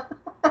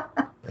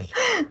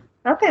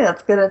 Nothing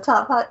that's gonna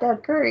top Hot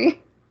Dad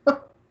Curry.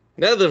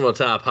 Nothing will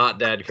top Hot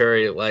Dad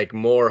Curry like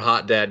more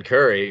Hot Dad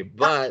Curry,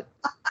 but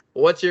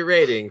what's your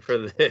rating for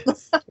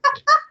this?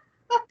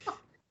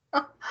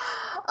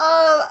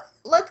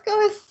 Let's go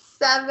with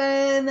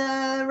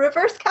 7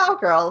 reverse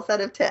cowgirls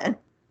out of 10.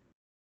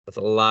 That's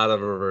a lot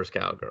of reverse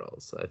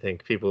cowgirls. I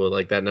think people would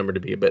like that number to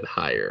be a bit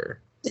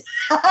higher.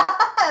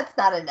 That's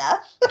not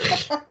enough.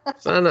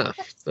 It's not enough.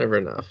 It's never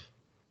enough.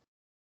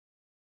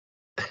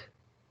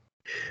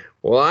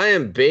 Well, I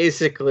am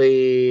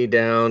basically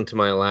down to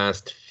my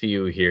last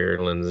few here,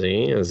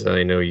 Lindsay, as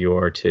I know you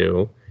are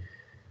too.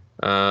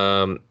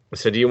 So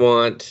do you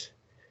want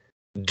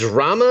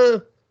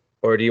Drama,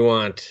 or do you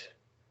want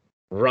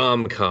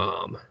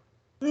rom-com?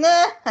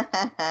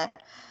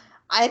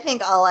 I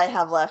think all I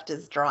have left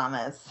is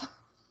dramas.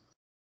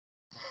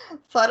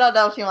 So I don't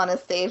know if you want to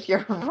save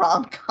your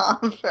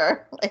rom-com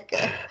for like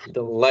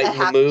the light a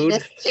the mood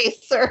happiness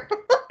chaser.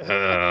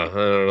 I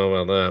don't know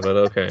about that, but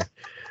okay.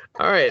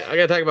 All right, I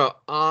gotta talk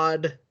about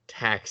Odd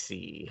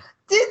Taxi.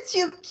 Did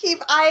you keep?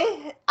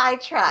 I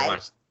tried.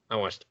 I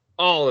watched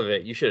all of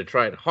it. You should have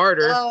tried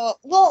harder. Oh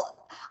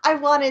well, I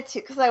wanted to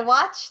because I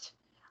watched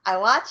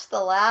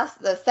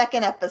the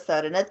second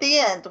episode, and at the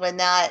end when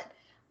that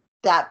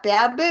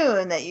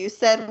baboon that you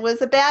said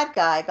was a bad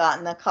guy got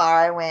in the car,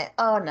 I went,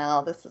 oh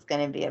no, this is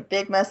going to be a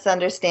big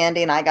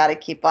misunderstanding. I got to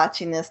keep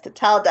watching this to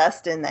tell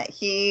Dustin that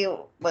he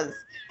was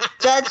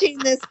judging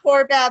this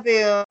poor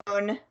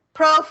baboon,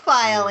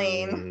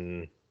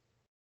 profiling,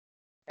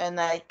 and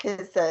that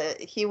because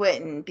he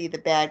wouldn't be the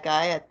bad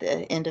guy at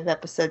the end of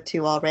episode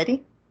 2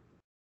 already.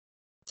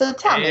 So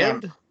tell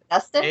me,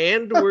 Dustin.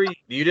 And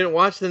you didn't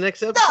watch the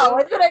next episode? No,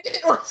 I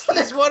didn't watch.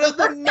 He's one of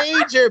the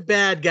major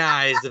bad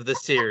guys of the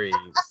series.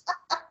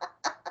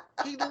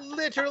 He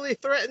literally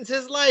threatens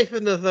his life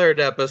in the 3rd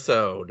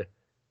episode.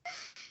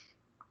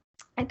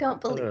 I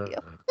don't believe you.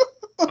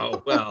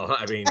 Oh, well,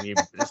 I mean, you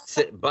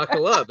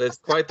buckle up. It's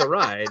quite the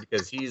ride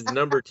because he's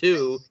number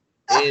 2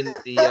 in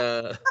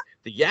the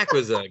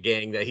Yakuza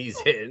gang that he's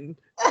in.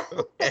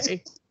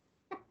 Okay.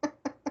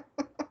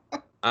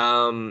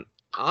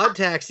 Odd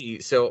Taxi.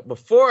 So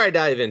before I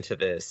dive into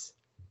this,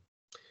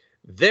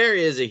 there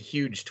is a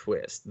huge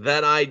twist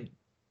that I'm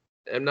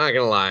not going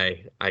to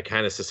lie, I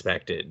kind of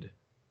suspected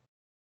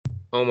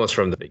almost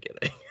from the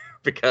beginning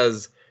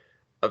because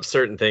of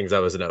certain things I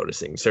was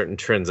noticing, certain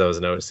trends I was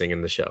noticing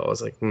in the show. I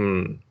was like,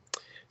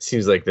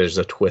 seems like there's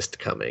a twist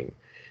coming.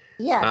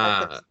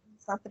 Yeah,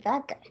 it's not the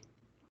bad guy.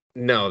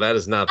 No, that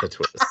is not the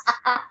twist.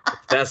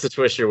 If that's the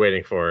twist you're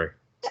waiting for,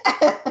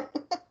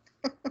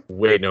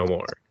 wait no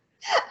more.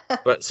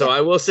 But so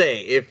I will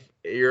say, if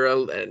you're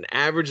an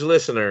average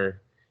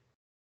listener,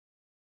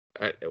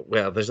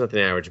 well, there's nothing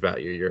average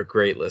about you. You're a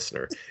great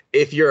listener.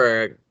 If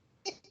you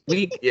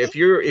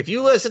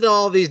listen to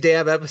all these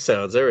damn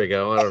episodes, there we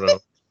go. I don't know.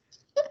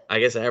 I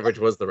guess average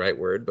was the right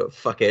word, but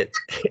fuck it.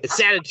 It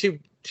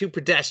sounded too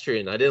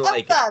pedestrian. I didn't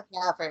like it.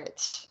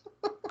 Average.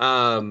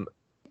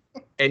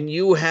 And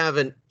you have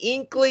an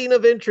inkling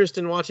of interest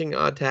in watching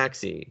Odd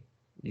Taxi,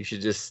 you should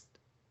just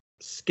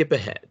skip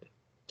ahead.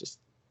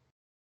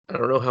 I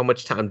don't know how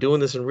much time. I'm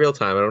doing this in real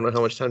time. I don't know how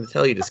much time to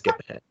tell you to skip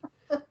ahead.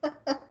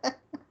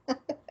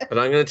 But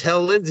I'm going to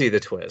tell Lindsay the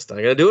twist. I'm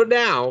going to do it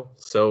now.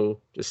 So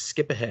just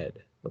skip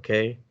ahead.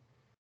 Okay?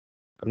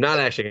 I'm not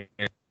actually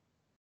going to.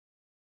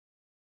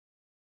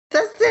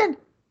 Dustin!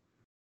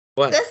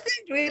 What?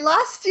 Dustin, we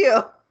lost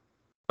you.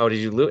 Oh, did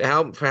you lose?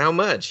 For how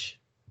much?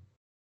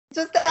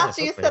 Just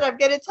after you said, I'm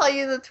going to tell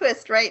you the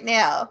twist right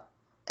now.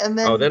 And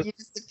then you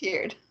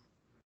disappeared.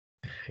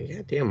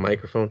 Goddamn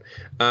microphone.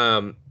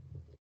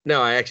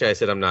 No, I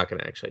said I'm not going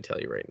to actually tell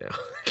you right now.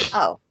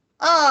 Oh.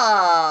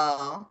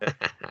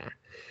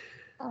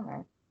 All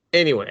right.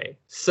 Anyway,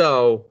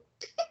 so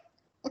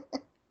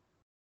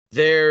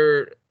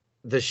the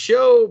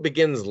show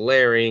begins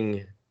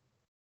layering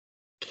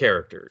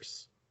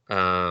characters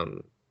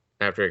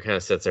after it kind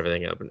of sets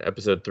everything up. In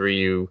episode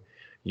 3,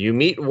 you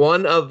meet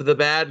one of the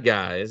bad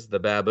guys, the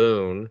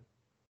baboon.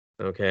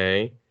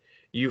 Okay,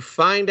 you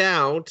find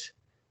out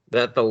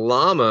that the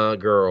llama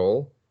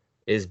girl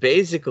is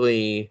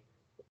basically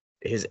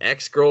his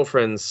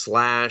ex-girlfriend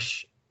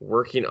 /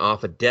 working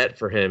off a debt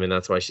for him, and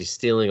that's why she's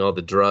stealing all the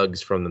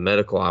drugs from the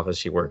medical office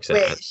she works at.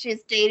 Wait,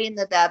 she's dating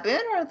the baboon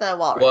or the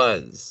walrus?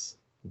 Was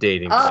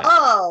dating.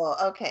 Oh,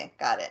 okay,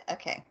 got it.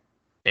 Okay.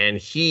 And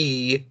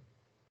he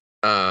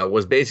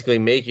was basically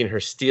making her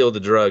steal the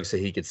drugs so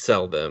he could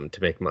sell them to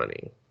make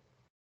money.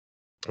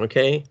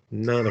 Okay,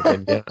 not a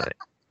good guy.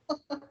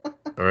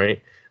 All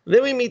right.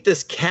 Then we meet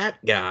this cat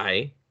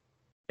guy,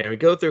 and we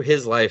go through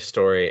his life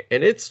story,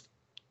 and it's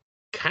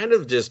kind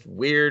of just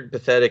weird,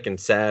 pathetic, and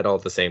sad all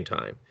at the same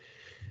time.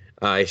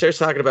 He starts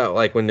talking about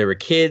like when they were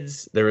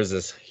kids, there was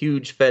this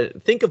huge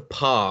think of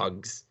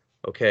Pogs,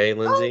 okay,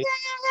 Lindsay?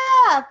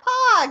 Oh, yeah,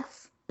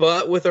 Pogs.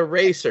 But with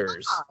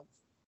erasers.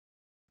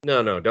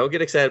 No, don't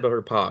get excited about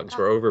her Pogs.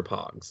 We're over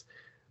Pogs.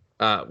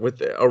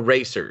 With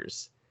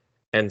erasers.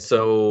 And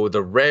so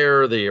the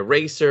rarer the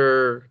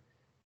eraser,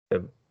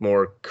 the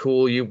more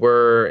cool you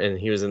were. And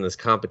he was in this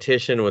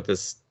competition with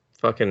this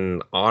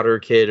fucking otter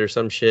kid or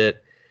some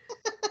shit.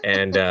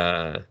 And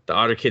the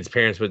otter kid's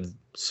parents would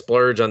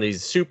splurge on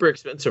these super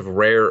expensive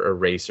rare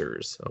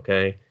erasers.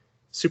 Okay?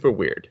 Super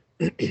weird.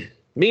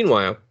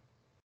 Meanwhile,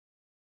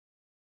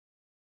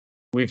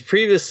 we've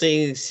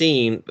previously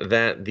seen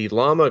that the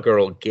llama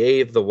girl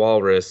gave the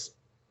walrus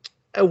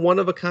a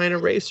one-of-a-kind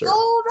eraser.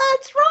 Oh,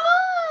 that's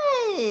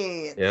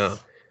right. Yeah.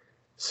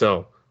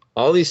 So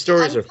all these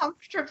stories are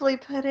comfortably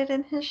put it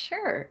in his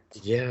shirt.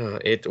 Yeah.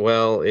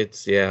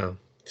 Yeah.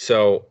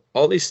 So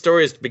all these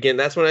stories begin.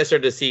 That's when I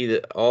started to see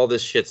that all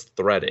this shit's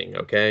threading.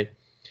 Okay.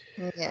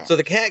 Yeah. So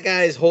the cat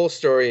guy's whole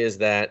story is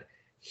that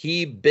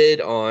he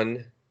bid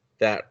on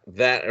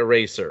that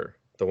eraser,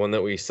 the one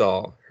that we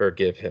saw her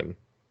give him,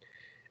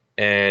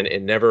 and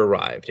it never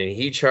arrived. And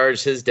he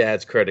charged his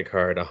dad's credit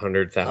card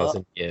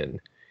 100,000 yen,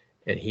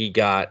 and he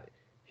got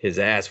his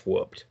ass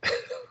whooped,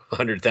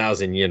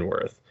 100,000 yen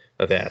worth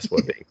of ass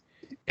whooping,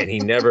 and he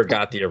never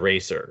got the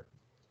eraser.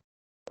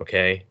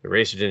 Okay, the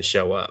eraser didn't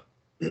show up.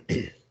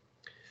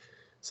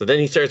 So then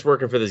he starts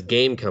working for this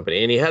game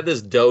company, and he had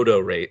this Dodo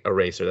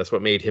eraser. That's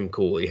what made him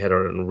cool. He had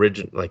an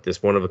original, like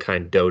this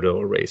one-of-a-kind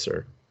Dodo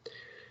eraser.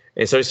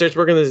 And so he starts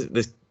working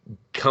this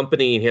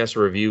company, and he has to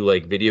review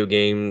like video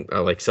game,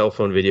 like cell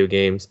phone video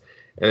games.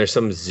 And there's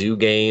some zoo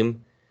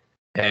game,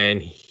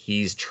 and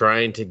he's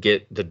trying to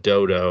get the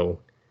Dodo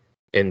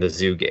in the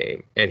zoo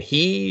game. And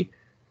he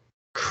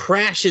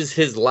crashes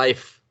his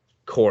life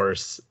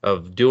course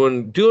of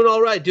doing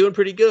all right, doing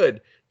pretty good,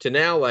 to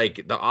now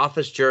like the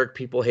office jerk.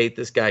 People hate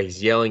this guy.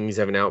 He's yelling. He's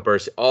having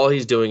outbursts. All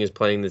he's doing is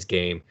playing this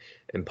game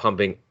and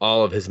pumping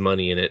all of his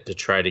money in it to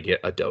try to get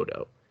a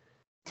Dodo.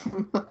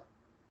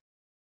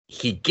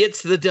 He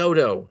gets the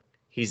Dodo.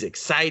 He's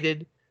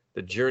excited.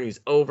 The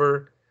journey's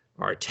over.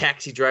 Our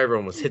taxi driver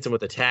almost hits him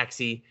with a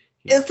taxi.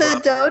 Is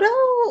the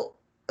Dodo?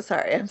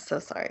 Sorry, I'm so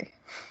sorry.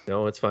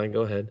 No, it's fine.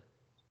 Go ahead.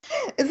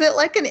 Is it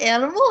like an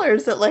animal, or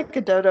is it like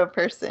a dodo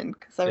person?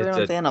 Because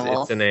everyone's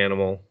animals. It's an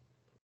animal.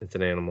 It's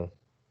an animal.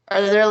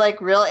 Are there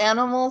like real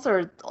animals,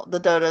 or the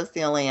dodo's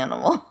the only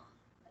animal?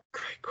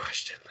 Great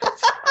question.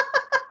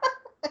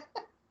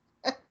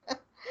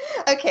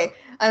 Okay,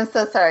 I'm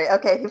so sorry.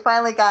 Okay, he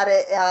finally got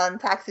it, and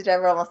taxi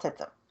driver almost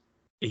hits him.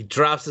 He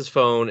drops his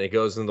phone. It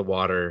goes in the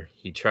water.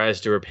 He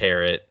tries to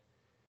repair it.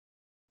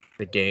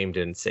 The game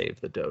didn't save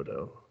the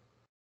Dodo.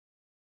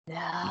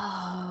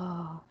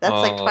 No. That's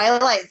like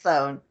Twilight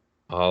Zone.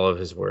 All of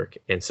his work.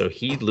 And so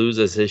he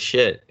loses his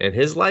shit. And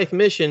his life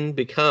mission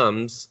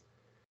becomes...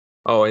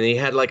 Oh, and he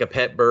had like a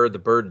pet bird. The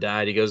bird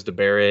died. He goes to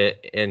bury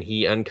it. And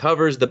he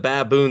uncovers the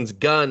baboon's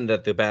gun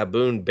that the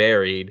baboon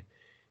buried.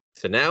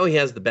 So now he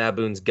has the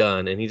baboon's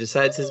gun. And he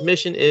decides his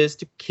mission is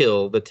to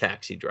kill the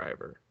taxi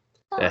driver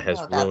that has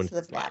ruined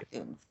his life.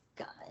 Baboon's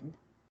gun.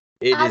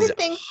 It is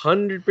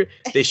 100%.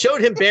 They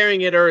showed him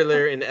burying it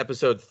earlier in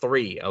episode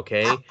 3,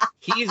 okay?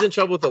 He's in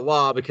trouble with the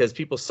law because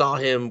people saw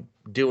him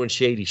doing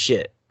shady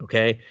shit,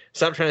 okay?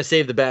 Stop trying to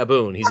save the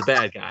baboon. He's a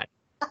bad guy.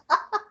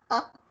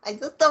 I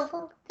just don't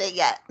believe it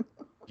yet.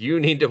 You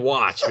need to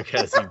watch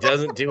because he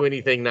doesn't do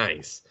anything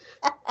nice.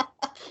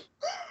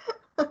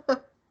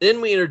 Then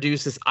we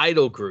introduce this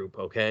idol group,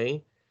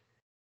 okay?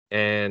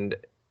 And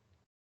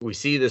we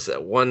see these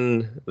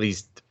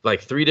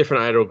like 3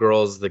 different idol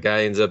girls. The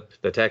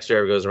taxi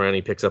driver goes around,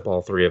 he picks up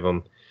all 3 of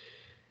them.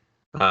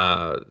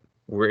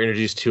 We're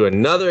introduced to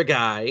another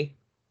guy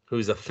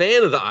who's a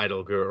fan of the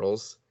idol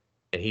girls,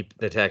 and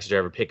the taxi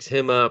driver picks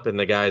him up, and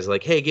the guy's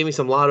like, "Hey, give me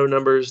some lotto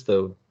numbers."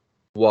 The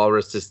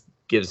walrus just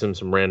gives him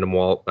some random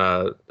some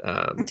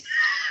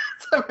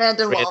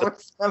random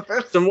walrus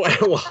numbers.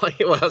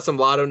 Some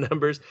lotto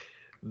numbers.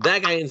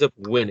 That guy ends up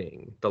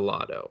winning the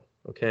lotto.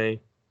 Okay.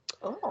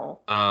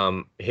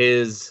 Oh.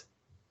 His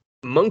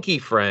monkey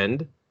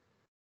friend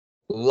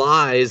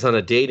lies on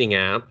a dating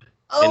app.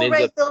 Oh,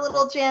 right, the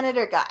little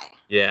janitor guy.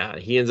 Yeah,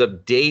 he ends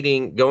up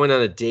going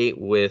on a date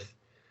with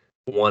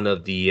one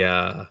of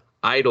the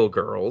idol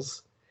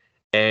girls,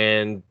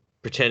 and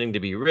pretending to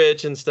be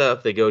rich and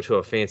stuff. They go to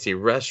a fancy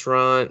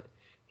restaurant.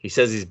 He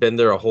says he's been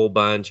there a whole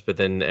bunch, but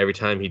then every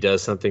time he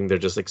does something, they're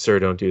just like, "Sir,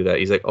 don't do that."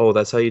 He's like, "Oh,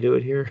 that's how you do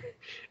it here?"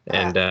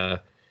 Yeah. And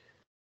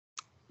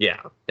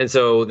yeah. And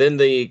so then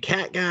the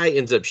cat guy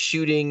ends up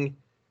shooting,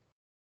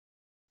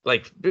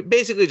 like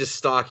basically just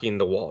stalking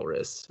the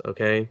walrus.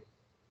 Okay.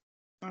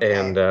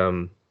 And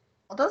well,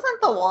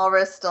 doesn't the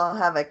walrus still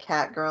have a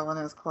cat girl in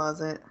his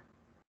closet?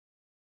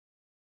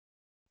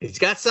 He's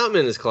got something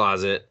in his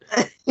closet.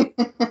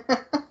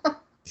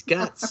 He's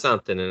got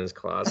something in his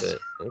closet.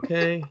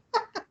 Okay.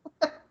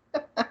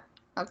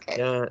 Okay.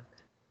 Got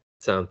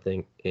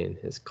something in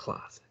his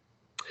closet.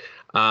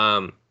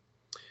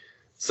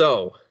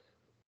 So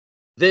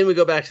then we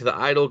go back to the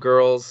idol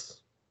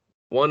girls.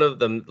 One of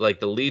them, like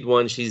the lead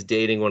one, she's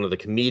dating one of the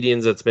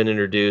comedians that's been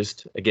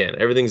introduced. Again,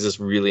 everything's just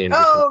really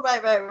interesting. Oh,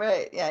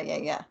 right.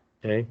 Yeah.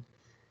 Okay.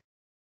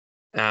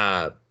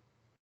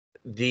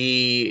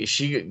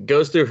 She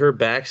goes through her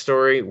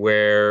backstory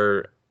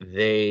where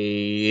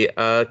they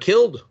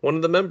killed one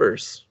of the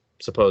members,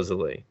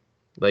 supposedly.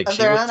 Like of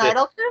their own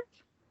idol group?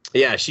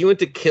 Yeah, she went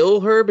to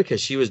kill her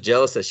because she was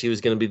jealous that she was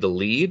going to be the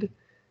lead,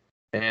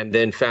 and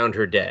then found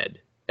her dead.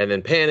 And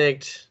then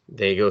panicked.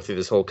 They go through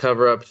this whole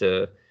cover-up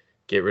to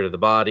get rid of the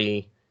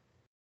body.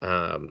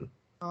 Oh,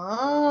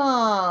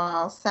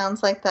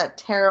 sounds like that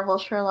terrible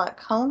Sherlock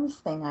Holmes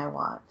thing I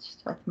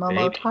watched with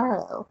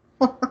Momotaro.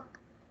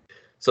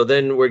 So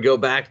then we go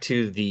back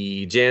to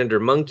the janitor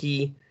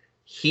monkey.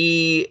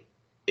 He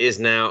is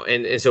now,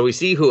 and so we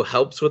see who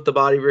helps with the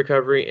body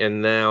recovery,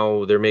 and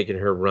now they're making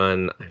her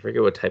run. I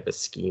forget what type of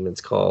scheme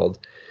it's called.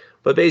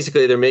 But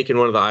basically, they're making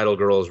one of the idol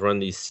girls run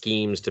these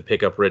schemes to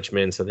pick up rich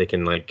men so they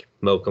can like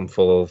milk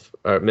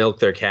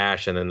their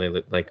cash, and then they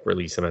like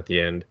release them at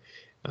the end,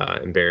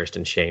 embarrassed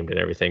and shamed and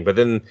everything. But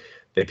then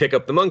They pick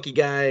up the monkey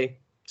guy,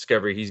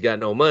 discover he's got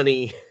no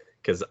money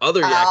because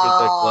other Oh.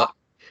 Yakuza,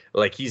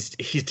 like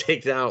he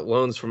takes out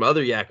loans from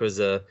other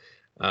Yakuza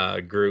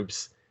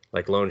groups,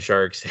 like loan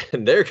sharks,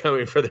 and they're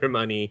coming for their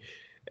money.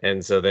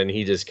 And so then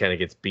he just kind of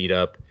gets beat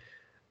up.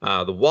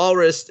 The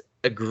walrus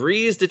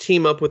agrees to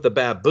team up with the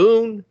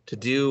baboon to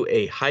do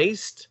a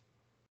heist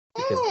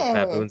because the Hey.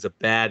 baboon's a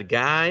bad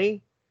guy,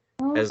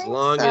 I as think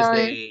long so. as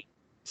they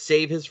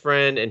save his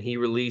friend and he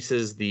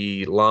releases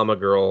the llama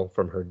girl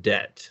from her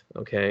debt.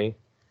 Okay.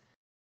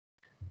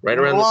 Right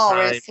around this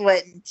Walrus time.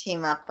 wouldn't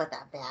team up with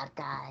a bad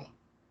guy.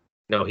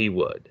 No, he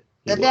would.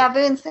 The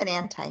baboon's an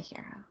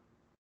anti-hero.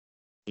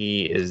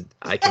 He is.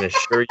 I can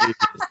assure you, he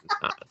is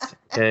not.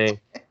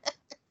 Okay.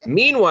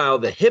 Meanwhile,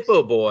 the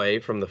hippo boy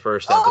from the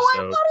first episode. Oh,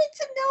 I wanted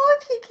to know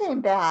if he came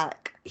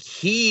back.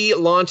 He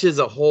launches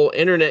a whole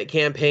internet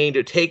campaign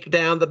to take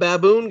down the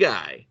baboon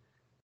guy.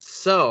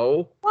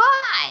 So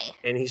why?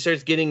 And he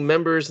starts getting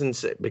members and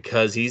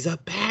because he's a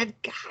bad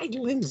guy,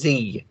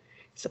 Lindsay.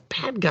 He's a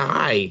bad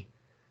guy.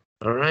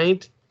 All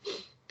right.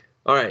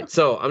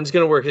 So I'm just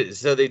gonna work it.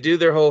 So they do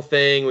their whole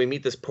thing. We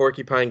meet this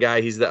porcupine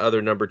guy. He's the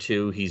other number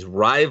 2. He's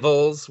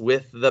rivals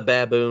with the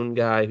baboon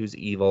guy who's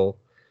evil.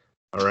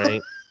 All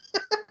right.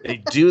 They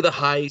do the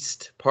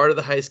heist. Part of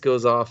the heist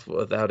goes off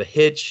without a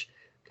hitch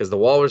because the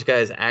walrus guy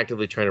is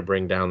actively trying to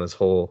bring down this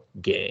whole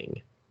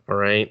gang. All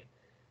right.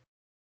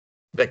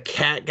 The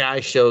cat guy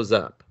shows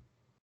up.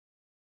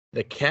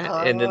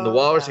 And then the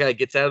walrus guy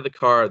gets out of the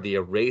car. The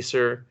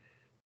eraser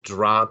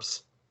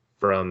drops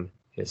from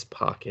his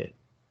pocket.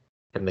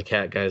 And the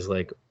cat guy's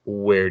like,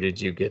 where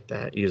did you get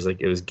that? He was like,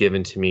 it was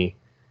given to me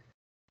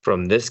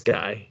from this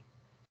guy.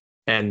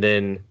 And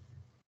then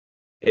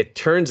it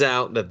turns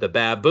out that the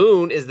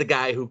baboon is the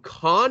guy who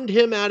conned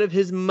him out of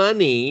his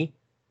money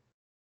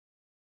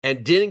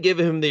and didn't give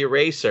him the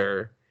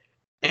eraser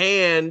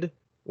and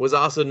was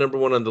also number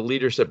 1 on the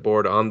leadership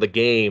board on the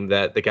game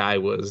that the guy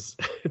was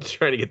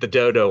trying to get the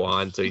dodo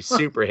on. So he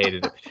super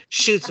hated it.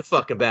 Shoots the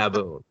fucking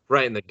baboon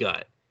right in the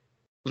gut.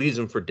 Leaves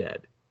him for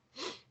dead.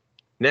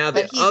 Now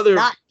but he's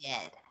not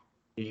dead.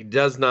 He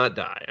does not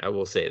die. I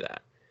will say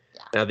that.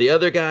 Yeah. Now the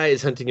other guy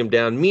is hunting him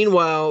down.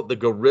 Meanwhile, the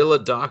gorilla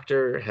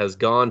doctor has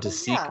gone to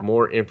seek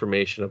more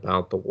information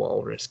about the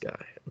walrus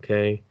guy.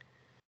 Okay.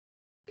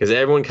 Because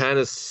everyone kind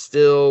of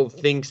still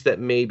thinks that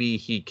maybe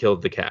he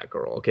killed the cat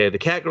girl. Okay. The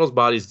cat girl's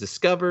body's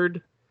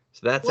discovered.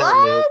 So that's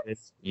how it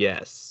is.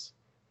 Yes.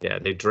 Yeah.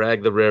 They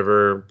drag the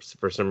river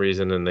for some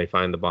reason and they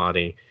find the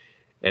body.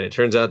 And it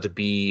turns out to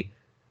be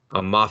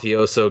a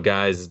mafioso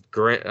guy's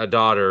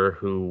daughter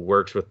who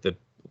works with the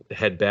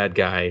head bad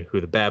guy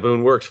who the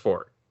baboon works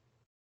for.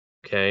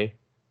 Okay.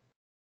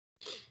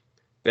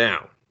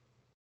 Now,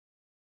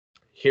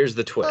 here's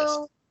the twist.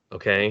 So,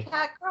 okay. The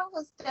cat girl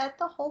was dead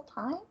the whole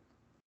time?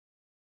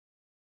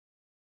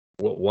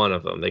 Well, one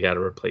of them. They got a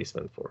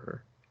replacement for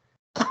her.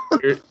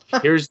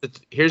 Here's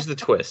the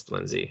twist,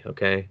 Lindsay.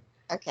 Okay.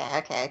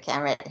 Okay.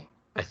 I'm ready.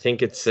 I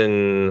think it's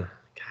in.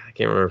 God, I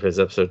can't remember if it's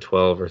episode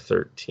 12 or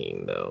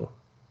 13 though.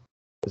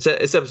 It's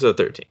episode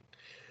 13.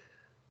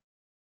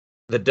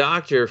 The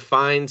doctor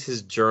finds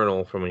his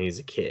journal from when he's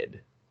a kid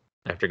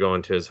after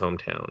going to his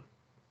hometown.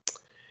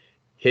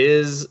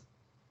 His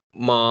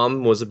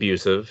mom was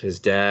abusive. His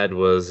dad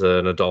was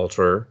an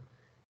adulterer.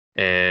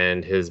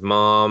 And his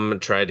mom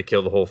tried to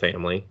kill the whole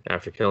family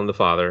after killing the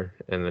father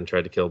and then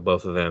tried to kill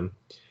both of them.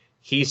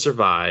 He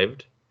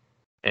survived.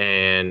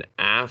 And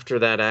after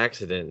that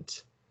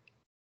accident,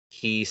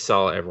 he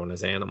saw everyone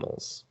as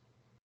animals.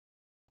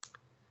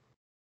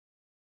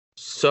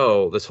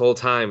 So this whole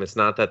time, it's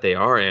not that they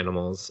are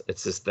animals.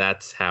 It's just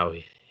that's how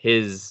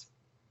his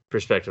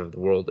perspective of the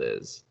world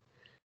is.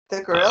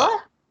 The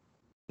gorilla?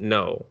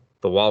 No,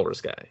 the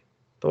walrus guy.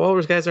 The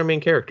walrus guy's our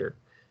main character.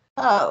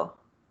 Oh.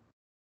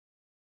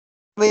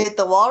 Wait,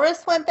 the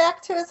walrus went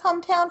back to his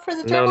hometown for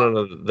the journal?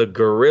 No. The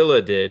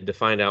gorilla did to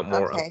find out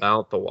more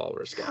about the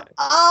walrus guy.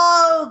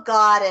 Oh,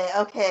 got it.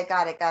 Okay,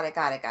 got it.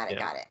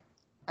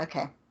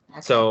 Okay.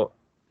 So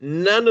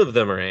none of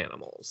them are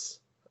animals.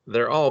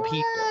 They're all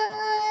people.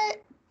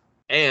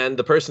 And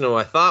the person who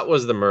I thought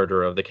was the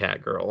murderer of the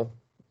cat girl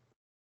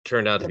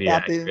turned out to be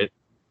accurate.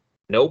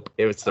 Nope,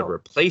 it was the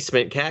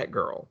replacement cat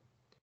girl.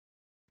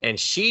 And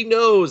she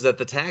knows that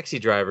the taxi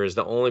driver is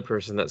the only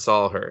person that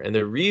saw her. And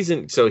the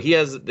reason,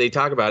 they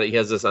talk about it, he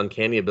has this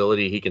uncanny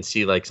ability. He can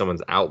see like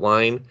someone's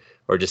outline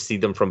or just see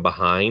them from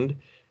behind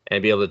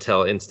and be able to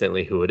tell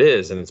instantly who it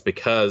is. And it's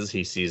because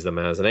he sees them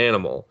as an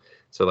animal.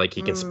 So like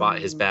he can spot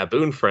his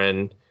baboon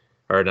friend,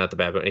 or not the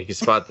baboon, he can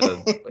spot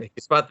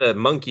the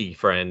monkey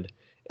friend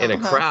in a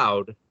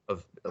crowd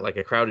of like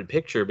a crowded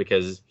picture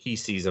because he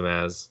sees him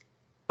as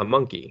a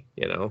monkey,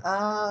 you know?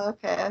 Oh,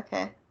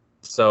 okay.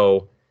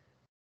 So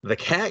the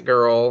cat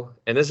girl,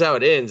 and this is how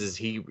it ends, is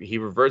he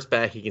reverts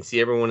back. He can see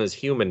everyone as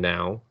human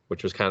now,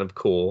 which was kind of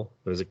cool.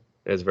 It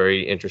was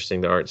very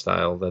interesting, the art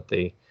style that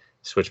they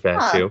switched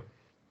back to.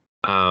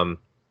 And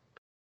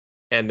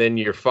then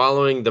you're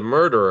following the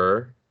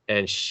murderer,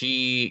 and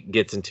she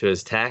gets into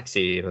his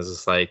taxi, and it's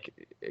just like,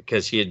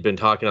 because she had been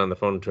talking on the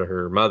phone to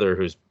her mother,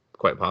 who's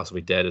quite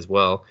possibly dead as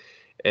well.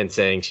 and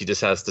saying she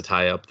just has to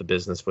tie up the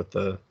business with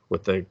the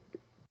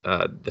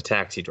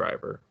taxi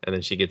driver, and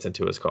then she gets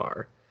into his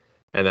car,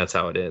 and that's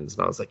how it ends.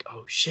 And I was like,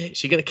 oh shit,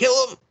 she gonna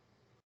kill him?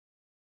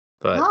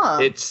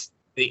 But it's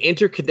the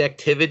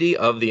interconnectivity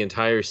of the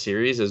entire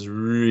series is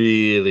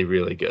really,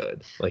 really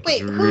good. Like,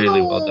 it's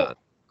really well done.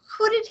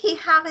 Who did he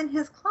have in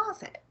his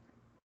closet?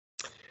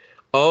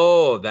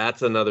 Oh,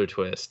 that's another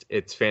twist.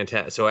 It's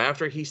fantastic. So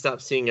after he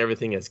stops seeing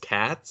everything as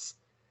cats,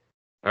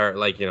 or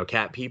like,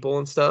 cat people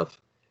and stuff,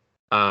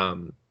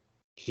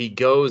 he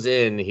goes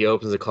in, he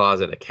opens a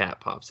closet, a cat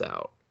pops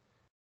out.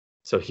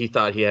 So he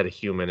thought he had a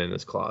human in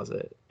his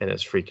closet, and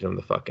it's freaking him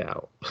the fuck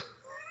out.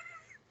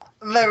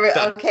 But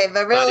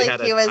really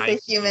he was a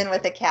human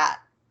with a cat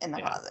in the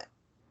closet.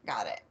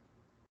 Got it.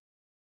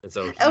 And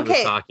so he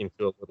was talking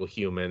to a little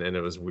human, and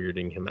it was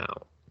weirding him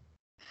out.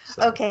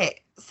 So.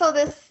 Okay, so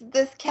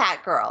this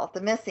cat girl,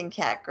 the missing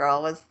cat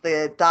girl, was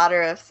the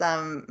daughter of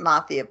some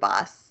mafia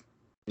boss.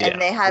 And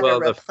they had a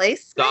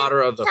replacement. The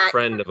daughter of the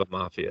friend of a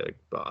mafia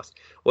boss.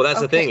 Well,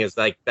 that's the thing, is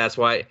like, that's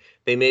why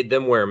they made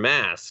them wear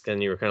masks,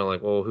 and you were kind of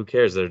like, well, who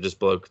cares? They're just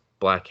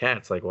black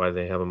cats. Like, why do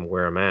they have them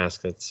wear a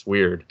mask? That's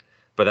weird.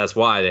 But that's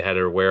why they had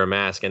her wear a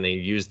mask, and they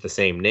used the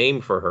same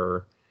name for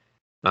her,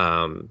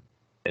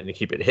 and to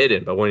keep it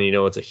hidden. But when you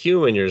know it's a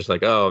human, you're just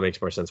like, oh, it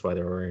makes more sense why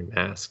they're wearing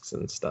masks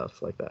and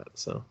stuff like that.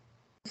 So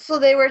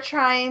they were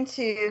trying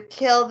to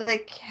kill the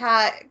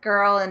cat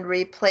girl and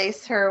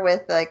replace her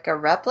with like a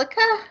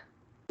replica?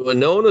 Well,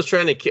 no one was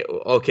trying to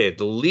kill. Okay,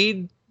 the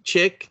lead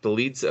chick,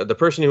 the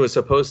person who was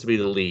supposed to be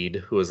the lead,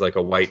 who was like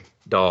a white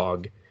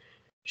dog,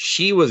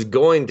 she was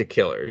going to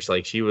kill her.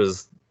 Like, she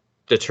was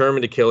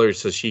determined to kill her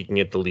so she can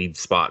get the lead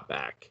spot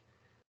back.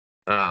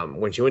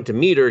 When she went to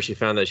meet her, she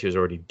found that she was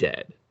already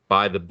dead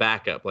by the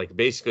backup. Like,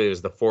 basically, it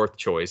was the fourth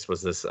choice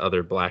was this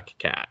other black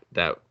cat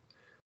that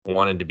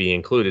wanted to be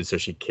included, so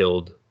she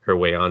killed her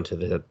way onto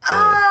the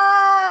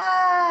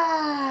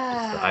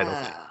idol.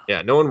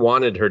 Yeah, no one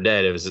wanted her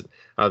dead. It was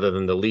other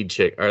than the lead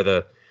chick, or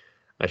the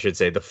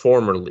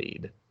former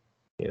lead,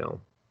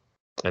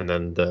 and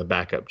then the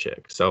backup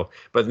chick. So,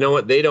 but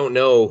they don't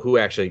know who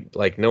actually,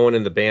 like, no one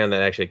in the band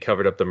that actually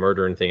covered up the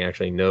murder and thing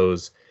actually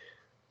knows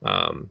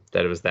that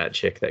it was that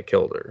chick that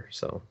killed her.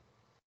 So,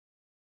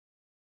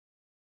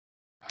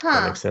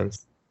 that makes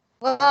sense.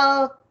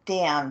 Well,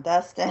 damn,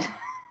 Dustin.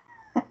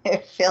 I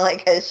feel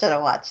like I should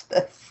have watched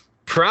this.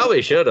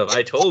 Probably should have.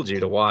 I told you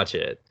to watch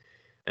it.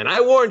 And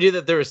I warned you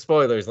that there were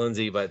spoilers,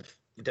 Lindsay, but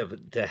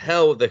to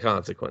hell with the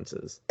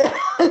consequences.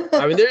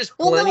 I mean, there's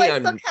plenty. I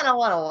still kind of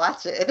want to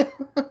watch it.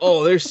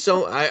 Oh, there's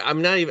so...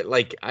 I'm not even...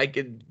 Like, I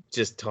could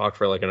just talk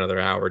for like another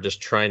hour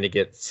just trying to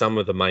get some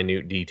of the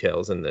minute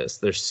details in this.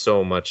 There's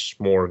so much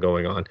more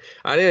going on.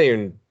 I didn't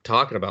even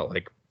talking about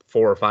like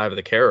 4 or 5 of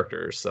the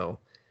characters, so...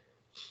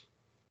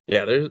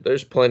 Yeah,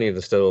 there's plenty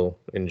to still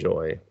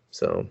enjoy,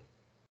 so...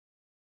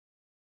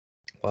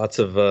 Lots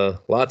of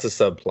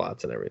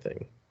subplots and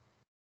everything.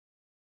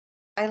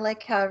 I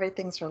like how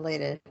everything's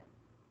related.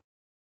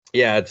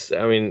 Yeah,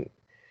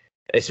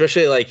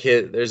 especially like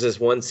there's this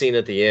one scene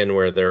at the end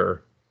where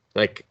they're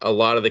like, a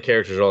lot of the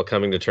characters are all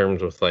coming to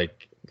terms with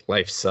like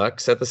life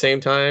sucks at the same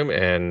time,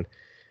 and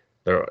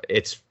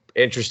it's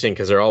interesting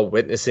because they're all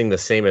witnessing the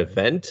same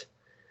event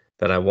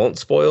that I won't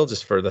spoil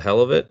just for the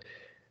hell of it,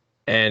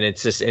 and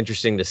it's just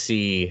interesting to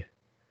see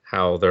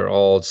how they're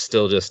all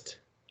still just,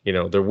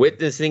 they're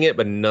witnessing it,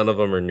 but none of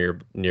them are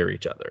near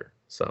each other.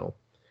 So,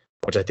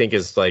 which I think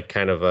is like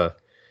kind of a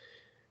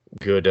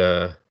good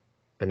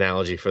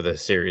analogy for the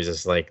series.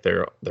 Is like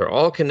they're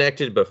all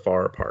connected but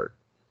far apart.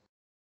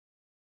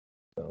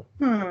 So.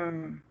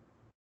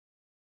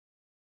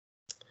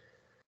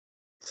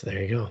 So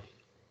there you go.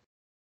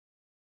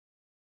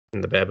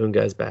 And the baboon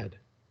guy's bad,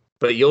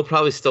 but you'll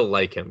probably still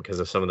like him because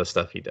of some of the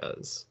stuff he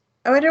does.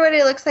 I wonder what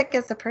he looks like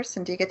as a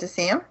person. Do you get to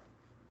see him?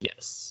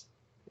 Yes,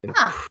 in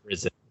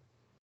prison.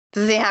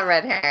 Does he have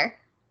red hair?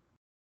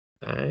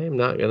 I'm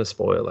not going to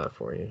spoil that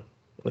for you.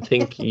 I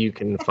think you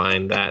can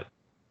find that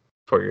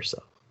for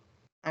yourself.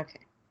 Okay.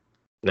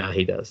 No,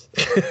 he does.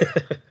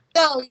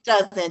 No, he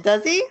doesn't.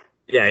 Does he?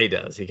 Yeah, he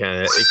does. It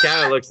kind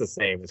of looks the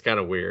same. It's kind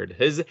of weird.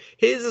 His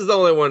is the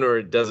only one where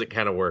it doesn't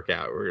kind of work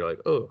out. Where you're like,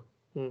 oh,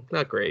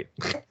 not great.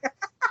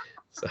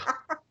 So.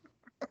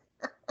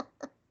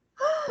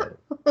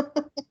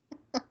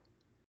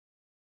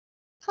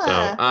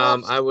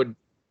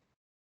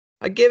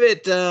 I'd give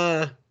it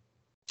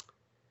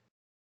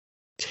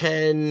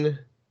 10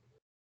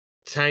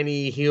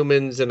 tiny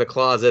humans in a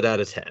closet out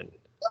of 10.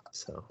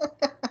 So.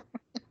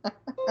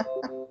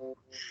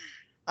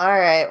 All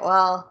right.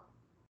 Well,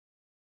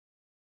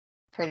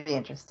 pretty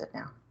interested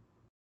now.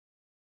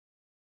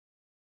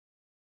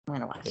 I'm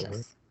gonna watch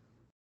this.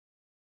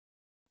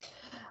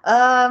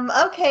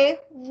 Okay.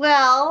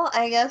 Well,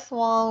 I guess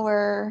while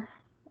we're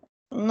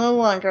no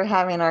longer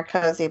having our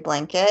cozy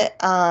blanket,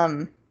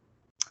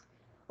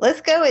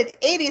 let's go with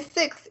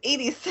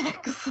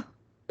 8686.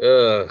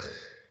 Ugh.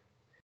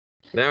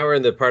 Now we're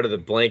in the part of the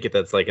blanket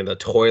that's like in the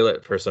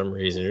toilet for some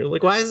reason. You're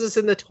like, why is this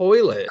in the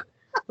toilet?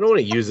 I don't want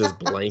to use this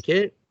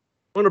blanket.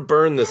 I want to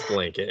burn this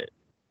blanket.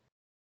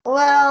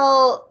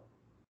 Well,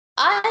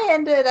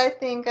 I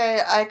think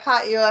I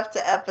caught you up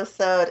to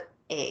episode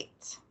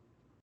 8.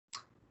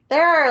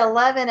 There are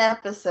 11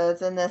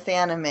 episodes in this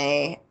anime,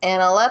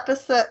 and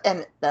episode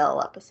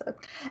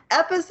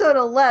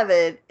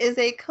 11 is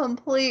a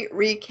complete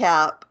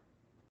recap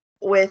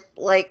with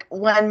like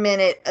 1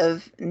 minute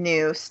of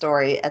new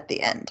story at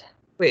the end.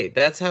 Wait,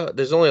 that's how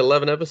there's only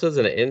 11 episodes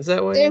and it ends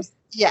that way?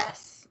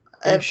 Yes.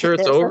 Are you sure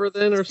it's over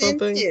then or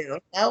something? 2.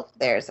 Nope,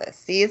 there's a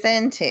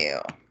season 2.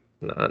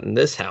 Not in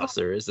this house,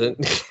 there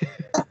isn't.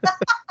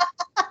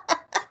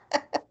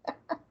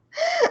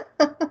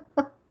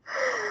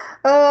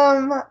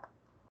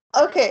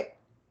 Okay.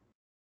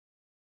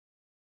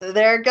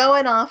 They're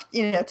going off,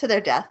 to their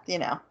death,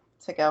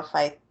 to go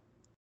fight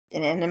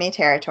in enemy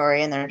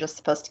territory, and they're just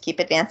supposed to keep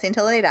advancing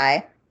until they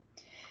die.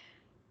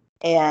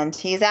 And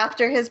he's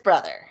after his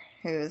brother,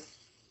 who's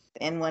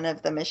in one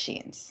of the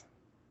machines.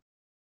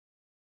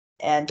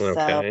 And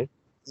so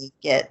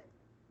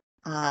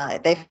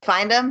they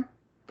find him.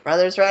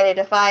 Brother's ready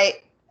to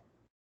fight.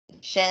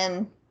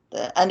 Shin,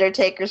 the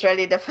Undertaker's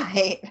ready to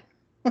fight.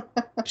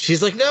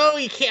 She's like, no,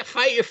 you can't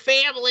fight your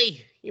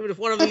family, even if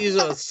one of them is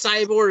a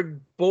cyborg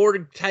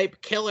Borg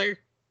type killer.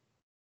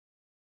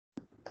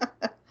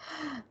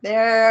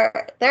 They're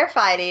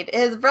fighting.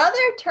 His brother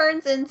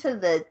turns into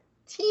the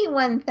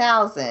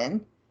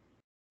T-1000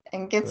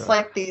 and gets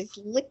like these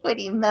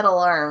liquidy metal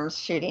arms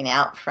shooting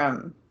out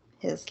from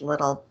his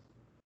little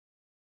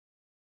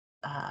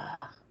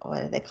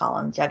what do they call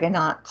them?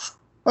 Juggernauts.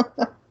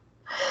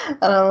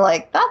 And I'm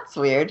like, that's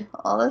weird.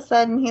 All of a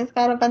sudden, he's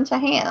got a bunch of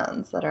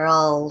hands that are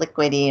all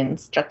liquidy and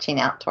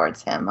stretching out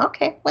towards him.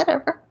 Okay,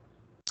 whatever.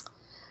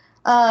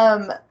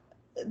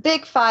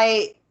 Big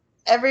fight.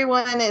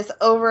 Everyone is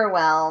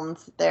overwhelmed.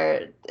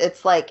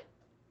 It's like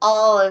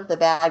all of the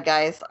bad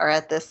guys are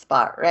at this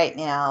spot right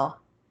now.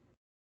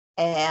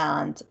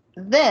 And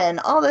then,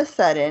 all of a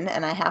sudden,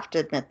 and I have to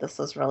admit this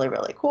was really,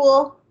 really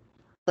cool,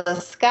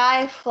 the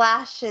sky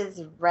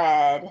flashes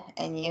red,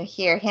 and you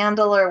hear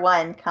Handler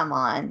 1 come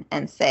on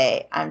and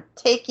say, I'm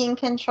taking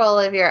control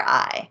of your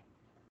eye.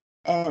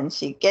 And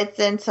she gets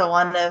into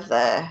one of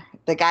the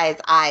guy's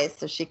eyes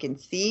so she can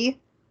see.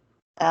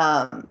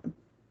 And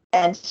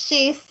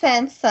she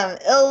sends some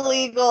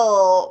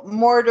illegal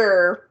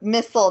mortar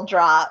missile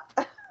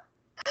drop.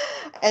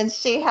 And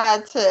she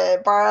had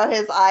to borrow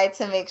his eye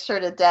to make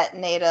sure to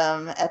detonate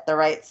him at the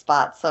right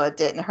spot so it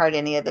didn't hurt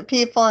any of the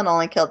people and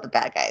only killed the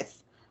bad guys.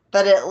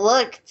 But it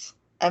looked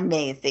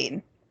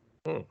amazing.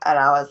 And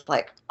I was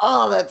like,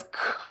 oh, that's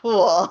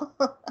cool.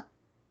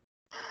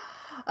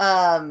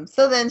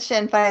 So then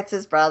Shin fights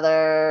his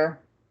brother.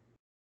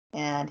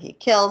 And he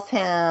kills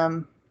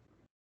him.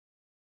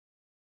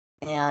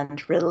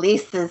 And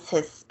releases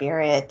his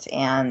spirit.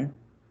 And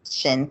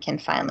Shin can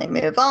finally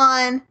move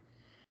on.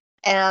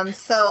 And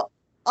so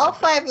all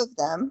 5 of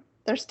them,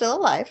 they're still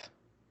alive.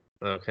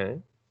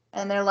 Okay.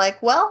 And they're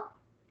like, well,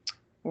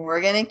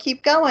 we're going to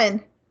keep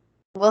going.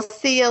 We'll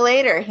see you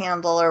later,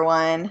 Handler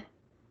 1.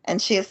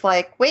 And she's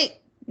like, wait,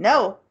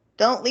 no,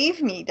 don't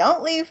leave me.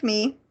 Don't leave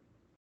me.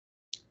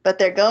 But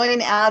they're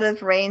going out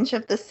of range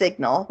of the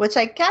signal, which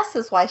I guess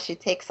is why she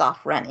takes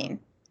off running,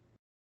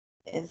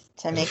 is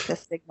to make the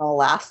signal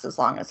last as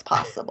long as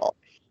possible.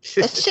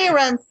 But she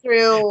runs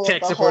through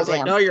Tech the whole support's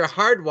like, damn no, you're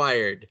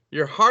hardwired.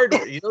 You're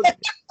hardwired. You don't...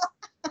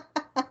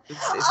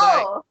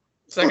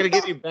 it's not going to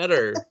get you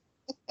better.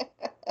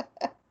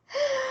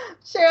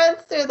 She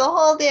runs through the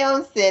whole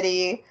damn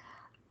city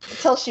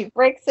until she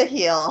breaks a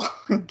heel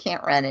and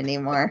can't run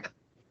anymore.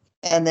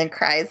 And then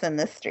cries in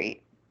the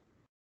street.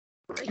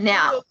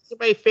 Now, those are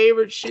my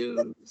favorite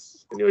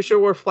shoes. I sure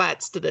wore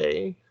flats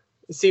today.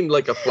 It seemed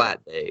like a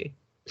flat day.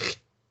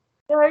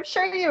 I'm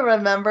sure you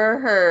remember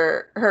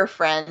her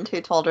friend who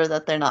told her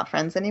that they're not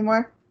friends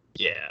anymore.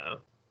 Yeah.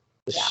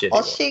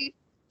 Well, she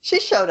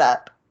showed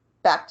up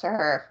back to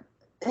her.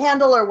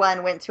 Handler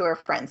 1 went to her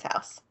friend's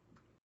house.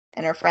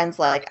 And her friend's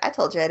like, I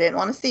told you I didn't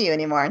want to see you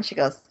anymore. And she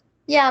goes,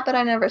 yeah, but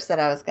I never said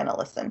I was going to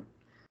listen.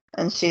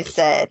 And she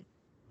said,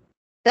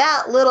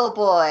 that little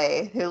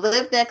boy who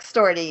lived next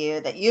door to you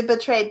that you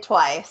betrayed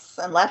twice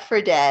and left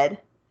for dead,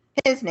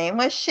 his name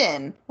was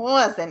Shin,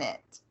 wasn't it?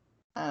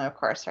 And of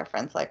course her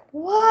friend's like,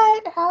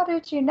 what? How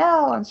did you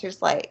know? And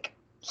she's like,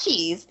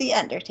 he's the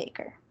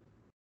Undertaker.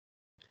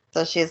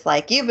 So she's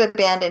like, you've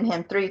abandoned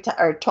him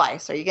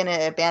twice. Are you going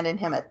to abandon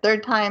him a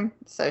third time?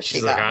 So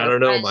she's like, I don't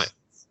know. My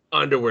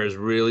underwear is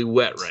really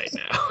wet right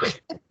now.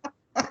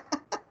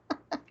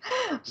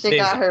 She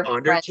got her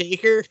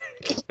Undertaker.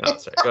 Oh,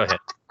 sorry. Go ahead.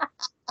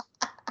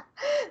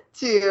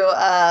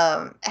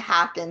 To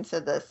hack into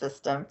the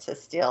system to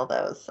steal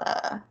those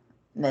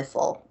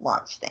missile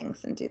launch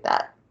things and do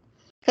that.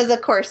 Because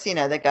of course,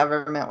 the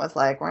government was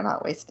like, we're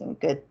not wasting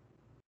good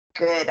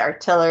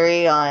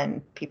artillery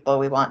on people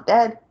we want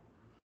dead.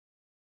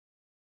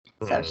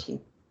 So she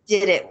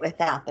did it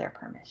without their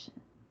permission.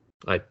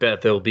 I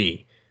bet there'll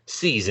be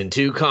season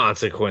 2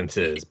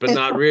 consequences, but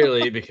not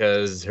really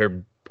because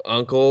her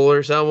uncle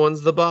or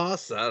someone's the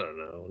boss. I don't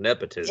know.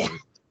 Nepotism.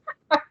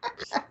 Yeah.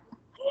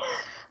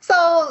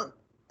 So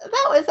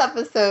that was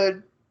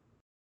episode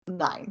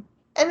 9.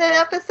 And then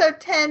episode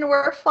 10,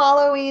 we're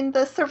following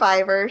the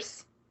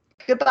survivors.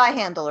 Goodbye,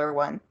 Handler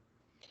 1.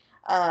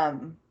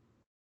 And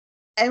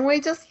we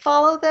just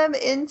follow them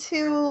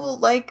into,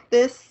 like,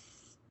 this,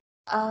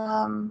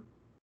 I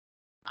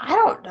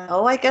don't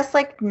know, I guess,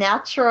 like,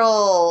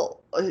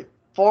 natural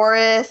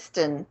forest,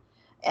 and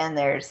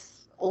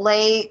there's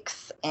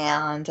lakes,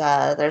 and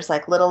there's,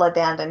 like, little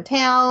abandoned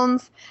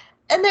towns.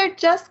 And they're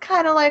just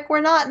kind of like,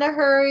 we're not in a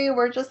hurry.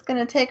 We're just going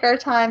to take our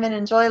time and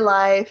enjoy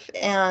life.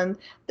 And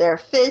they're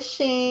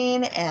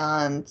fishing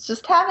and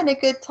just having a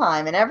good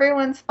time. And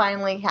everyone's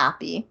finally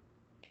happy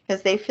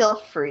because they feel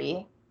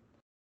free.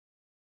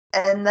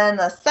 And then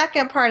the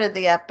second part of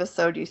the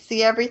episode, you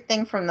see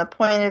everything from the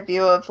point of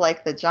view of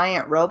like the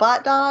giant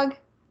robot dog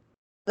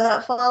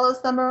that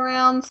follows them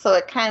around. So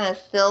it kind of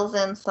fills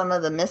in some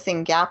of the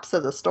missing gaps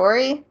of the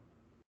story.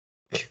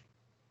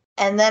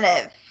 And then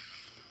it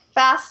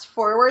fast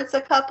forwards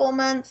a couple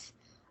months,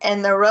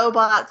 and the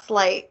robot's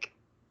like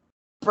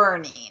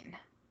burning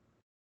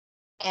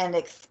and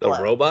explodes.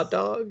 The robot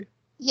dog?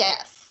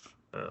 Yes.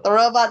 Oh. The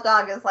robot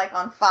dog is like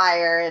on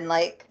fire, and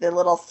like the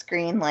little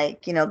screen,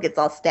 like, you know, gets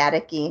all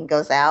staticky and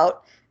goes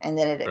out, and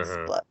then it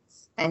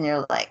explodes. And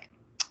you're like,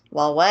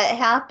 well, what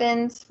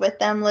happens with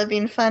them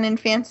living fun and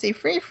fancy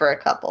free for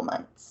a couple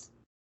months?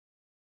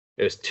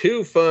 It was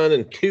too fun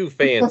and too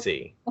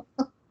fancy.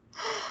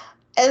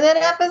 And then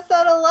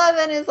episode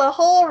 11 is a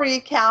whole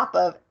recap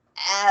of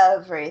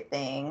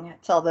everything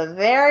till the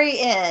very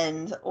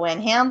end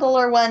when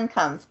Handler 1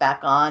 comes back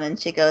on and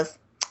she goes,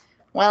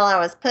 well, I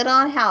was put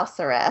on house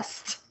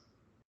arrest.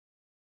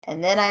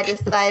 And then I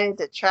decided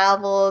to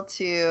travel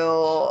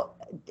to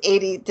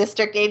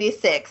District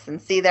 86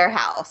 and see their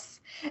house.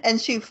 And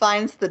she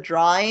finds the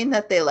drawing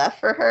that they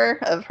left for her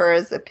of her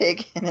as a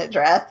pig in a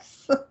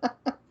dress.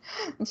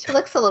 And she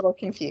looks a little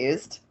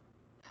confused.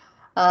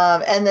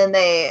 And then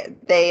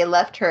they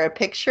left her a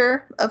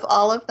picture of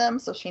all of them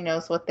so she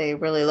knows what they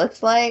really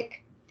looked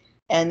like.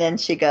 And then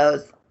she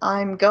goes,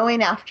 I'm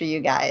going after you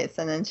guys.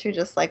 And then she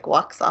just like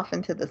walks off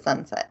into the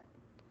sunset.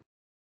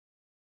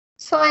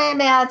 So I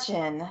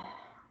imagine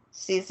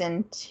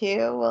season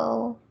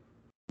 2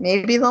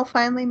 maybe they'll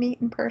finally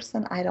meet in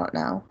person. I don't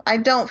know. I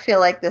don't feel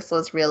like this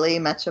was really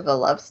much of a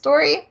love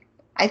story.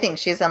 I think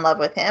she's in love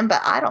with him,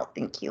 but I don't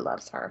think he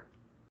loves her.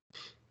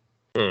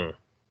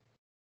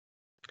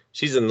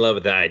 She's in love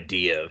with the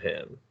idea of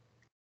him.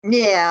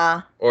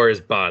 Yeah. Or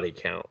his body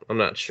count. I'm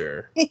not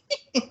sure.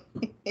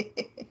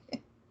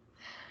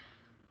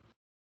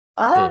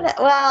 I don't know.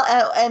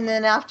 Well, and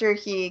then after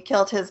he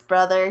killed his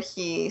brother,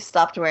 he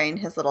stopped wearing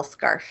his little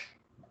scarf.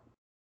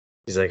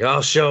 He's like,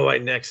 I'll show my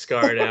neck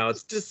scar now.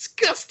 It's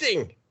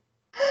disgusting.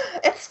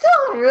 It's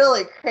still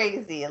really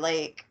crazy.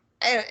 Like,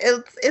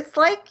 it's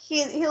like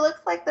he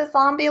looks like the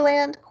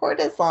Zombieland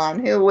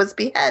courtesan who was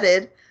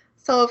beheaded.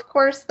 So, of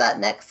course, that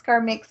neck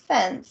scar makes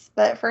sense.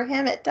 But for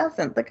him, it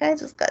doesn't. The guy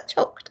just got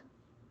choked.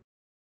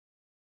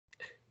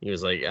 He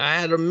was like, I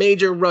had a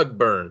major rug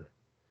burn,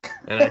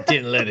 and I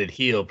didn't let it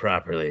heal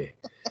properly.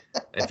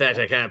 In fact,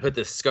 I kind of put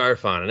this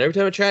scarf on, and every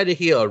time I tried to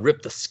heal, I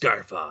ripped the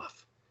scarf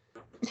off.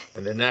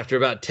 And then after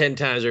about 10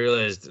 times, I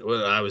realized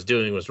what I was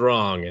doing was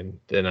wrong, and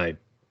then I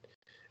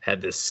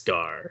had this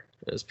scar.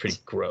 It was pretty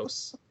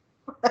gross.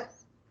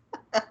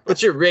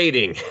 What's your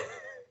rating?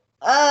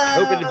 I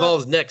hope it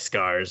involves neck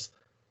scars.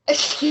 I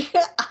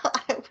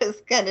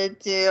was gonna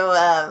do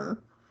I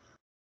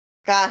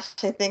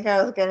think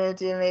I was gonna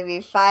do maybe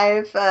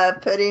 5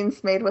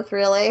 puddings made with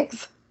real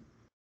eggs.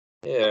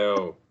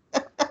 Ew.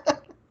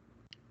 Dustin,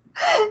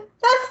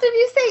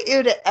 you say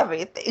ew to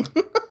everything.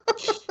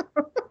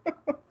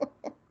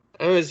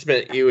 I always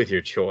meant you with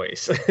your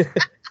choice.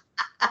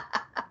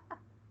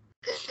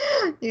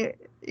 You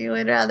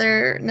would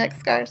rather neck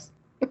scars?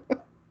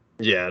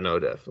 Yeah, no,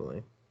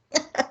 definitely.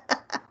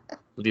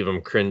 Leave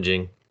them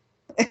cringing.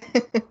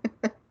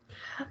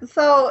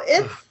 So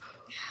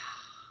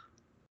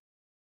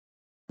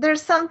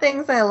there's some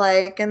things I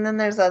like, and then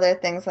there's other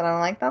things that I'm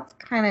like, that's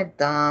kind of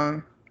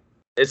dumb.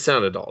 It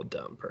sounded all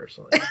dumb,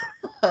 personally.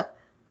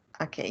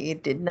 Okay, you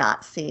did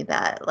not see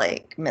that,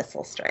 like,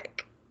 missile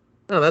strike.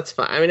 No, that's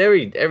fine. I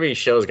mean, every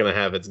show is going to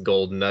have its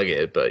gold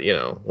nugget, but, you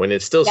know, when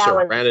it's still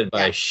surrounded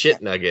by shit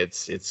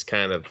nuggets, it's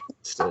kind of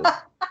still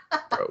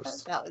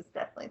gross. That was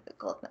definitely the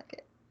gold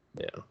nugget.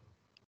 Yeah.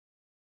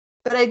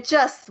 But I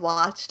just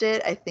watched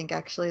it, I think,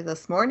 actually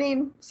this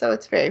morning, so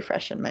it's very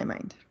fresh in my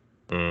mind.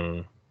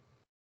 Mm.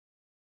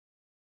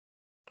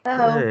 So,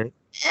 Right.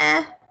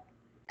 yeah,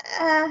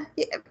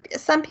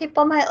 some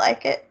people might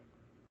like it.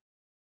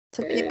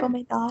 Some people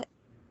may not.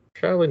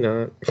 Probably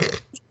not.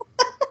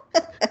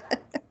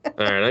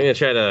 Alright, I'm going to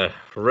try to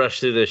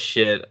rush through this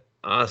shit.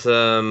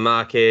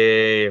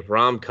 Asamake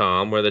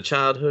rom-com where the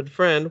childhood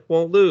friend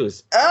won't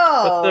lose.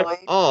 Oh! But they're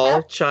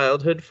all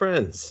childhood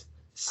friends.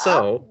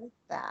 So,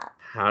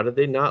 how did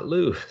they not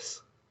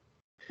lose?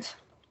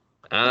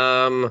 I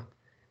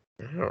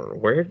don't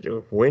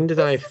know. When did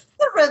I...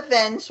 The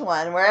revenge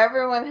one, where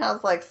everyone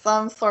has, like,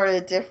 some sort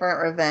of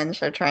different revenge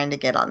they're trying to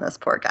get on this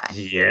poor guy.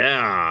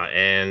 Yeah,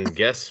 and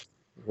guess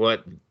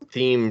what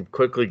theme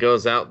quickly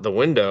goes out the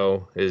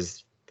window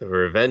is the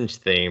revenge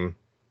theme,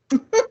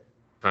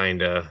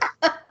 kinda,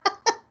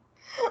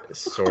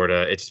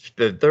 sorta. It's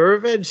the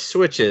revenge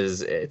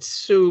switches. It's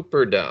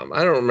super dumb.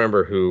 I don't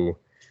remember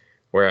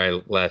where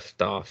I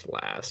left off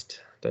last.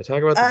 Did I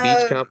talk about the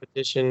beach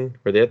competition?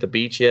 Were they at the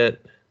beach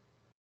yet?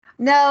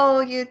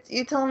 No, you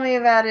told me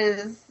about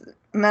his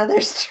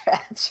mother's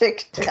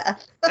tragic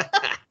death.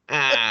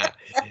 Yeah.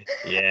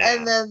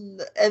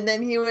 And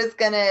then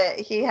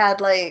he had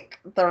like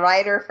the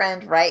writer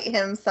friend write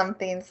him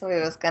something, so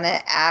he was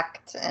gonna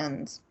act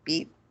and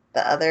beat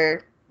the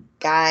other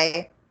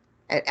guy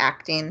at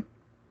acting.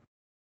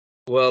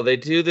 Well, they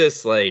do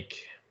this like.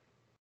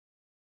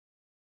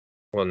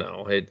 Well,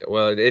 no. It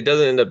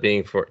doesn't end up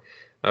being for.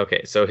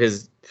 Okay, so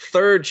his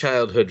third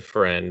childhood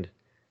friend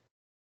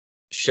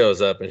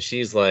shows up, and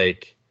she's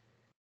like,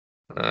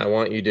 "I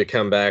want you to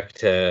come back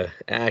to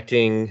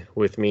acting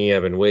with me.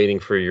 I've been waiting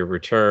for your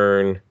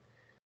return."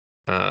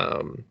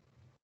 Um,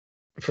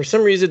 for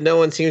some reason, no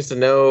one seems to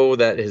know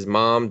that his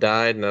mom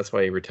died, and that's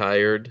why he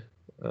retired.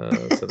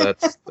 So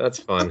that's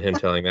fun. Him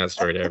telling that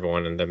story to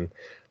everyone, and them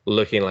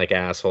looking like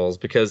assholes,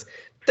 because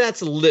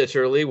that's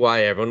literally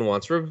why everyone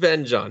wants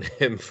revenge on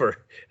him for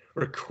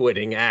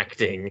quitting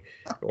acting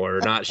or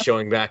not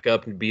showing back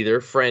up and be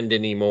their friend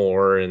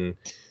anymore. And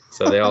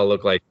so they all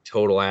look like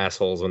total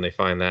assholes when they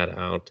find that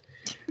out.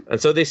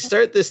 And so they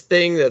start this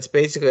thing that's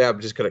basically,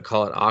 I'm just going to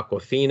call it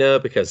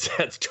Aquafina, because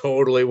that's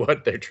totally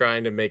what they're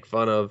trying to make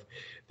fun of.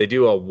 They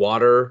do a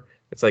water,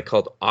 it's like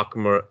called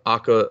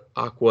Aquamarina,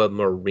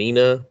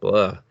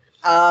 blah.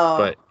 Oh.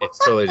 But it's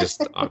totally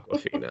just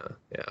Aquafina,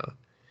 yeah.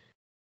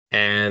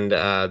 And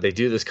they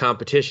do this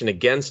competition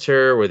against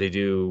her where they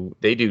do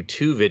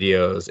 2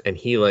 videos, and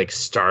he like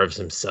starves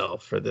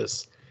himself for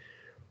this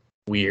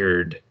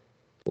weird,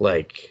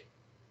 like,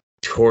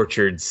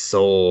 tortured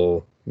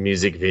soul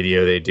music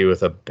video they do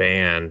with a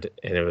band,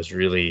 and it was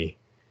really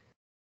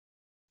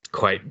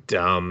quite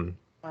dumb.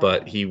 Wow.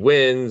 But he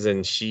wins,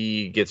 and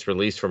she gets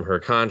released from her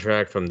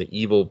contract from the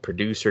evil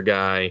producer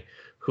guy,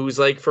 who's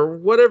like, for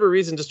whatever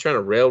reason, just trying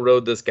to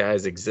railroad this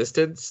guy's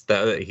existence,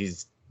 that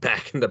he's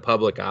back in the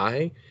public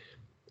eye.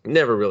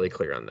 Never really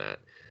clear on that.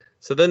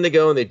 So then they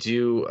go and they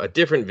do a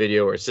different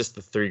video where it's just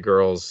the 3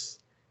 girls,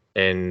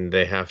 and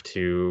they have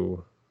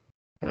to,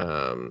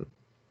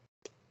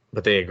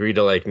 but they agree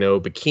to like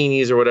no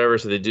bikinis or whatever.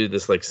 So they do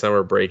this like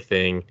summer break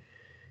thing,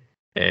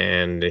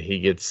 and he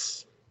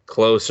gets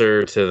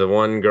closer to the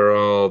one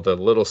girl. The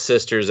little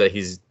sisters that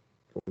he's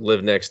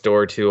lived next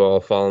door to all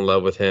fall in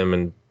love with him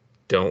and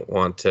don't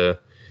want to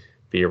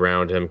be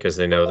around him because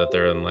they know that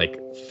they're in like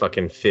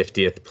fucking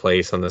 50th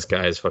place on this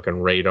guy's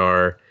fucking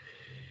radar.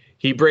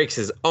 He breaks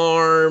his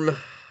arm.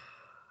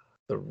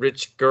 The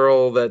rich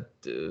girl that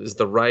is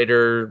the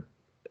writer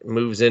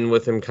moves in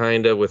with him,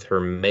 kind of, with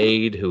her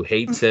maid who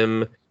hates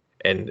him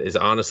and is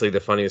honestly the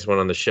funniest one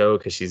on the show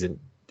because she's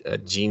a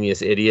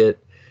genius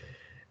idiot.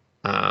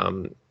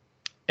 And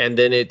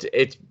then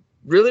it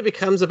really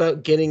becomes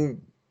about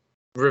getting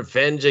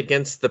revenge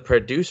against the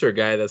producer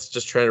guy that's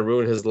just trying to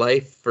ruin his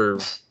life for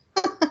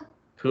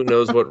who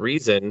knows what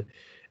reason.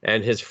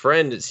 And his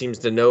friend seems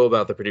to know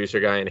about the producer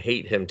guy and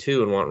hate him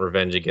too and want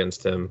revenge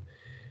against him.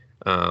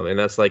 And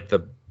that's like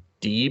the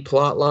D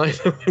plot line,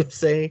 I'm going to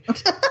say.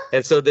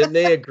 And so then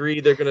they agree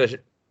they're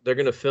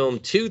gonna film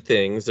 2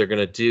 things. They're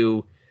gonna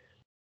do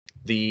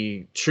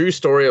the true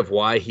story of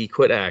why he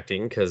quit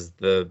acting, because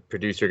the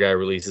producer guy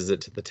releases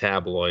it to the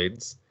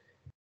tabloids.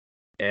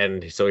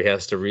 And so he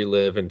has to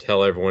relive and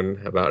tell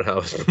everyone about how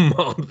his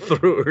mom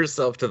threw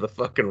herself to the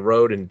fucking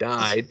road and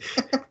died.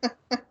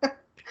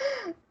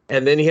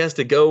 And then he has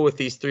to go with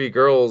these 3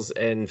 girls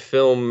and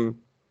film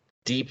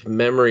deep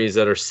memories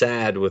that are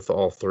sad with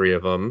all 3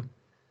 of them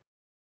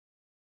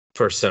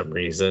for some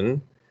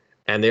reason.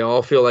 And they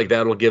all feel like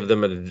that'll give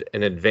them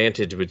an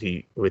advantage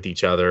with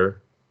each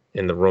other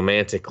in the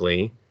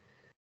romantically.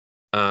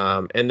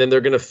 And then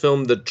they're going to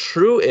film the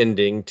true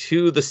ending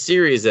to the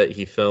series that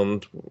he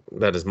filmed,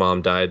 that his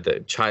mom died, the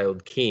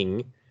Child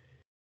King,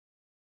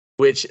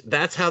 which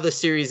that's how the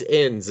series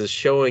ends, is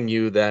showing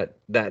you that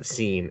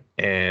scene.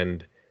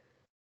 And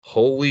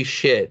holy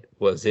shit,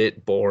 was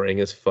it boring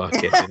as fuck.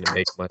 It didn't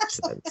make much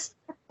sense.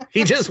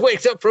 He just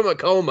wakes up from a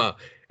coma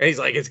and he's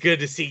like, "It's good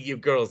to see you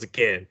girls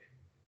again."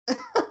 And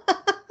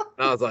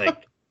I was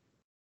like,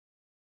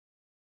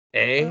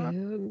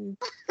 and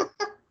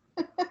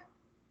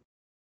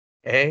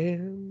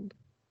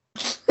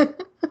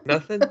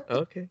nothing?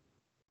 Okay.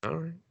 All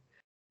right.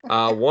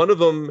 One of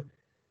them,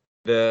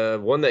 the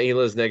one that he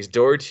lives next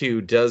door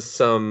to, does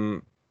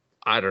some,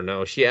 I don't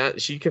know.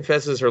 She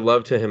confesses her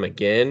love to him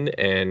again,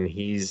 and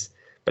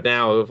but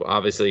now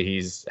obviously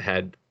he's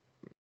had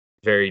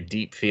very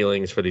deep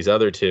feelings for these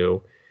other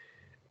 2,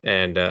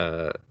 and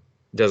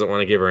doesn't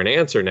want to give her an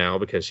answer now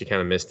because she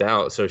kind of missed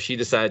out. So she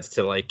decides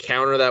to like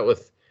counter that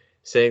with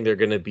saying they're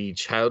going to be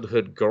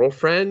childhood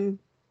girlfriend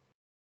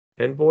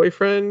and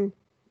boyfriend,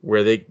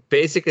 where they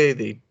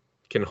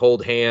can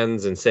hold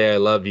hands and say "I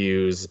love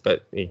yous,"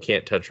 but you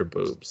can't touch her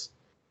boobs,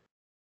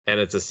 and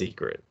it's a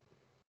secret.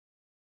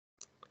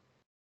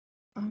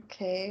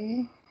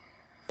 Okay.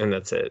 And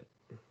that's it.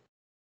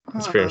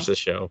 Let's finish the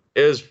show.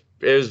 It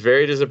was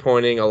very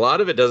disappointing. A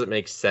lot of it doesn't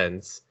make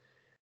sense,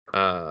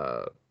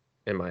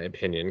 in my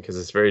opinion, because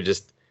it's very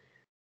just.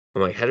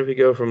 I'm like, how did we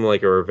go from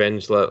like a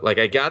revenge love? Like,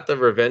 I got the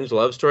revenge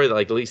love story.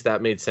 Like, at least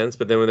that made sense.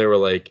 But then when they were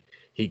like,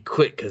 he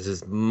quit because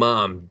his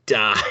mom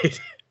died,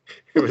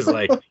 it was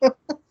like,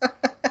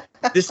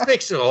 this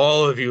makes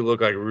all of you look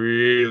like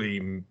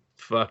really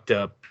fucked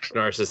up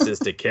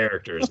narcissistic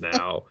characters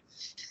now.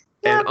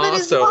 Yeah, and but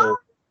his mom also,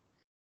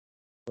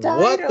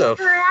 what died the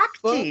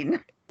overacting.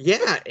 fuck?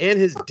 Yeah, and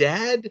his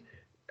dad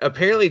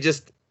apparently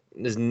just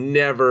has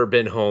never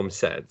been home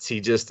since. He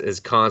just is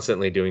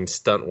constantly doing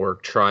stunt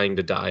work trying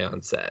to die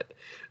on set.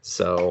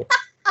 So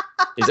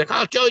he's like,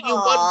 I'll show you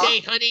one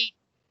day, honey.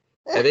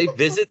 And they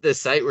visit the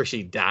site where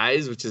she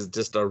dies, which is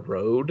just a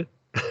road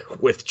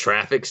with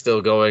traffic still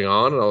going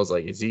on. And I was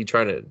like, is he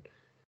trying to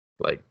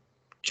like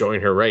join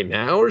her right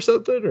now or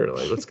something? Or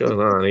like, what's going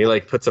on? And he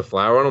like puts a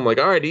flower on him. I'm like,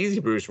 all right, easy,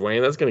 Bruce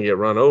Wayne. That's going to get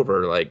run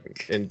over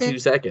like in 2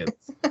 seconds.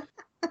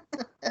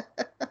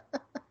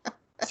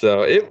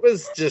 So it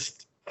was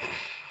just,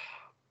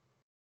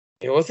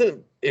 it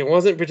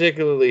wasn't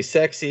particularly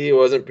sexy. It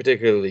wasn't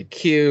particularly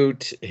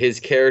cute. His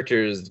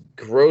character is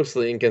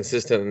grossly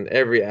inconsistent in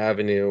every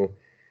avenue.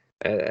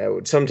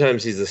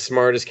 Sometimes he's the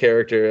smartest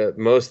character.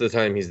 Most of the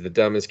time, he's the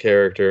dumbest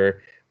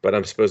character. But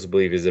I'm supposed to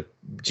believe he's a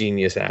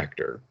genius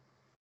actor.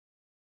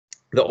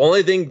 The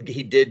only thing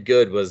he did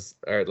good was,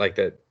 or like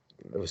that,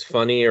 it was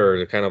funny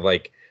or kind of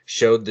like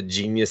showed the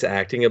genius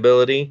acting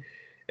ability.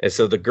 And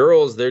so the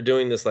girls, they're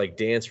doing this like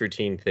dance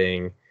routine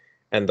thing.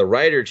 And the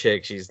writer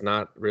chick, she's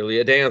not really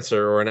a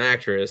dancer or an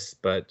actress,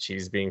 but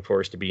she's being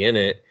forced to be in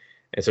it.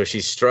 And so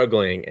she's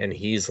struggling. And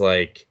he's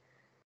like,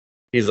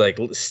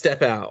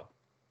 step out.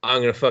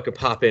 I'm going to fucking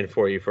pop in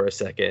for you for a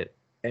second.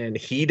 And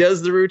he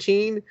does the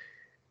routine.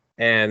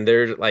 And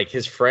they're like,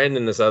 his friend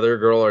and this other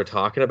girl are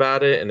talking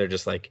about it. And they're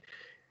just like,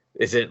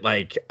 is it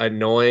like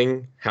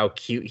annoying how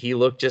cute he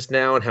looked just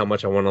now and how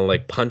much I want to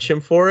like punch him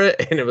for it?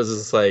 And it was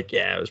just like,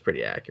 yeah, it was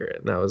pretty accurate.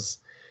 And that was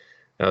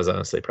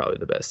honestly probably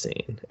the best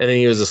scene. And then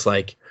he was just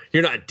like,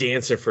 you're not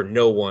dancing for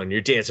no one.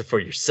 You're dancing for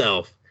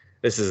yourself.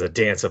 This is a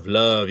dance of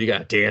love. You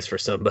got to dance for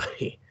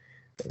somebody.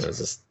 And it was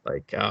just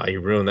like, oh, you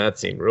ruined that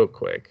scene real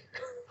quick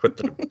with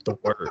the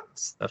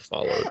words that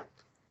followed.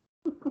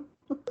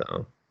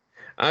 So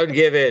I would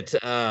give it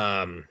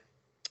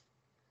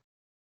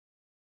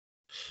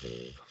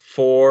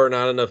 4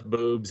 not enough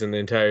boobs in the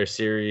entire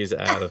series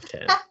out of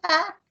 10.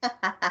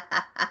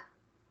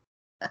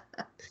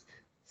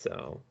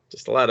 So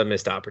just a lot of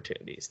missed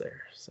opportunities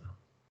there. So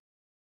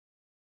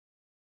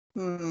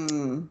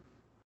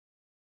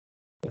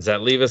does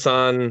that leave us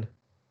on?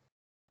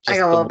 I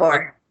got one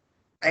more.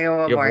 You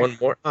have one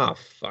more? Oh,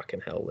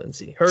 fucking hell,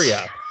 Lindsay. Hurry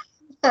up.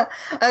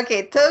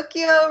 Okay,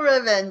 Tokyo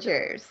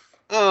Revengers.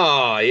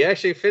 Oh, you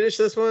actually finished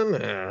this one?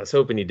 I was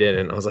hoping you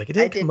didn't. I was like, it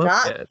didn't come up yet.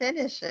 I did not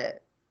finish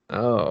it.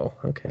 Oh,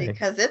 okay.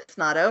 Because it's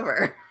not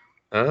over.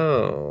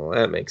 Oh,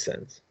 that makes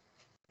sense.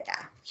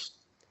 Yeah.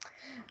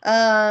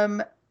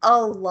 A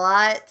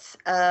lot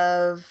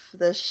of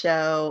the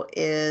show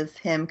is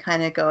him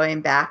kind of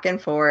going back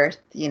and forth,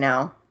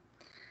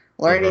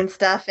 learning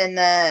stuff in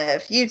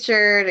the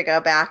future to go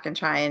back and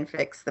try and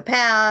fix the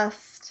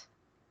past.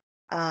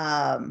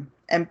 And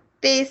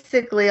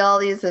basically all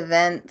these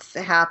events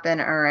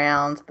happen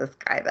around this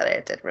guy that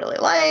I did really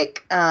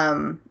like,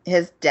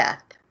 his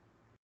death.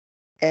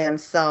 And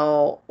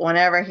so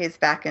whenever he's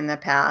back in the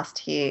past,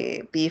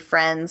 he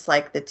befriends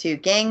like the 2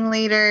 gang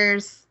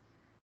leaders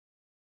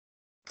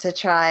to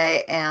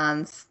try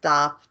and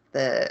stop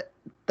the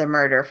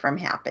murder from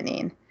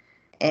happening.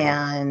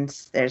 And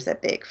there's a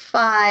big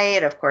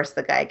fight. Of course,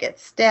 the guy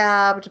gets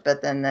stabbed,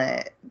 but then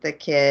the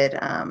kid,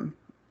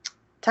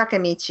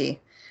 Takamichi,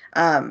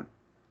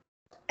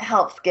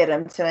 helps get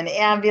him to an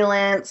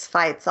ambulance,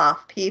 fights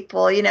off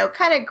people,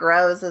 kind of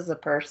grows as a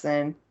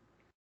person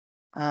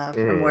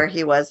from where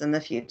he was in the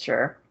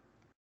future.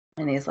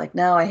 And he's like,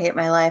 no, I hate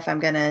my life. I'm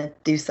going to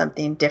do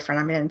something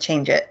different. I'm going to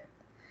change it.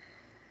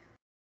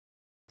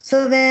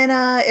 So then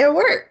it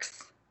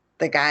works.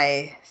 The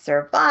guy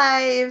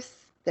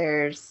survives.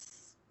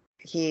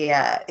 He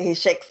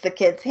shakes the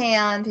kid's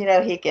hand.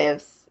 He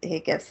gives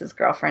his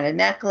girlfriend a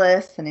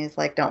necklace, and he's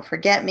like, don't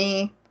forget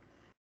me.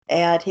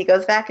 And he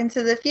goes back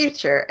into the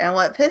future. And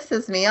what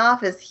pisses me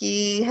off is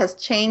he has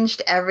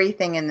changed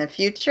everything in the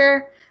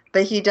future,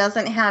 but he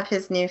doesn't have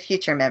his new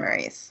future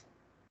memories.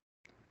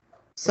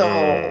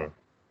 So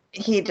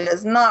he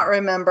does not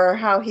remember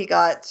how he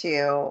got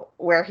to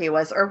where he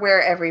was or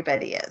where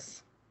everybody is.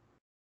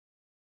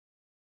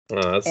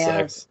 Oh, that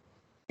sucks.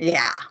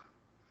 Yeah.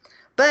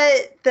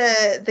 But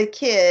the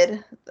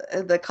kid,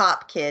 the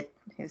cop kid,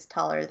 who's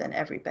taller than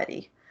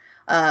everybody,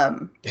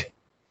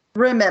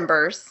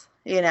 remembers,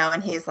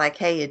 and he's like,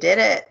 hey, you did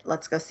it.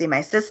 Let's go see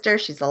my sister.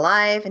 She's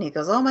alive. And he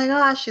goes, oh my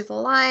gosh, she's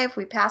alive.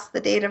 We passed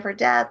the date of her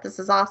death. This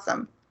is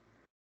awesome.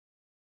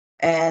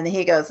 And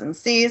he goes and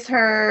sees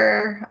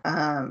her.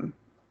 And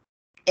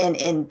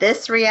in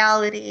this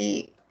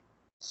reality,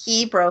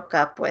 he broke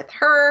up with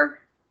her.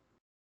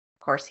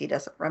 course, he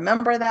doesn't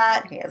remember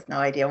that. He has no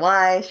idea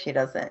why.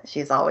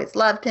 She's always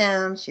loved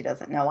him. She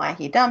doesn't know why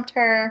he dumped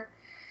her.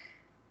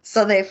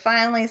 So they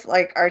finally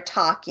like are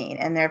talking,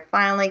 and they're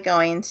finally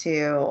going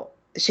to,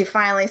 she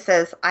finally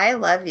says, I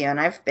love you and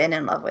I've been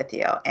in love with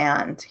you.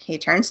 And he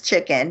turns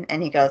chicken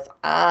and he goes,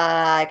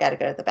 I got to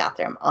go to the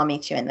bathroom. I'll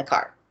meet you in the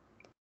car.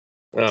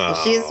 Oh,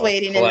 so she's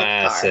waiting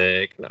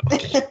classic. in the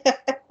car. No.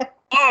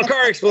 Oh,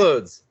 car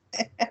explodes.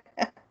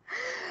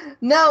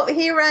 No,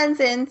 he runs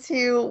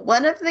into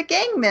one of the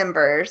gang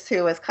members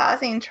who was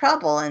causing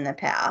trouble in the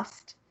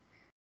past.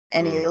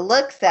 And he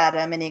looks at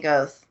him and he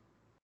goes,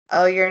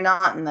 oh, you're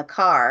not in the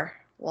car.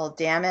 Well,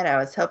 damn it. I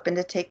was hoping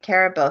to take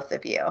care of both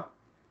of you.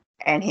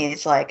 And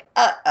he's like,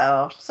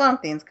 uh-oh,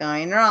 something's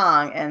going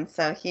wrong. And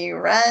so he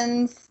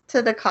runs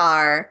to the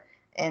car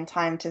in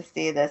time to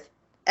see this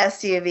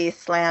SUV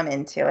slam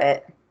into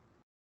it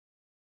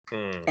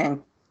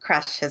and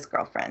crush his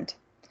girlfriend.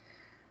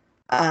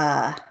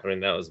 I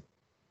mean, that was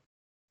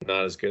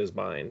not as good as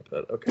mine,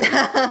 but okay.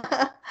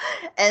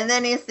 And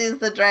then he sees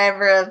the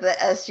driver of the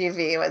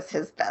SUV was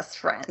his best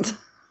friend.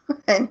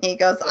 And he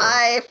goes,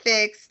 I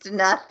fixed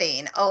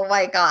nothing. Oh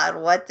my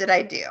God, what did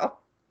I do?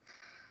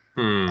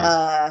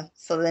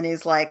 So then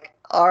he's like,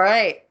 all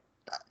right,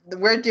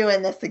 we're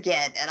doing this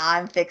again and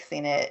I'm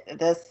fixing it.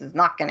 This is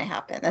not going to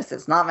happen. This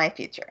is not my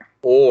future.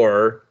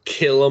 Or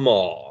kill them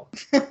all.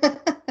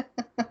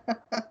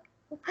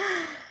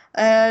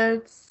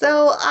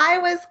 So I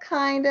was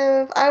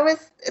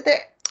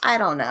there. I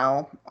don't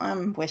know.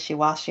 I'm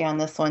wishy-washy on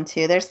this one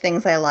too. There's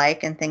things I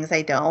like and things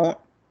I don't.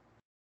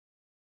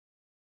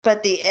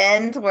 But the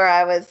end where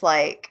I was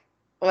like,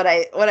 what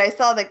I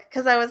saw,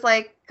 because I was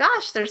like,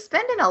 gosh, they're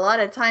spending a lot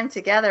of time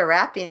together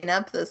wrapping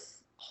up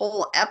this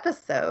whole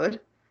episode.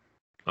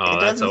 Oh,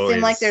 it doesn't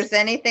seem like there's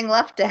anything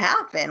left to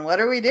happen. What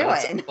are we doing?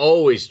 That's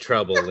always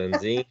trouble,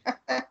 Lindsay.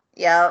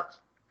 Yep.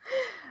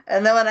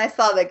 And then when I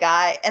saw the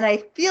guy, and I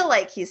feel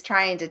like he's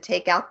trying to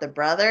take out the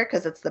brother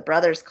because it's the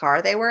brother's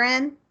car they were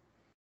in.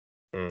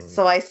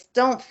 So I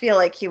don't feel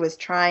like he was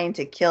trying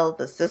to kill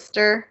the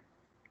sister.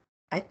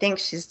 I think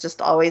she's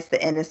just always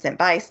the innocent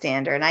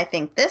bystander. And I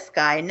think this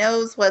guy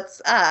knows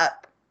what's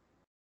up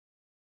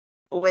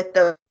with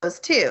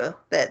those two,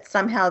 that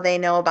somehow they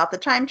know about the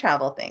time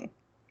travel thing.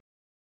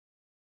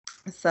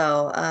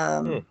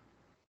 So,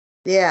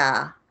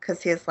 yeah,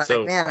 because he's like,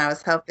 man, I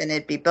was hoping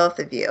it'd be both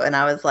of you. And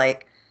I was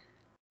like,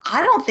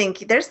 I don't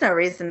think there's no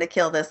reason to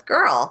kill this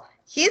girl.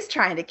 He's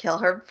trying to kill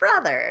her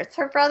brother. It's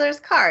her brother's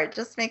car. It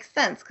just makes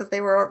sense because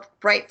they were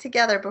right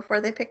together before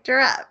they picked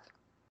her up.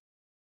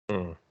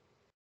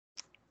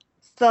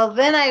 So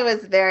then I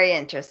was very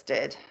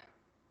interested.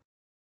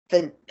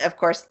 But of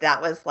course, that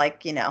was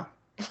like, the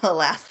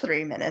last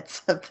 3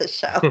 minutes of the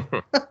show.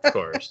 Of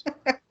course.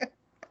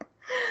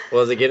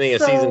 Well, is it getting a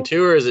season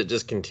 2 or is it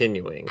just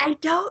continuing? I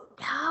don't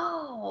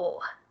know.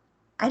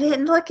 I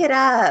didn't look it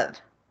up.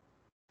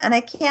 And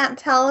I can't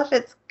tell if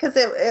it's because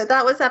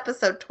that was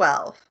episode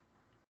 12.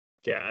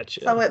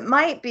 Gotcha. So it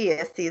might be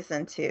a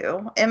season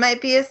 2. It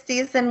might be a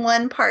season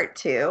 1 part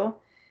 2.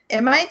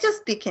 It might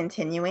just be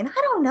continuing.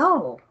 I don't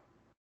know.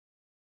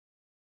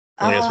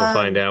 I guess we'll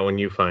find out when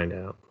you find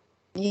out.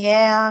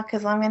 Yeah,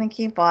 because I'm going to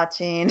keep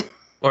watching.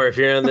 Or if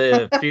you're in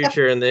the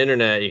future in the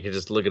internet, you can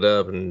just look it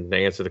up and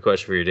answer the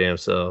question for your damn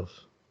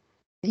self.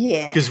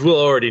 Yeah. Because we'll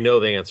already know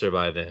the answer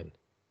by then.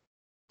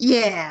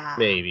 Yeah.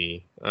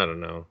 Maybe. I don't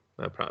know.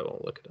 I probably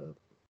won't look it up.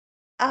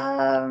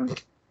 I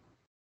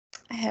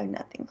have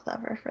nothing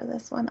clever for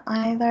this one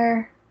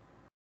either.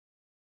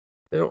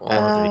 They don't all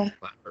have to be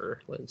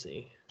clever,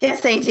 Lindsay.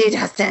 Yes, they do,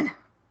 Justin.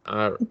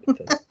 All right.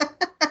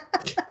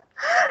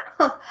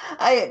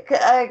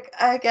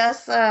 I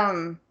guess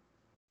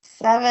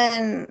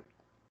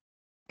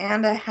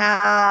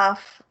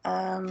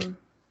 7.5.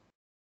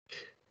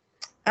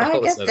 I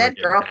guess dead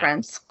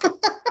girlfriends.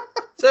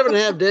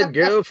 7.5 dead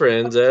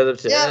girlfriends out of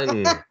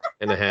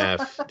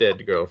 10.5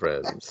 dead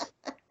girlfriends.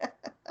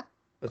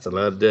 That's a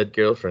lot of dead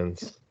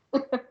girlfriends.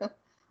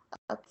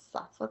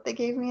 That's what they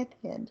gave me at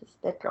the end,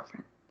 just dead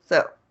girlfriend.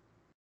 So.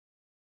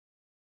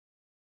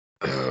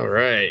 All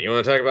right. You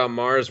want to talk about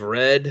Mars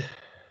Red?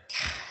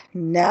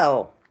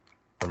 No.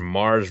 Or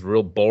Mars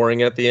real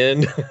boring at the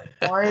end?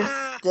 Mars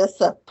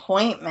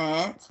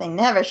disappointment. They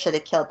never should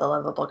have killed the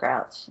lovable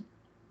Grouch.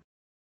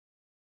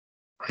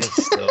 I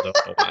still don't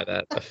know why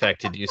that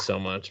affected you so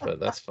much, but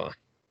that's fine.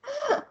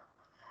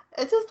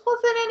 It just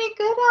wasn't any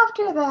good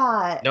after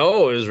that.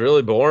 No, it was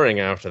really boring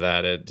after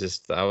that.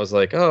 I was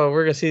like, oh,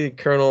 we're going to see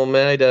Colonel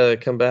Maida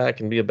come back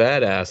and be a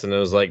badass. And it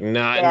was like,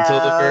 not until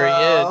the very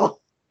end.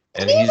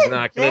 And he's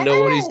not going to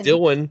know what he's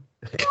doing.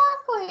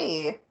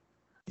 Exactly.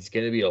 He's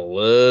going to be a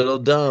little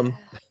dumb.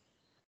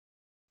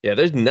 Yeah,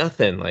 there's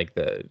nothing like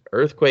the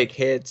earthquake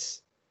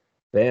hits,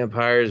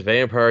 vampires,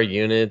 vampire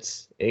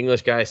units,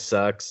 English guy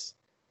sucks.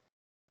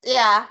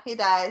 Yeah, he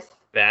dies.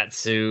 Bat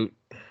suit.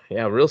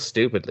 Yeah, real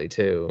stupidly,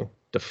 too.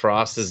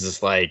 DeFrost is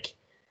just like,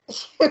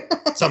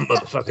 some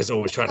motherfucker's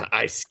always trying to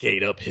ice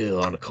skate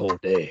uphill on a cold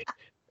day.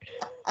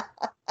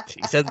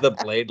 He said the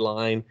Blade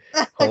line,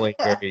 only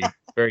very,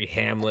 very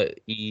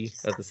Hamlet-y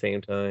at the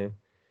same time.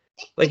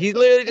 Like he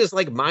literally just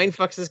like mind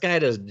fucks this guy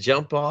to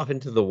jump off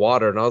into the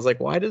water, and I was like,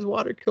 why does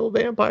water kill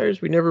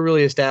vampires? We never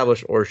really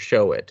establish or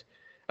show it.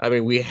 I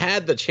mean, we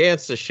had the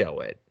chance to show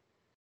it.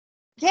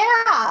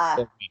 Yeah.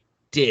 But we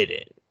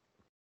didn't.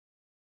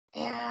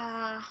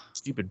 Yeah.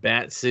 Stupid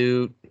bat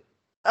suit.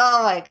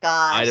 Oh my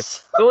gosh.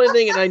 The only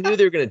thing, and I knew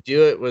they were gonna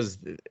do it, was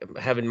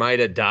having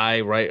Maida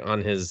die right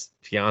on his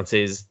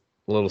fiance's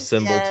little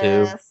symbol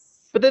too.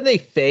 But then they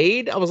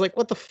fade. I was like,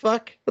 what the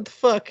fuck? What the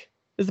fuck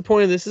is the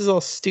point of this? This is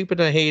all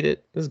stupid. I hate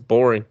it. This is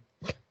boring.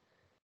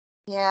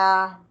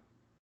 Yeah.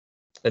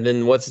 And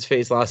then what's his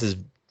face lost his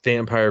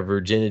vampire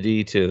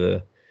virginity to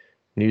the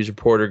news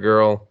reporter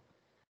girl.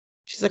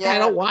 She's like, I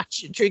don't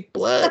want you to drink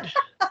blood.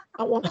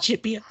 I want you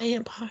to be a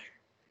vampire.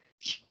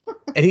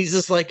 And he's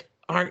just like,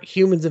 aren't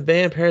humans and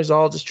vampires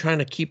all just trying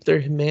to keep their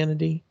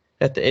humanity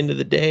at the end of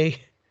the day?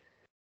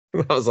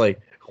 I was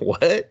like,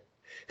 what?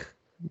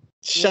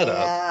 Shut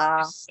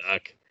up. You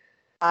suck.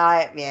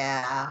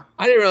 Yeah.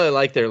 I didn't really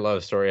like their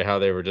love story, how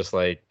they were just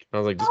like, I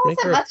was like, just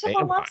make her a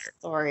vampire. Of a love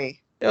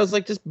story. I was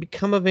like, just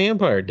become a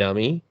vampire,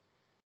 dummy.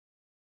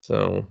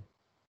 So,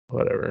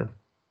 whatever.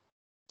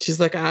 She's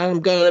like,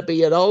 I'm gonna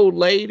be an old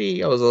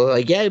lady. I was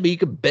like, yeah, but you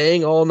could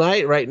bang all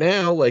night right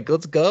now. Like,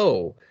 let's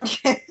go. What's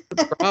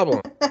the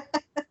problem?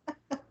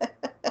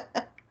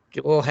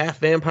 Get a little half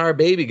vampire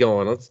baby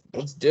going.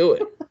 Let's do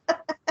it.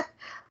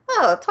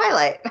 Oh,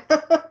 Twilight.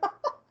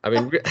 I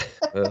mean,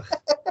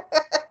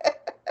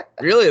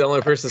 really, the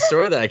only person's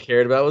story that I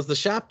cared about was the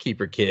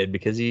shopkeeper kid,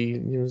 because he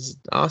was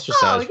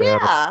ostracized for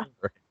having a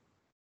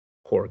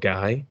poor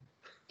guy.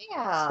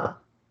 Yeah. So.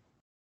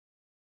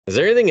 Is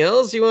there anything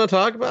else you want to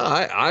talk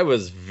about? I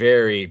was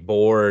very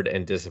bored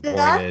and disappointed.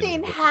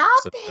 Nothing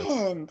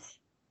happened.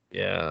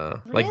 Yeah.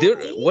 Really? Like,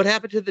 dude, what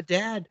happened to the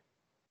dad?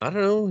 I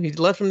don't know. He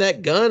left him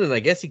that gun, and I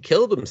guess he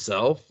killed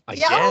himself. I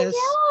guess.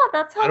 Oh, yeah.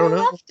 That's how they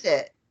left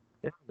it.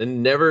 Yeah.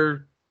 And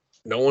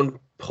no one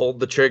pulled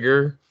the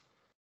trigger.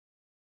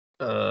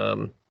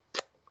 Yep.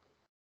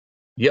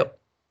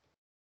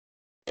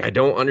 I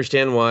don't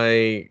understand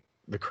why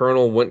the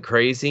Colonel went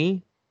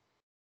crazy.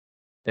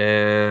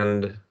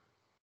 And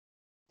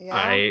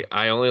I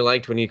only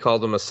liked when he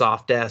called him a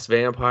soft-ass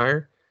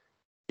vampire.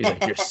 He's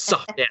like, you're a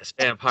soft-ass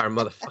vampire,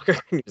 motherfucker.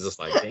 And he's just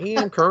like,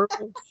 damn,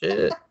 Colonel,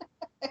 shit.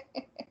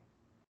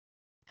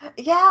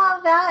 Yeah.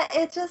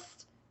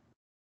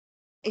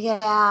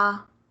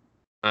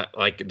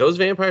 Like, those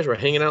vampires were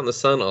hanging out in the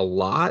sun a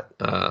lot.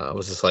 I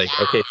was just like,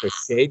 okay, so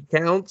shade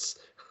counts?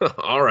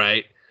 All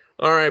right,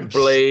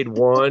 Blade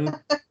 1.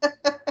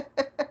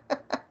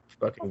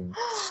 Fucking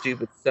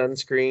stupid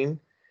sunscreen.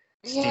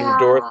 Steam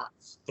Dorothy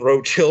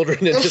throw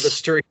children into the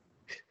street.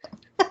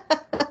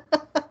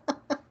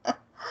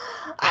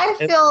 I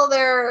feel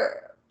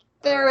there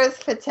is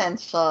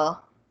potential.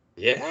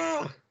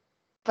 Yeah.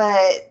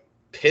 But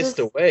pissed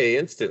away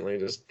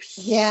instantly.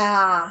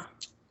 Yeah.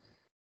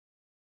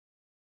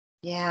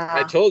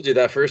 I told you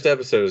that first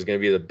episode was going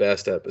to be the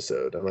best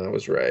episode, and I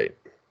was right.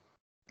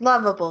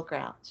 Lovable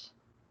Grouch.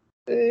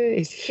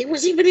 He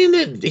was even in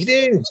it. He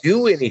didn't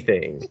do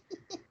anything.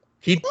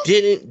 He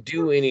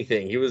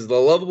was the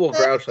lovable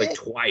Grouch like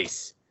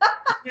twice.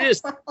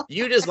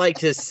 You just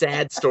liked his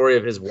sad story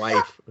of his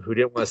wife who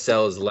didn't want to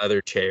sell his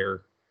leather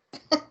chair.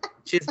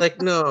 She's like,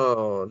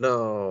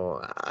 no,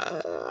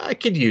 I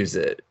could use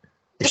it.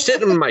 You're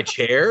sitting in my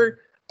chair.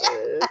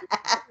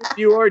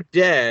 You are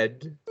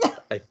dead.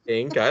 I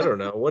think. I don't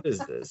know. What is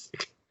this?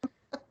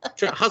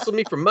 Trying to hustle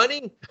me for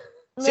money?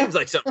 Seems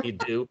like something you'd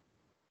do.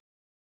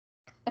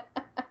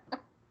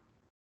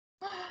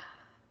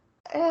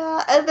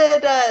 Yeah, and then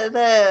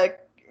the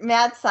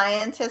mad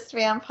scientist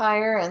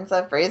vampire ends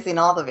up raising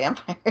all the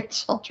vampire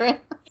children.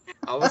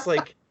 I was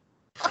like,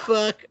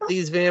 fuck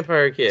these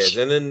vampire kids.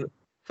 And then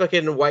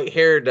fucking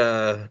white-haired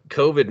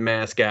COVID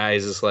mask guy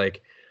is just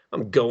like,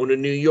 I'm going to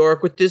New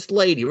York with this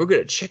lady. We're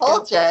going to check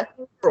out the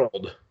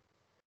world.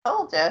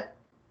 Told you.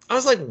 I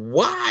was like,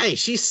 why?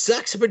 She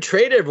sucks and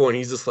betrayed everyone.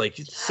 He's just like,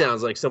 it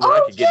sounds like someone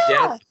I could get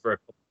down for a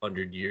couple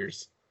 100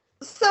 years.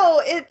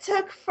 So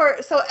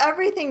so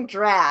everything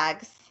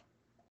drags.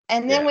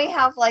 And then we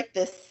have like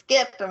this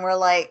skip and we're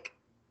like,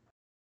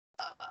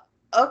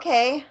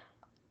 okay.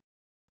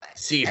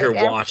 See her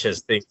watch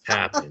as things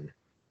happen.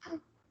 Yeah.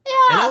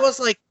 And I was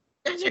like,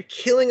 you guys are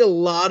killing a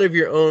lot of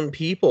your own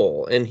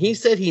people. And he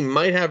said he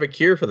might have a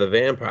cure for the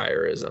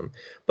vampirism.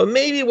 But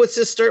maybe let's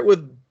just start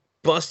with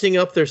busting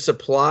up their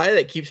supply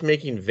that keeps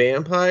making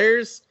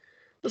vampires.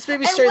 Let's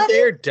maybe start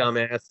there,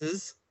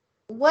 dumbasses.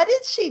 What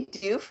did she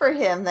do for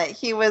him that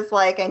he was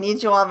like, I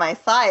need you on my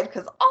side?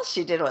 Because all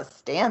she did was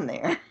stand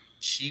there.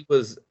 She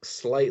was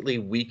slightly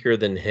weaker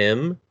than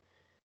him.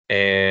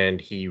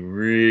 And he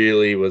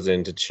really was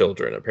into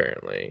children,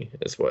 apparently,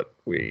 is what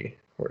we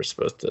were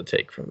supposed to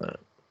take from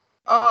that.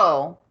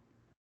 Oh.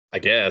 I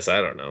guess.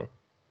 I don't know.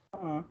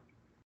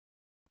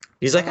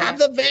 He's like, I'm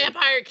the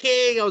vampire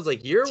king. I was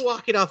like, you're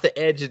walking off the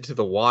edge into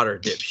the water,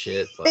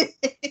 dipshit. Like,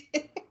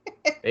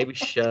 maybe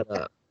shut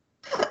up.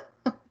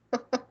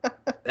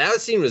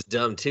 That scene was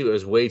dumb, too. It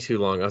was way too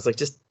long. I was like,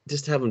 just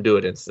have him do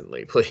it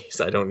instantly,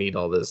 please. I don't need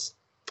all this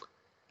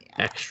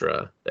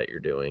extra that you're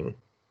doing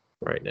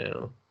right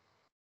now.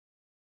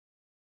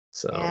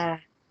 So yeah.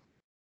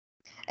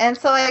 And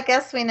so I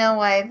guess we know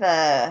why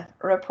the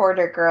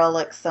reporter girl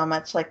looks so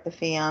much like the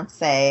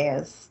fiance,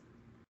 is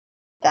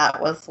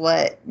that was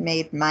what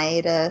made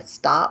Maida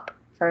stop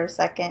for a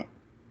second.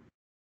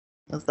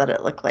 Was that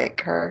it looked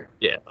like her?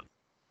 yeah.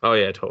 Oh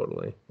yeah,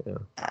 totally. Yeah.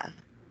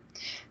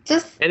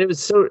 And it was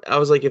so, I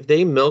was like, if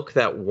they milk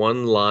that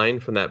one line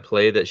from that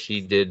play that she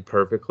did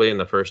perfectly in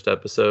the first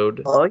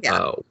episode,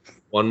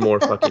 one more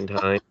fucking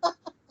time.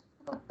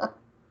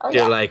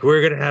 They're like,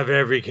 we're gonna have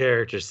every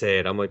character say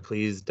it. I'm like,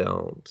 please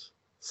don't.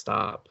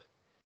 Stop.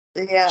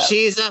 Yeah.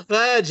 She's a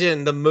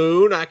virgin, the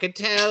moon. I could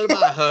tell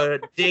by her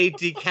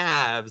dainty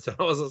calves.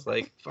 I was just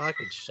like,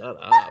 fucking shut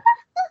up.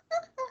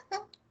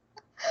 And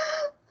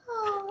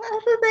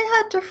then they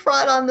had to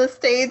front on the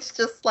stage,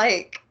 just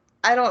like,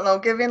 I don't know,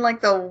 giving like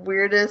the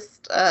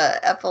weirdest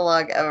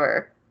epilogue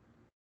ever.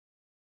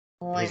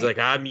 He's like,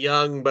 I'm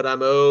young, but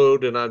I'm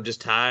old, and I'm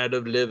just tired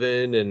of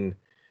living. And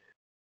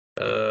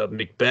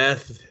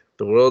Macbeth,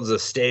 the world's a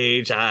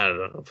stage. I don't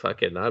know.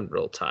 Fucking, I'm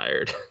real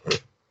tired.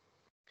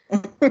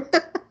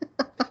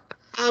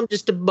 I'm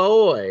just a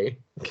boy.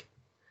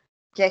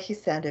 Yeah, he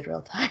sounded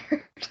real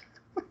tired.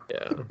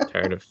 Yeah, I'm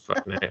tired of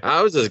fucking.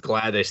 I was just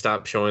glad they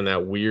stopped showing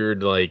that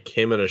weird, like,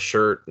 him in a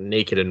shirt,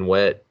 naked and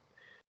wet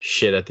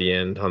shit at the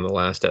end on the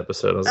last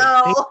episode. I was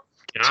like, thank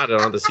God, I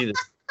don't have to see this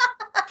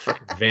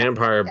fucking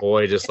vampire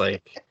boy just,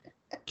 like,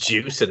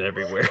 juicing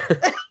everywhere.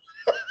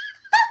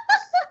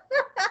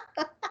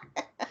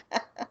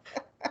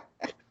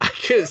 I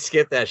couldn't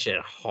skip that shit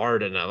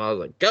hard enough. I was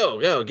like,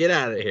 go, get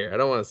out of here. I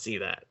don't want to see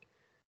that.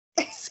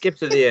 Skip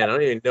to the end. I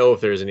don't even know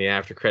if there's any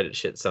after credit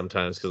shit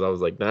sometimes because I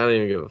was like, nah, I don't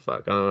even give a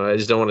fuck. I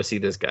just don't want to see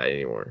this guy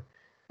anymore.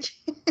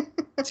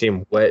 See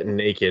him wet and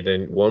naked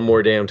and one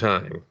more damn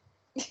time.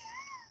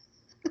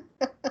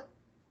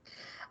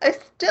 I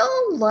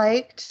still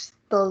liked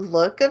the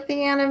look of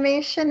the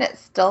animation. It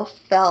still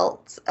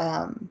felt,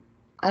 I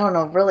don't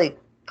know, really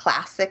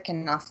classic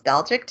and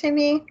nostalgic to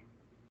me.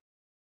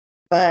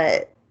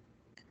 But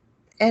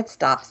it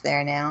stops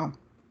there now.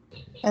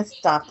 It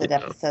stopped at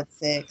episode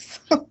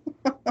 6.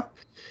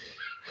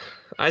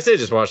 I say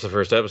just watch the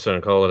first episode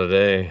and call it a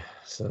day.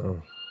 So.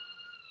 And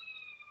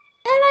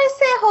I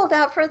say hold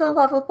out for the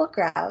lovable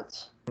Grouch.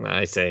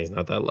 I say he's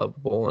not that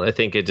lovable. And I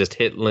think it just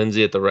hit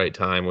Lindsay at the right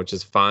time, which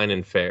is fine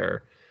and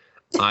fair.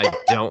 I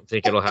don't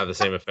think it'll have the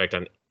same effect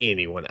on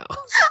anyone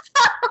else.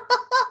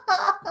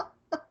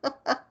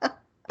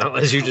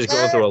 Unless you're just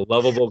going through a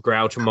lovable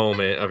Grouch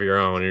moment of your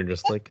own. You're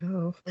just like,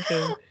 oh,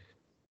 fucking.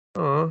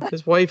 Oh,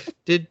 his wife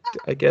did,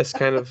 I guess,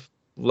 kind of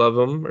love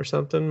him or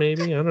something,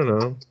 maybe. I don't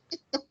know.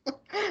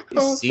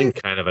 He seemed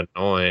kind of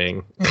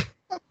annoying.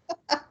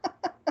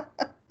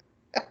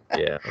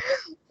 Yeah.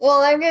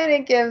 Well, I'm going to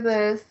give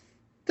this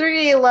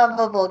 3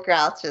 lovable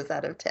Grouches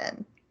out of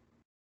 10.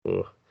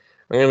 Ooh.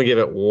 I'm going to give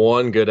it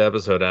 1 good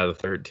episode out of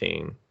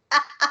 13.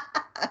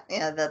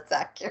 Yeah, that's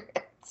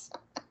accurate.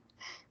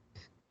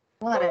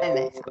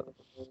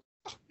 1.5.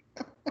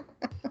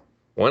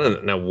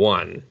 1. Now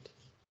 1.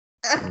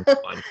 1.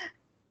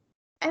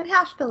 And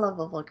half the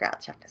lovable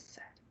Grouch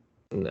episode.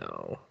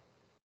 No.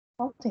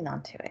 Holding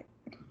on to it.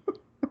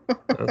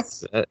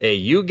 Hey,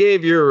 you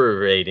gave your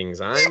ratings.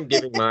 I'm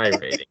giving my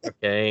rating.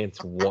 Okay,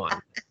 it's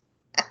 1.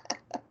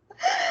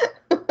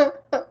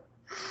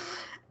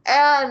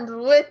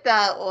 And with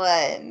that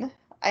one,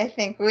 I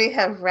think we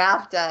have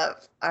wrapped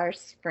up our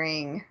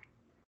spring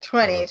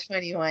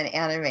 2021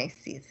 anime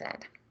season.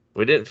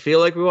 We didn't feel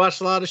like we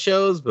watched a lot of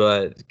shows,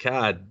 but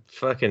God,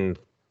 fucking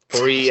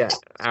 3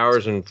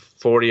 hours and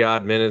 40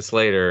 odd minutes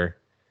later,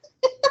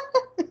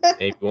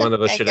 maybe one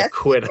of us should have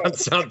quit on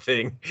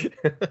something.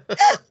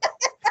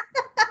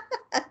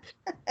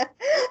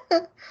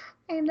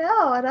 I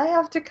know, and I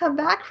have to come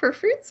back for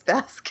Fruits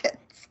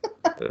Baskets.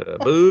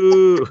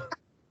 Boo!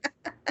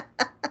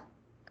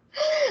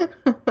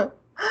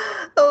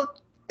 Oh,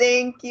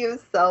 thank you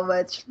so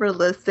much for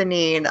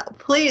listening.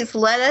 Please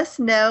let us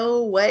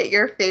know what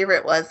your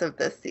favorite was of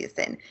this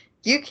season.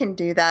 You can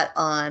do that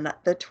on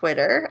the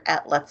Twitter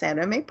at Let's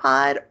Anime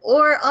Pod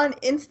or on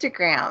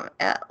Instagram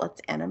at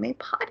Let's Anime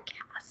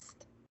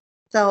Podcast.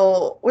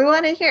 So we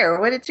want to hear,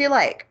 what did you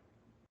like?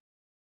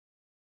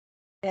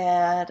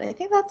 And I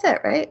think that's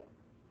it, right?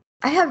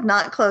 I have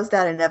not closed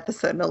out an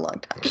episode in a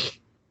long time.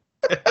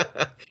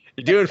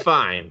 You're doing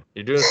fine.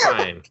 You're doing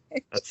fine.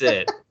 That's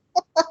it.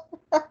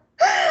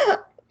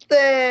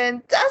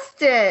 Then,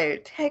 Dustin,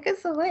 take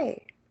us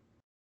away.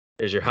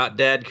 There's your hot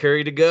dad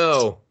curry to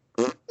go.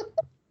 I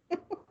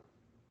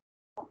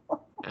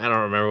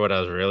don't remember what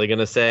I was really going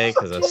to say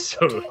because that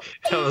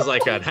was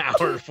like an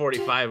hour and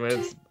 45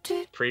 minutes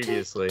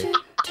previously.